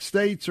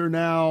states are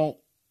now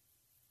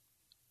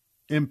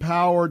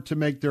empowered to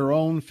make their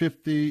own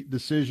 50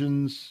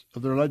 decisions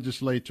of their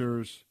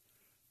legislators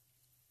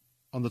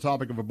on the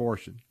topic of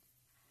abortion,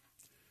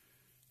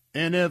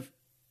 and if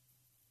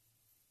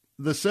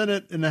the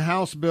Senate and the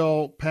House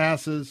bill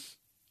passes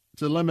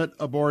to limit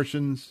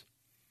abortions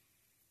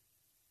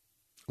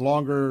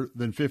longer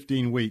than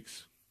 15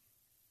 weeks,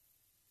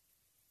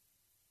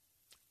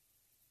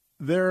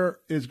 there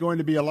is going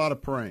to be a lot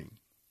of praying,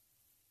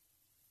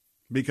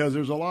 because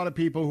there's a lot of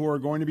people who are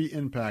going to be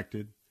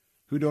impacted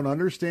who don't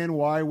understand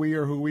why we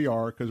are who we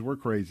are, because we're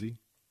crazy.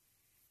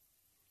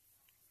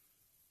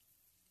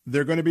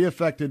 They're going to be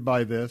affected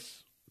by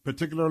this,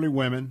 particularly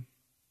women.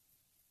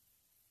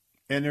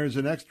 And there's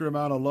an extra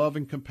amount of love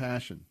and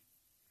compassion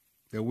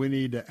that we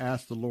need to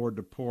ask the Lord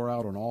to pour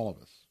out on all of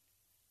us.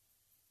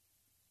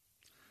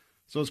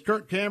 So as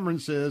Kirk Cameron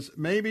says,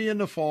 maybe in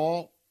the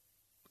fall,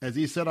 as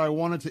he said, I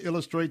wanted to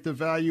illustrate the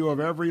value of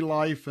every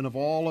life and of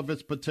all of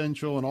its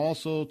potential, and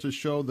also to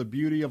show the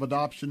beauty of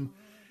adoption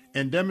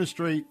and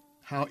demonstrate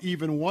how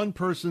even one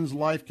person's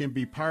life can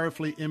be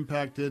powerfully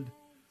impacted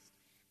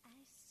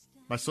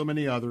by so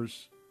many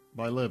others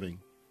by living.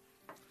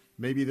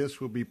 Maybe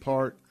this will be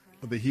part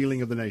of the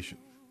healing of the nation.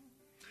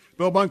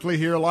 Bill Bunkley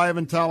here, live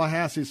in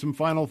Tallahassee. Some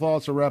final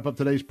thoughts to wrap up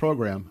today's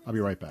program. I'll be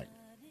right back.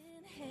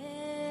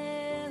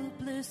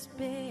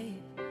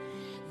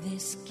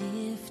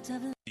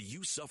 Do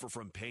you suffer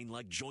from pain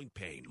like joint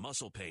pain,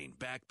 muscle pain,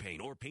 back pain,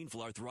 or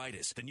painful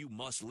arthritis? Then you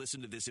must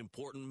listen to this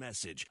important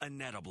message.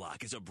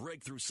 Anatoblock is a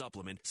breakthrough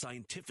supplement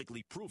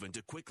scientifically proven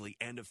to quickly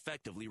and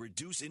effectively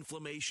reduce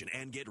inflammation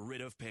and get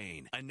rid of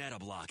pain.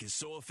 Anatoblock is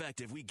so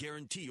effective, we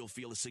guarantee you'll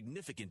feel a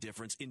significant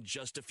difference in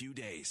just a few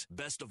days.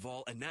 Best of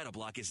all,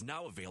 Anatoblock is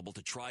now available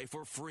to try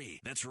for free.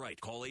 That's right.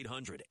 Call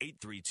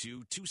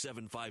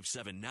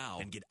 800-832-2757 now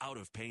and get out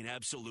of pain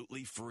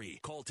absolutely free.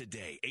 Call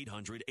today,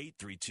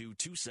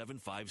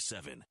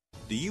 800-832-2757.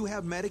 Do you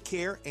have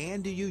Medicare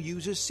and do you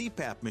use a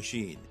CPAP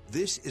machine?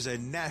 This is a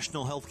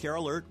national healthcare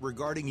alert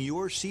regarding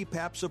your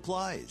CPAP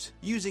supplies.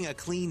 Using a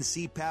clean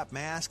CPAP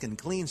mask and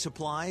clean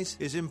supplies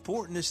is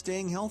important to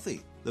staying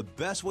healthy. The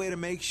best way to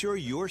make sure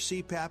your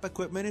CPAP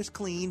equipment is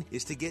clean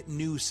is to get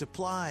new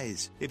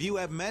supplies. If you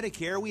have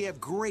Medicare, we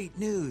have great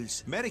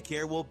news.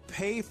 Medicare will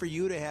pay for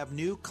you to have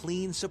new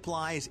clean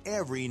supplies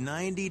every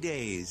 90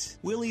 days.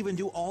 We'll even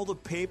do all the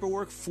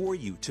paperwork for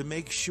you to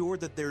make sure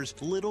that there's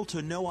little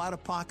to no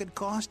out-of-pocket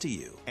cost to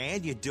you.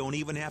 And you don't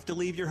even have to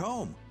leave your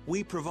home.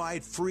 we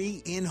provide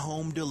free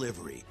in-home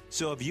delivery.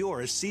 So if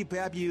you're a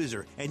CPAP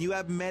user and you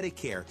have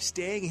Medicare,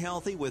 staying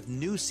healthy with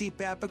new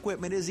CPAP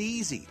equipment is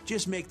easy.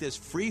 Just make this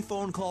free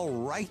phone call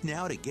right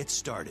now to get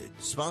started.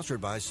 Sponsored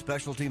by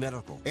Specialty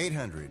Medical.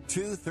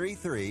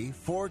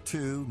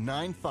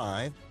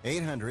 800-233-4295.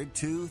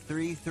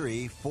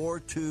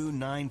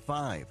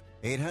 800-233-4295.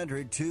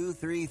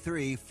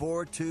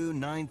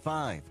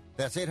 800-233-4295.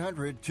 That's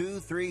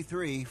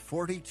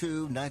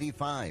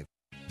 800-233-4295.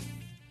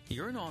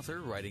 You're an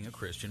author writing a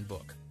Christian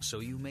book, so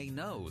you may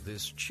know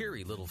this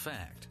cheery little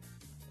fact.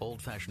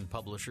 Old-fashioned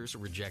publishers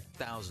reject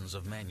thousands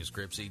of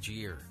manuscripts each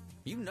year.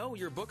 You know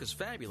your book is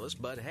fabulous,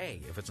 but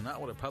hey, if it's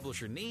not what a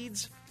publisher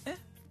needs,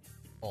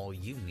 all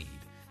you need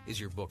is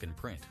your book in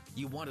print.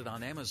 You want it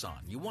on Amazon.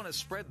 You want to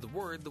spread the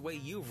word the way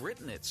you've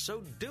written it,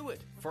 so do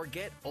it.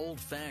 Forget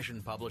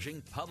old-fashioned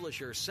publishing. Publish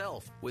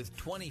yourself with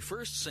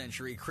 21st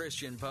century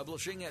Christian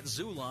publishing at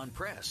Zulon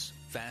Press.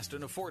 Fast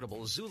and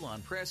affordable,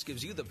 Zulon Press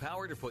gives you the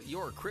power to put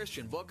your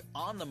Christian book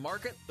on the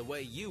market the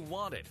way you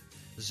want it.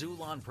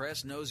 Zulon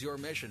Press knows your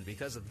mission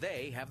because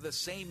they have the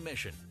same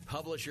mission.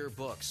 Publish your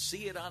book.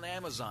 See it on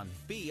Amazon.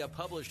 Be a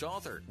published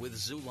author with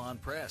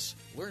Zulon Press.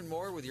 Learn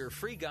more with your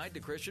free guide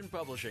to Christian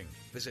publishing.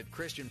 Visit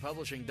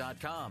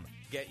ChristianPublishing.com.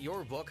 Get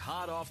your book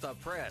hot off the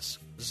press.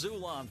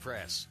 Zulon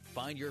Press.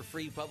 Find your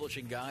free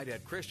publishing guide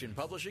at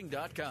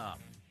ChristianPublishing.com.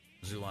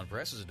 Zulon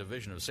Press is a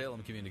division of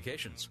Salem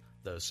Communications,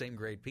 the same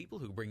great people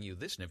who bring you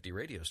this nifty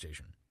radio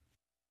station.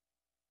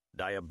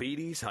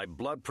 Diabetes, high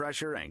blood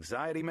pressure,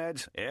 anxiety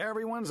meds,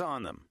 everyone's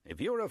on them. If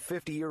you're a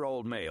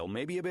 50-year-old male,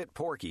 maybe a bit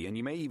porky, and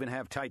you may even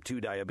have type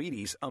 2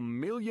 diabetes, $1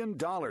 million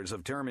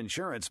of term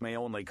insurance may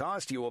only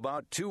cost you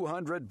about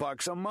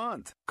 $200 a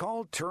month.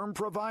 Call Term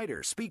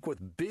Provider. Speak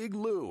with Big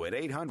Lou at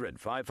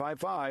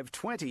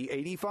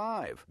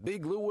 800-555-2085.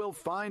 Big Lou will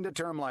find a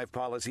term life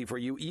policy for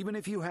you even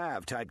if you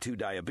have type 2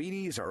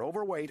 diabetes, are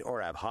overweight,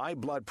 or have high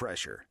blood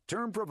pressure.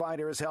 Term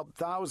Provider has helped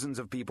thousands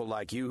of people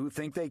like you who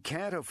think they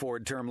can't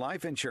afford term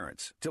life insurance.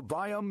 To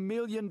buy $1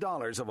 million of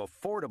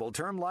affordable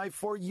term life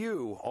for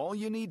you, all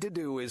you need to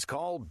do is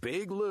call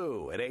Big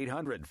Lou at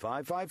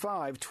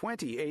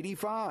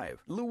 800-555-2085.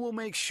 Lou will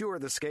make sure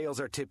the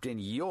scales are tipped in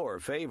your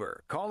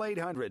favor. Call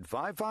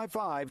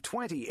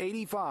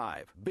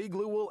 800-555-2085. Big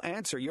Lou will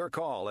answer your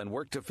call and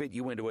work to fit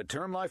you into a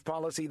term life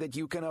policy that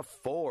you can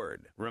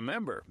afford.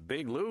 Remember,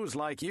 Big Lou's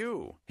like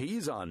you.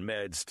 He's on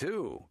meds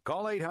too.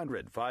 Call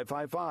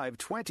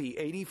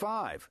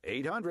 800-555-2085.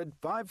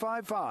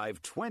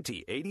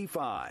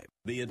 800-555-2085.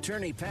 The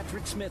Attorney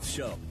Patrick Smith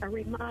Show. A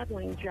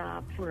remodeling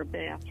job for a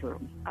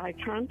bathroom. I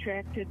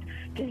contracted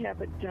to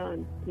have it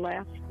done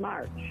last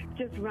March.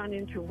 Just run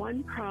into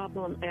one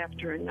problem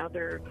after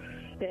another.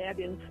 Bad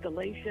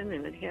installation,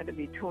 and it had to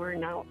be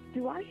torn out.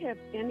 Do I have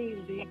any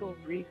legal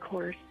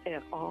recourse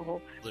at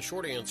all? The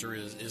short answer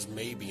is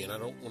maybe, and I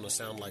don't want to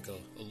sound like a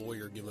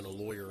lawyer giving a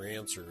lawyer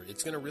answer.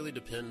 It's going to really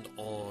depend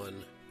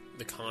on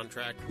the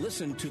contract.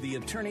 Listen to the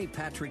Attorney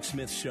Patrick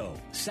Smith Show,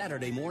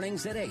 Saturday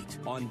mornings at 8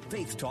 on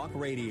Faith Talk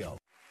Radio.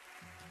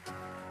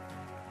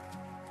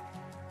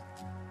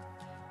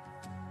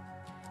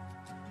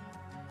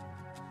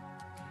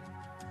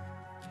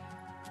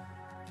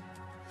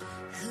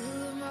 Who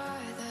am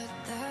I that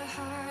the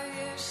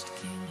highest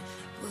king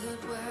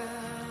would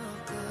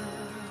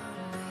welcome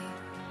me?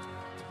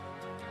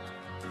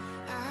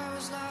 I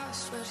was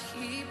lost, but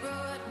he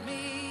brought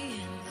me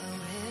in. Oh,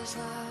 his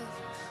love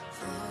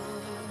for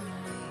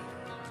me.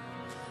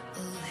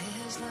 Oh,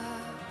 his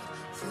love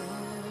for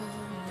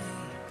me.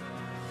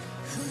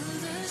 Who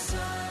the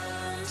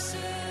Son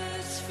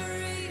sets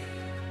free,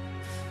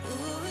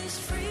 who is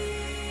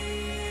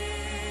free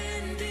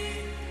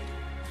indeed.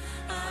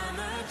 I'm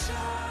a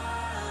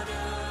child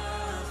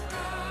of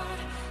God,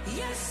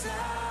 yes I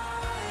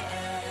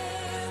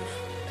am.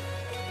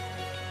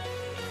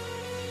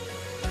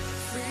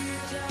 Free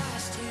at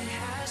last, he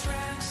has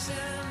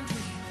ransomed me,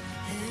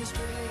 his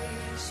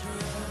grace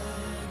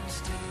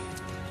runs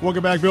deep.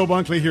 Welcome back. Bill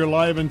Bunkley here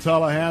live in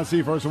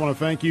Tallahassee. First, I want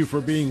to thank you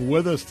for being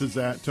with us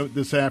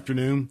this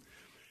afternoon.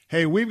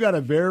 Hey, we've got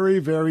a very,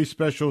 very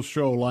special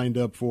show lined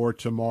up for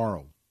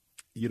tomorrow.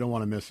 You don't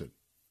want to miss it.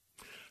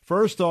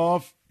 First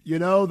off, you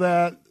know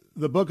that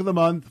the book of the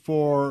month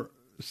for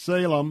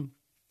Salem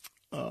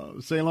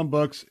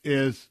Books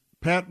is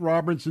Pat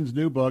Robertson's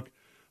new book,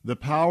 The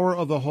Power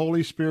of the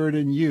Holy Spirit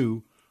in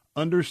You,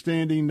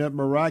 Understanding the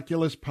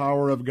Miraculous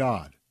Power of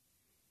God.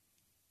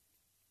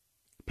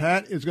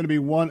 Pat is going to be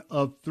one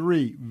of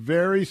 3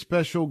 very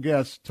special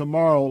guests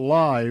tomorrow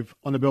live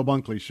on the Bill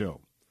Bunkley Show.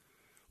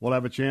 We'll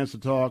have a chance to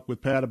talk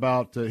with Pat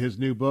about his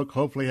new book,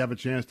 hopefully have a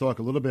chance to talk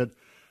a little bit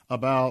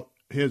about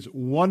his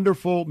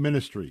wonderful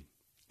ministry,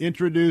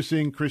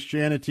 introducing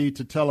Christianity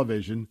to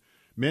television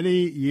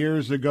many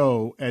years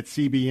ago at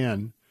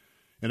CBN.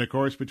 And, of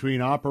course,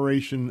 between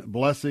Operation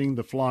Blessing,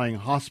 the Flying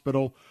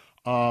Hospital,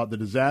 the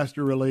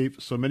disaster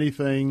relief, so many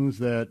things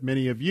that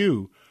many of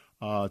you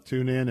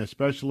tune in,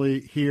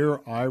 especially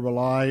here. I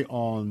rely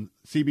on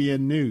CBN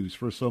News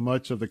for so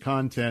much of the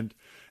content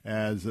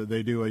as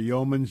they do a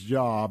yeoman's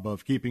job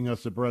of keeping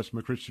us abreast from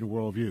a Christian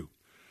worldview.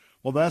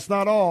 Well, that's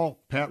not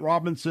all. Pat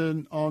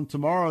Robinson on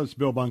tomorrow's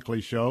Bill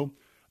Bunkley Show.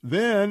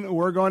 Then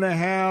we're going to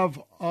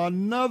have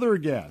another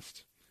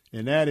guest,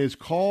 and that is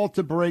Call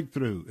to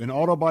Breakthrough, an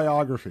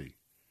autobiography.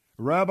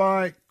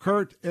 Rabbi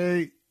Kurt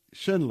A.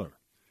 Schindler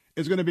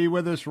is going to be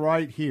with us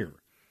right here.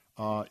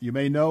 You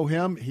may know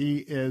him. He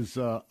is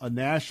a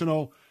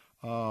national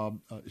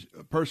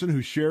person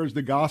who shares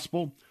the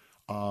gospel,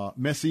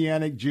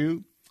 Messianic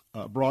Jew,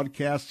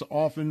 broadcasts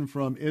often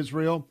from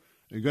Israel.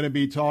 We're going to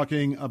be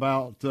talking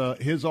about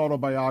his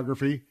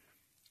autobiography.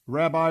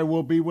 Rabbi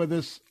will be with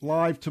us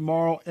live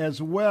tomorrow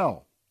as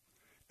well.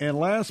 And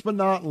last but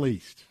not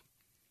least,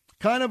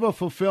 kind of a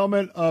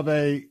fulfillment of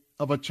a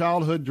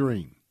childhood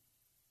dream.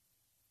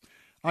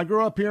 I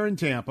grew up here in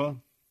Tampa,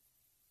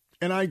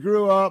 and I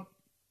grew up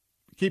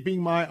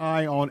keeping my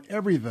eye on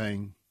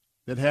everything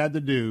that had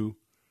to do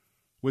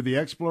with the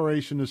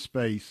exploration of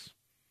space.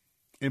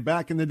 And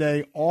back in the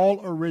day,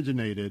 all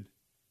originated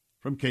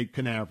from Cape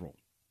Canaveral.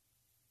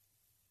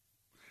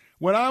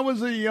 When I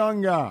was a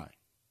young guy,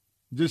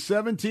 just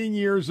 17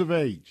 years of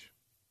age,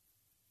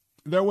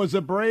 there was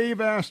a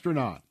brave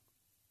astronaut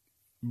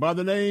by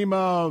the name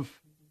of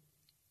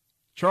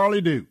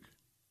Charlie Duke,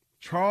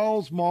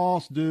 Charles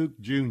Moss Duke,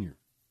 Jr.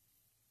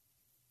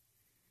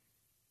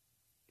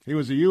 He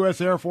was a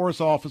U.S. Air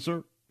Force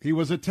officer. He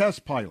was a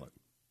test pilot.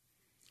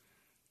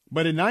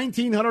 But in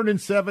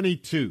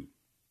 1972,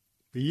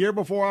 the year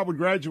before I would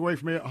graduate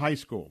from high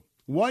school,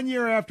 1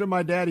 year after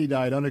my daddy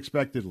died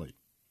unexpectedly,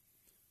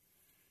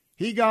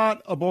 he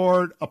got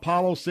aboard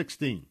Apollo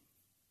 16.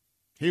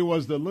 He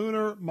was the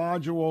lunar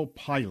module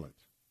pilot.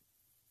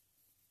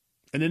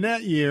 And in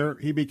that year,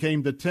 he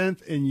became the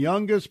 10th and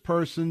youngest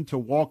person to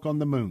walk on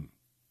the moon.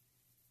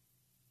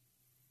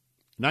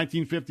 In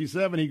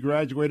 1957, he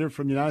graduated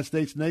from the United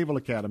States Naval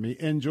Academy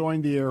and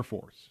joined the Air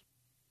Force.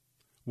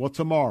 Well,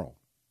 tomorrow,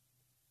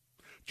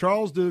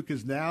 Charles Duke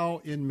is now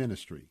in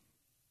ministry.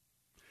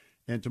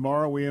 And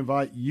tomorrow we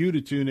invite you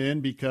to tune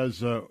in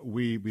because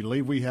we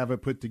believe we have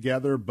it put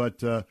together.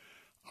 But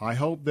I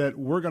hope that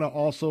we're going to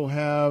also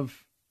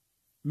have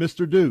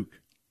Mr.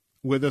 Duke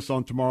with us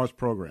on tomorrow's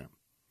program.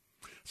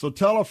 So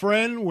tell a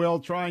friend.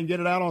 We'll try and get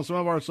it out on some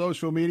of our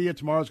social media.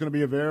 Tomorrow's going to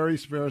be a very,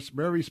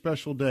 very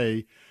special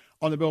day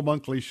on the Bill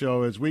Bunkley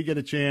Show as we get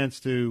a chance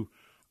to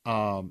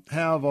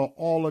have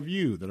all of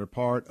you that are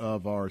part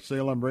of our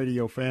Salem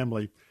radio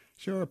family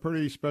share a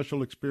pretty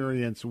special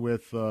experience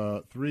with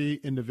three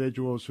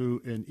individuals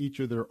who, in each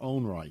of their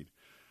own right,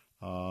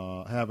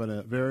 have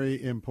a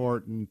very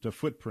important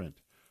footprint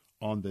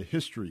on the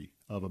history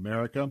of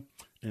America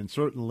and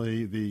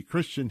certainly the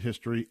Christian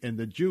history and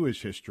the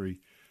Jewish history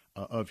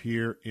of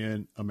here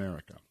in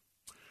America.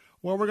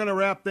 Well, we're going to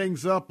wrap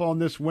things up on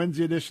this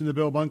Wednesday edition of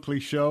the Bill Bunkley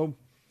Show.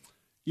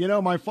 You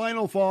know, my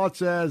final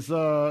thoughts as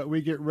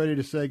we get ready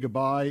to say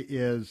goodbye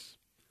is,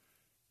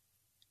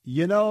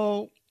 you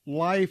know,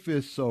 life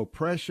is so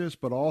precious,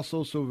 but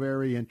also so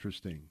very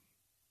interesting.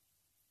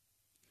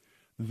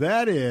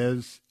 That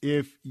is,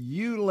 if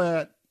you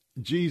let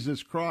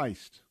Jesus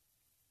Christ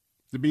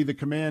to be the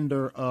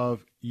commander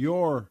of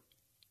your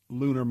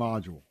lunar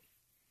module,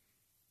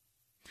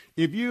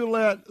 if you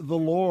let the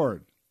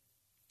Lord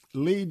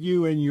lead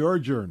you in your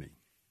journey,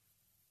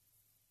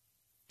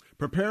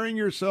 preparing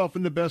yourself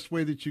in the best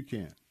way that you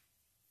can,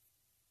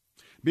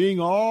 being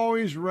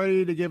always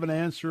ready to give an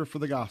answer for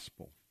the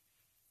gospel,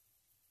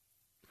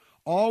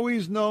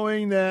 always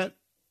knowing that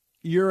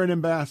you're an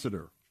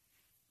ambassador,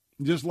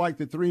 just like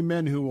the three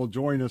men who will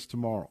join us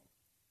tomorrow.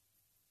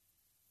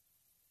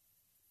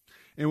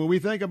 And when we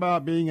think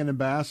about being an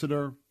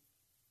ambassador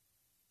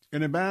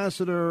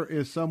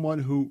is someone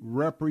who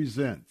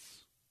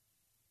represents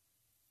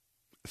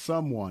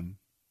someone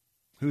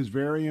who's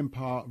very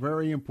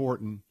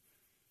important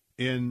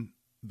in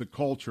the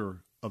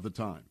culture of the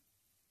time.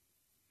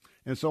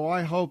 And so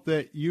I hope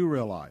that you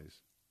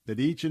realize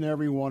that each and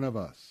every one of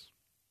us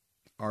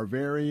are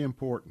very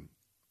important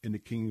in the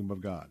kingdom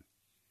of God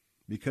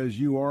because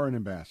you are an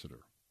ambassador.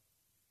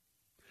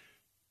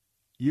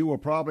 You will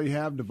probably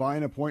have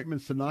divine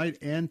appointments tonight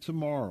and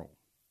tomorrow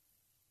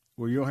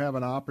where you'll have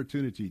an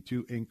opportunity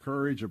to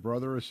encourage a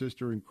brother or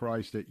sister in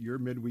Christ at your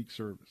midweek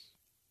service.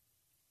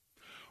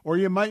 Or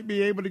you might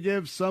be able to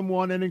give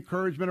someone an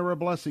encouragement or a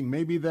blessing,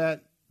 maybe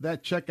that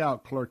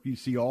checkout clerk you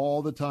see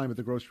all the time at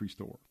the grocery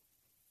store.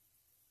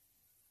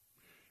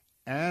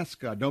 Ask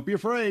God. Don't be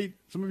afraid.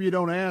 Some of you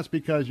don't ask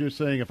because you're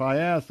saying, if I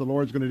ask, the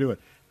Lord's going to do it.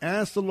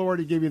 Ask the Lord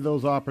to give you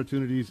those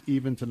opportunities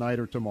even tonight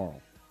or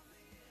tomorrow.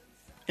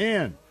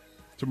 And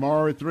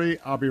tomorrow at 3,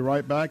 I'll be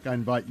right back. I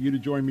invite you to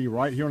join me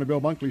right here on the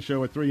Bill Bunkley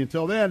Show at 3.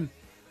 Until then,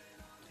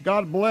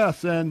 God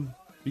bless, and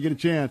if you get a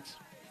chance,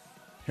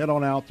 head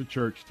on out to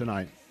church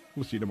tonight.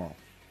 We'll see you tomorrow.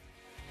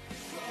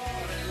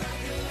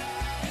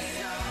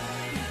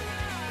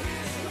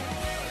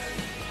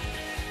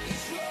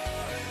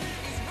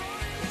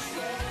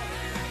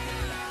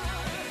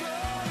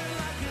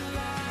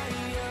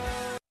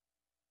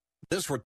 This